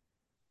 wild.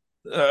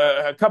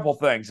 a couple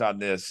things on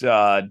this.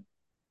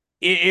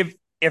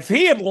 If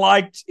he had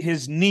liked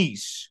his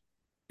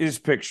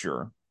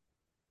picture,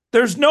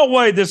 there's no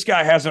way this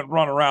guy hasn't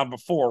run around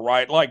before,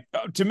 right? Like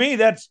to me,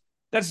 that's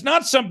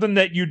not something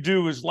that you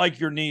do is like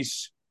your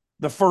niece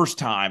the first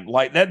time.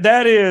 Like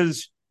that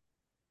is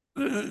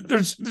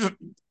there's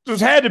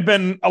had to have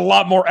been a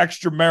lot more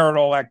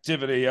extramarital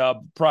activity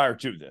prior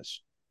to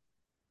this.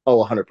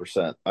 Oh,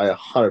 100%. I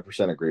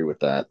 100% agree with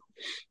that.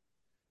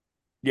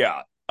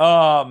 Yeah.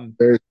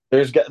 There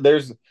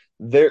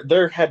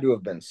had to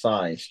have been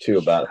signs too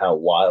about how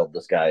wild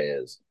this guy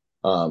is,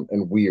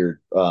 and weird,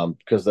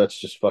 because that's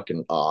just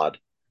fucking odd,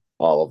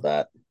 all of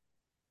that.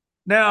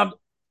 Now,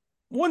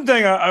 one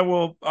thing I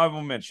will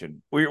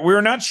mention: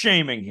 we're not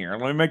shaming here.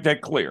 Let me make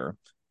that clear.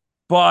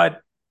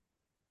 But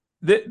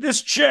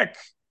this chick,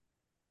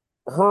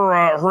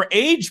 her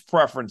age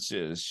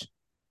preferences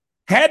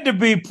had to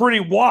be pretty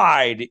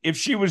wide if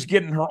she was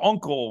getting her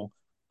uncle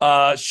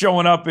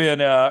showing up in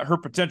her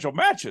potential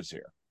matches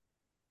here.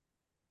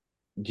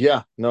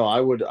 Yeah, no, I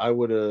would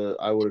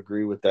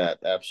agree with that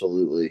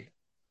absolutely.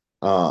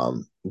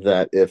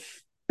 That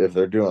if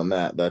they're doing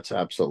that, that's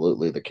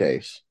absolutely the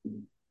case.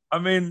 I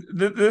mean,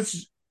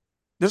 this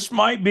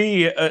might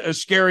be a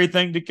scary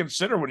thing to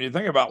consider when you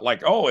think about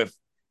like, oh, if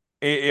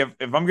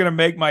I'm going to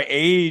make my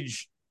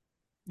age,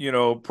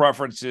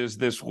 preferences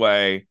this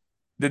way,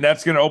 then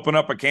that's going to open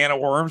up a can of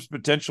worms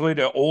potentially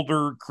to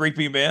older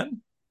creepy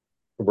men.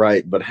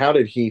 Right, but how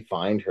did he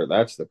find her?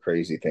 That's the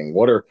crazy thing.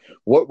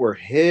 What were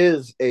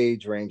his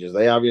age ranges?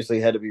 They obviously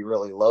had to be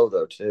really low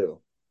though, too.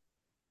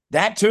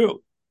 That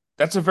too.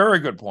 That's a very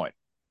good point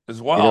as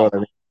You know well.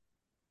 what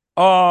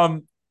I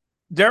mean?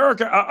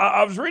 Derek,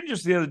 I was reading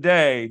just the other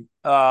day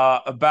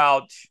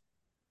about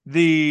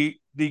the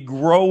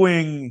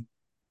growing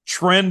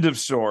trend of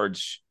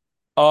sorts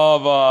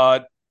of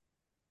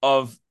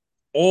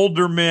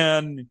older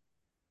men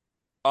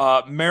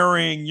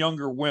marrying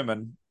younger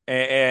women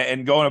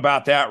and going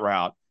about that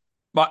route.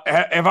 But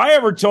have I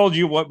ever told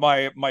you what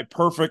my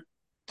perfect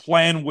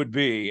plan would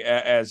be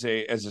as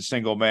a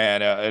single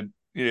man?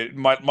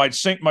 My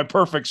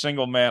perfect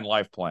single man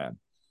life plan.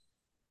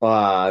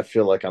 I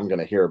feel like I'm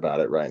gonna hear about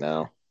it right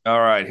now.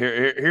 All right,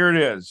 here it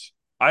is.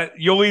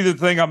 You'll either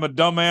think I'm a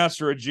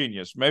dumbass or a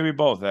genius, maybe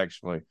both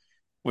actually,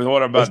 with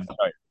what I'm about to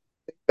tell you.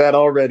 That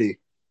already.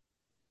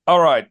 All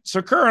right,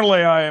 so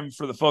currently I am,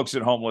 for the folks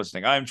at home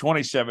listening, I am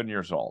 27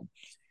 years old.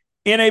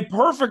 In a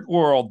perfect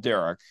world,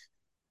 Derek,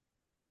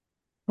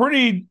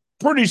 pretty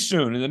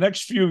soon in the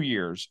next few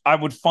years, I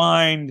would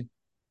find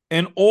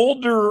an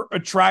older,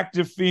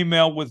 attractive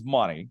female with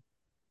money,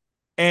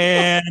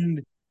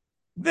 and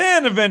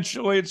then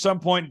eventually, at some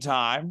point in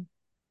time,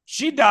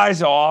 she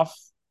dies off,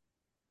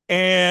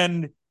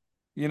 and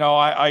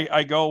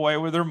I go away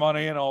with her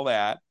money and all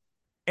that.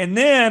 And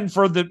then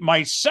for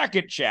my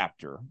second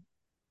chapter,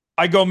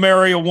 I go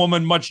marry a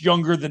woman much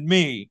younger than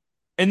me,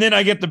 and then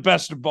I get the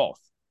best of both.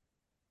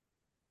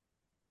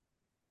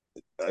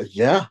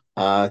 Yeah,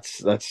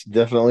 that's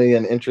definitely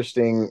an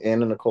interesting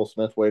Anna Nicole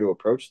Smith way to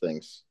approach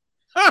things.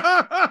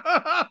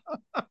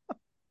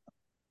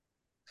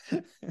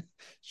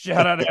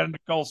 Shout out to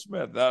Nicole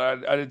Smith. I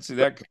didn't see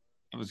that.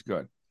 It was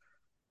good.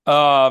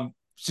 So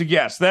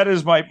yes, that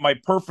is my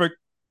perfect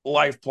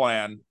life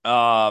plan.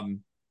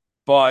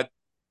 But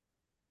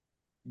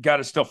got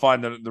to still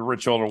find the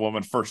rich older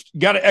woman first.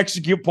 Got to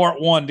execute part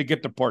one to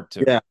get to part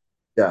two. Yeah,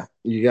 yeah.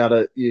 You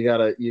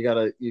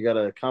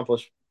gotta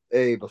accomplish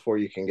A before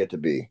you can get to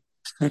B.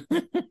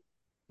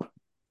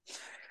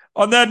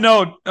 On that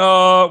note,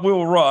 we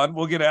will run.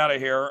 We'll get out of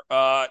here.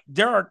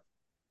 Derek,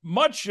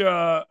 much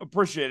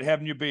appreciated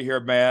having you be here,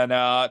 man.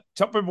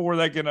 Tell people where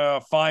they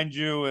can find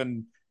you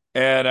and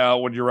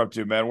what you're up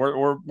to, man.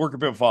 Where can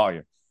people follow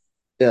you?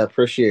 Yeah,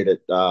 appreciate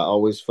it.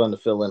 Always fun to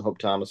fill in. Hope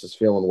Thomas is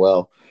feeling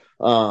well.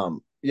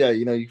 Yeah,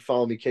 you can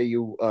follow me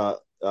KU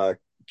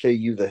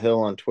the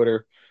Hill on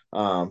Twitter.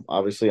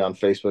 Obviously on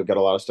Facebook, got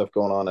a lot of stuff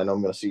going on. I know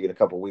I'm going to see you in a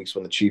couple of weeks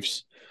when the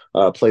Chiefs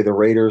play the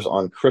Raiders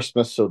on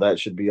Christmas, so that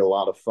should be a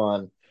lot of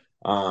fun.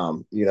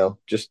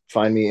 Just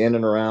find me in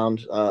and around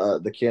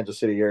the Kansas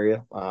City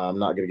area. I'm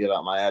not going to give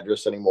out my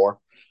address anymore.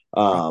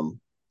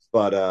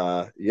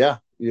 But yeah,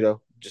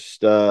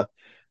 just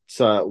it's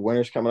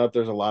winter's coming up.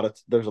 There's a lot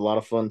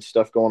of fun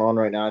stuff going on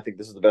right now. I think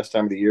this is the best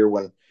time of the year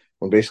when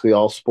basically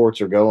all sports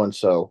are going.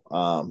 So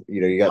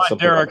you got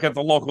something. Derek at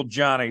the local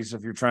Johnny's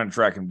if you're trying to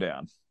track him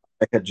down.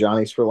 I had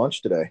Johnny's for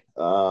lunch today.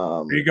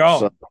 There you go.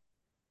 So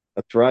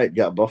that's right.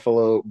 Got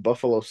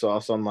buffalo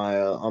sauce on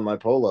my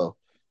polo.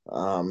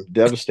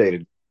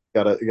 Devastated.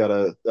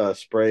 Gotta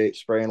spray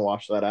and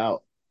wash that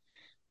out.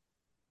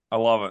 I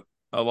love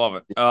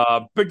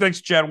it. Big thanks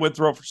to Chad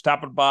Withrow for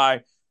stopping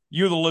by.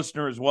 You, the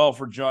listener, as well,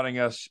 for joining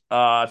us.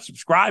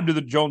 Subscribe to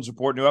the Jones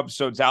Report. New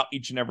episodes out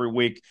each and every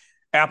week.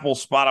 Apple,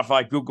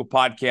 Spotify, Google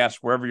Podcasts,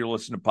 wherever you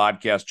listen to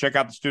podcasts. Check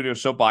out the Studio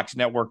Soapbox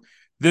Network.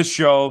 This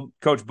show,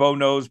 Coach Bo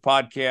Knows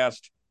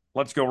podcast,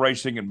 Let's Go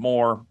Racing, and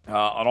more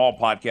on all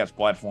podcast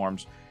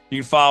platforms.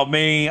 You can follow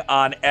me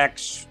on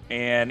X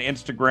and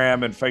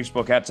Instagram and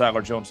Facebook at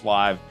Tyler Jones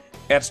Live,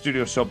 at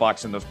Studio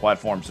Soapbox and those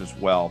platforms as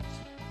well.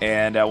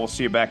 And we'll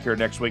see you back here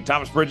next week.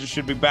 Thomas Bridges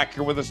should be back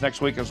here with us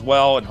next week as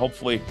well, and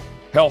hopefully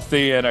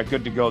healthy and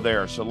good to go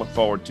there. So look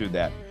forward to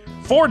that.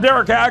 For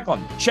Derek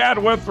Hacklin, Chad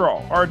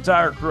Withrow, our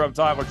entire crew, I'm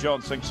Tyler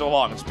Jones saying so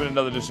long. It's been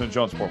another edition of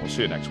Jones Report. We'll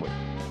see you next week.